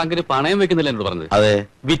ഭൂപണയ ബാങ്കിന് പണയം വെക്കുന്നില്ല എന്നോട് പറഞ്ഞത്. അതെ.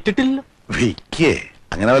 വിറ്റിട്ടില്ല. വിക്കേ?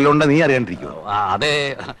 അങ്ങനെ വല്ലതും ഉണ്ടോ നീ അറിയാണ്ടിരിക്കുവോ? അതെ,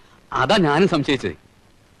 അതാ ഞാനും സംശയിച്ചത്.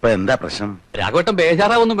 ഇപ്പൊ എന്താ പ്രശ്നം? രാഘവേട്ടൻ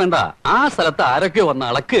ബേജാറാവൊന്നും വേണ്ട. ആ സ്ഥലത്ത് ആരൊക്കെയോ വന്ന്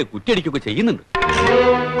അളക്ക് കുറ്റിയടിക്കുകയൊക്കെ ചെയ്യുന്നുണ്ട്.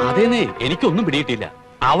 അതേന്നേ, എനിക്കൊന്നും പിടിയിട്ടില്ല.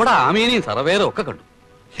 അവിടെ ആമീനെയും സർവേറും ഒക്കെ കണ്ടു.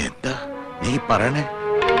 എന്താ നീ പറയണേ?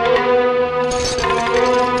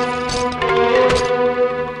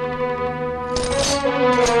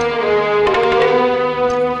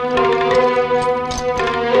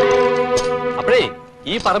 അപ്പോഴേ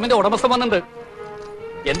ഈ പറമ്പിന്റെ ഉടമസ്ഥൻ വന്നിട്ടുണ്ട്.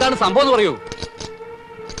 എന്താണ് സംഭവം എന്ന് പറയൂ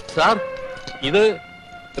സാർ. ഇത്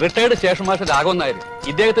retired station master Raghavan Nair,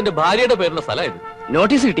 ഇദ്ദേഹത്തിന്റെ ഭാര്യയുടെ പേരുള്ള സ്ഥലം. ഇത്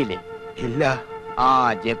നോട്ടീസ് കിട്ടിയില്ലേ? ഇല്ല.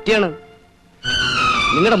 ജപ്തിയാണ്.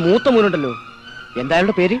 നിങ്ങളുടെ മൂത്ത മോനുണ്ടല്ലോ, എന്താ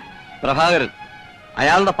അയാളുടെ പേര്? പ്രഭാകരൻ.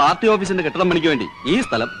 അയാളുടെ പാർട്ടി ഓഫീസിന്റെ കെട്ടിടം പണിക്ക് വേണ്ടി ഈ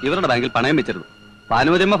സ്ഥലം ഇവരുടെ ബാങ്കിൽ പണയം വെച്ചിരുന്നു.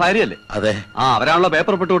 ഭാനുമതിയമ്മ ഭാര്യയല്ലേ? അതെ. അവരാണല്ലോ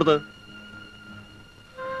പേപ്പർ ഒപ്പിട്ട് കൊടുത്തത്.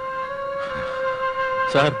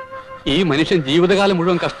 സാർ, ഈ മനുഷ്യൻ ജീവിതകാലം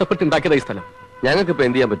മുഴുവൻ കഷ്ടപ്പെട്ടുണ്ടാക്കിയതാ ഈ സ്ഥലം. ഞങ്ങൾക്ക് ഇപ്പൊ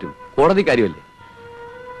എന്ത് ചെയ്യാൻ പറ്റും? കോടതി കാര്യമല്ലേ?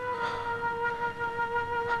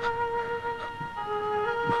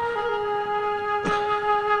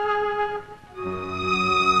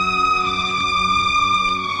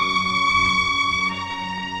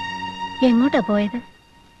 എങ്ങോട്ടാ പോയത്?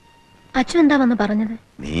 അച്ഛൻ എന്താ വന്ന് പറഞ്ഞത്?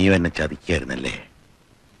 നീ എന്നെ ചതിക്കായിരുന്നല്ലേ?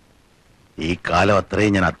 ഈ കാലം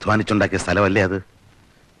അത്രയും ഞാൻ അധ്വാനിച്ചുണ്ടാക്കിയ സ്ഥലമല്ലേ അത്.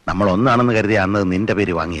 നമ്മൾ ഒന്നാണെന്ന് കരുതി അന്ന് നിന്റെ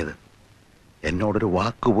പേര് വാങ്ങിയത്. എന്നോടൊരു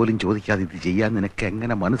വാക്കുപോലും ചോദിക്കാതെ ഇത് ചെയ്യാൻ നിനക്ക്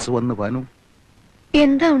എങ്ങനെ മനസ്സ് വന്നു പാനു?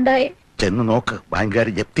 എന്താ ഉണ്ടായേ? ചെന്ന് നോക്ക്, ബാങ്കുകാർ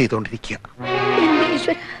ജപ്തി ചെയ്തോണ്ടിരിക്കുക.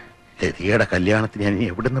 ലതിയുടെ കല്യാണത്തിന് ഞാൻ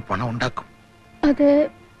എവിടുന്ന് പണം ഉണ്ടാക്കും? അത്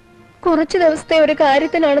കുറച്ചു ദിവസത്തെ ഒരു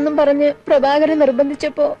കാര്യത്തിനാണെന്നും പറഞ്ഞ് പ്രഭാകരൻ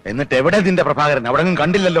നിർബന്ധിച്ചപ്പോ. എന്നിട്ട് എവിടെ നിന്റെ പ്രഭാകരൻ? അവിടെ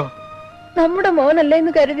കണ്ടില്ലല്ലോ. നമ്മുടെ മോനല്ലേ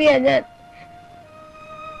എന്ന് കരുതിയാ ഞാൻ.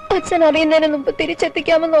 അച്ഛൻ അറിയുന്നതിന് മുമ്പ്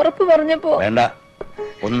തിരിച്ചെത്തിക്കാമെന്ന് ഉറപ്പ് പറഞ്ഞപ്പോ. വേണ്ട,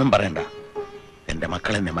 ഒന്നും പറയണ്ട. എന്റെ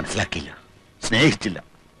മക്കൾ എന്നെ മനസ്സിലാക്കിയില്ല, സ്നേഹിച്ചില്ല.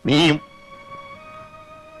 നീയും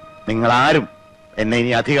നിങ്ങളാരും എന്നെ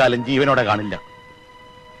ഇനി അധികാലം ജീവനോടെ കാണില്ല.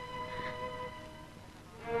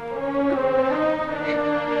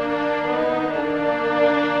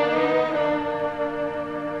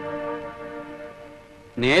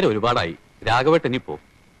 നേരെ ഒരുപാടായി. രാഘവേട്ടൻ പോ,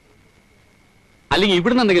 അല്ലെങ്കിൽ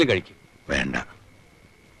ഇവിടുന്ന് എന്തെങ്കിലും കഴിക്കും. വേണ്ട,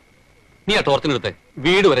 നീ ആ ടോർച്ചിനെടുത്ത്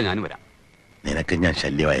വീട് വരെ ഞാനും വരാം. നിനക്ക് ഞാൻ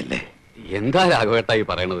ശല്യമായല്ലേ? എന്താ രാഘവേട്ടായി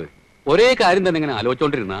പറയണത്? ഒരേ കാര്യം തന്നെ ഇങ്ങനെ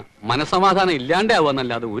ആലോചിച്ചോണ്ടിരുന്ന മനസമാധാനം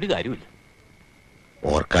ഇല്ലാണ്ടാവുന്നല്ലാതെ ഒരു കാര്യമില്ല.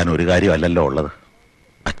 ഓർക്കാൻ ഒരു കാര്യമല്ലല്ലോ ഉള്ളത്.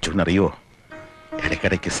 അച്ഛനറിയോ,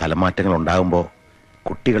 ഇടയ്ക്കിടയ്ക്ക് സ്ഥലമാറ്റങ്ങൾ ഉണ്ടാകുമ്പോ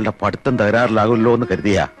കുട്ടികളുടെ പഠിത്തം തകരാറിലാകുമല്ലോ എന്ന്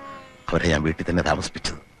കരുതിയാ അവരെ ഞാൻ വീട്ടിൽ തന്നെ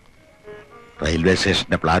താമസിപ്പിച്ചത്. റെയിൽവേ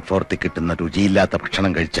സ്റ്റേഷന്റെ പ്ലാറ്റ്ഫോറത്തിൽ കിട്ടുന്ന രുചിയില്ലാത്ത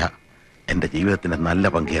ഭക്ഷണം കഴിച്ച എന്റെ ജീവിതത്തിന്റെ നല്ല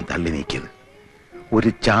പങ്ക് ഞാൻ തള്ളി നീക്കിയത്. ഒരു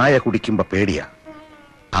ചായ കുടിക്കുമ്പോ പേടിയാ.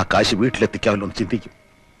 ആ കാശ് വീട്ടിലെത്തിക്കാമല്ലോ എന്ന് ചിന്തിക്കും.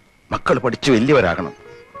 മക്കൾ പഠിച്ചു വലിയവരാകണം.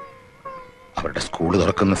 അവരുടെ സ്കൂൾ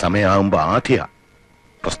തുറക്കുന്ന സമയമാകുമ്പോ ആദ്യ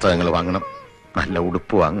പുസ്തകങ്ങൾ വാങ്ങണം, നല്ല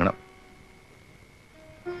ഉടുപ്പ് വാങ്ങണം.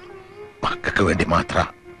 മക്കൾക്ക് വേണ്ടി മാത്ര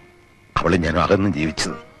അവള് ഞാൻ അകന്നും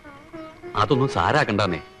ജീവിച്ചത്. അതൊന്നും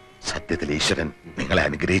സാരാക്കണ്ടെന്നേ. സത്യത്തിൽ ഈശ്വരൻ നിങ്ങളെ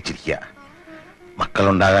അനുഗ്രഹിച്ചിരിക്കുക.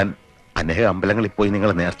 മക്കളുണ്ടാകാൻ അനേക അമ്പലങ്ങളിൽ പോയി നിങ്ങൾ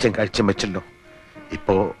നേർച്ചയും കാഴ്ചയും വെച്ചല്ലോ.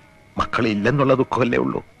 ഇപ്പോ മക്കളില്ലെന്നുള്ള ദുഃഖമല്ലേ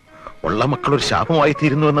ഉള്ളൂ. ഉള്ള മക്കളൊരു ശാപമായി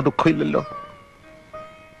തീരുന്നു എന്ന ദുഃഖമില്ലല്ലോ.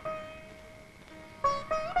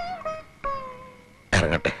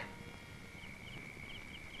 ഇറങ്ങട്ടെ.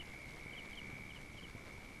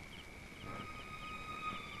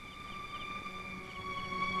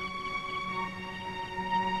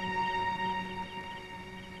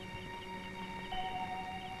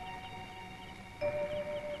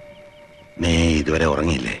 നീ ഇതുവരെ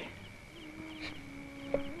ഉറങ്ങിയില്ലേ?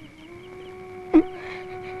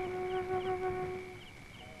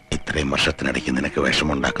 ഇത്രയും വർഷത്തിനിടയ്ക്ക് നിനക്ക്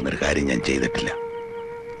വിഷമുണ്ടാക്കുന്ന ഒരു കാര്യം ഞാൻ ചെയ്തിട്ടില്ല.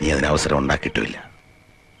 നീ അതിന് അവസരം ഉണ്ടാക്കിയിട്ടുമില്ല.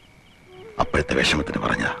 അപ്പോഴത്തെ വിഷമത്തിന്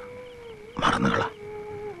പറഞ്ഞതാ, മറന്നുകളാ.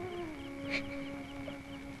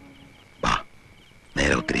 വാ,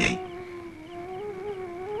 നേരെ ഒത്തിരിയായി.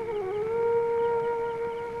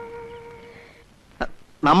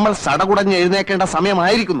 നമ്മൾ സടകുടഞ്ഞ് എഴുന്നേക്കേണ്ട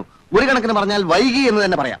സമയമായിരിക്കുന്നു. ഒരു കണക്കിന് പറഞ്ഞാൽ വൈകി എന്ന്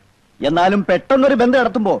തന്നെ പറയാം. എന്നാലും പെട്ടെന്നൊരു ബന്ധം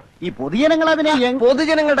നടത്തുമ്പോ ഈ പൊതുജനങ്ങൾ അതിനെ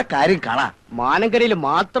പൊതുജനങ്ങളുടെ കാര്യം കാണാ. മാനങ്കരയിൽ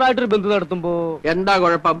മാത്രമായിട്ടൊരു ബന്ധം നടത്തുമ്പോ എന്താ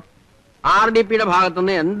കുഴപ്പം? RDPയുടെ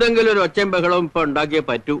ഭാഗത്തുനിന്ന് എന്തെങ്കിലും ഒരു ഒച്ചയും ബഹളവും ഇപ്പൊ ഉണ്ടാക്കിയേ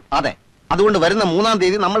പറ്റൂ. അതെ, അതുകൊണ്ട് വരുന്ന 3-ാം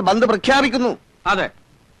തീയതി നമ്മൾ ബന്ദ് പ്രഖ്യാപിക്കുന്നു. അതെ,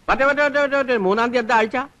 മറ്റേ 3-ാം തീയതി എന്താ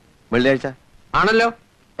ആഴ്ച? വെള്ളിയാഴ്ച ആണല്ലോ.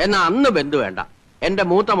 എന്നാ അന്ന് ബന്ധു വേണ്ട, എന്റെ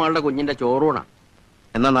മൂത്ത മകളുടെ കുഞ്ഞിന്റെ ചോറൂണ.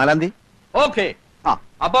 എന്നാ 4-ാം തീയതി ഓക്കെ.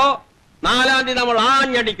 അപ്പോ 4-ാം തീയതി നമ്മൾ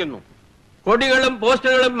ആഞ്ഞടിക്കുന്നു. കൊടികളും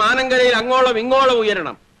പോസ്റ്ററുകളും മാനങ്കരയിൽ അങ്ങോളം ഇങ്ങോളം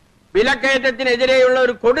ഉയരണം. വിലക്കയറ്റത്തിനെതിരെയുള്ള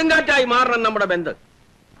ഒരു കൊടുങ്കാറ്റായി മാറണം നമ്മുടെ ബന്ദ്.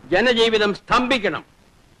 ജനജീവിതം സ്തംഭിക്കണം,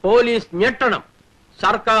 പോലീസ് ഞെട്ടണം,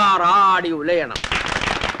 സർക്കാർ ആടി ഉലയണം.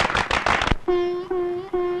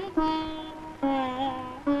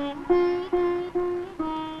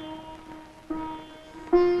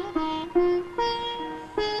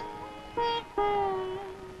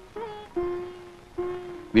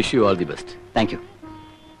 Wish you all the best. Thank you.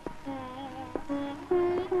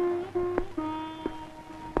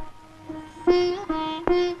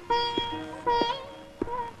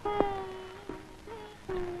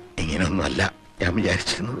 ഇങ്ങനൊന്നുമല്ല ഞാൻ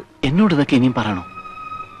വിചാരിച്ചിരുന്നത്. എന്നോട് ഇതൊക്കെ ഇനിയും പറയണോ?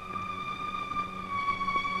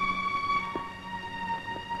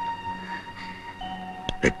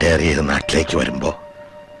 റിട്ടയർ ചെയ്ത് നാട്ടിലേക്ക് വരുമ്പോ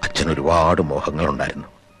അച്ഛൻ ഒരുപാട് മോഹങ്ങളുണ്ടായിരുന്നു.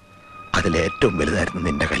 അതിലേറ്റവും വലുതായിരുന്നു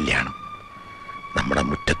നിന്റെ കല്യാണം. നമ്മുടെ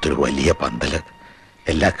മുറ്റത്തൊരു വലിയ പന്തല്,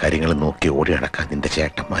 എല്ലാ കാര്യങ്ങളും നോക്കി ഓടി നടക്കാൻ നിന്റെ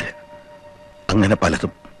ചേട്ടന്മാര്, അങ്ങനെ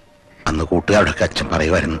പലതും. അന്ന് കൂട്ടുകാരോടൊക്കെ അച്ഛൻ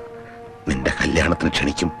പറയുമായിരുന്നു, നിന്റെ കല്യാണത്തിന്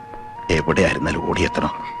ക്ഷണിക്കും, എവിടെയായിരുന്നാലും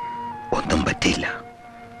ഓടിയെത്തണം. ഒന്നും പറ്റിയില്ല.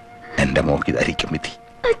 എന്റെ മോക്കിതായിരിക്കും വിധി.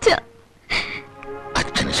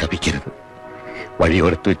 അച്ഛനെ ശപിക്കരുത്.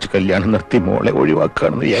 വഴിയോരത്ത് വെച്ച് കല്യാണം നിർത്തി മോളെ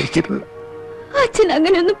ഒഴിവാക്കുകയാണെന്ന് വിചാരിക്കരുത്. അച്ഛൻ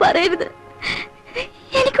അങ്ങനെയൊന്നും പറയരുത്.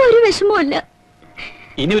 എനിക്കൊരു വിഷമമില്ല.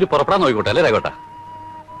 ഇനി ഒരു പുറപ്പെടാൻ നോക്കിക്കോട്ടെ അല്ലേ രാഘവട്ടാ?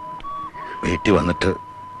 വീട്ടിൽ വന്നിട്ട്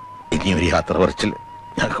ഇനിയൊരു യാത്ര പറിച്ചിൽ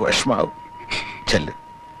ഞങ്ങൾക്ക് വിഷമാവും. ചെല്ല്.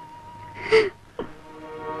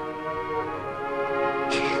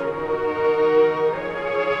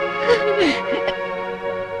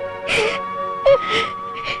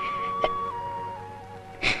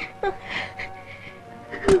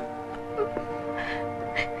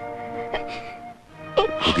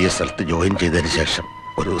 പുതിയ സ്ഥലത്ത് ജോയിൻ ചെയ്തതിന് ശേഷം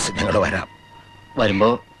ഒരു ദിവസം ഞങ്ങൾ വരാം. വരുമ്പോ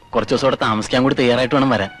കുറച്ചു ദിവസം അവിടെ താമസിക്കാൻ കൂടി തയ്യാറായിട്ട്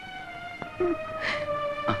വേണം വരാൻ.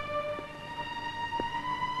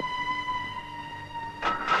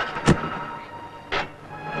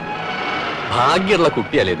 ഭാഗ്യമുള്ള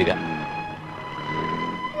കുട്ടിയല്ലേ ഇതിക.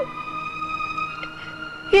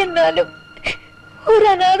 എന്നാലും ഒരു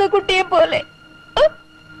അനാഥ കുട്ടിയെ പോലെ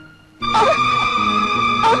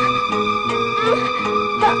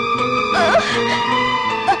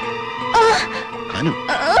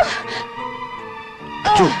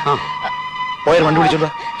പോയാൽ വണ്ടി വിളിച്ചോണ്ടോ?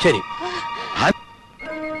 ശരി.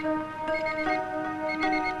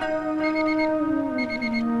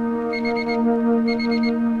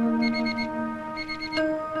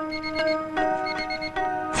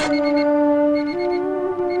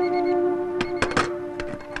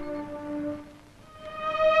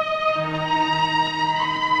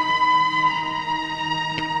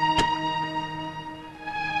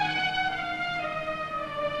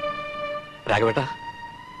 രാഘവേട്ട,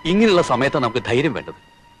 ഇങ്ങനെയുള്ള സമയത്ത് നമുക്ക് ധൈര്യം വേണ്ടത്.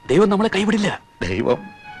 ദൈവം നമ്മളെ കൈവിടില്ല. ദൈവം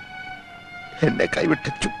എന്നെ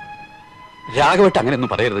കൈവിട്ടു. രാഘവേട്ട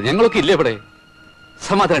അങ്ങനെയൊന്നും പറയരുത്. ഞങ്ങളൊക്കെ ഇല്ലേ ഇവിടെ.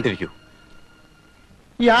 സമാധാനായിട്ടിരിക്കൂ.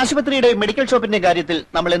 ഈ ആശുപത്രിയുടെ മെഡിക്കൽ ഷോപ്പിന്റെ കാര്യത്തിൽ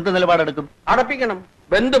നമ്മൾ എന്ത് നിലപാടെടുക്കും? അടപ്പിക്കണം.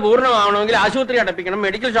 ബന്ദ് പൂർണ്ണമാവണമെങ്കിൽ ആശുപത്രി അടപ്പിക്കണം,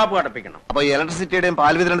 മെഡിക്കൽ ഷോപ്പ് അടപ്പിക്കണം. അപ്പൊ ഇലക്ട്രിസിറ്റിയുടെയും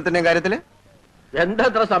പാൽ വിതരണത്തിന്റെയും കാര്യത്തില്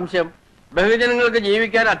എന്തത്ര സംശയം? ബഹുജനങ്ങൾക്ക്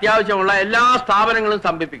ജീവിക്കാൻ അത്യാവശ്യമുള്ള എല്ലാ സ്ഥാപനങ്ങളും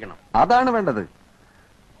സ്തംഭിപ്പിക്കണം. അതാണ് വേണ്ടത്.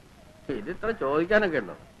 ഇതിത്ര ചോദിക്കാനൊക്കെ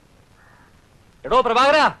ഉണ്ടോ? എടോ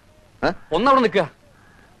പ്രഭാകര, ഒന്നവിടെ നിൽക്കുക.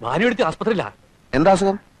 ഭാനുവെടുത്ത് ആസ്പത്രിയില്ല. എന്താ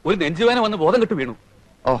അസുഖം? ഒരു നെഞ്ചുവേന വന്ന് ബോധം കെട്ടു വീണു.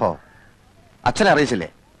 ഓഹോ, അച്ഛനെ അറിയിച്ചില്ലേ?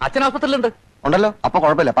 അച്ഛൻ ആസ്പത്രിയിലുണ്ട്. ഉണ്ടല്ലോ, അപ്പൊ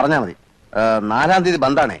കുഴപ്പമില്ല, പറഞ്ഞാ മതി. 4-ാം തീയതി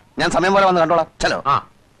ബന്ധാണേ. ഞാൻ സമയം പോലെ വന്ന് കണ്ടോളാം. ചലോ.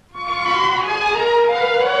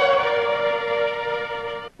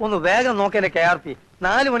 ഒന്ന് വേഗം നോക്കേണ്ട KRP.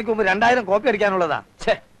 4 മണിക്ക് മുമ്പ് 2000 കോപ്പി അടിക്കാനുള്ളതാ.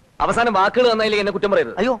 അവസാനം വാക്കുകൾ നന്നായില്ലെങ്കിൽ എന്നെ കുറ്റം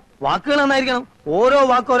പറയരുത്. അയ്യോ, വാക്കുകൾ നന്നായിരിക്കണം. ഓരോ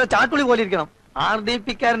വാക്കും ഓരോ ചാട്ടുളി പോലെ ഇരിക്കണം.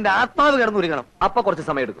 RDPക്കാരന്റെ ആത്മാവ് കിടന്നുരിക്കണം. അപ്പൊ കുറച്ച്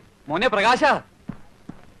സമയം എടുക്കും. മോനെ പ്രകാശ,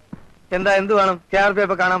 എന്താ, എന്ത് വേണം? KRP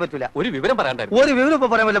ഇപ്പൊ കാണാൻ പറ്റൂല. ഒരു വിവരം പറയാണ്ടായിരുന്നു. ഒരു വിവരം ഇപ്പൊ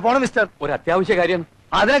പറയാൻ പറ്റില്ല. പോണം മിസ്റ്റർ. ഒരു അത്യാവശ്യ കാര്യം.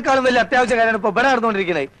 അതിനേക്കാളും വലിയ അത്യാവശ്യ കാര്യമാണ് ഇപ്പൊ ഇവിടെ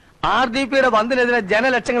നടന്നുകൊണ്ടിരിക്കുന്നത്. RDPയുടെ ബന്ദിനെതിരെ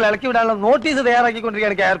ജനലക്ഷങ്ങൾ ഇളക്കി വിടാനുള്ള നോട്ടീസ്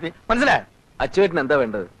തയ്യാറാക്കിക്കൊണ്ടിരിക്കുകയാണ് KRP. മനസ്സിലായോ? അച്ചുവേട്ടന് എന്താ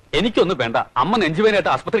വേണ്ടത്? എനിക്കൊന്നും വേണ്ട. അമ്മ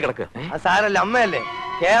നെഞ്ചുവേനായിട്ട് ആസ്പത്രി കിടക്കുക. സാരല്ല, അമ്മയല്ലേ.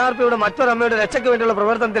 KRPയുടെ മറ്റൊരു അമ്മയുടെ രക്ഷയ്ക്ക് വേണ്ടിയുള്ള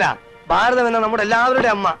പ്രവർത്തനത്തിലാ. ഭാരതം എന്ന നമ്മുടെ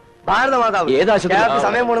എല്ലാവരുടെയും അമ്മ, ഭാരതമാതാവ്. KRP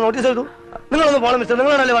സമയം പോണ നോട്ടീസ് എഴുതു. നിങ്ങളൊന്ന് പോണം മിസ്റ്റർ.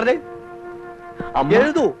 നിങ്ങളാണല്ലേ പറഞ്ഞേ?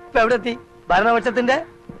 എഴുതൂ. ഇപ്പൊ എവിടെ എത്തി? ഭരണപക്ഷത്തിന്റെ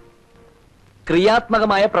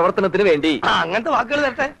ക്രിയാത്മകമായ പ്രവർത്തനത്തിന് വേണ്ടി അങ്ങനത്തെ വാക്കുകൾ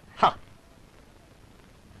തരട്ടെ.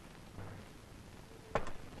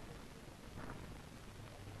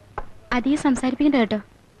 അധികം സംസാരിപ്പിക്കണ്ട കേട്ടോ.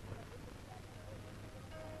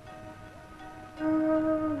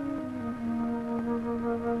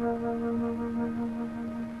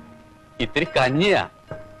 ഇത്തിരി കഞ്ഞിയാ.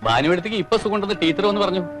 ഭാനുവെടുത്തേക്ക് ഇപ്പൊ സുഖമുണ്ടെന്ന് ടീച്ചർ വന്ന്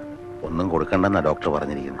പറഞ്ഞു. ഒന്നും കൊടുക്കണ്ടെന്നാ ഡോക്ടർ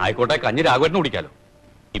പറഞ്ഞിരിക്കുന്നത്. ആയിക്കോട്ടെ, കഞ്ഞി രാഘവേട്ടന് കുടിക്കാലോ.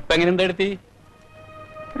 ഇപ്പൊ എങ്ങനെ എടുത്തി?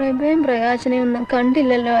 പ്രഭയും പ്രകാശനെയും ഒന്നും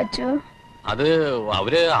കണ്ടില്ലല്ലോ അച്ഛോ. അത്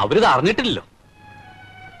അവരിത് അറിഞ്ഞിട്ടില്ലല്ലോ.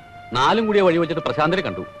 4 കൂടിയ വഴി വെച്ചിട്ട് പ്രശാന്തനെ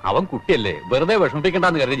കണ്ടു. അവൻ കുട്ടിയല്ലേ, വെറുതെ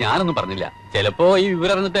വിഷമിപ്പിക്കണ്ടെന്ന് കരുതി ഞാനൊന്നും പറഞ്ഞില്ല. ചിലപ്പോ ഈ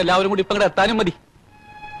വിവരം അറിഞ്ഞിട്ട് എല്ലാവരും കൂടി ഇപ്പൊ എത്താനും മതി.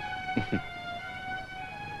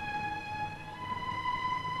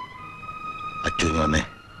 അച്ഛൻ വന്നേ.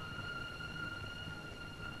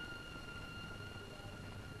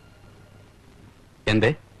 എന്തേ?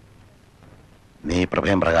 നീ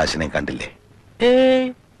പ്രഭയം പ്രകാശനെ കണ്ടില്ലേ?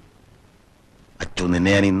 അച്ചു,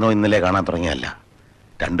 നിന്നെ ഞാൻ ഇന്നോ ഇന്നലെ കാണാൻ തുടങ്ങിയല്ല.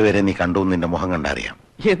 രണ്ടുപേരെ നീ കണ്ടു, നിന്റെ മുഖം കണ്ടറിയാം.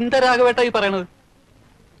 എന്താ രാഘവേട്ട ഈ പറയണത്?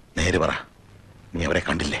 നേര് പറ, നീ അവരെ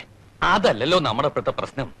കണ്ടില്ലേ? അതല്ലല്ലോ നമ്മുടെ ഇപ്പോഴത്തെ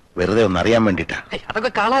പ്രശ്നം. വെറുതെ ഒന്ന് അറിയാൻ വേണ്ടിട്ടാ.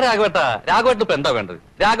 അതൊക്കെ കളാ രാഘവേട്ട. രാഘവേട്ടന് ഇപ്പൊ എന്താ വേണ്ടത്?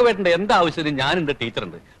 രാഘവേട്ടന്റെ എന്താ ആവശ്യത്തിന് ഞാനുണ്ട്,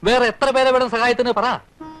 ടീച്ചറുണ്ട്. വേറെ എത്ര പേരെ വേണം സഹായത്തിന് പറ.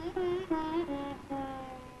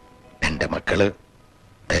 എന്റെ മക്കള്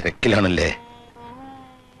തിരക്കിലാണല്ലേ.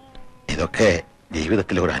 ഇതൊക്കെ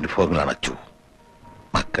ജീവിതത്തിലെ ഒരു അനുഭവങ്ങളാണ് അച്ചു.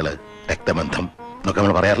 മക്കള്, രക്തബന്ധം എന്നൊക്കെ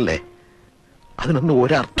നമ്മൾ പറയാറില്ലേ, അതിനൊന്നും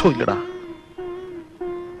ഒരർത്ഥവും ഇല്ലടാ.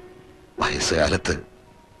 വയസ്സുകാലത്ത്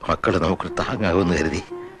മക്കള് നമുക്കൊരു താങ്ങാകുമെന്ന് കരുതി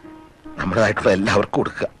നമ്മുടേതായിട്ടുള്ള എല്ലാവർക്കും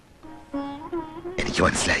കൊടുക്കുക. എനിക്ക്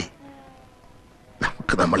മനസ്സിലായി,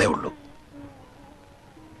 നമുക്ക് നമ്മളെ ഉള്ളൂ.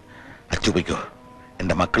 അച്ചു പൊയ്ക്കോ.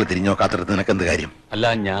 എന്റെ മക്കള് തിരിഞ്ഞു നോക്കാത്തടത്ത് നിനക്ക് എന്ത് കാര്യം?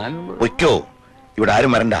 അല്ല, ഞാൻ പൊയ്ക്കോ. ഇവിടെ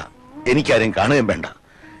ആരും വരണ്ട, എനിക്കാരും കാണുകയും വേണ്ട.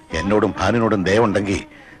 എന്നോടും ഭാനുവിനോടും ദയവുണ്ടെങ്കിൽ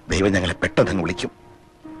ദൈവം ഞങ്ങളെ പെട്ടെന്ന് വിളിക്കും.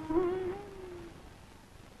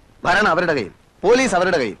 ഭരണം അവരുടെ കയ്യിൽ, പോലീസ്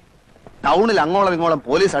അവരുടെ കയ്യിൽ. ടൗണിൽ അങ്ങോളം ഇങ്ങോളം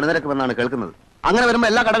പോലീസ് അണിനിരക്കുമെന്നാണ് കേൾക്കുന്നത്. അങ്ങനെ വരുമ്പോ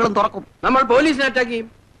എല്ലാ കടകളും തുറക്കും. നമ്മൾ പോലീസിനെ അറ്റാക്ക് ചെയ്യും.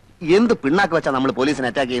 എന്ത് പിണ്ണാക്ക് വെച്ചാ നമ്മൾ പോലീസിനെ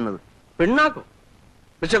അറ്റാക്ക് ചെയ്യുന്നത്? പിണ്ണാക്കും?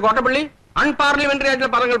 മിസ്റ്റർ കോട്ടപ്പള്ളി, അൺപാർലമെന്ററി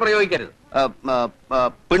ആയിട്ടുള്ള പദങ്ങൾ പ്രയോഗിക്കരുത്.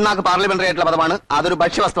 പിണ്ണാക്ക് പാർലമെന്ററി ആയിട്ടുള്ള പദമാണ്. അതൊരു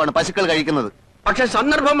ഭക്ഷ്യവസ്തുവാണ്, പശുക്കൾ കഴിക്കുന്നത്. പക്ഷെ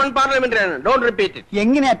സന്ദർഭം അൺപാർലമെന്ററി ആണ്. Don't repeat it.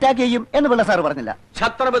 എങ്ങനെ അറ്റാക്ക് ചെയ്യും എന്ന് പിള്ള സാർ പറഞ്ഞില്ല.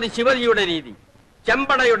 ഛത്രപതി ശിവജിയുടെ രീതി,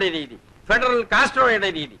 ചെമ്പടയുടെ രീതി, ഫെഡറൽ കാസ്ട്രോയുടെ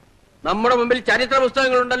രീതി. നമ്മുടെ മുമ്പിൽ ചരിത്ര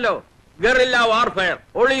പുസ്തകങ്ങളുണ്ടല്ലോ. Guerrilla warfare,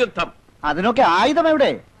 ഒളിയുദ്ധം. അതിനൊക്കെ ആയുധം എവിടെ?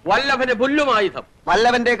 വല്ലഭന്റെ പുല്ലും ആയുധം.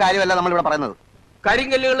 വല്ലഭന്റെ കാര്യമല്ല നമ്മളിവിടെ പറയുന്നത്.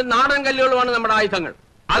 കരിങ്കല്ലുകളും നാടൻ കല്ലുകളുമാണ് നമ്മുടെ ആയുധങ്ങൾ.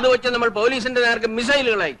 അത് വെച്ച് നമ്മൾ പോലീസിന്റെ നേർക്ക്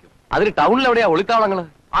മിസൈലുകൾ അയക്കും. അതിന് ടൗണിൽ എവിടെയാ ഒളിത്താവളങ്ങള്?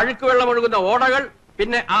 അഴുക്ക് വെള്ളം ഒഴുകുന്ന ഓടകൾ,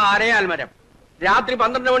 പിന്നെ ആ അരയാൽ മരം. രാത്രി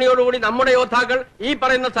 12 മണിയോടുകൂടി നമ്മുടെ യോദ്ധാക്കൾ ഈ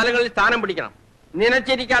പറയുന്ന സ്ഥലങ്ങളിൽ സ്ഥാനം പിടിക്കണം.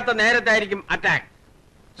 നനച്ചിരിക്കാത്ത നേരത്തായിരിക്കും അറ്റാക്ക്.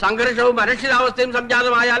 സംഘർഷവും അരക്ഷിതാവസ്ഥയും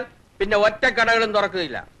സംജാതമായാൽ പിന്നെ ഒറ്റ കടകളും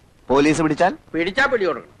തുറക്കുകയില്ല. പോലീസ് പിടിച്ചാൽ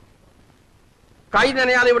പിടികൊടുക്കണം. കൈ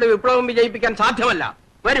നനയാതെ ഇവിടെ വിപ്ലവം വിജയിപ്പിക്കാൻ സാധ്യമല്ല.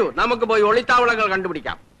 വരൂ, നമുക്ക് പോയി ഒളിത്താവളങ്ങൾ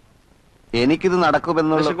കണ്ടുപിടിക്കാം. എനിക്കിത്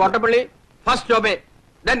നടക്കുമെന്നുള്ള Kottappally, first obey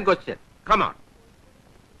then question. Come on.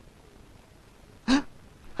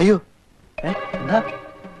 അയ്യോ, എന്താ?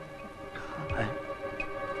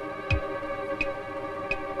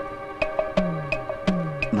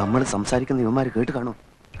 നമ്മൾ സംസാരിക്കുന്ന ഇവന്മാര് കേട്ട് കാണൂ.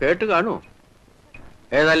 കേട്ട് കാണൂ.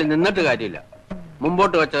 ഏതായാലും നിന്നിട്ട് കാര്യമില്ല.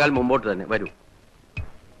 മുമ്പോട്ട് വെച്ചാൽ മുമ്പോട്ട് തന്നെ. വരൂ.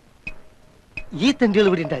 ഈ തെണ്ടികൾ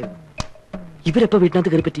ഇവിടെ ഉണ്ടായിരുന്നു. ഇവരെപ്പോ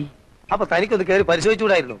വീട്ടിനകത്ത് കയറി പറ്റി? അപ്പൊ തനിക്കൊന്ന് കയറി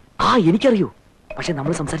പരിശോധിച്ചുകൂടായിരുന്നു? എനിക്കറിയോ, പക്ഷെ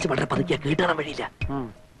നമ്മൾ സംസാരിച്ച് വളരെ പതുക്കിയാ, കേട്ടാൻ വഴിയില്ല.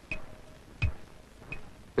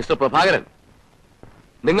 മിസ്റ്റർ പ്രഭാകരൻ,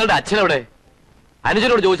 നിങ്ങളുടെ അച്ഛനെവിടെ?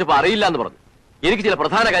 അനുജനോട് ചോദിച്ചപ്പോ അറിയില്ല എന്ന് പറഞ്ഞു. എനിക്ക് ചില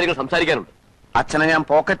പ്രധാന കാര്യങ്ങൾ സംസാരിക്കാനുണ്ട്. അച്ഛനെ ഞാൻ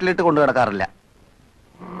പോക്കറ്റിലിട്ട് കൊണ്ടു കിടക്കാറില്ല.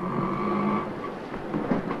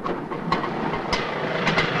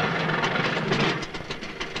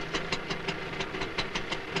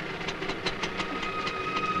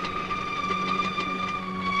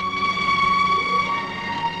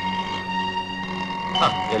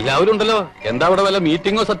 എല്ലാവരും ഉണ്ടല്ലോ. എന്താ അവിടെ വല്ല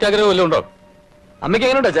മീറ്റിംഗോ സത്യാഗ്രഹമോ വല്ലതും ഉണ്ടോ? അമ്മയ്ക്ക്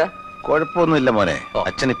എങ്ങനെയുണ്ട് അച്ഛാ? കുഴപ്പമൊന്നുമില്ല മോനെ.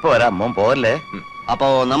 അച്ഛൻ ഇപ്പൊ വരാം. മോൻ പോവല്ലേ? അപ്പോ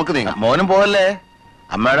നമുക്ക് നീങ്ങാം. മോനും പോവല്ലേ?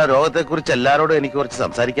 അമ്മയുടെ രോഗത്തെ കുറിച്ച് എല്ലാരോടും എനിക്ക് കുറച്ച്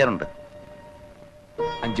സംസാരിക്കാനുണ്ട്.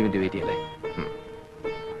 5 മിനിറ്റ് വെയിറ്റ് ചെയ്യല്ലേ?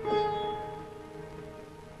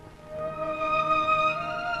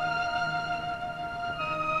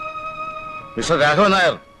 മിസ്റ്റർ രാഘവൻ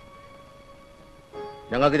നായർ,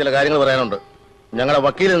 ഞങ്ങൾക്ക് ചില കാര്യങ്ങൾ പറയാനുണ്ട്. ഞങ്ങളുടെ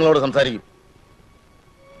വക്കീൽ നിങ്ങളോട് സംസാരിക്കും.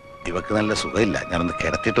 ഇവക്ക് നല്ല സുഖമില്ല, ഞാനൊന്ന്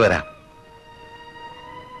കിടത്തിട്ട് വരാം.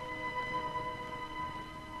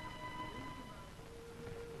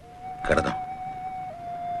 കിടന്നോ?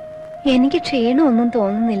 എനിക്ക് ക്ഷീണമൊന്നും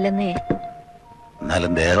തോന്നുന്നില്ലെന്നേ.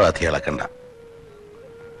 എന്നാലും ദേഹം അധികം ഇളക്കണ്ട.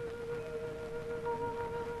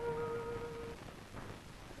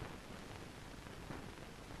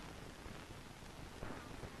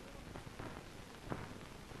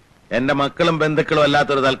 എന്റെ മക്കളും ബന്ധുക്കളും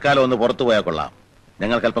അല്ലാത്തൊരു തൽക്കാലം ഒന്ന് പുറത്തു പോയാൽ കൊള്ളാം.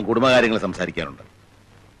 ഞങ്ങൾക്ക് അല്പം കുടുംബകാര്യങ്ങൾ സംസാരിക്കാനുണ്ട്.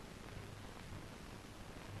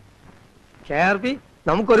 KRP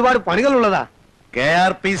നമുക്ക് ഒരുപാട് പണികളുള്ളതാ.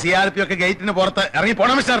 KRP CRP ഒക്കെ ഗേറ്റിന് പുറത്ത് ഇറങ്ങി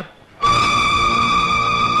പോണം മിസ്റ്റർ.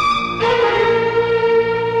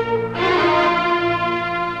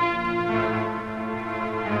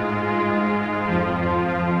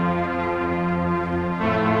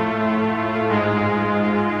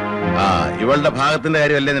 ഇവളുടെ ഭാഗത്തിന്റെ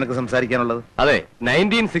കാര്യമല്ലേ നിനക്ക് സംസാരിക്കാനുള്ളത്? അതെ,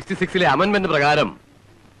 1966 അമെന്റ്മെന്റ് പ്രകാരം.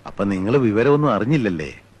 അപ്പൊ നിങ്ങൾ വിവരമൊന്നും അറിഞ്ഞില്ലല്ലേ?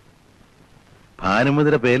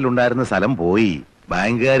 ഭാനുമതിയുടെ പേരിലുണ്ടായിരുന്ന സ്ഥലം പോയി,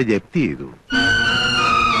 ബാങ്കുകാർ ജപ്തി ചെയ്തു.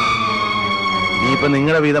 ഇനിയിപ്പൊ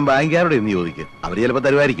നിങ്ങളുടെ വീതം ബാങ്കുകാരോട് എന്ന് ചോദിക്കും, അവര് ചിലപ്പോ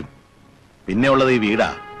തരുമായിരിക്കും. പിന്നെ ഉള്ളത് ഈ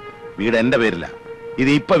വീടാ. വീട് എന്റെ പേരില്ല.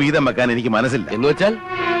 ഇത് ഇപ്പൊ വീതം വെക്കാൻ എനിക്ക് മനസ്സില്ല. എന്ന് വെച്ചാൽ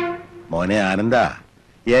മോനെ ആനന്ദ,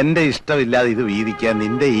 എന്റെ ഇഷ്ടമില്ലാതെ ഇത് വീതിക്കാൻ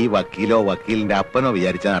നിന്റെ ഈ വക്കീലോ വക്കീലിന്റെ അപ്പനോ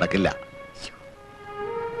വിചാരിച്ചാൽ നടക്കില്ല.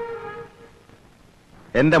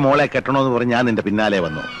 എന്റെ മോളെ കെട്ടണമെന്ന് പറഞ്ഞ് ഞാൻ നിന്റെ പിന്നാലെ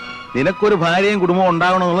വന്നു. നിനക്കൊരു ഭാര്യയും കുടുംബവും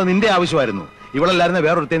ഉണ്ടാവണമെന്നുള്ള നിന്റെ ആവശ്യമായിരുന്നു. ഇവളല്ലായിരുന്ന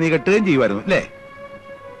വേറൊരുത്തെ നീ കെട്ടുകയും ചെയ്യുമായിരുന്നു അല്ലേ?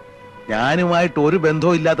 ഞാനുമായിട്ട് ഒരു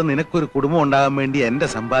ബന്ധവും ഇല്ലാത്ത നിനക്കൊരു കുടുംബം ഉണ്ടാകാൻ വേണ്ടി എന്റെ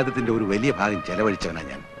സമ്പാദ്യത്തിന്റെ ഒരു വലിയ ഭാഗം ചെലവഴിച്ചവനാ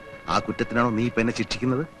ഞാൻ. ആ കുറ്റത്തിനാണോ നീ ഇപ്പൊ എന്നെ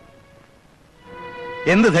ശിക്ഷിക്കുന്നത്?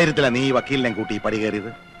 എന്ത് ധൈര്യത്തിലാണ് നീ ഈ വക്കീലിനെ കൂട്ടി പടി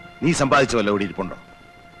കയറിയത്? നീ സമ്പാദിച്ചു വല്ല ഓടി ഇരിപ്പുണ്ടോ?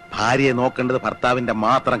 ഭാര്യയെ നോക്കേണ്ടത് ഭർത്താവിന്റെ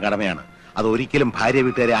മാത്രം കടമയാണ്. അത് ഒരിക്കലും ഭാര്യ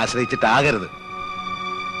വീട്ടുകാരെ ആശ്രയിച്ചിട്ടാകരുത്.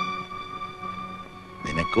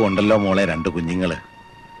 നിനക്കും ഉണ്ടല്ലോ മോളെ 2 കുഞ്ഞുങ്ങള്.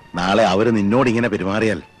 നാളെ അവര് നിന്നോട് ഇങ്ങനെ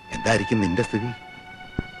പെരുമാറിയാൽ എന്തായിരിക്കും നിന്റെ സ്ഥിതി?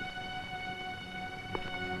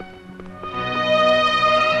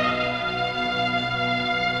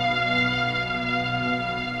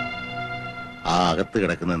 ആ അകത്ത്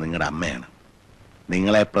കിടക്കുന്നത് നിങ്ങളുടെ അമ്മയാണ്.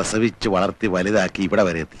 നിങ്ങളെ പ്രസവിച്ച് വളർത്തി വലുതാക്കി ഇവിടെ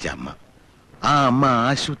വരെ എത്തിച്ച അമ്മ. ആ അമ്മ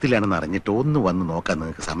ആശുപത്രിയിലാണെന്ന് അറിഞ്ഞിട്ട് ഒന്ന് വന്ന് നോക്കാൻ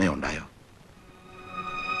നിങ്ങൾക്ക് സമയമുണ്ടായോ?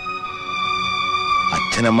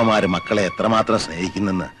 അച്ഛനമ്മമാര് മക്കളെ എത്രമാത്രം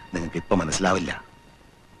സ്നേഹിക്കുന്നെന്ന് നിങ്ങൾക്ക് ഇപ്പൊ മനസ്സിലാവില്ല.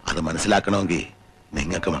 അത് മനസ്സിലാക്കണമെങ്കിൽ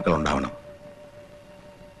നിങ്ങൾക്ക് മക്കളുണ്ടാവണം.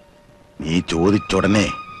 നീ ചോദിച്ചുടനെ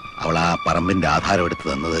അവൾ ആ പറമ്പിന്റെ ആധാരം എടുത്ത്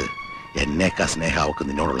തന്നത് എന്നേക്കാ സ്നേഹം അവൾക്ക്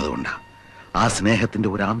നിന്നോടുള്ളത് കൊണ്ടാ. ആ സ്നേഹത്തിന്റെ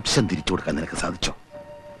ഒരു അംശം തിരിച്ചു കൊടുക്കാൻ നിനക്ക് സാധിച്ചോ?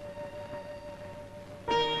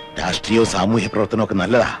 രാഷ്ട്രീയവും സാമൂഹ്യ പ്രവർത്തനവും ഒക്കെ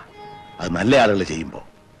നല്ലതാ. അത് നല്ല ആളുകൾ ചെയ്യുമ്പോ.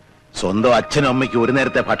 സ്വന്തം അച്ഛനും അമ്മയ്ക്ക് ഒരു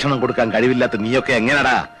നേരത്തെ ഭക്ഷണം കൊടുക്കാൻ കഴിവില്ലാത്ത നീയൊക്കെ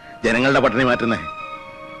എങ്ങനെയാടാ ജനങ്ങളുടെ പട്ടിണി മാറ്റുന്നേ?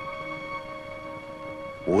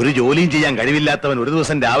 ഒരു ജോലിയും ചെയ്യാൻ കഴിവില്ലാത്തവൻ ഒരു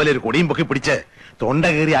ദിവസം രാവിലെ ഒരു കൊടിയും പൊക്കി പിടിച്ച് തൊണ്ട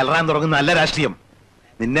കയറി അലറാൻ തുടങ്ങുന്ന നല്ല രാഷ്ട്രീയം.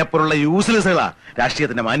 നിന്നെപ്പോലുള്ള യൂസ്ലെസ്സുകളാ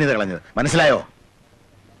രാഷ്ട്രീയത്തിന്റെ മാന്യത കളഞ്ഞത്. മനസ്സിലായോ?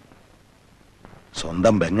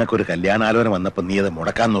 സ്വന്തം ബെങ്ങക്കൊരു കല്യാണാലോചന വന്നപ്പോ നീ അത്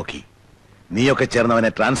മുടക്കാൻ നോക്കി. നീയൊക്കെ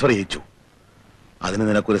ചേർന്നവനെ ട്രാൻസ്ഫർ ചെയ്യിച്ചു. അതിന്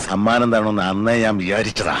നിനക്കൊരു സമ്മാനം തരണമെന്ന് അന്നേ ഞാൻ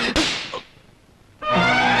വിചാരിച്ചതാ.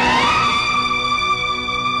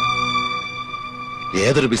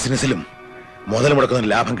 ഏതൊരു ബിസിനസ്സിലും മുതൽ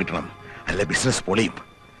മുടക്കുന്ന ലാഭം കിട്ടണം, അല്ല ബിസിനസ് പൊളിയും.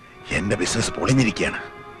 എന്റെ ബിസിനസ് പൊളിഞ്ഞിരിക്കുകയാണ്.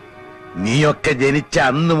 നീയൊക്കെ ജനിച്ച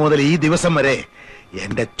അന്ന് മുതൽ ഈ ദിവസം വരെ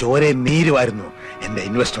എന്റെ ചോരയെ നീരുവായിരുന്നു എന്റെ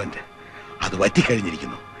ഇൻവെസ്റ്റ്മെന്റ്. അത്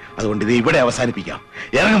വറ്റിക്കഴിഞ്ഞിരിക്കുന്നു. അതുകൊണ്ട് ഇത് ഇവിടെ അവസാനിപ്പിക്കാം.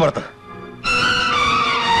 ഇറങ്ങും പുറത്ത്.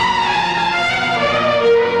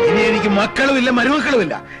 ഇനി എനിക്ക് മക്കളുമില്ല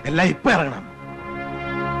മരുമക്കളുമില്ല. എല്ലാം ഇപ്പൊ ഇറങ്ങണം.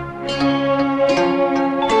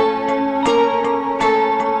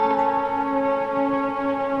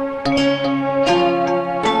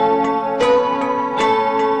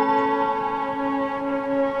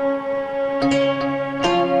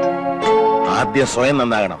 ആദ്യം സ്വയം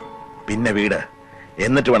നന്നാകണം, പിന്നെ വീട്,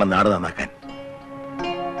 എന്നിട്ട് വേണം നാട് നന്നാക്കാൻ.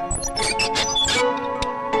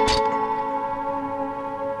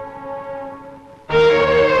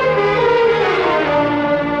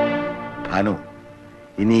 ഭാനു,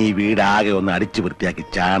 ഇനി ഈ വീടാകെ ഒന്ന് അടിച്ചു വൃത്തിയാക്കി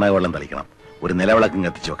ചാണകവെള്ളം തളിക്കണം. ഒരു നിലവിളക്കും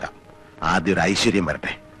കത്തിച്ചു വെക്കാം. ആദ്യം ഒരു ഐശ്വര്യം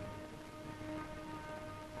വരട്ടെ.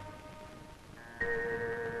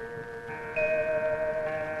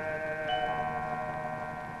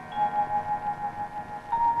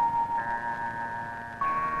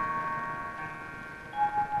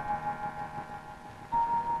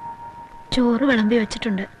 ചോറ് വിളമ്പി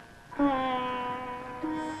വെച്ചിട്ടുണ്ട്.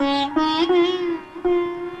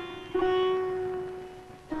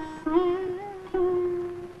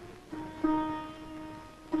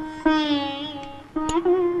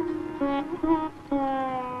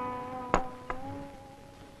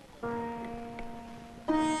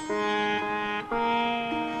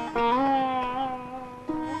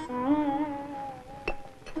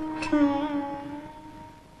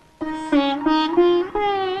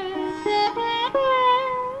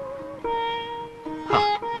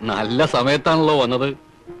 നല്ല സമയത്താണല്ലോ വന്നത്.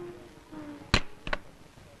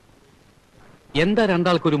 എന്താ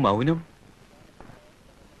രണ്ടാൾക്കൊരു മൗനം?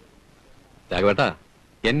 രാഘവേട്ടാ,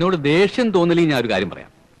 എന്നോട് ദേഷ്യം തോന്നില്ലെങ്കിൽ ഞാൻ ഒരു കാര്യം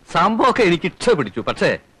പറയാം. സംഭവമൊക്കെ എനിക്ക് ഇഷ്ടപിടിച്ചു. പക്ഷേ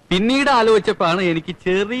പിന്നീട് ആലോചിച്ചപ്പോഴാണ് എനിക്ക്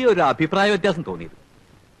ചെറിയൊരു അഭിപ്രായ വ്യത്യാസം തോന്നിയത്.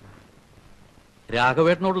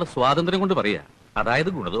 രാഘവേട്ടനോടുള്ള സ്വാതന്ത്ര്യം കൊണ്ട് പറയാ, അതായത്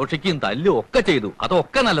ഗുണദോഷിക്കുകയും തല്ലും ഒക്കെ ചെയ്തു,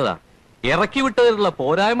 അതൊക്കെ നല്ലതാ. ഇറക്കി വിട്ടതിലുള്ള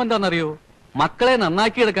പോരായ്മ എന്താണെന്നറിയോ? മക്കളെ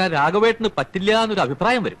നന്നാക്കിയെടുക്കാൻ രാഘവേട്ടന് പറ്റില്ല എന്നൊരു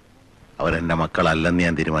അഭിപ്രായം വരും. അവരെന്റെ മക്കളല്ലെന്ന്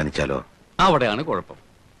ഞാൻ തീരുമാനിച്ചാലോ? അവിടെയാണ് കുഴപ്പം.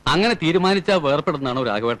 അങ്ങനെ തീരുമാനിച്ചാൽ വേർപ്പെടുന്നതാണോ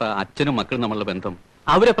രാഘവേട്ട അച്ഛനും മക്കളും നമ്മളുടെ ബന്ധം?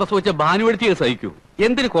 അവരെ പ്രസവിച്ച ഭാനുവെടുത്തിയെ സഹിക്കൂ.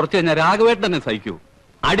 എന്തിന് കുറച്ചു കഴിഞ്ഞാൽ രാഘവേട്ടൻ തന്നെ സഹിക്കൂ.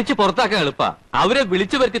 അടിച്ച് പുറത്താക്കാൻ എളുപ്പ. അവരെ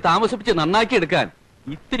വിളിച്ചു വരുത്തി താമസിപ്പിച്ച് നന്നാക്കി എടുക്കാൻ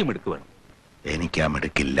ഇത്തിരി മിടുക്ക് വേണം. എനിക്ക് ആ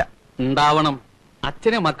മിടുക്കില്ല. ഉണ്ടാവണം.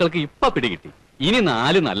 അച്ഛനെ മക്കൾക്ക് ഇപ്പൊ പിടികിട്ടി. ഇനി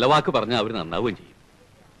 4 നല്ല വാക്ക് പറഞ്ഞാൽ അവർ നന്നാവുകയും ചെയ്യും.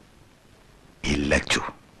 ഇല്ലച്ചു,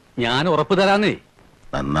 ഞാൻ ഉറപ്പ് തരാന്നേ.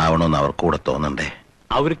 നന്നാവണമെന്ന് അവർക്ക് കൂടെ തോന്നണ്ടേ?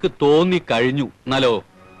 അവർക്ക് തോന്നി കഴിഞ്ഞു. എന്നാലോ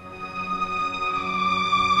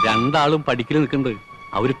രണ്ടാളും പഠിക്കൽ നിൽക്കുന്നുണ്ട്.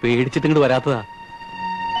 അവര് പേടിച്ചിട്ട് ഇങ്ങോട്ട് വരാത്തതാ.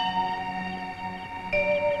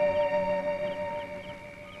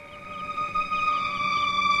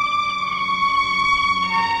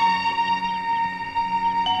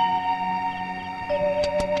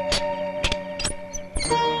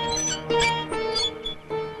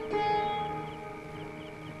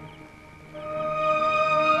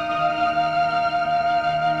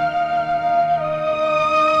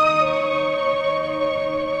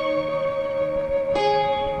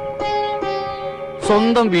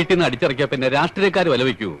 സ്വന്തം വീട്ടിൽ നിന്ന് അടിച്ചിറക്കിയ പിന്നെ രാഷ്ട്രീയക്കാർ വില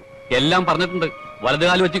വയ്ക്കൂ. എല്ലാം പറഞ്ഞിട്ടുണ്ട്.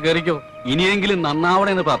 വലതുകാലം വെച്ച് കയറിക്കോ. ഇനിയെങ്കിലും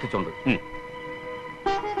നന്നാവണേ എന്ന് പ്രാർത്ഥിച്ചോണ്ട്.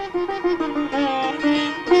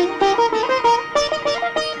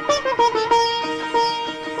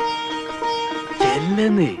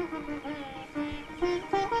 ചെല്ലുന്നേ.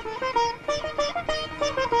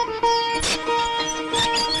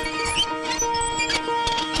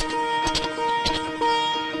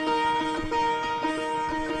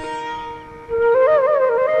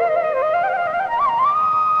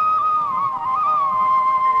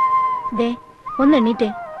 ഒന്ന് എണ്ണീറ്റേ.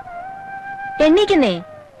 എണ്ണീക്കുന്നേ.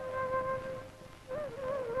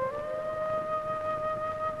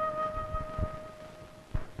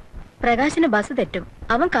 പ്രകാശിന് ബസ് തെറ്റും.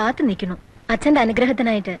 അവൻ കാത്തു നിൽക്കുന്നു അച്ഛന്റെ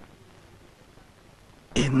അനുഗ്രഹത്തിനായിട്ട്.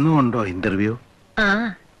 എന്നും ഉണ്ടോ ഇന്റർവ്യൂ? ആ,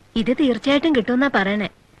 ഇത് തീർച്ചയായിട്ടും കിട്ടുമെന്നാ പറയണേ.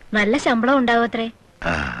 നല്ല ശമ്പളം ഉണ്ടാവത്രേ.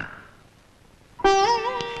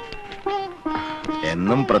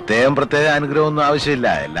 എന്നും പ്രത്യേക അനുഗ്രഹമൊന്നും ആവശ്യമില്ല.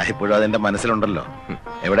 എല്ലായ്പ്പോഴും അതെന്റെ മനസ്സിലുണ്ടല്ലോ.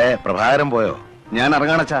 എവിടെ പ്രഭാകരൻ പോയോ? ഞാൻ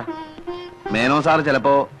ഇറങ്ങാണച്ചാ. മേനോ സാർ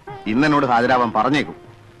ചിലപ്പോ ഇന്നെന്നോട് ഹാജരാവാൻ പറഞ്ഞേക്കും.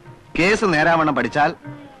 കേസ് നേരാവണ്ണം പഠിച്ചാൽ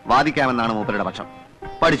വാദിക്കാമെന്നാണ് മൂപ്പരുടെ പക്ഷം.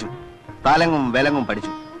 പഠിച്ചു, തലങ്ങും വിലങ്ങും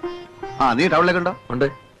പഠിച്ചു. നീ ടൗണിലേക്കുണ്ടോ? ഉണ്ട്.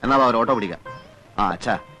 എന്നാ അവർ ഓട്ടോ പിടിക്കാം.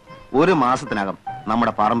 അച്ഛാ, 1 മാസത്തിനകം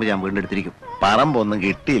നമ്മുടെ പറമ്പ് ഞാൻ വീണ്ടെടുത്തിരിക്കും. പറമ്പൊന്നും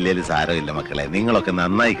കിട്ടിയില്ലേലും സാരമില്ല മക്കളെ. നിങ്ങളൊക്കെ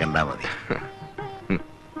നന്നായി കണ്ടാ മതി.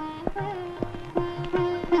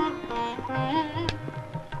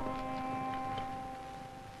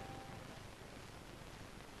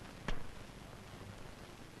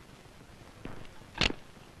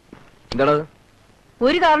 എന്താണത്?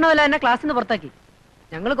 ഒരു കാരണമല്ല എന്നെ ക്ലാസ്സിൽ നിന്ന് പുറത്താക്കി.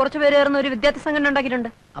 ഞങ്ങൾ കുറച്ചു പേര് ചേർന്ന് ഒരു വിദ്യാർത്ഥി സംഘടന ഉണ്ടാക്കിയിട്ടുണ്ട്.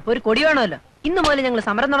 അപ്പൊ ഒരു കൊടി വേണമല്ലോ. ഇന്ന് മുതൽ ഞങ്ങൾ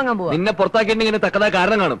സമരം തുടങ്ങാൻ പോവാ. നിന്നെ പുറത്താക്കിയിട്ടുണ്ടെങ്കിൽ തക്കതായ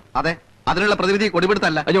കാരണം കാണും. അതെ, അതിനുള്ള പ്രതിവിധി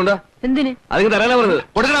കൊടിപിടുത്തല്ല. അതുകൊണ്ടാ എന്തിന് അതിന് തരാനാ പറഞ്ഞത്.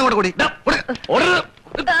 കൊടുക്കണം അങ്ങോട്ട് കൊടി.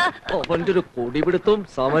 അവന്റെ ഒരു കൊടിപിടുത്തവും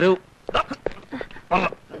സമരവും.